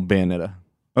 It's male Bayonetta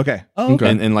Okay, Oh, okay.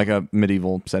 in like a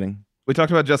medieval setting. we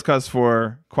talked about Just Cause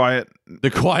 4. Quiet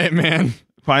The Quiet Man.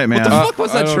 Man. the fuck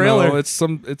was that I don't trailer? know. It's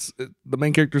the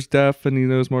main character's deaf and he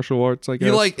knows martial arts. I guess.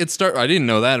 You like I didn't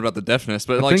know that about the deafness,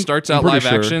 but it like think- starts I'm out pretty live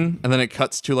sure. action and then it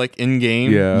cuts to like in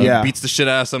game. Yeah. Yeah. Beats the shit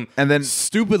out of some And then-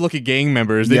 stupid looking gang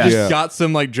members. They Yeah. just Yeah. got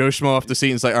some like Joe Schmo off the seat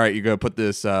and it's like, all right, you go put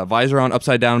this visor on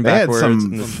upside down They had backwards. some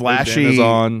and then- flashy. bandanas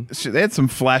on. They had some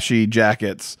flashy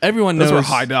jackets. everyone Those knows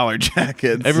were $high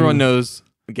jackets. everyone knows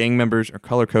gang members are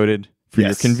color coded for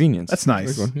your Yes. convenience. That's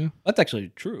nice. Yeah. That's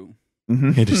actually true.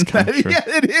 It is kind of true. Yeah,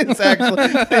 it is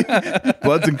actually.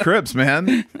 Bloods and Crips,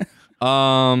 man.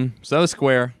 So that was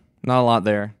Square. Not a lot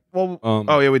there. Well, Um,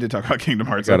 oh yeah, we did talk about Kingdom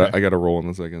Hearts. I okay. got to roll in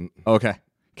a second. Okay.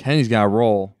 Kenny's got a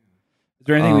roll. Is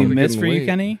there anything we've They missed couldn't for you, wait.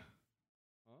 Kenny? Is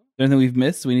there anything we've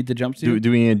missed we need to jump to?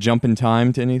 Do we need to jump in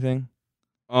time to anything?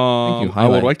 you. I would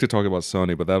Highlight. like to talk about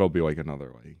Sony, but that'll be like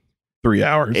another 3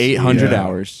 hours. 800 Yeah.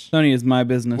 hours. Sony is my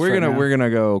business. We're right gonna now. we're gonna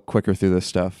go quicker through this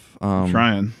stuff.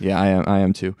 Trying. Yeah, I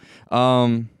am too.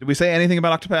 Did we say anything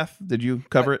about Octopath? Did you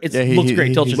cover it? It's Yeah, looks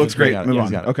great. Tilt he shift looks is great. Got it. Move Yeah, on.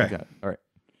 he's got it. Okay. He's got it. All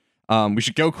right. We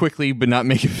should go quickly, but not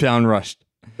make it sound rushed.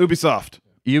 Ubisoft.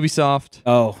 Ubisoft.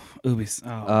 Oh, Ubis.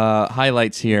 Oh.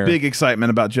 Highlights here. Big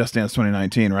excitement about Just Dance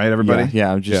 2019, right, everybody?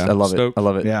 Yeah, I'm just Yeah. I love Stoked. it. I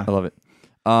love it. Yeah. I love it.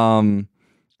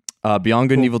 Beyond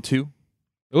Good and Evil 2.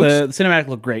 It looks, The cinematic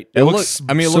looked great. It looks looks.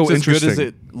 I mean, it so looks as good as interesting.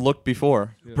 it looked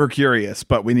before. We're curious,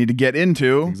 but we need to get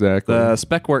into exactly. The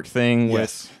spec work thing.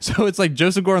 Yes. So it's like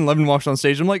Joseph Gordon-Levitt walks on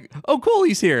stage. I'm like, oh, cool,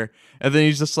 he's here. And then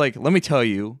he's just like, let me tell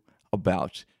you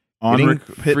about getting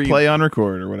hit free- play on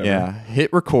record or whatever. Yeah,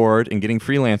 hit record and getting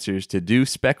freelancers to do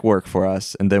spec work for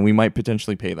us, and then we might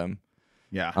potentially pay them.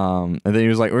 Yeah. And then he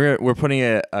was like, we're putting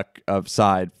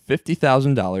aside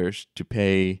 $50,000 to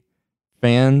pay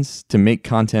fans to make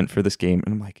content for this game,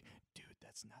 and I'm like, dude,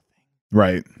 that's nothing.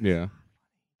 Right. yeah.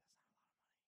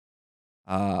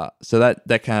 So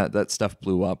that stuff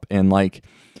blew up, and like,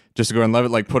 just to go and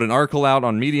Levitt like put an article out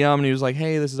on Medium, and he was like,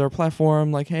 hey, this is our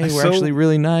platform. Like, hey, we're So- actually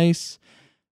really nice.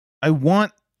 I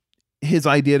want his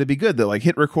idea to be good though, like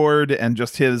hit record and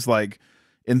just his like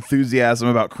enthusiasm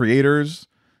about creators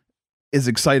is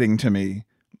exciting to me.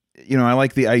 You know, I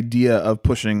like the idea of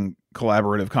pushing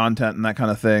collaborative content and that kind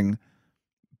of thing.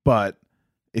 But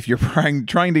if you're trying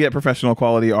to get professional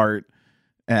quality art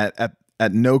at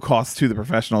no cost to the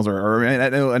professionals or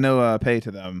at no pay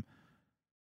to them,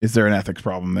 is there an ethics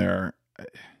problem there?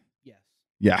 Yes.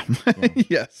 Yeah.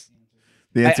 Yes.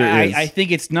 The answer is I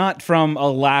think it's not from a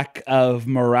lack of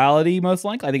morality, most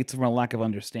likely. I think it's from a lack of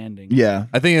understanding. yeah.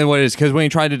 I think what it is, because when he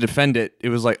tried to defend it, it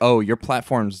was like, oh, your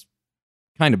platform's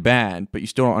kind of bad, but you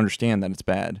still don't understand that it's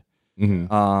bad.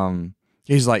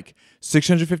 He's like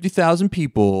 650,000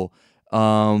 people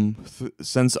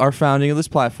since our founding of this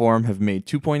platform have made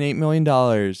 $2.8 million.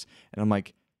 And I'm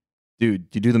like, dude,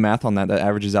 you do the math on that, that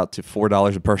averages out to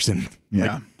 $4 a person.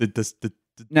 Yeah.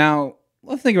 Now,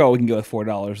 let's think about what we can go with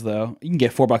 $4, though. You can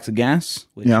get $4 of gas,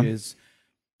 which Yeah. is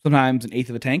sometimes an eighth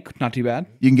of a tank. Not too bad.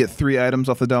 You can get 3 items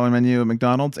off the dollar menu at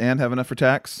McDonald's and have enough for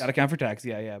tax. Got to count for tax.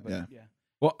 Yeah. But Yeah. yeah.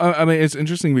 Well, I mean, it's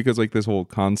interesting because like this whole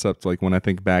concept, like when I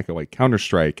think back at like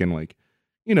Counter-Strike and like,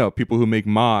 you know, people who make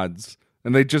mods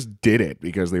and they just did it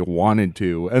because they wanted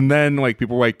to. And then like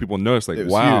people notice like, It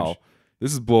was wow, huge.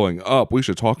 this is blowing up. We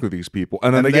should talk to these people.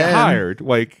 And then And they get then- hired.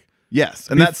 Like, Yes,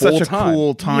 and Be that's such a full-time.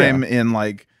 cool time in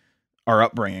like our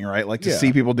upbringing, right? Like to Yeah.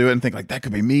 see people do it and think like that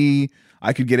could be me.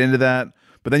 I could get into that.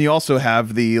 But then you also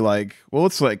have the like, well,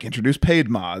 let's like introduce paid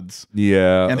mods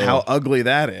yeah. and how ugly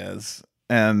that is.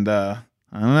 And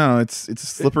I don't know, it's a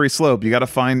slippery slope. You got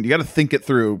to think it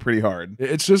through pretty hard.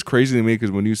 It's just crazy to me because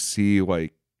when you see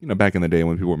like, you know, back in the day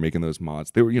when people were making those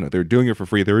mods, they were, you know, they're doing it for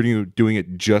free. They were doing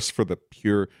it just for the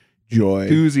pure Joy.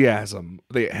 enthusiasm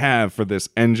they have for this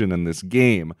engine and this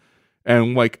game.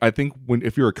 And like, I think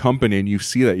if you're a company and you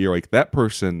see that, you're like, that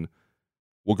person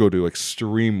will go to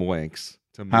extreme lengths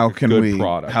to make How a can good we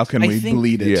product. how can I we think-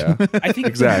 bleed it? Yeah. I think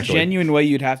Exactly. the genuine way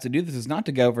you'd have to do this is not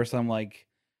to go for some like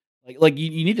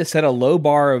you need to set a low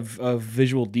bar of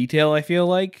visual detail. I feel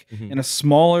like Mhm. in a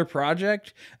smaller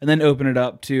project, and then open it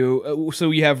up to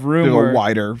so you have room Do where a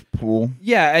wider pool.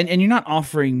 yeah, and you're not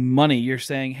offering money. You're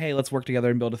saying, hey, let's work together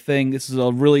and build a thing. This is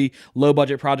a really low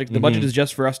budget project. The budget is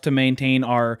just for us to maintain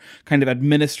our kind of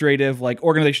administrative like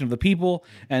organization of the people,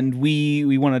 and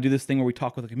we want to do this thing where we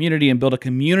talk with the community and build a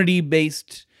community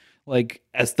based like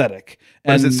aesthetic.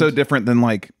 But And is it so different than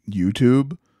like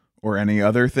YouTube or any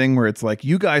other thing where it's like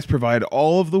you guys provide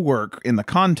all of the work in the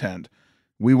content,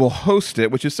 we will host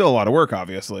it, which is still a lot of work,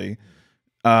 obviously,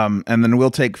 and then we'll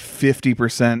take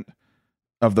 50%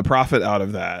 of the profit out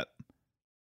of that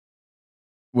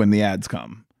when the ads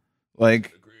come.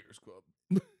 Like,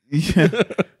 yeah,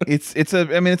 it's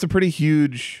a pretty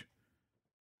huge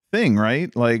thing,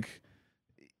 right? Like,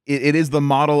 it is the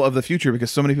model of the future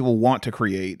because so many people want to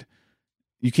create.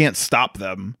 You can't stop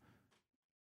them.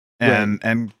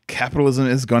 And capitalism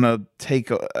is going to take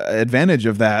advantage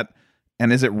of that.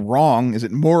 And is it wrong? Is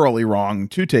it morally wrong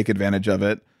to take advantage of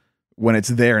it when it's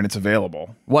there and it's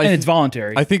available? Well, and it's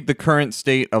voluntary. I think the current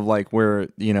state of like where,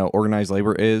 you know, organized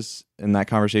labor is in that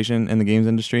conversation in the games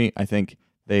industry, I think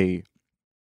they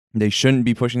shouldn't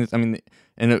be pushing this. I mean,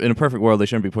 in a perfect world, they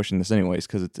shouldn't be pushing this anyways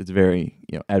because it's very,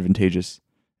 you know, advantageous.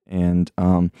 And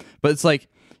but it's like,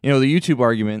 you know, the YouTube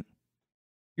argument.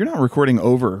 You're not recording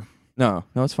over. No,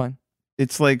 it's fine.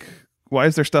 It's like, why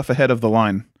is there stuff ahead of the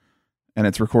line and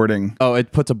it's recording? Oh,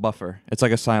 it puts a buffer. It's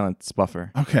like a silence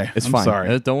buffer. Okay, It's I'm fine.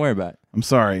 sorry. Don't worry about I'm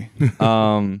sorry. it. It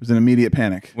was an immediate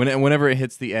panic. Whenever it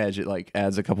hits the edge, it like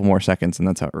adds a couple more seconds, and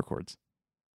that's how it records.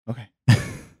 Okay.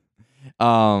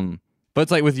 But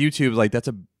it's like with YouTube, like that's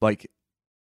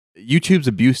YouTube's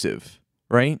abusive,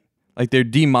 right? Like they're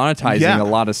demonetizing Yeah. a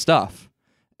lot of stuff,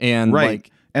 and Right.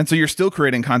 like And so you're still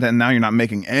creating content and now you're not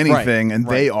making anything and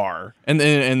right. they are. and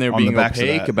they're On being the backs of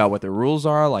opaque that. about what their rules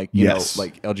are. Like you Yes. know,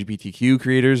 like LGBTQ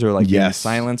creators are like being Yes.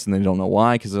 silenced, and they don't know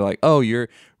why because they're like, oh,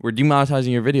 we're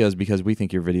demonetizing your videos because we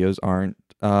think your videos aren't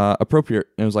appropriate.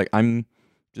 And it was like, I'm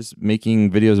just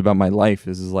making videos about my life.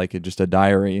 This is like just a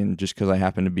diary, and just because I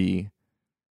happen to be,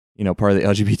 you know, part of the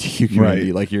LGBTQ community,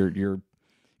 Right. like your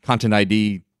content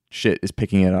ID shit is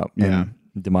picking it up Yeah.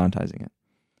 and demonetizing it.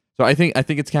 So I think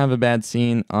it's kind of a bad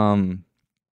scene.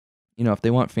 You know, if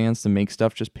they want fans to make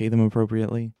stuff, just pay them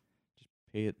appropriately. Just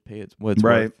pay it what it's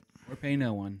Right. worth. or pay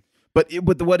no one. But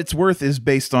what it's worth is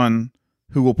based on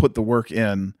who will put the work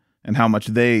in and how much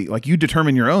they like. You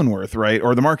determine your own worth, right?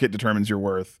 Or the market determines your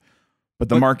worth. But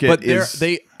the market but is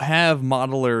they have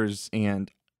modelers and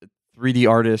 3D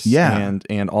artists Yeah.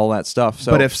 and all that stuff.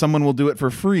 So but if someone will do it for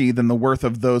free, then the worth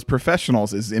of those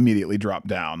professionals is immediately dropped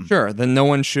down. sure, then no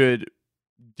one should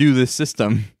do this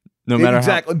system, no matter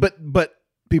Exactly. But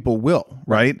people will,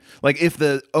 right? Like if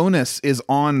the onus is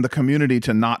on the community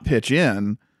to not pitch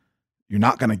in, you're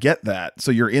not going to get that. So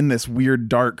you're in this weird,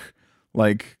 dark,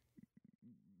 like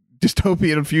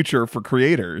dystopian future for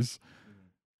creators.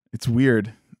 It's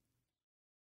weird.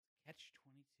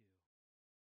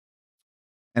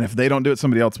 And if they don't do it,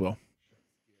 somebody else will. how.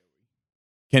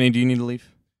 Kenny, do you need to leave?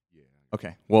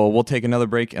 Okay. Well, we'll take another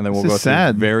break and then This we'll is go through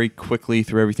sad. very quickly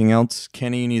through everything else.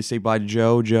 Kenny, you need to say bye to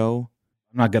Joe. Joe.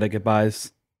 I'm not good at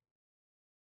goodbyes.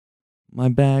 My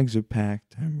bags are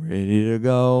packed. I'm ready to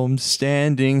go. I'm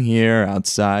standing here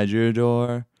outside your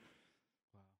door.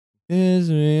 Is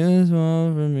me as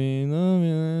well for me. Love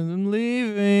me as I'm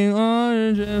leaving on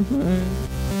a jet plane.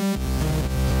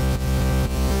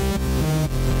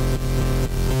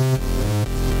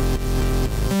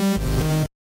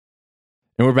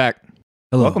 And we're back.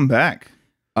 Hello. Welcome back.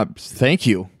 Thank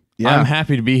you. Yeah. I'm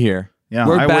happy to be here. Yeah,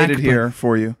 We're I back, waited but- here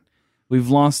for you. We've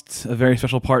lost a very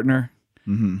special partner.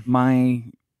 Hmm.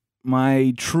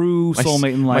 My true My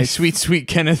soulmate in life. My sweet, sweet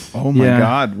Kenneth. Oh my Yeah.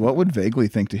 God, what would Vaguely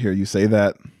think to hear you say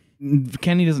that?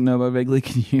 Kenny doesn't know about Vaguely.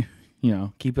 Can you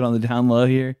keep it on the down low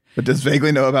here? But does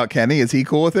Vaguely know about Kenny? Is he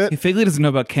cool with it? If Vaguely doesn't know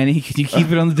about Kenny, can you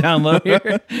keep it on the down low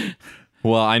here?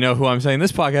 Well, I know who I'm saying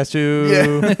this podcast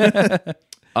to.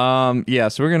 Yeah.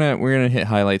 So we're gonna hit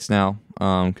highlights now.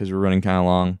 Because we're running kind of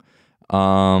long.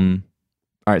 All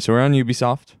right. So we're on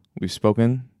Ubisoft. We've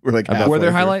spoken We're like, Were halfway there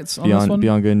through. highlights on this one?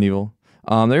 Beyond Good and Evil.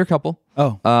 There were a couple.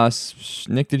 Oh,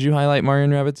 Nick, did you highlight Mario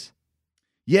and Rabbids?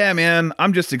 Yeah, man,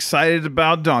 I'm just excited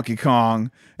about Donkey Kong.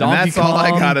 And Donkey that's all I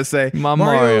Kong, gotta say. my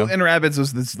Mario Mario. and Rabbids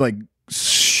was this like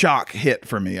shock hit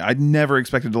for me. I never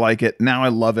expected to like it. Now I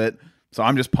love it. So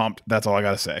I'm just pumped. That's all I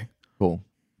gotta say. Cool.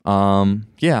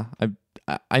 Yeah.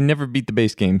 I never beat the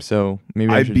base game, so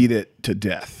maybe I I should. beat it to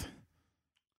death.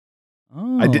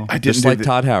 oh. I didn't just do like the-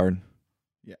 Todd Howard.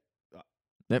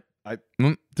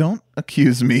 Don't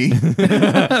accuse me.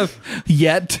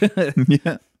 Yet.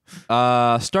 Yeah.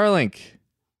 Starlink.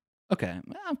 Okay,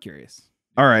 I'm curious.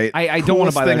 All right. I don't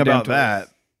wanna Coolest buy thing that damn about toy. that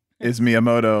is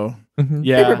Miyamoto.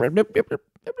 Yeah.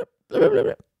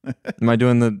 Am I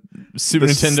doing the Super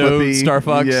The Nintendo slippy- Star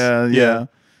Fox? Yeah.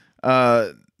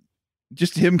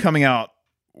 Just him coming out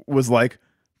was like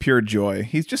pure joy.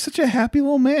 He's just such a happy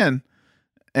little man,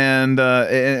 and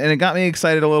it got me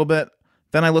excited a little bit.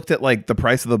 Then I looked at like the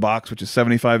price of the box, which is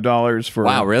 $75 for.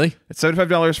 Wow, really? It's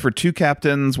 $75 for two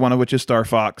captains, one of which is Star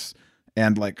Fox,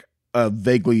 and like a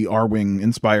vaguely R-wing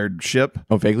inspired ship.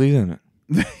 Oh, vaguely, isn't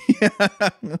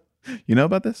it? You know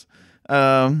about this?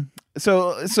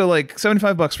 So like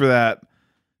 $75 for that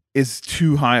is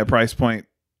too high a price point,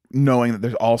 knowing that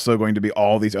there's also going to be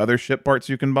all these other ship parts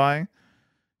you can buy.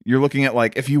 You're looking at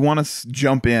like, if you want to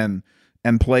jump in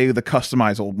and play the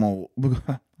customizable,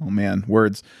 oh man,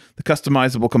 words, the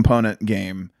customizable component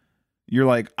game, you're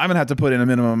like, I'm gonna have to put in a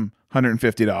minimum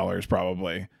 $150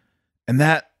 probably, and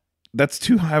that's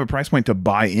too high of a price point to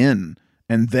buy in,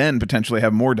 and then potentially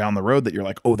have more down the road that you're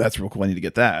like, oh, that's real cool, I need to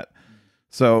get that.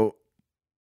 So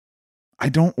I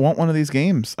don't want one of these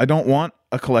games. I don't want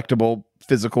a collectible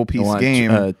physical piece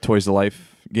game. Toys to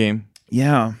Life game.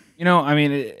 Yeah. I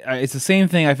mean, it's the same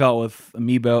thing I felt with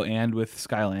Amiibo and with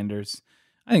Skylanders.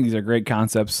 I think these are great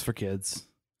concepts for kids.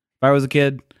 If I was a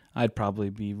kid, I'd probably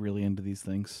be really into these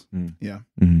things. Yeah.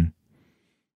 Mm-hmm.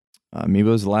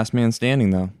 Amiibo's the last man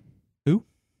standing, though. Who?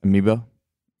 Amiibo.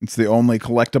 It's the only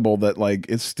collectible that like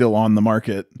is still on the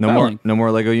market. No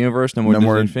more Lego Universe. No more No Disney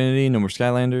more- Infinity. No more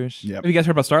Skylanders. Yep. Have you guys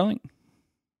heard about Starlink?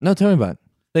 No, tell me about it.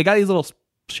 They got these little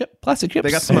plastic ships.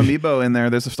 They got some amiibo in there.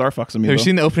 There's a Star Fox amiibo. Have you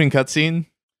seen the opening cutscene?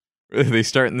 Where they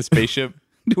start in the spaceship.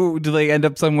 do they end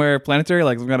up somewhere planetary,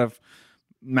 like some kind of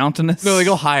mountainous? No, they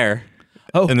go higher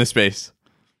Oh. in the space.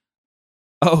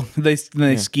 Oh, they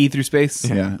ski through space.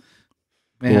 Yeah.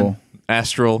 Man, Cool.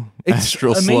 Astral it's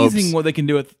slopes. amazing what they can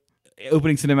do with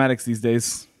opening cinematics these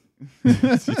days. You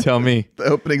tell me. The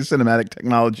opening cinematic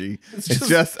technology. It's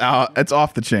just out. It's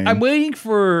off the chain. I'm waiting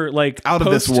for like Out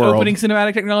of this world. opening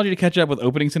cinematic technology to catch up with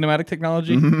opening cinematic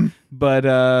technology. Mhm. But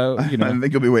I know,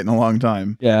 think you'll be waiting a long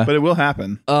time. yeah. But it will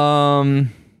happen.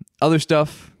 Other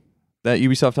stuff that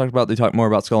Ubisoft talked about. They talked more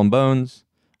about Skull and Bones.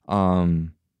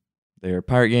 Their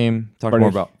pirate game. Talked more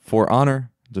about For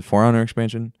Honor, the For Honor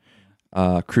expansion.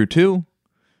 Crew 2,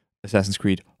 Assassin's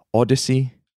Creed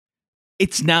Odyssey.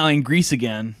 It's now in Greece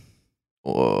again.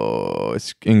 Oh,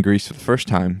 it's in Greece for the first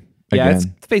time Yeah,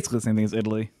 again. it's basically the same thing as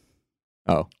Italy.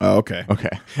 Oh, okay. Okay.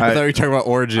 I I- thought you were talking about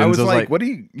Origins. I was like, what do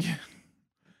you?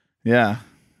 Yeah.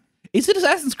 Is it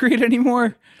Assassin's Creed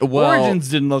anymore? Well, Origins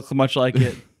didn't look much like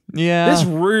it. Yeah. This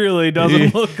really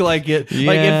doesn't look like it.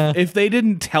 Yeah. Like if they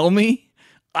didn't tell me,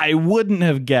 I wouldn't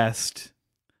have guessed.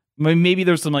 I mean, maybe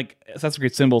there's some like Assassin's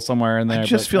Creed symbol somewhere in there. I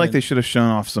just but feel like they should have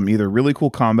shown off some either really cool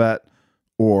combat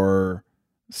or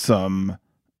some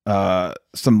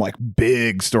like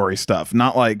big story stuff.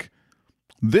 Not like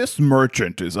this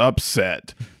merchant is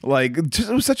upset. Like just,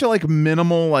 it was such a like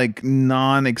minimal, like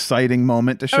non-exciting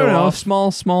moment to I show don't know. off.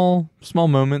 Small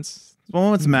moments.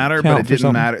 Moments matter, Count but it for didn't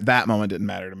something. matter. That moment didn't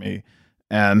matter to me.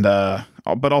 And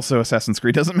but also Assassin's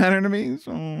Creed doesn't matter to me.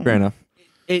 So. Fair enough.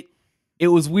 it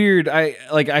was weird.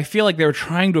 I feel like they were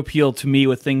trying to appeal to me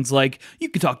with things like you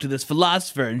can talk to this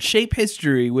philosopher and shape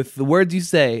history with the words you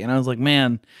say, and I was like,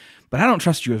 man, but I don't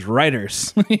trust you as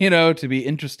writers, to be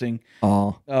interesting.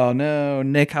 Oh, No,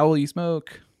 Nick, how will you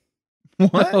smoke?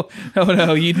 What?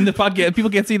 No, you in the podcast,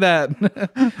 people can't see that.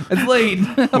 It's late.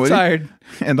 I'm What? tired.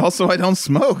 And also, I don't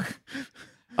smoke.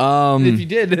 If you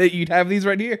did, you'd have these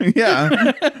right here.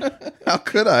 Yeah. How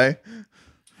could I?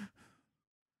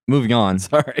 moving on.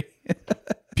 Sorry.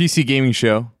 PC gaming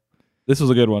show. This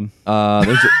was a good one.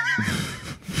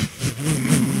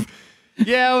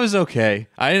 Yeah, it was okay.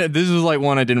 This was like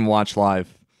one I didn't watch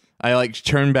live. I like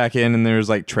turned back in and there was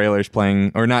like trailers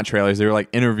playing, or not trailers. They were like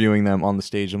interviewing them on the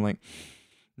stage. I'm like,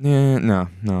 no.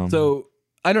 So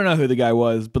I don't know who the guy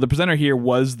was, but the presenter here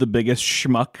was the biggest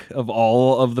schmuck of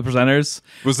all of the presenters.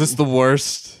 Was this the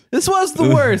worst? This was the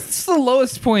worst. This is the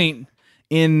lowest point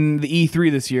in the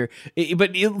E3 this year.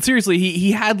 Seriously,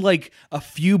 he had like a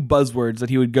few buzzwords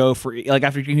that he would go for. Like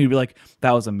after he'd be like,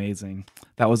 "That was amazing.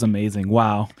 That was amazing.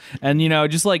 Wow." And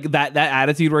just like that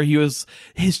attitude where he was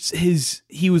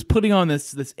he was putting on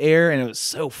this air, and it was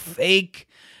so fake,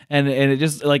 and it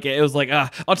just like it was like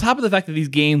on top of the fact that these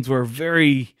games were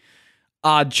very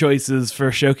odd choices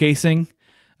for showcasing.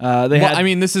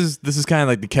 This is kind of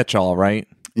like the catch-all, right?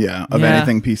 Yeah, of Yeah.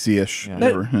 anything PC-ish.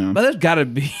 Ever, yeah. But there's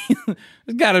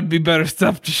gotta be better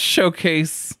stuff to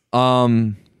showcase.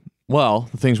 Well,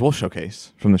 the things we'll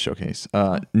showcase from the showcase.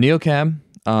 Neocab.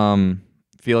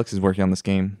 Felix is working on this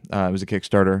game. It was a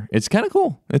Kickstarter. It's kind of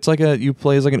cool. It's like you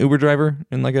play as like an Uber driver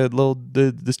in like a little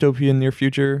dystopian near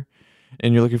future,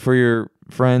 and you're looking for your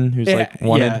friend who's like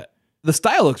wanted. Yeah. The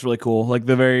style looks really cool. Like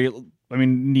the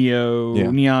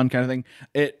neon kind of thing.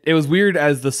 It was weird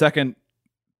as the second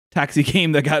taxi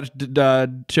game that got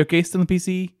showcased in the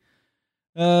PC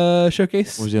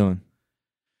showcase. What was the other one?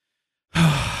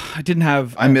 I didn't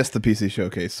have. I missed the PC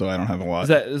showcase, so I don't have a lot.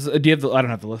 do you have the? I don't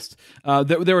have the list.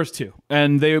 There was two,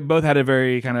 and they both had a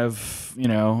very kind of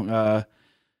Are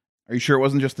you sure it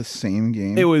wasn't just the same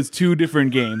game? it was two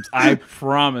different games. I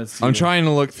promise. I'm you. trying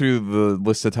to look through the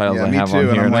list of titles yeah, I me have too. on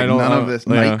And here, I'm and like, I don't none know. of this.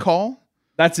 Yeah. Night Call?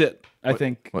 That's it. I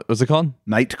think. What's it called?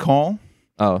 Night Call?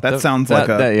 Oh, That sounds like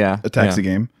a taxi yeah.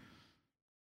 game.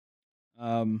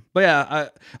 But yeah,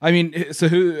 I mean, so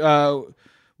who?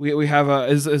 We have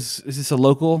is this a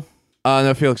local?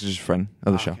 No, Felix is just a friend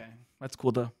of the show. Okay. That's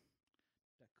cool though.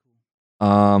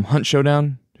 Hunt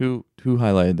Showdown. Who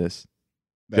highlighted this?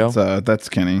 That's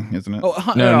Kenny, isn't it?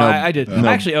 Oh No, no, I did. no.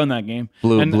 I actually own that game.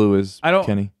 And Blue is I don't-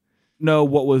 Kenny. Know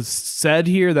what was said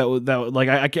here that like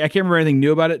I can't remember anything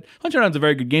new about it. Hunt Showdown's a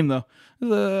very good game though.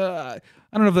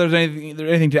 I don't know if there's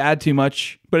anything to add too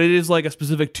much, but it is like a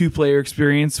specific 2-player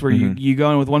experience where you go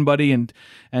in with one buddy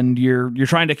and you're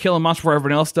trying to kill a monster before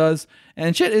everyone else does,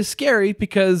 and shit is scary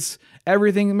because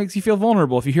everything makes you feel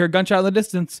vulnerable. If you hear a gunshot in the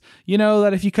distance, you know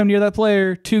that if you come near that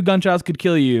player, 2 gunshots could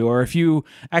kill you. Or if you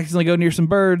accidentally go near some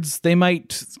birds, they'll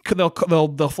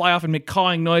fly off and make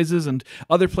cawing noises, and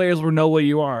other players will know where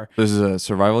you are. This is a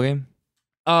survival game.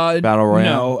 Battle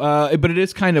Royale? No, but it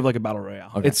is kind of like a battle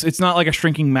royale. Okay. It's not like a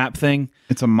shrinking map thing.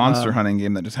 It's a monster hunting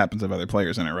game that just happens to have other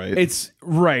players in it, right? It's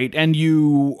right, and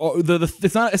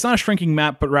it's not a shrinking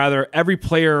map, but rather every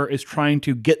player is trying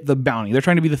to get the bounty. They're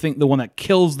trying to be the one that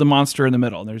kills the monster in the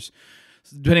middle. And there's,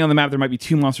 depending on the map, there might be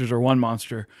 2 monsters or 1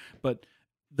 monster, but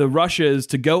the rush is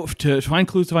to go to find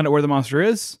clues to find out where the monster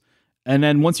is. And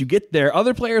then once you get there,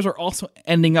 other players are also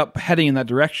ending up heading in that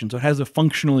direction. So it has a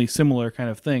functionally similar kind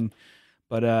of thing.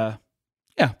 But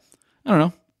yeah, I don't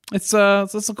know. It's a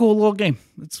cool little game.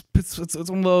 It's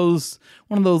one of those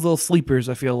little sleepers,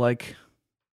 I feel like.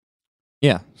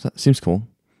 Yeah, seems cool.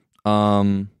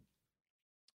 One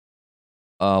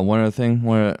other thing I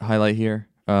want to highlight here.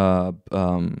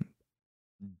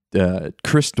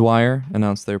 Chris Dwyer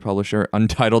announced their publisher,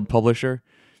 Untitled Publisher.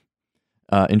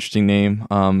 Interesting name.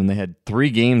 And they had 3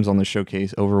 games on the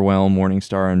showcase: Overwhelm,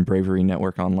 Morningstar, and Bravery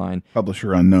Network Online.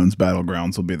 Publisher Unknown's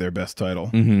Battlegrounds will be their best title.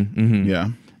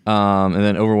 Yeah. And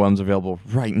then Overwhelm's available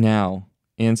right now,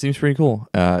 and seems pretty cool.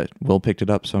 Will picked it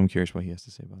up, so I'm curious what he has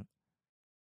to say about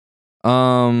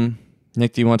it.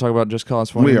 Nick, do you want to talk about Just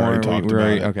Cause 4? We already talked about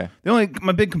it. Okay.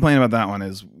 My big complaint about that one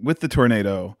is with the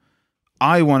tornado,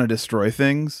 I want to destroy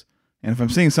things, and if I'm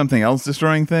seeing something else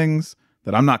destroying things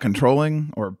that I'm not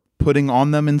controlling or putting on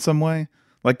them in some way,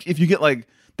 like if you get like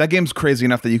that game's crazy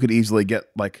enough that you could easily get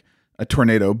like a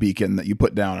tornado beacon that you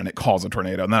put down and it calls a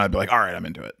tornado, and then I'd be like, all right, I'm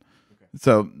into it.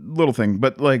 So little thing,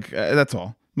 but like that's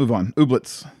all. Move on.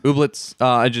 Ooblets.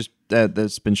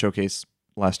 That's been showcased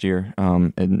last year,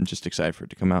 and just excited for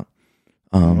it to come out.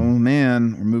 Oh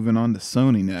man, we're moving on to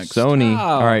Sony next. Sony.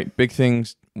 Wow. All right, big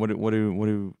things. What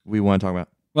do we want to talk about?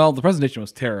 Well, the presentation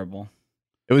was terrible.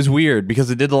 It was weird because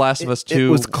it did The Last of Us 2. It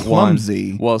was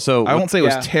clumsy. Well, so I won't say it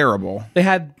was Yeah. terrible.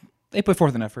 They put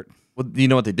forth an effort. well, you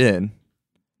know what they did?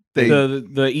 They The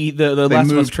they Last of Us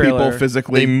moved trailer. people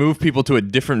physically. They moved people to a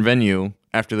different venue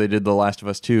after they did The Last of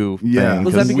Us 2. Yeah. thing,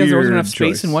 Was that 'cause- because there wasn't enough weird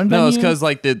space in choice. one venue? No, it's because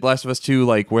like the Last of Us 2,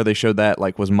 like where they showed that,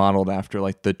 like was modeled after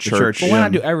like the church. church. But why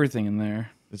not Yeah. do everything in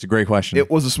there? It's a great question.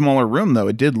 It was a smaller room, though.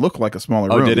 It did look like a smaller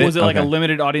Oh, room. did it? Was it like a Okay.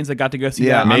 limited audience that got to go see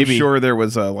Yeah, that? Maybe. I'm sure there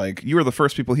was a like you were the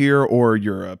first people here, or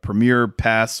you're a Premier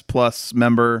Pass Plus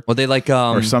member, well, they like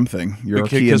or something. You're a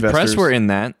key because investors. press were in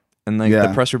that, and like Yeah.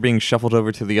 the press were being shuffled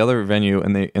over to the other venue,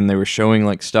 and they were showing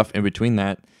like stuff in between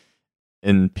that,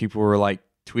 and people were like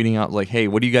tweeting out like, "Hey,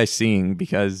 what are you guys seeing?"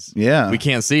 Because Yeah, we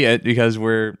can't see it because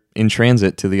we're in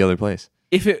transit to the other place.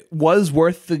 If it was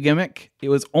worth the gimmick, it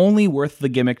was only worth the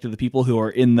gimmick to the people who are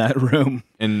in that room.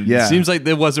 And Yeah. it seems like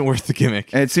it wasn't worth the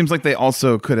gimmick. and it seems like they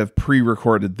also could have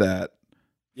pre-recorded that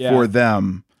for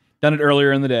them, Done it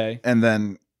earlier in the day. and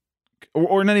then,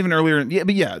 or not even earlier. Yeah,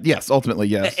 but yes, ultimately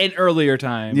yes, An earlier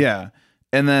time. yeah,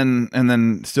 and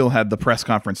then still had the press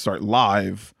conference start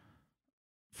live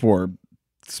for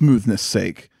smoothness'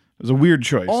 sake. It was a weird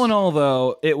choice. All in all,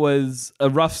 though, it was a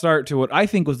rough start to what I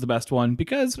think was the best one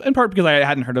in part because I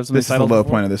hadn't heard of some of this these is the titles low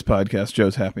before. point of this podcast.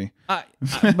 Joe's happy. But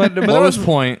there Lowest was,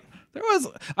 point.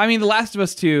 I mean, The Last of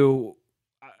Us 2,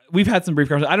 we've had some brief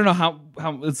conversations. I don't know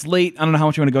how it's late. I don't know how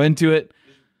much you want to go into it.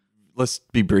 Let's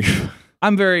be brief.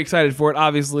 I'm very excited for it.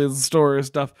 Obviously, it's the story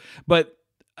stuff, but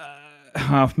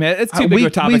oh man, it's too big of a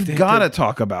topic. We've got to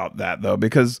talk about that though,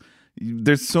 because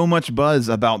there's so much buzz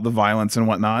about the violence and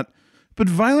whatnot. But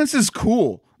violence is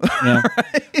cool. Yeah.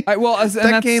 Well, and That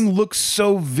that's- game looks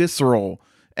so visceral,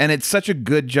 and it's such a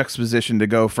good juxtaposition to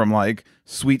go from like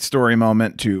sweet story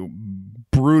moment to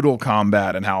brutal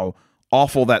combat and how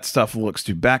awful that stuff looks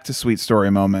to back to sweet story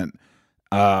moment.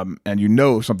 And you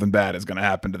know something bad is going to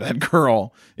happen to that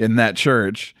girl in that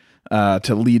church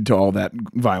to lead to all that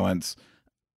violence.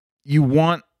 You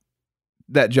want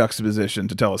that juxtaposition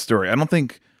to tell a story. I don't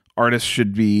think artists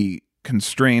should be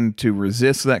constrained to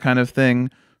resist that kind of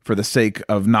thing for the sake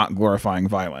of not glorifying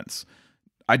violence.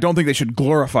 I don't think they should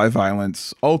glorify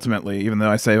violence ultimately, even though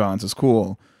I say violence is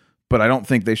cool, but I don't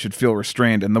think they should feel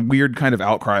restrained. And the weird kind of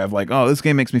outcry of like, oh, this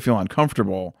game makes me feel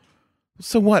uncomfortable.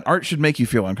 So what? Art should make you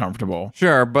feel uncomfortable.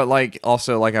 Sure, but like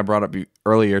also like I brought up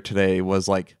earlier today was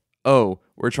like, oh,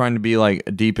 we're trying to be like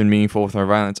deep and meaningful with our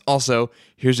violence. Also,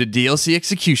 here's a DLC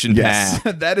execution pack.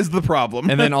 That is the problem.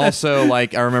 And then also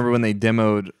like I remember when they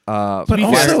demoed But also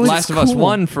Last, it's Last of Us cool.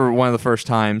 1 for one of the first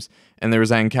times, and there was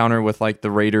that encounter with like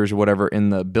the Raiders or whatever in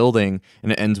the building,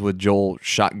 and it ends with Joel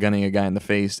shotgunning a guy in the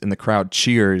face and the crowd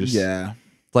cheers. yeah.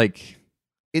 Like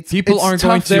It's people it's aren't tough,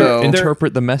 going to though.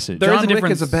 interpret the message. there is John a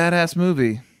Wick is difference. a badass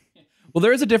movie. Well,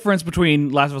 there is a difference between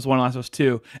Last of Us 1 and Last of Us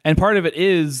 2, and part of it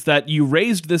is that you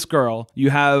raised this girl. You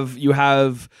have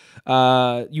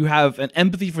an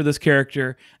empathy for this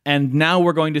character, and now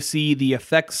we're going to see the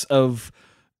effects of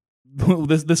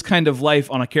this kind of life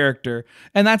on a character.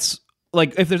 And that's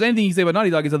like, if there's anything you can say about Naughty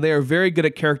Dog, is that they are very good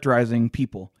at characterizing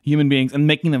people, human beings, and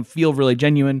making them feel really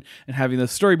genuine and having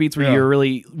those story beats where Yeah. you're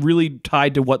really, really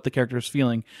tied to what the character is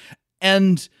feeling.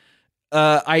 And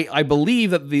I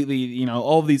believe that the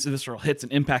all of these visceral hits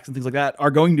and impacts and things like that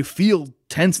are going to feel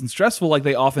tense and stressful like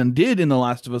they often did in The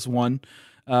Last of Us 1.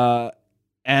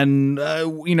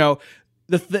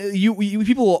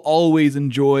 People will always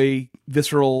enjoy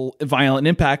visceral, violent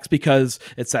impacts because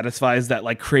it satisfies that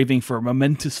like craving for a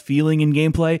momentous feeling in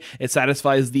gameplay. It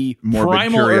satisfies the Morbid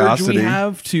primal urge we curiosity.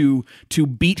 have to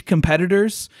beat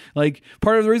competitors. Like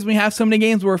part of the reason we have so many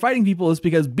games where we're fighting people is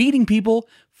because beating people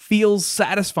feels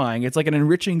satisfying. It's like an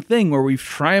enriching thing where we've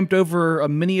triumphed over a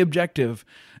mini objective,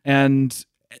 and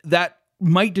that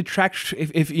might detract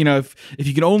if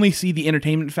you can only see the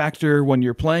entertainment factor when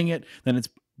you're playing it, then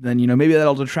maybe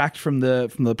that'll detract from the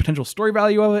potential story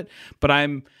value of it. But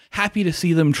I'm happy to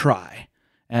see them try,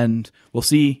 and we'll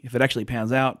see if it actually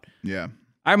pans out. Yeah.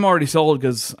 I'm already sold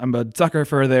because I'm a sucker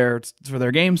for their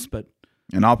games, but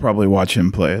And I'll probably watch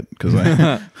him play it because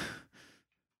I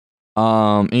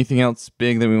Anything else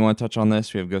big that we want to touch on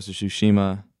this? We have Ghost of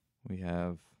Tsushima. We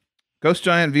have Ghost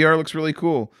Giant VR looks really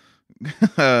cool.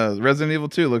 Resident Evil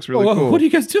 2 looks really cool. What are you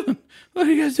guys doing?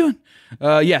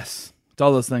 Yes, it's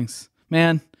all those things.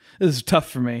 Man, this is tough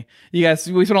for me. You guys,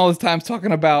 we spent all this time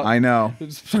talking about I know.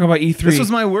 E3. This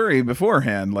was my worry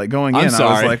beforehand. Like going I'm in, I was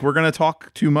sorry. like, we're going to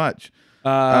talk too much.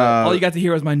 all you got to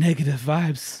hear was my negative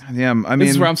vibes. Yeah, I mean,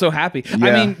 This is where I'm so happy. I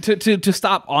yeah. mean, to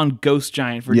stop on Ghost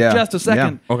Giant for Yeah, just a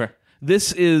second. okay.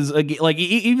 this is like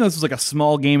even though this is like a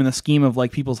small game in the scheme of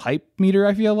like people's hype meter,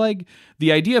 I feel like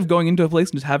the idea of going into a place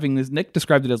and just having this, Nick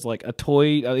described it as like a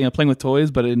toy, playing with toys,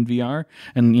 but in VR,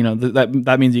 and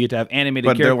that means you get to have animated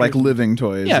But characters. they're like living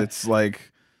toys. Yeah. It's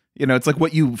like, it's like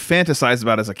what you fantasize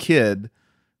about as a kid,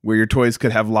 where your toys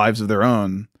could have lives of their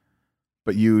own,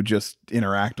 but you just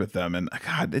interact with them. And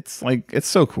God, it's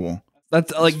so cool.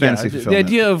 That's like fantasy the fulfillment.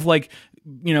 idea of like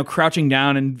crouching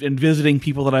down and visiting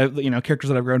people that characters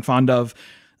that I've grown fond of.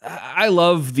 I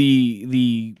love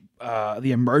the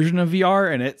immersion of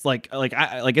VR, and it's like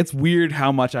it's weird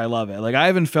how much I love it. Like I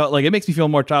haven't felt like it makes me feel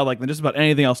more childlike than just about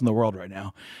anything else in the world right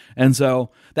now. And so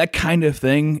that kind of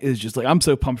thing is just like, I'm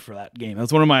so pumped for that game.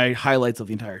 That's one of my highlights of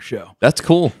the entire show. That's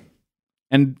cool.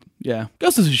 And yeah,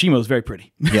 Ghost of Tsushima is very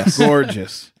pretty. Yes,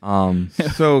 gorgeous, Um,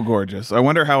 so gorgeous. I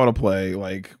wonder how it'll play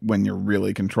like when you're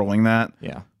really controlling that.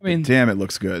 yeah. I mean, Damn, it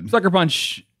looks good. Sucker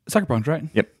Punch, right?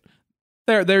 Yep.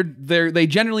 They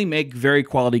generally make very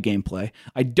quality gameplay.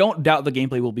 I don't doubt the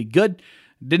gameplay will be good.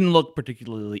 Didn't look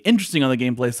particularly interesting on the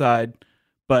gameplay side,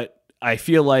 but I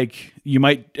feel like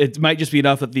it might just be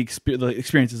enough that the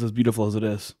experience is as beautiful as it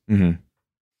is. Mm-hmm.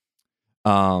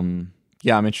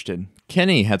 Yeah, I'm interested.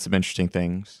 Kenny had some interesting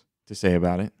things to say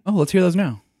about it. Oh, let's hear those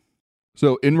now.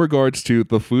 So, in regards to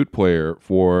the flute player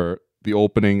for the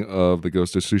opening of the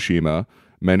Ghost of Tsushima,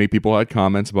 many people had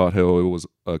comments about how it was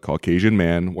a Caucasian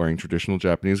man wearing traditional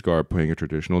Japanese garb, playing a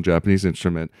traditional Japanese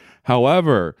instrument.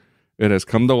 However, it has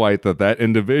come to light that that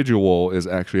individual is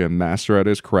actually a master at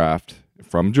his craft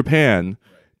from Japan,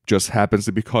 just happens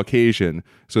to be Caucasian.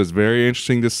 So it's very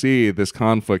interesting to see this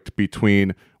conflict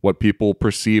between what people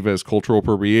perceive as cultural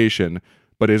appropriation,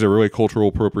 but is it really cultural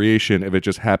appropriation if it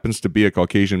just happens to be a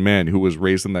Caucasian man who was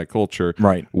raised in that culture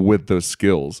Right. with those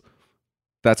skills?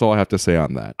 That's all I have to say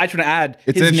on that. I just want to add,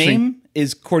 It's his interesting. name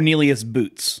is Cornelius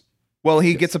Boots. Well,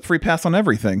 he gets a free pass on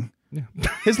everything.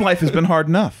 His life has been hard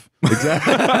enough.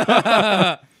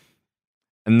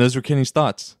 And those were Kenny's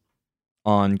thoughts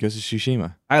on Ghost of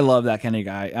Tsushima. I love that Kenny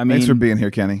guy. I mean, Thanks for being here,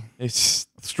 Kenny. It's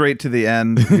Straight to the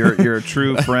end. You're a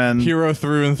true friend. hero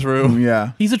through and through.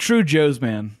 Yeah, he's a true Joe's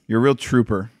man. you're a real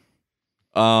trooper.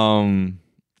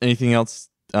 Anything else?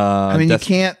 I mean, Death-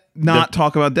 you can't not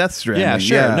talk about Death Stranding. Yeah,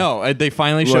 sure. No, they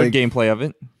finally showed Like- gameplay of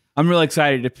it. I'm really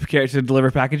excited to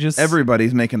deliver packages.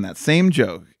 Everybody's making that same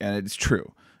joke, and it's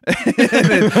true.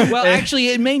 Well, actually,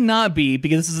 it may not be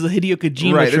because this is a Hideo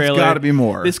Kojima Right, trailer. it's got to be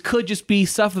more. This could just be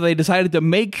stuff that they decided to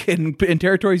make in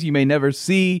territories you may never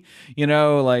see.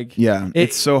 Like Yeah,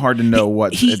 it's so hard to know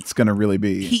what it's going to really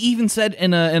be. He even said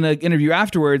in an interview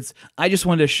afterwards, I just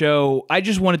wanted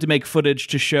to make footage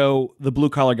to show the blue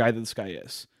collar guy that this guy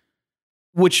is.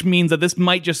 Which means that this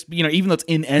might just, even though it's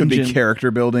in Could engine, be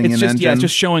character building it's in just engine. it's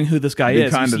just showing who this guy It'd be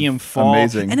is. You kind see of him fall,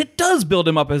 amazing. and it does build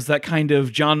him up as that kind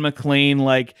of John McClane.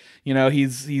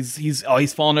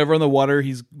 He's falling over in the water.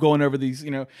 He's going over these.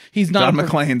 He's not John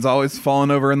McClane's always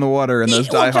falling over in the water in those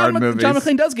Die Hard movies. John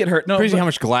McClane does get hurt. No, Crazy but, how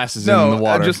much glass is no, in the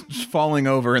water. just falling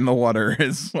over in the water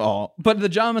is all. but the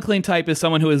John McClane type is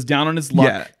someone who is down on his luck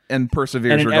Yeah, and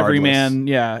perseveres and an regardless. everyman.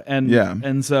 Yeah,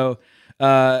 and so.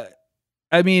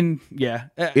 I mean, yeah.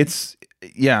 I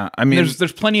mean,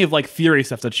 There's plenty of theory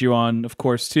stuff to chew on, of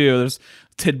course, too. There's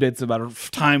tidbits about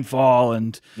time fall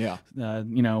and yeah.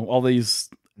 all these.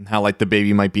 And how the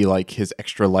baby might be his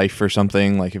extra life or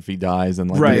something. If he dies,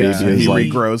 and Right. the yeah, baby is he like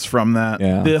regrows from that.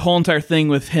 yeah. The whole entire thing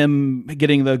with him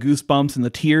getting the goosebumps and the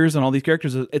tears and all these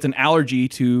characters, it's an allergy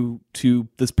to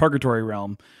this purgatory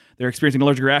realm. They're experiencing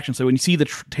allergic reaction. So when you see the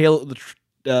Trail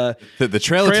the Trails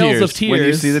Trail of Tears. of Tears, When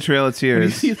you see the Trail of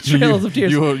Tears, the Trails of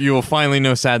Tears, You will finally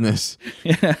know sadness.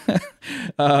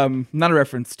 not a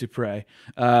reference to Prey.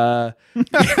 Can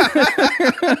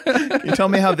you tell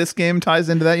me how this game ties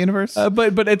into that universe?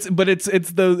 But it's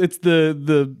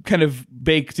the kind of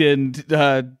baked in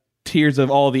tears of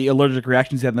all the allergic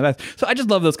reactions you had in the past. So I just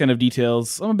love those kind of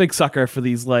details. I'm a big sucker for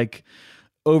these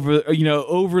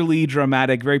overly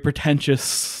dramatic, very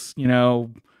pretentious,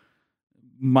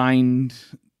 mind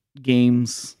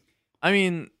games. I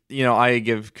mean, I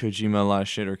give Kojima a lot of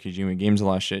shit, or Kojima Games a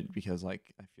lot of shit, because I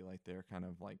feel like they're kind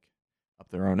of up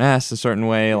their own ass a certain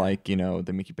way.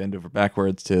 They make you bend over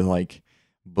backwards to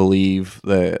believe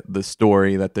the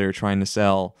story that they're trying to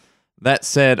sell. That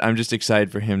said, I'm just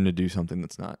excited for him to do something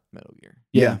that's not Metal Gear.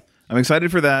 Yeah. I'm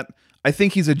excited for that. I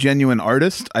think he's a genuine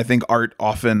artist. I think art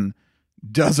often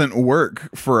doesn't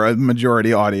work for a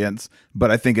majority audience, but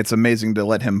I think it's amazing to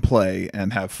let him play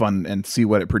and have fun and see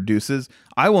what it produces.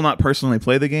 I will not personally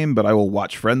play the game, but I will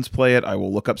watch friends play it. I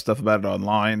will look up stuff about it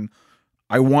online.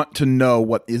 I want to know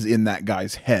what is in that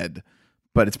guy's head,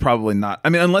 but it's probably not. I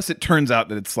mean, unless it turns out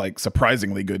that it's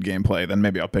surprisingly good gameplay, then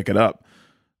maybe I'll pick it up.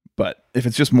 But if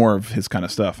it's just more of his kind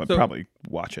of stuff, I'd probably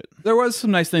watch it. There was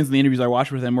some nice things in the interviews I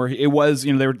watched with him where it was,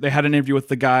 they had an interview with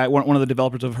the guy, one of the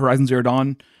developers of Horizon Zero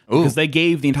Dawn, because they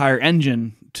gave the entire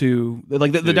engine to,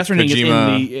 like, the Death Stranding is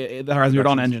in the Horizon Zero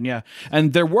Dawn engine, yeah.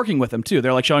 And they're working with him, too.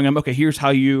 They're, like, showing him, okay, here's how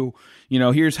you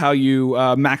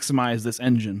maximize this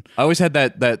engine. I always had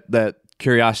that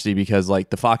curiosity because, like,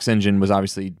 the Fox engine was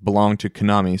obviously belonged to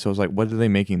Konami, so I was like, what are they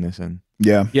making this in?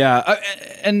 Yeah. Yeah,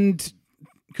 and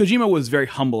Kojima was very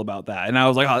humble about that, and I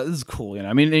was like, "Oh, this is cool."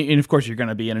 I mean, and of course, you're going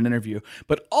to be in an interview,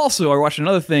 but also I watched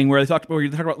another thing where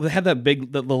they had that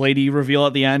big the lady reveal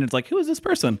at the end. It's like, who is this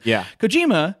person? Yeah,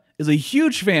 Kojima is a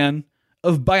huge fan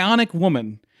of Bionic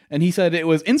Woman. And he said it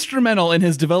was instrumental in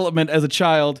his development as a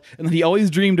child, and that he always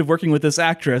dreamed of working with this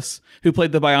actress who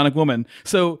played the Bionic Woman.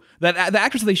 So the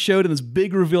actress that they showed in this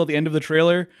big reveal at the end of the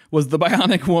trailer was the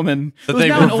Bionic Woman. It was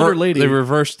now an older lady. They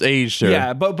reversed aged her.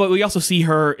 Yeah, but we also see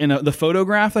her in the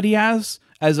photograph that he has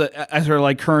as her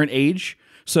like current age.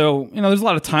 So there's a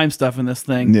lot of time stuff in this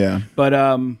thing. Yeah, but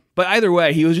either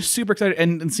way, he was just super excited,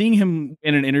 and seeing him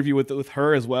in an interview with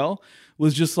her as well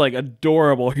was just like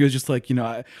adorable. He was just like,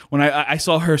 when I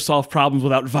saw her solve problems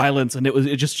without violence, and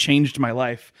it just changed my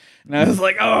life. And I was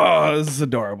like, oh, this is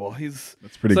adorable.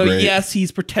 That's pretty great. Yes,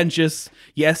 he's pretentious.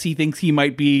 Yes, he thinks he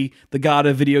might be the god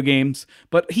of video games,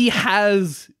 but he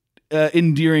has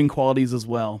endearing qualities as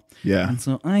well. Yeah. And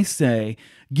so I say,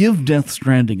 give Death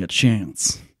Stranding a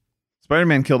chance.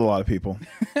 Spider-Man killed a lot of people.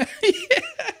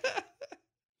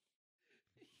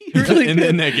 Really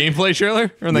in that gameplay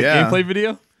trailer or in that gameplay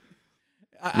video.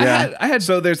 I had.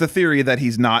 So there's a theory that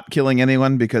he's not killing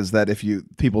anyone because that if you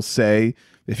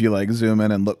like zoom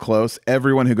in and look close,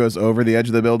 everyone who goes over the edge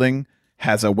of the building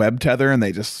has a web tether and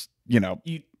they just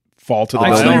fall to the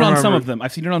I've building. seen it on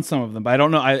some of them. But I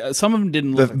don't know. Some of them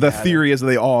didn't. Look The theory is that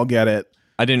they all get it.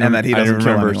 I didn't. And that he doesn't kill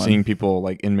remember anyone. seeing people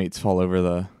like inmates fall over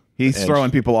the. He's edge. throwing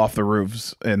people off the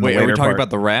roofs. In Wait, the are we later talking part. about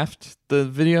the raft? The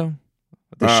video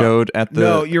they showed at the.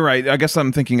 No, you're right. I guess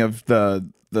I'm thinking of the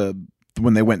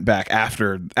when they went back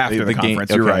after the game.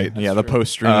 conference. You're Okay. right. Yeah, the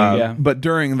post stream. Yeah. But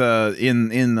during the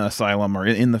in the asylum or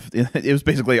it was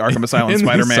basically Arkham Asylum In the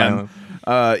Spider-Man.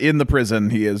 asylum. In the prison,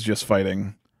 he is just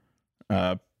fighting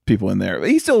people in there.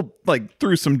 He still like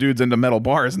threw some dudes into metal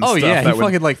bars and Oh stuff. yeah, he that would-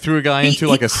 fucking like threw a guy into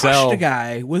like a crushed cell. a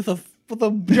guy with a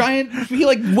giant. He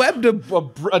like webbed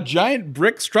a giant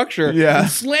brick structure. Yeah. And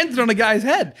slammed it on a guy's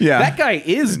head. Yeah. That guy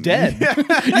is dead.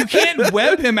 You can't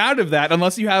web him out of that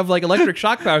unless you have like electric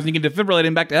shock powers and you can defibrillate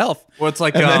him back to health. Well, it's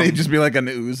like and then he'd just be like an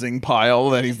oozing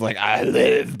pile that he's like, I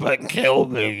live, but kill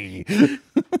me. Which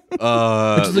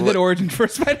is a good origin for a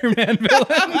Spider-Man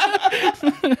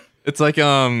villain. It's like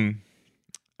I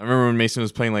remember when Mason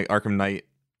was playing like Arkham Knight,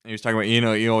 and he was talking about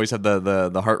you always had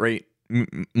the heart rate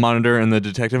monitor in the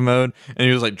detective mode, and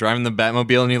he was like driving the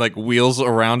Batmobile, and he like wheels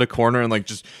around a corner and like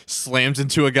just slams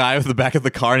into a guy with the back of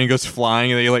the car, and he goes flying,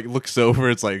 and then he like looks over,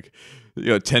 it's like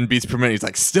 10 beats per minute. He's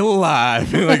like still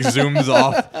alive, and like zooms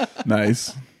off.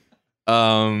 Nice.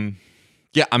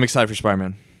 Yeah, I'm excited for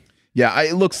Spider-Man. Yeah,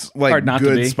 it looks like Hard not to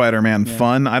good be. Spider-Man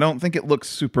fun. I don't think it looks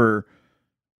super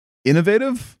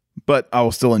innovative, but I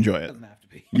will still enjoy it. Doesn't have to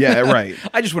be. Yeah, right.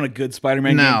 I just want a good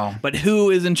Spider-Man No. game. But who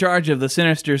is in charge of the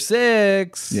Sinister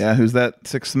Six? Yeah, who's that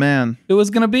sixth man? Who is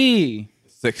gonna be?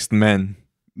 Sixth Man.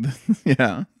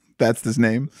 Yeah, that's his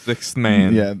name. Sixth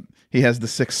Man. Yeah, he has the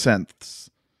sixth sense.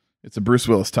 It's a Bruce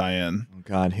Willis tie-in. Oh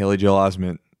God, Haley Joel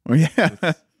Osment. Oh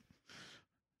yeah.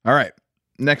 All right.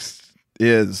 Next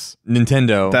is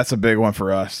Nintendo. that's a big one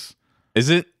for us. Is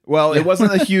it? Well, it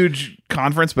wasn't a huge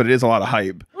conference, but it is a lot of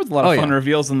hype. There was a lot of fun yeah.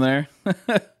 reveals in there.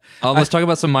 Let's talk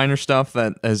about some minor stuff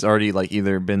that has already like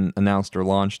either been announced or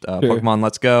launched. Pokemon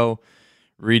Let's Go,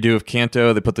 redo of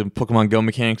Kanto. They put the Pokemon Go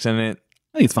mechanics in it.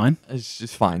 I think it's fine. It's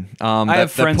just fine. I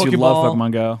have friends who love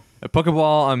Pokemon Go. That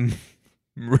Pokeball, I'm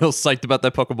real psyched about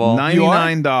that Pokeball.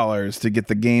 $99 to get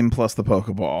the game plus the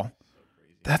Pokeball.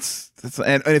 That's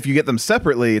and if you get them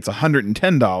separately, it's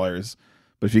 $110.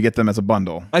 But if you get them as a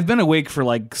bundle, I've been awake for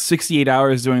like 68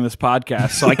 hours doing this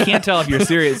podcast, so I can't tell if you're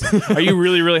serious. Are you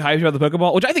really, really hyped about the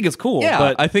Pokeball? Which I think is cool. Yeah,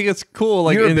 but I think it's cool.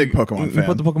 Like You're a big Pokemon you fan.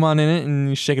 put the Pokemon in it and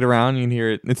you shake it around. You can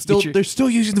hear it. It's still they're still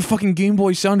using the fucking Game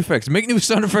Boy sound effects. Make new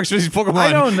sound effects for these Pokemon.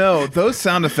 I don't know. Those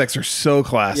sound effects are so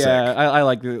classic. yeah, I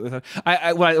like it.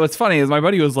 What's funny is my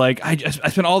buddy was like, I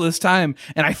spent all this time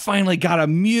and I finally got a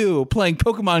Mew playing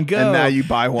Pokemon Go. And now you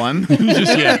buy one. you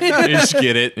just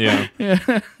get it. Yeah.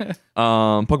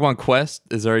 Pokemon Quest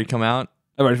has already come out.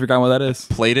 I've already forgotten what that is.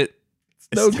 Played it.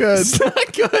 No good. It's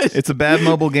not good. It's a bad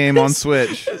mobile game on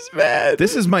Switch. It's bad.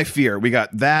 This is my fear. We got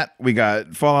that. We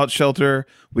got Fallout Shelter.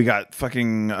 We got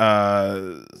fucking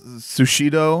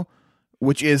Sushido.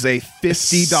 which is a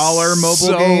 $50 mobile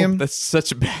So- game. That's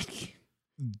such a bad game.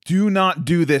 Do not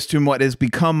do this to what has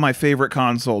become my favorite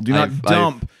console. Do not I've-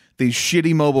 dump these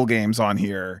shitty mobile games on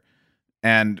here.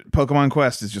 And Pokemon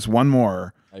Quest is just one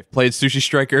more. I've played Sushi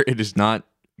Striker. It is not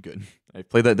good. I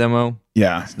played that demo.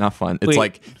 Yeah. It's not fun. It's Wait.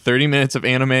 like 30 minutes of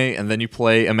anime, and then you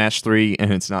play a match 3,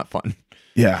 and it's not fun.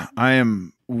 Yeah. I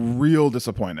am real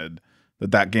disappointed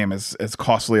that game is as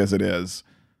costly as it is.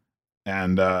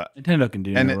 And Nintendo can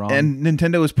do and no wrong. and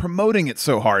Nintendo is promoting it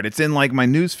so hard. It's in like my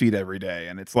news feed every day,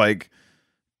 and it's like,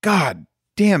 God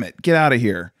damn it, get out of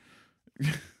here.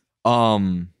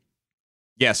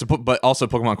 Yeah. So, but also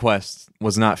Pokemon Quest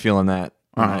was not feeling that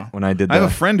when I did I that.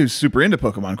 have a friend who's super into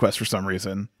Pokemon Quest for some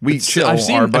reason. We chill, I've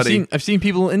seen, our I've buddy. seen I've seen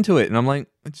people into it, and I'm like,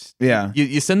 it's, Yeah.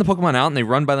 you send the Pokemon out, and they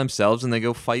run by themselves, and they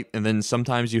go fight, and then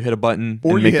sometimes you hit a button,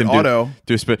 Or and you make hit them auto,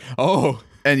 do a spin. Oh,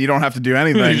 and you don't have to do you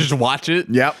anything. just watch it.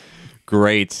 Yep.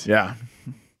 Great. Yeah.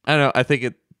 I don't know. I think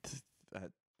it. I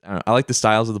don't know. I like the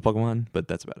styles of the Pokemon, but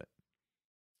that's about it.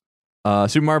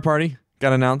 Super Mario Party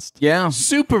got announced. yeah.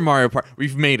 Super Mario Party.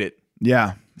 We've made it.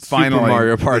 Yeah. Super Finally,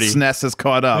 Mario Party. the SNES has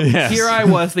caught up. Yes. Here I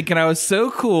was thinking I was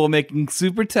so cool making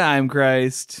Super Time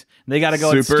Christ. They got to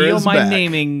go and Super steal is my back.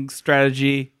 naming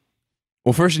strategy.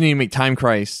 Well, first you need to make Time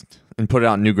Christ and put it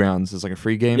out in Newgrounds as like a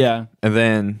free game. Yeah. And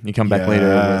then you come back later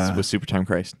Yeah. with Super Time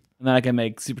Christ. And then I can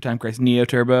make Super Time Christ Neo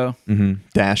Turbo Mm-hmm.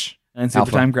 Dash. and Super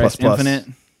Alpha. Time Christ Plus. Infinite.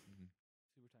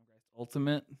 Super Time Christ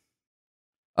Ultimate.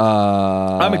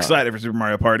 I'm excited for Super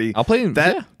Mario Party. I'll play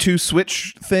That yeah. 2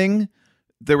 Switch thing,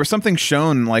 there was something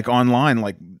shown like online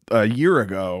like a year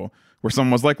ago where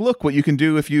someone was like, look what you can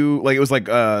do if you like, it was like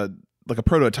a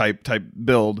prototype type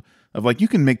build of like, you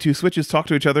can make 2 Switches talk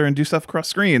to each other and do stuff across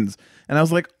screens. And I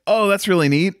was like, oh, that's really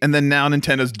neat. And then now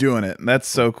Nintendo's doing it. That's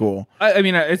so cool. I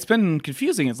mean, it's been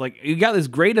confusing. It's like you got this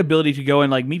great ability to go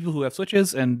and like meet people who have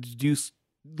Switches and do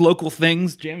local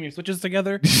things, jam your Switches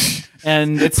together.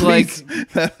 And it's Please,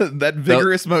 like, that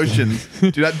vigorous motion.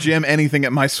 Do not jam anything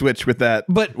at my Switch with that.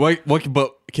 but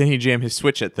But can he jam his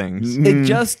Switch at things? it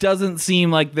just doesn't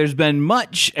seem like there's been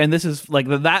much. And this is like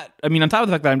that. I mean, on top of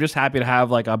the fact that I'm just happy to have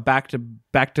like a back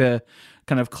to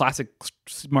kind of classic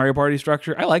Mario Party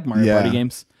structure. I like Mario Yeah. Party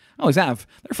games. I always have.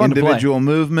 They're fun Individual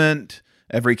movement.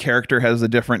 Every character has a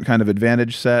different kind of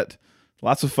advantage set.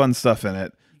 Lots of fun stuff in it. to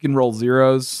play. You can roll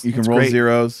zeros. You can That's roll great.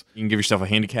 zeros. You can give yourself a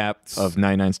handicap of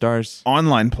 99 stars.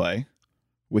 Online play,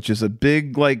 which is a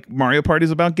big like Mario Party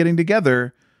is about getting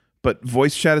together, but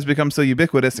voice chat has become so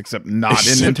ubiquitous, except not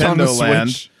in Except on the Nintendo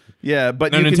Land. Switch. Yeah,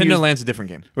 but No, you can Nintendo use, Land's a different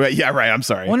game. right, yeah, right. I'm I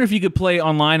sorry. wonder if you could play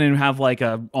online and have like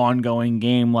a ongoing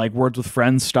game, like Words with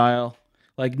Friends style.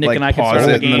 Like Nick Like and I could pause start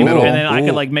a it in the game, middle. and then I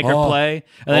could like make her Oh. play.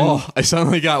 And then I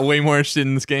suddenly got way more interested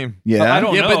in this game. Yeah, I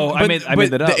don't know. I made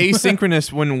that up. The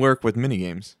asynchronous wouldn't work with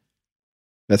minigames.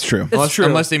 that's true. It's true.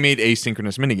 Unless they made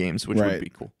asynchronous minigames, which Right. would be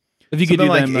cool. if you could Something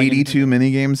do like them, 82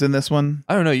 mini games in this one.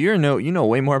 I don't know. You know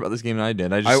way more about this game than I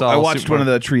did. I just saw I watched Super one of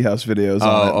the Treehouse videos. Oh,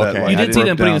 on it that, okay. like, you I did see broke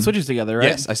them putting down. the Switches together, right?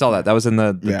 Yes, I saw that. That was in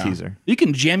the Yeah. teaser. You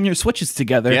can jam your Switches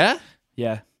together. Yeah.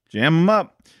 Yeah. Jam them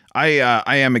up. I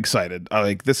am excited.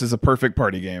 Like this is a perfect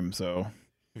party game. So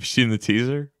Have you seen the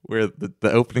teaser where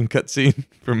the opening cutscene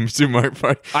from Super Mario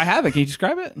Party? I have it. Can you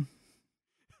describe it?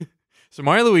 So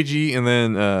Mario, Luigi, and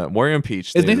then Wario and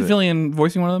Peach. Is Nathan Fillion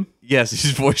voicing one of them? Yes,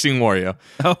 he's voicing Wario.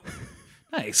 Oh,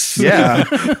 nice. yeah,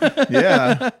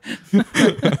 yeah.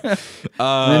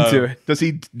 I'm into it. Does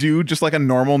he do just like a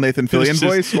normal Nathan Fillion It's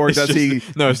voice, or it's does he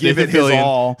No, it's give Nathan it his Fillion.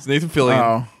 all? It's Nathan Fillion.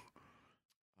 Oh,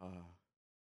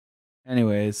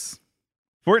 Anyways,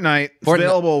 Fortnite. It's Fortnite.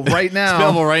 available right now. It's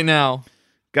available right now.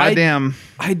 Goddamn.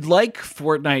 I'd like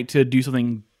Fortnite to do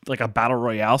something like a battle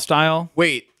royale style.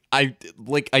 Wait, I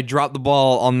dropped the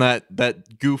ball on that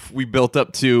goof we built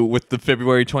up to with the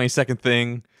February 22nd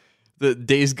thing. The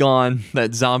Days Gone,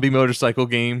 that zombie motorcycle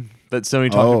game that Sony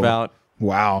talked Oh. about.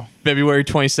 Wow. February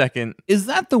 22nd. Is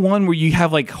that the one where you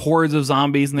have like hordes of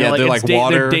zombies and they're Yeah, like, they're it's like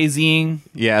water. they're Daisying?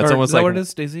 Yeah, it's Or almost is that like what it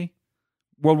is? Daisy?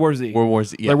 World War Z. World War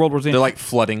Z. Yeah. Like World War Z. They're like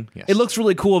flooding. Yes. It looks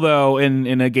really cool though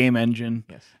in a game engine.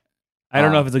 Yes. I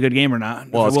don't know if it's a good game or not.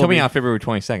 Well, If it it's will coming be. out February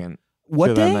 22nd. What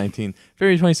day? 2019.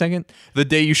 February 22nd. The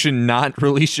day you should not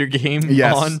release your game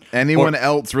Yes. on. Anyone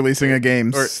else releasing a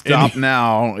game, or stop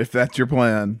now if that's your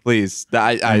plan. Please.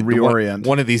 I And reorient.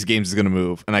 One of these games is going to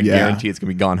move, and I Yeah. guarantee it's going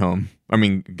to be Gone Home. I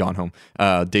mean, Gone Home.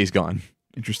 Days Gone.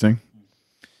 Interesting.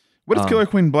 What is Killer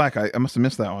Queen Black? I must have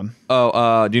missed that one.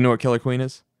 Oh, do you know what Killer Queen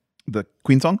is? The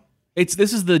Queen song?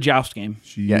 This is the Joust game.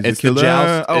 Yeah, She's a it's the killer.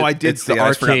 Joust. Oh, I did It's see the it. I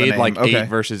just forgot the arcade, name. like Okay. 8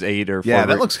 versus 8 or 4. Yeah,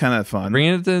 that looks kind of fun.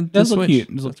 Bringing it to Does look Switch.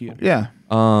 cute. Does look cute. Yeah.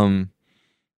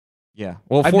 Yeah.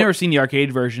 Well, I've never seen the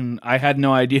arcade version. I had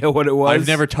no idea what it was. I've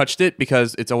never touched it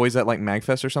because it's always at like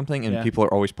MagFest or something, and Yeah. people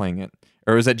are always playing it.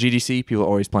 Or is that GDC? People are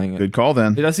always playing it. Good call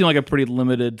then. It does seem like a pretty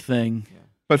limited thing.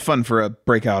 But fun for a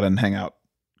breakout and hangout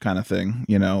kind of thing.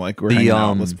 You know, like we're The, hanging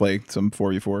out. Let's play some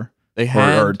 4v4 They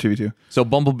had or 2v2. so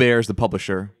Bumble Bear is the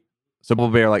publisher. So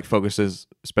Bumble Bear like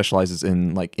specializes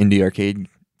in like indie arcade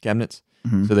cabinets.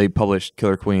 Mhm. So they published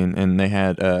Killer Queen, and they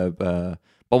had a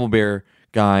Bumble Bear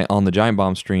guy on the Giant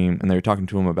Bomb stream, and they were talking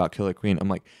to him about Killer Queen. I'm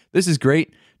like, this is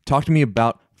great. Talk to me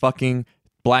about fucking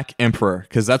Black Emperor,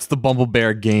 because that's the Bumble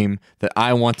Bear game that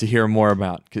I want to hear more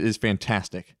about. 'Cause it's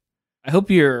fantastic. I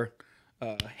hope your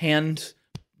hand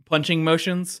punching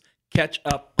motions catch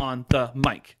up on the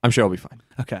mic. I'm sure I'll be fine.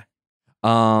 Okay.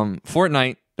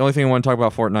 Fortnite. The only thing I want to talk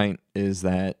about Fortnite is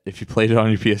that if you played it on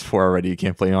your PS4 already, you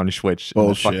can't play it on your Switch. And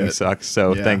it fucking Bullshit. sucks.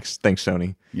 So Yeah. thanks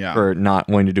Sony Yeah. for not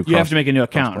wanting to do. You have to make a new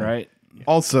account, crossplay. right?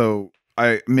 Also,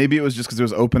 maybe it was just because it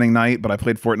was opening night, but I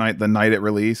played Fortnite the night it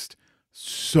released.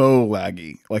 So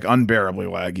laggy, like unbearably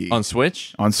laggy on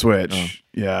Switch. on Switch. Oh.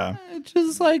 Yeah, It's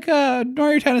just like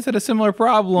Mario Tennis had a similar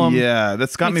problem. yeah,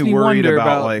 that's got me makes me worried wonder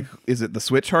about, about- like, is it the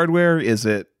Switch hardware? Is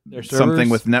it Their something servers?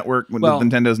 with network with Well,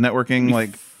 Nintendo's networking?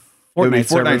 Like, it would be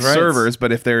Fortnite right? servers,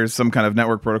 but if there's some kind of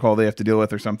network protocol they have to deal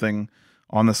with or something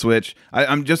on the Switch,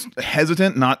 I'm just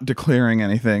hesitant not declaring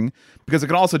anything, because it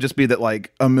could also just be that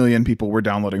like a million people were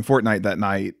downloading Fortnite that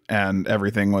night and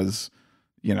everything was,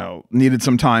 you know, needed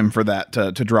some time for that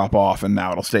to drop off, and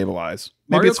now it'll stabilize.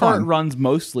 Maybe Mario it's Kart fine. runs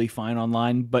mostly fine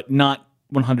online, but not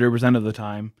 100% of the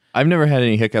time. I've never had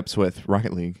any hiccups with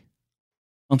Rocket League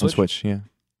On on Switch? Switch. Yeah,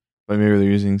 but maybe they're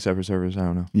using separate servers. I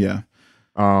don't know. Yeah,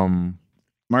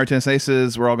 Mario Tennis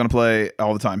Aces, we're all gonna play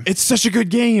all the time. It's such a good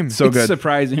game. So It's good.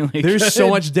 surprisingly There's good. so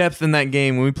much depth in that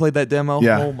game. When we played that demo,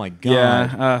 Yeah. oh my god,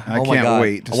 Yeah, I oh my can't God.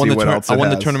 wait to I won see the what else I it won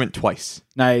the has. tournament twice.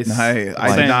 nice. I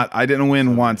Same. did not. I didn't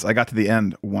win once. I got to the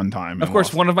end one time. Of and course,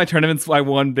 lost. one of my tournaments I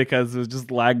won because it was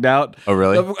just lagged out. Oh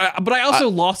really? But I also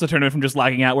lost a tournament from just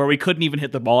lagging out where we couldn't even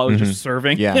hit the ball. It was just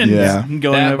serving. Yeah. and Yeah. just going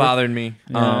That over. bothered me.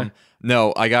 Yeah.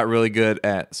 No, I got really good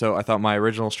at. So I thought my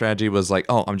original strategy was like,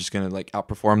 oh, I'm just gonna like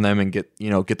outperform them and get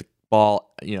the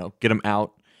ball, get them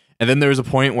out. And then there was a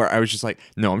point where I was just like,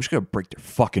 no, I'm just gonna break their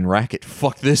fucking racket.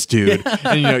 Fuck this dude.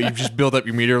 And you just build up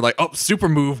your meter like, oh, super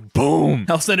move, boom.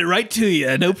 I'll send it right to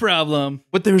you. No problem.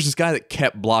 But there was this guy that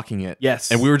kept blocking it. Yes.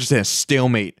 And we were just in a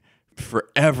stalemate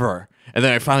forever. And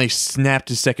then I finally snapped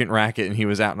his second racket and he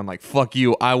was out. And I'm like, fuck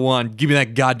you, I won. Give me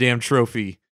that goddamn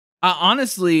trophy.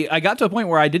 Honestly, I got to a point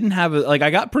where I didn't have I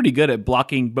got pretty good at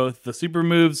blocking both the super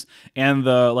moves and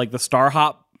the star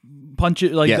hop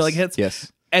punches Yes. hits.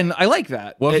 Yes. And I like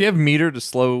that. Well, if you have meter to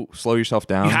slow yourself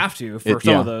down, You have to for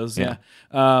some of those, yeah.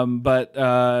 But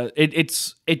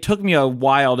it took me a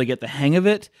while to get the hang of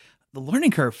it. The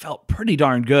learning curve felt pretty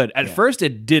darn good. At first,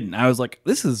 it didn't. I was like,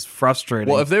 "This is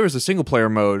frustrating." Well, if there was a single player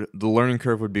mode, the learning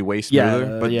curve would be way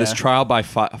smoother. But this yeah. trial by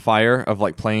fire of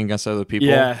like playing against other people,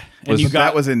 yeah, and was you got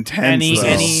that was intense. any- though.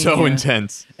 any- so yeah.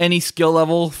 intense. any skill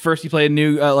level. First, you play a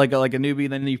new like a newbie,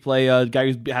 then you play a guy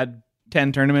who's had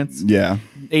 10 tournaments, Yeah,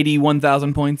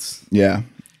 81,000 points. yeah,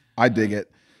 I dig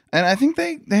it. And I think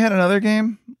they had another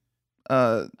game.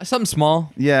 Something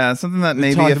small. Yeah, something that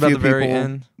maybe talked a about few the very people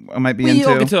end. might be We'll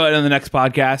into. get to it in the next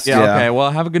podcast. Yeah, Yeah. Okay.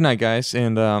 Well, have a good night, guys.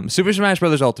 And Super Smash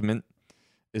Brothers Ultimate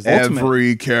is the Ultimate.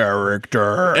 Every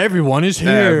character Everyone is here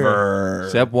ever.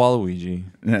 except Waluigi.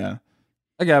 Yeah,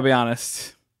 I gotta be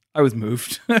honest. I was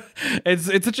moved. it's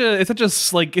such a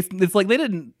like it's like they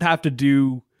didn't have to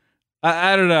do.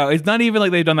 I don't know. It's not even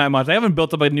like they've done that much. They haven't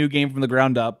built up a new game from the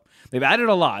ground up. They've added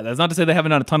a lot. That's not to say they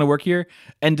haven't done a ton of work here.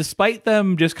 And despite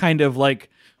them just kind of like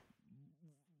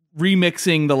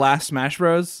remixing the last Smash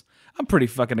Bros, I'm pretty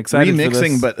fucking excited. for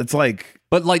remixing, this. but it's like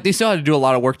But like they still had to do a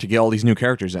lot of work to get all these new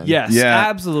characters in. yes, Yeah.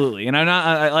 absolutely. And I'm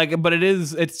not like, but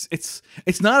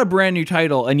it's not a brand new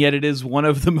title, and yet it is one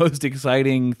of the most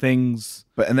exciting things.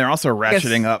 and they're also guess-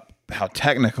 ratcheting up how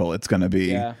technical it's going to be.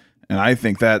 Yeah. And I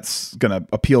think that's going to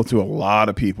appeal to a lot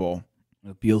of people.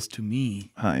 It appeals to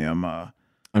me.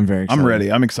 I'm very excited. I'm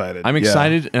ready. I'm excited. I'm Yeah.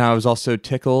 excited, and I was also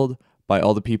tickled by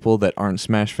all the people that aren't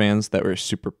Smash fans that were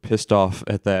super pissed off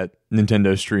at that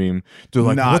Nintendo stream. They're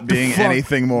like, Not what the being fuck?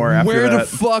 anything more after Where that.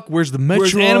 the fuck? Where's the Metroid?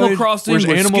 Where's Animal Crossing? Where's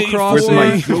Where's Animal Skate Crossing?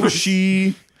 Where's my Boy.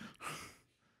 Yoshi?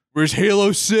 Where's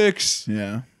Halo 6?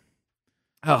 Yeah.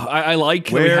 Oh, I like.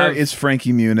 that we Where have- is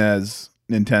Frankie Muniz,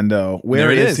 Nintendo? Where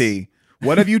There it is is. he?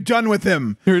 What have you done with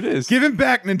him? Here it is. Give him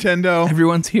back, Nintendo.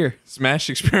 everyone's here? Smash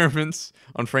experiments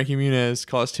on Frankie Muniz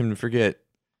caused him to forget.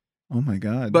 Oh my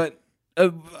god. But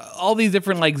all these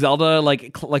different like Zelda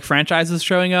like franchises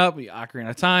showing up: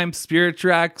 Ocarina of Time, Spirit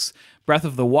Tracks, Breath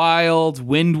of the Wild,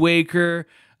 Wind Waker.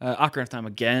 Ocarina of Time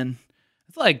again.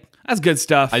 It's like, that's good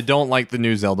stuff. I don't like the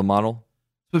new Zelda model.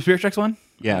 The Spirit Tracks one?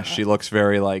 Yeah, she looks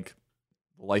very like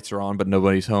the lights are on, but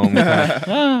nobody's home.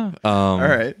 All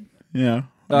right. Yeah.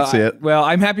 I see it. Well,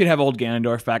 I'm happy to have old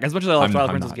Ganondorf back. As much as I love Twilight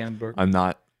Princess Ganondorf. I'm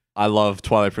not. I love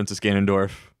Twilight Princess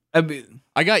Ganondorf. I mean,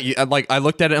 I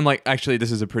looked at it and I'm like, actually,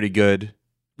 this is a pretty good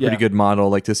model.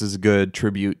 Like, this is a good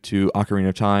tribute to Ocarina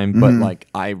of Time. But like,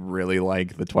 I really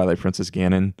like the Twilight Princess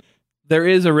Ganon. there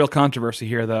is a real controversy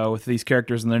here, though, with these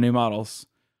characters and their new models.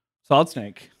 Solid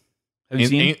Snake. Have you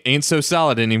seen? Ain't so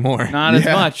solid anymore. Not as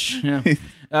much.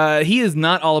 Yeah. He is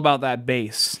not all about that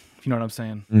bass, if you know what I'm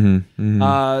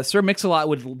saying. Sir Mix-a-Lot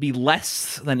would be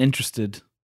less than interested.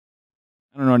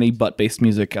 I don't know any butt-based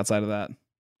music outside of that.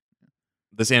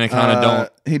 This Anaconda don't.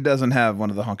 He doesn't have one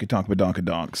of the honky tonk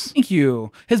badonkadonks. Thank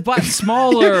you. His butt's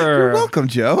smaller. You're welcome,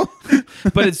 Joe.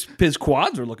 But his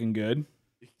quads are looking good.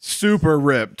 Super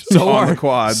ripped So on are the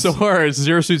quads. So are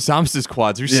Zero Suit Samus's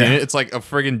quads. Have you seen Yeah. it? It's like a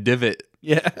friggin' divot.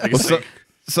 Yeah. Like, it's like-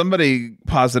 Somebody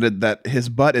posited that his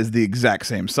butt is the exact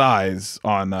same size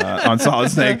on Solid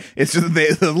Snake. It's just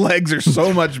that the legs are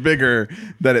so much bigger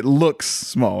that it looks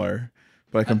smaller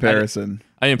by comparison.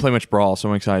 I didn't play much Brawl, so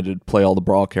I'm excited to play all the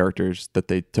Brawl characters that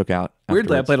they took out.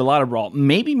 Weirdly, I afterwards. played a lot of Brawl.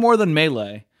 Maybe more than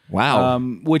Melee. Wow.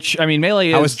 Which, I mean, Melee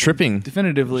is I was tripping.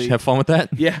 definitively. Have fun with that?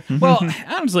 Yeah. Well,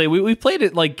 honestly, we played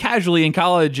it like casually in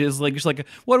college. Is like just like,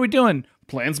 what are we doing?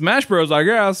 Playing Smash Bros, I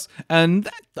guess. And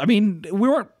that, I mean, we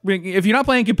weren't. If you're not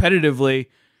playing competitively,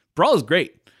 Brawl is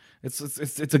great. It's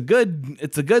a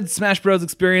good Smash Bros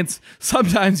experience.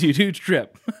 Sometimes you do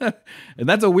trip, and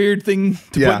that's a weird thing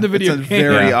to put in the video it's a game.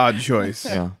 very odd choice.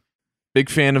 Yeah. Big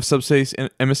fan of Subspace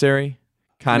Emissary.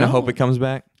 Kind of No. hope it comes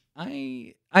back.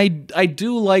 I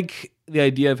do like the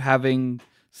idea of having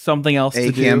something else A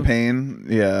to do. campaign,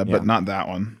 Yeah. but not that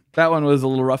one. That one was a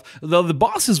little rough, though. The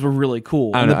bosses were really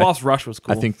cool. I don't And the know, boss rush was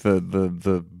cool. I think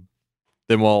the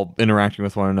them all interacting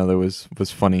with one another was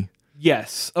funny.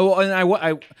 yes. Oh, and what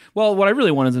I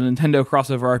really want is a Nintendo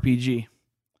crossover RPG.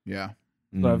 Yeah.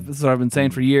 This is what I've been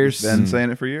saying for years. Been saying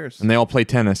it for years. And they all play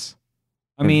tennis.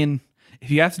 I mean, if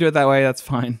you have to do it that way, that's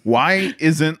fine. Why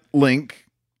isn't Link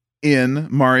in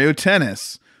Mario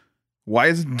Tennis? Why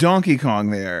is Donkey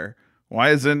Kong there?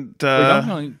 Why isn't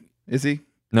is he?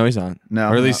 No, he's not. No.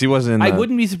 Or at least he wasn't. I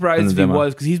wouldn't be surprised in if the he demo.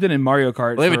 was, because he's been in Mario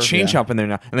Kart. Well, they have a for- chain shop in there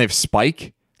now, and they have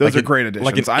Spike. Those Like are an- great additions.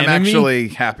 like an I'm enemy? actually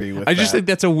happy with I just that. think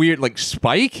that's a weird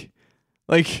Spike.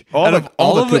 Like All out the- of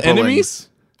all the of the Koopalings. enemies.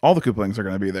 all the Koopalings are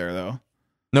going to be there, though.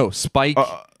 No, Spike,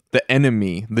 the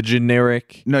enemy, the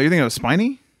generic. No, you think of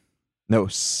Spiny? No,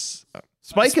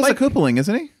 Spike is a Koopaling,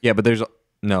 isn't he? yeah, but there's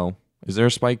no. Is there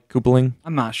a Spike Koopaling?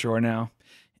 I'm not sure now.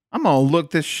 I'm going to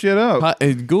look this shit up.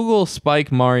 Google Spike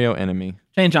Mario enemy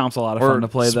Chain Chomp's a lot of or fun to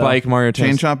play, though. Spike Mario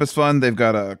Chain Tennis. Chomp is fun. They've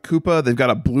got a Koopa. They've got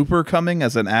a blooper coming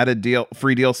as an added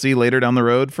free DLC later down the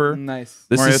road for. Nice.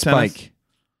 This Mario is Tennis. Spike.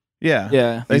 Yeah.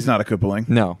 Yeah. He's not a Koopaling.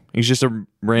 No, he's just a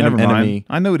random Never mind. enemy.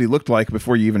 I know what he looked like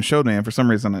before you even showed me, and for some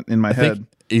reason in my I head. think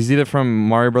he's either from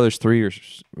Mario Brothers 3 or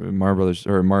Mario Brothers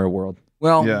or Mario World.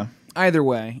 Well, Yeah. either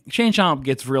way, Chain Chomp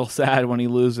gets real sad when he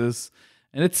loses,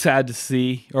 and it's sad to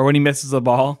see, or when he misses a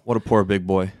ball. What a poor big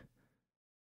boy.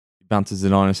 He bounces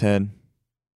it on his head.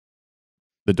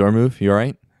 The door move. You all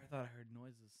right? I thought I heard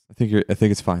noises. I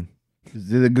think it's fine.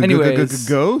 Is it a Anyways.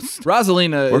 ghost?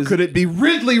 Rosalina Or is... could it be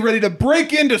Ridley ready to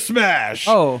break into Smash?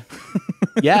 Oh,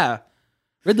 yeah.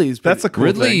 Ridley's pretty... That's a cool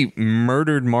Ridley thing.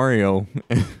 murdered Mario.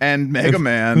 And Mega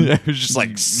Man. It was just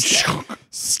like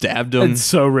stabbed him It's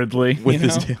so Ridley. with you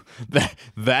his know? tail.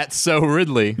 That's so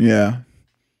Ridley. Yeah.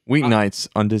 Weeknights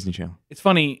on Disney Channel. It's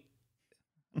funny.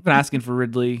 I've been asking for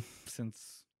Ridley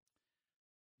since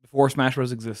before Smash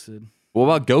Bros. Existed. What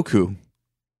about Goku?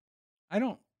 I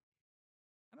don't.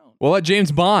 What about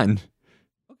James Bond?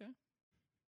 Okay.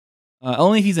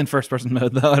 Only if he's in first person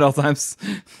mode, though, at all times.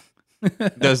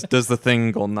 Does the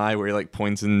thing Goldeneye where he like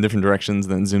points in different directions,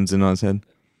 then zooms in on his head?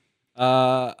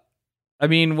 I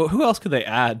mean, who else could they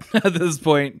add at this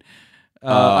point?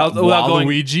 Without going.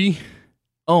 Waluigi?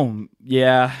 Oh,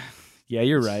 yeah. Yeah,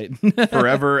 you're right.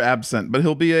 Forever absent. But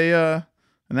he'll be an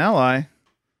ally.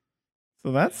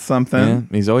 So that's Yeah, something.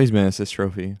 he's always been assist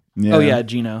trophy. Yeah. Oh, yeah,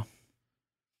 Gino.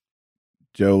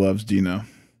 Joe loves Dino.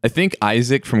 I think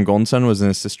Isaac from Golden Sun was an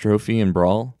assist trophy in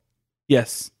Brawl.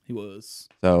 Yes, he was.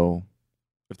 So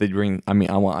if they bring, I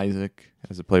want Isaac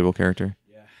as a playable character.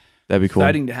 Yeah. That'd be cool.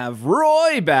 Exciting to have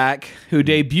Roy back, who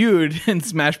debuted in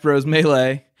Smash Bros.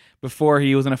 Melee before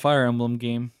he was in a Fire Emblem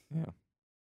game.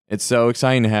 It's so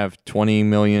exciting to have 20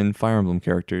 million Fire Emblem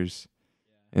characters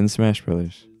in Smash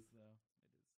Brothers.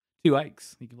 2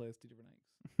 Ikes. He can play as 2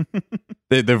 different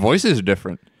Ikes. Their voices are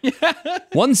different.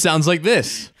 One sounds like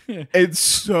this. It's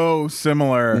so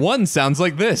similar. One sounds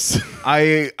like this.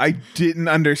 I didn't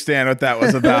understand what that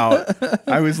was about.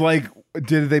 I was like,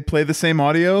 did they play the same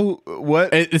audio?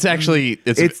 What? It's actually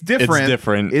It's different. It's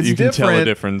different. It's you can tell the different.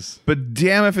 difference. But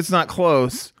damn if it's not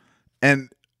close. And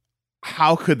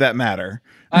how could that matter?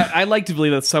 I like to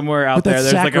believe that somewhere out But there,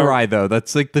 that's there's like Sakurai, though.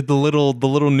 That's like the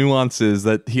little nuances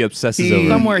that he obsesses He- over.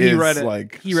 somewhere he is, read it.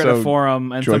 like, He read so a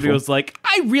forum and somebody joyful. was like,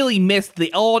 "I really missed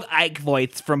the old Ike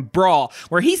voice from Brawl,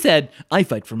 where he said I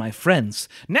fight for my friends.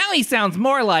 Now he sounds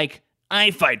more like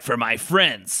I fight for my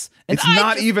friends." And It's I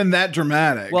not just- even that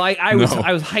dramatic. Well, I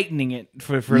was heightening it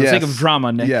for the sake of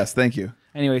drama, Nick. Yes, thank you.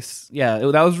 Anyways, yeah,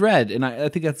 that was Red, and I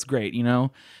think that's great. You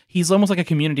know, he's almost like a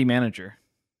community manager.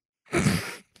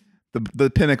 The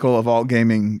pinnacle of all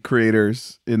gaming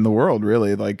creators in the world,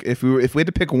 really. Like if we had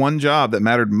to pick one job that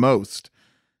mattered most,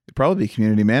 it'd probably be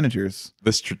community managers.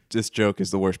 This joke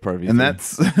is the worst part of you. And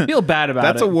that's I feel bad about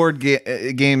that's it. a Ward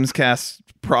Games Cast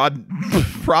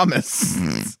promise.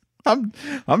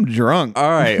 I'm drunk. all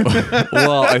right.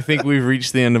 Well, I think we've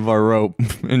reached the end of our rope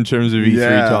in terms of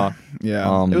E3 talk.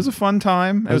 Yeah, it was a fun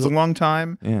time. It was a long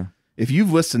time. Yeah. If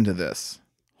you've listened to this,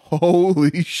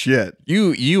 holy shit!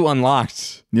 You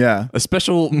unlocked Yeah, a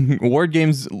special Ward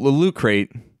Games loot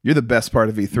crate. you're the best part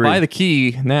of E3. Buy the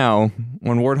key now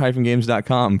on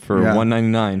ward-games.com for Yeah.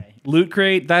 $1.99. Loot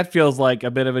Crate, that feels like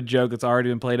a bit of a joke that's already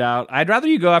been played out. I'd rather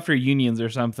you go after unions or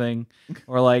something,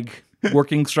 or like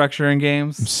working structure in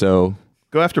games. So,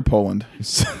 Go after Poland.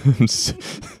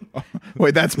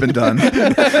 Wait, that's been done.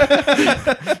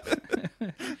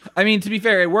 I mean, to be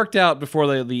fair, it worked out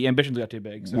before the ambitions got too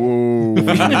big. So. Whoa.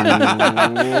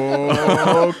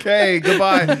 Okay,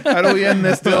 goodbye. How do we end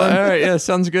this, all Dylan? right, yeah,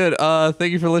 sounds good.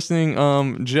 Thank you for listening.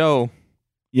 Joe,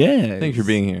 Yeah. thank you for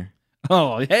being here.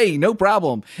 Oh, hey, no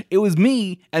problem. It was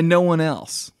me and no one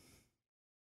else.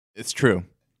 It's true.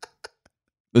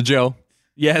 The Joe,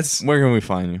 Yes. where can we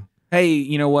find you? Hey,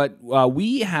 you know what?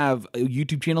 We have a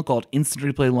YouTube channel called Instant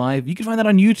Replay Live. You can find that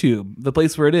on YouTube, the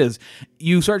place where it is.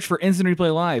 You search for Instant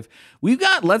Replay Live. We've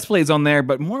got Let's Plays on there,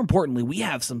 but more importantly, we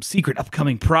have some secret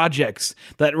upcoming projects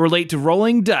that relate to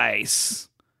rolling dice.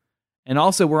 And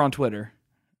also, we're on Twitter.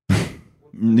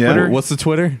 Yeah. What's the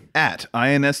Twitter? At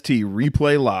INST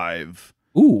Replay Live.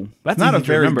 Ooh, that's Not a easy to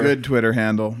very remember. good Twitter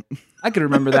handle. I could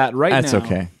remember that right That's now.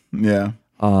 okay. Yeah.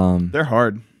 They're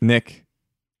hard. Nick,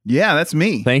 Yeah, that's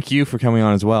me. thank you for coming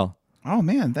on as well. Oh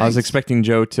man, thanks. I was expecting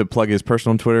Joe to plug his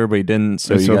personal Twitter, but he didn't.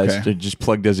 So It's you guys okay. just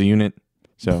plugged as a unit.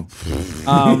 So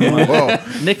Whoa.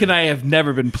 Nick and I have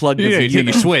never been plugged as a you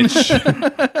unit. switch.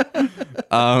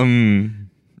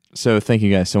 So thank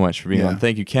you guys so much for being Yeah. on.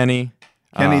 Thank you, Kenny.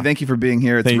 Kenny, thank you for being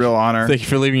here. It's a real honor. Thank you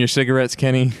for leaving your cigarettes,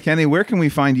 Kenny. Kenny, where can we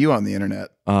find you on the internet?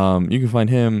 You can find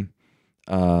him.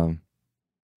 I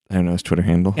don't know his Twitter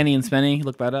handle. Kenny and Spenny,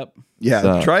 look that up. Yeah,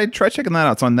 So- try checking that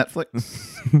out. It's on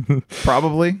Netflix.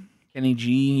 Probably. Kenny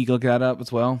G, you can look that up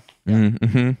as well.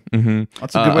 Mm-hmm.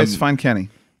 That's a good way to find Kenny.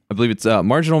 I believe it's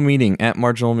Marginal Meeting at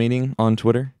Marginal Meeting on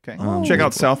Twitter. Okay. Check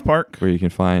out South Park. Where you can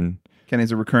find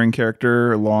Kenny's a recurring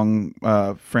character, a long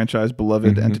franchise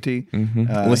beloved entity.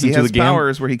 Listen he to has the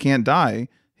powers where he can't die.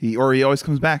 He always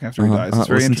comes back after he dies. It's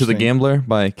very Listen to The interesting. Gambler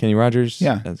by Kenny Rogers.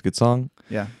 Yeah. That's a good song.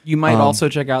 Yeah. You might also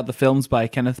check out the films by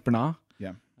Kenneth Branagh.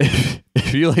 Yeah.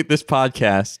 If you like this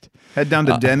podcast, Head down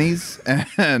to Denny's and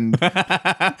and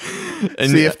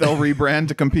see if they'll rebrand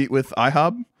to compete with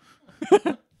IHOB.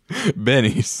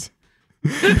 Benny's.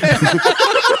 They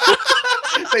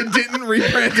didn't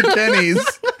rebrand to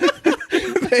Denny's.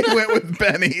 They went with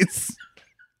Benny's.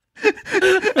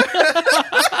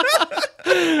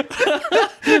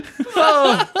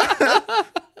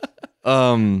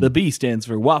 The B stands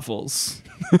for waffles.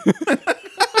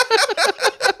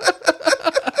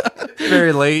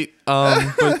 Very late.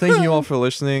 But thank you all for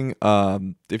listening.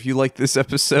 If you like this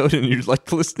episode and you'd like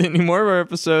to listen to any more of our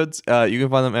episodes, you can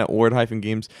find them at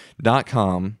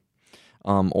ward-games.com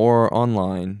or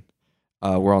online.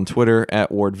 We're on Twitter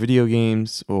at Ward Video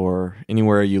Games or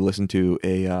anywhere you listen to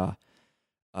a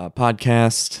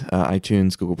podcast,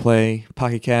 iTunes, Google Play,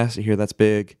 Pocket Cast. I hear that's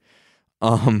big.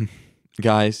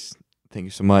 Guys, thank you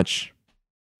so much.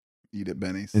 Eat at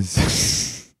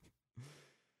Benny's.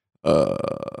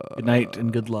 Good night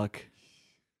and good luck.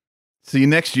 See you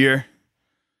next year.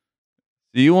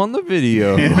 See you on the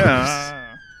video. Yeah.